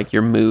ones for like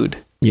your mood.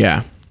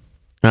 Yeah.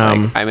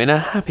 Like, I'm in a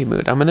happy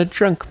mood. I'm in a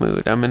drunk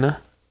mood. I'm in a...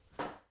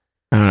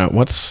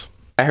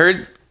 I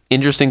heard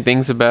interesting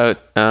things about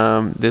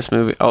this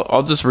movie.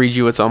 I'll just read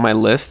you what's on my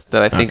list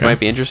that I think might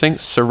be interesting.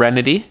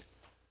 Serenity.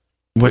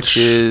 Which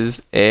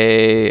is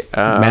a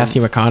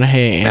Matthew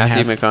McConaughey.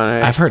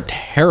 McConaughey. I've heard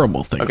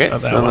terrible things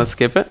about that one. Let's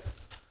skip it.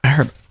 I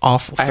heard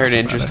awful stuff. I heard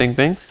interesting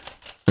things.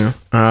 Yeah.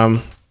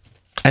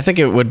 I think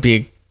there'd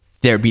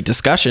be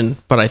discussion,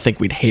 but I think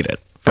we'd hate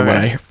it. From what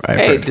I've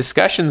heard.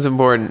 Discussion's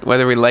important,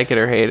 whether we like it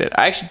or hate it.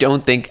 I actually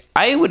don't think...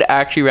 I would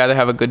actually rather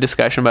have a good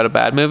discussion about a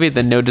bad movie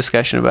than no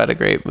discussion about a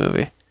great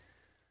movie.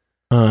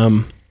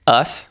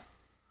 Us?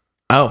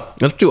 Oh,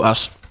 let's do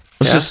Us.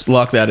 Let's just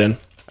lock that in.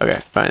 Okay,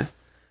 fine.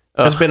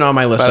 It's been on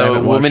my list.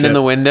 Woman in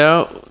the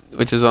Window,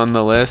 which is on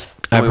the list.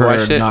 I've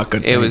heard not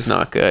good things. It was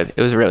not good.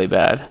 It was really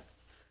bad.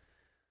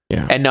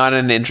 Yeah. And not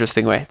in an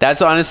interesting way.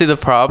 That's honestly the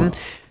problem.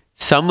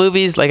 some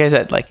movies, like I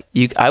said, like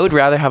I would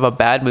rather have a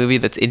bad movie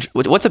that's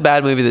what's a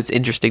bad movie that's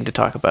interesting to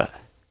talk about?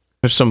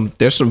 There's some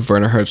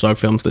Werner Herzog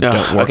films that don't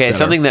work. Okay, better.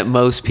 something that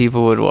most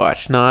people would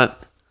watch,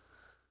 not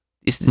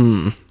this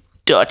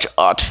Dutch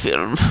art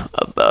film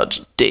about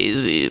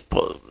Daisy.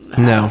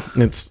 No,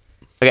 it's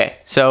okay.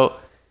 So,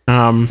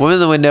 Woman in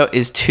the Window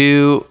is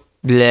too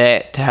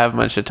bleh to have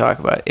much to talk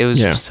about. It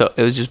was it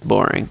was just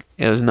boring.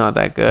 It was not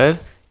that good.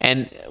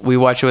 And we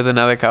watched it with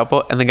another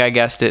couple, and the guy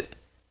guessed it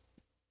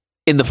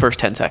in the first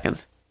 10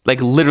 seconds.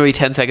 Like literally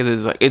 10 seconds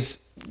is like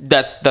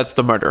that's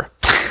the murder.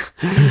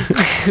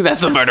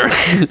 That's the murder.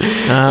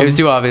 It was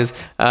too obvious.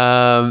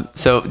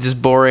 So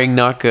just boring,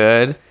 not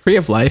good. Tree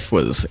of Life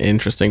was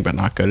interesting, but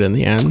not good in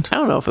the end. I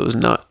don't know if it was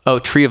not. Oh,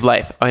 Tree of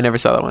Life. I never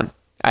saw that one.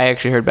 I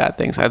actually heard bad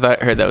things. I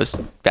heard that was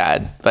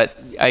bad, but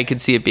I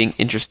could see it being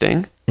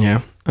interesting.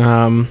 Yeah.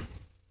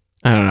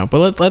 I don't know,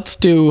 but let's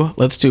do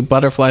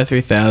Butterfly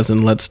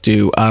 3000. Let's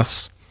do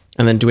Us,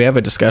 and then do we have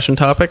a discussion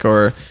topic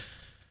or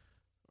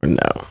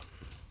no?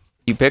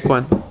 You pick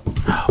one.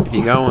 If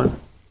you got one.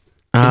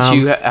 Since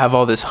you have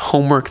all this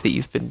homework that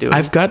you've been doing.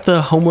 I've got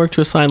the homework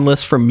to assign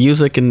list for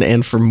music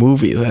and for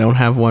movies. I don't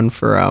have one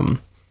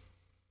for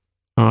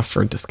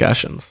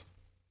discussions.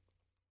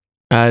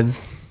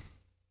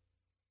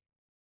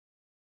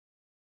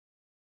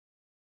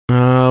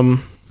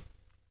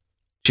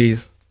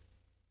 Jeez.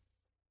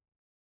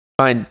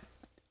 Fine.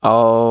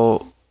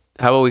 How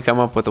about we come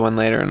up with one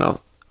later, and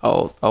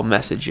I'll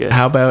message you.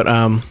 How about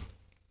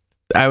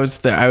I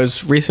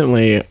was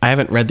recently. I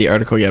haven't read the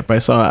article yet, but I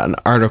saw an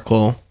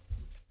article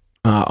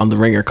on The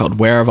Ringer called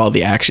 "Where Have All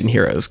the Action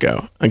Heroes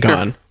Gone?"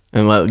 Sure.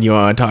 And you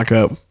want to talk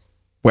about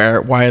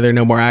why are there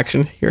no more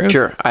action heroes?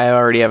 Sure, I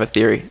already have a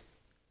theory.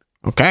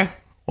 Okay,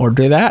 or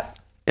do that.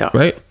 Yeah,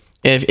 right.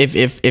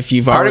 If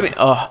you've part already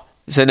of me,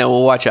 so no,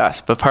 we'll watch Us.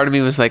 But part of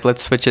me was like,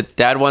 let's switch it.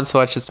 Dad wants to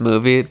watch this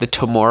movie, The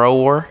Tomorrow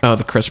War. Oh,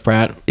 the Chris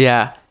Pratt.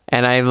 Yeah,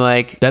 and I'm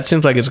like, that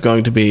seems like it's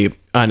going to be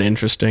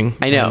uninteresting.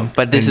 I know,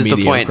 but this is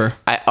mediocre. The point.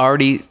 I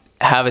already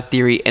have a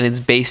theory, and it's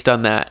based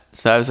on that.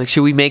 So I was like,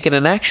 should we make it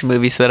an action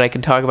movie so that I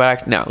can talk about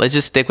action? No, let's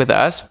just stick with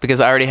Us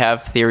because I already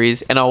have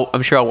theories, and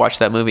I'm sure I'll watch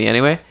that movie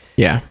anyway.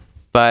 Yeah,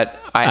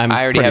 but I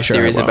already have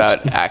theories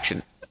about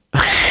action.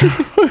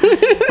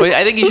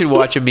 I think you should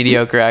watch a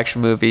mediocre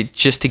action movie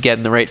just to get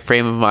in the right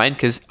frame of mind,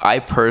 because I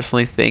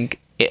personally think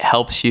it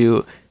helps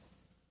you.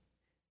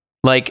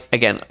 Like,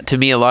 again, to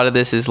me, a lot of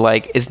this is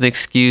like, it's an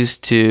excuse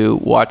to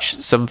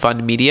watch some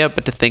fun media,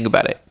 but to think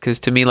about it. Because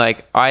to me,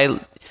 like we're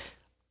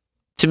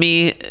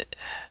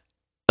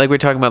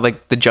talking about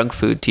like the junk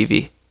food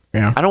TV.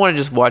 Yeah. I don't want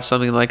to just watch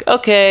something like,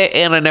 okay,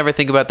 and I never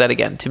think about that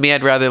again. To me,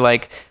 I'd rather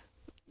like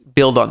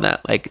build on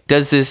that. Like,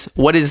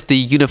 what is the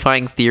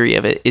unifying theory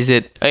of it? Is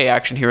it, hey,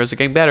 action heroes are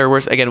getting better or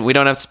worse? Again, we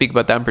don't have to speak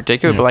about that in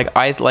particular, but like,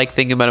 I like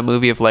thinking about a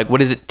movie of like,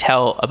 what does it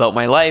tell about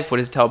my life? What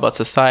does it tell about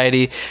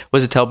society? What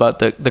does it tell about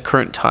the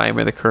current time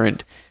or the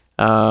current,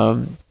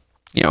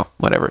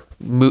 whatever,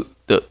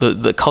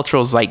 the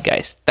cultural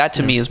zeitgeist? That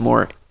to me is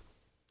more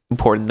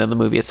important than the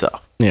movie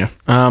itself. Yeah.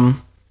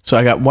 So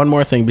I got one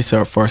more thing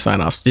before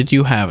sign-offs. Did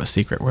you have a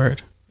secret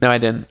word? No, I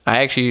didn't.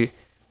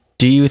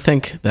 Do you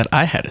think that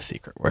I had a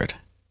secret word?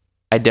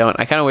 I don't.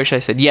 I kind of wish I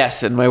said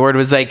yes, and my word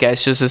was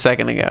zeitgeist just a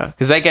second ago.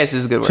 Because zeitgeist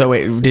is a good word. So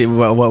wait,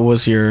 what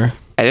was your...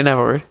 I didn't have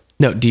a word.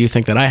 No, do you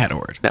think that I had a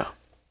word? No.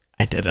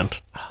 I didn't.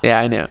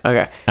 Yeah, I know.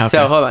 Okay.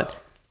 So hold on.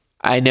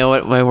 I know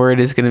what my word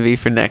is going to be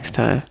for next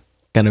time.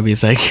 Gonna be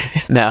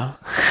zeitgeist? No.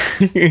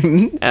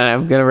 And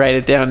I'm going to write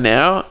it down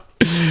now.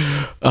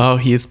 Oh,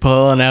 he's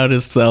pulling out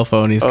his cell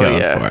phone. He's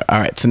going for it. All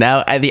right. So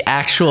now the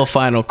actual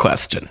final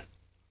question.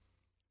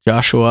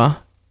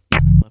 Joshua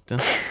Lipton.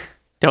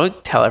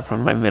 Don't tell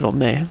everyone my middle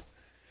name.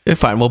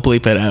 Fine, we'll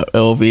bleep it out. It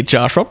will be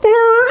Joshua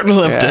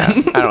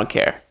Lipton. Yeah, I don't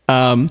care.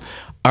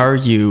 Are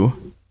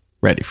you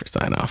ready for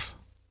sign-offs?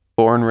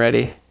 Born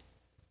ready.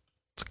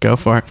 Let's go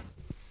for it.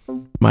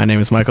 My name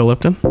is Michael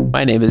Lipton.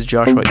 My name is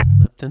Joshua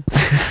Lipton.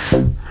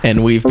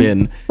 And we've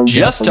been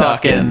Just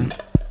Talking.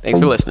 Thanks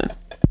for listening.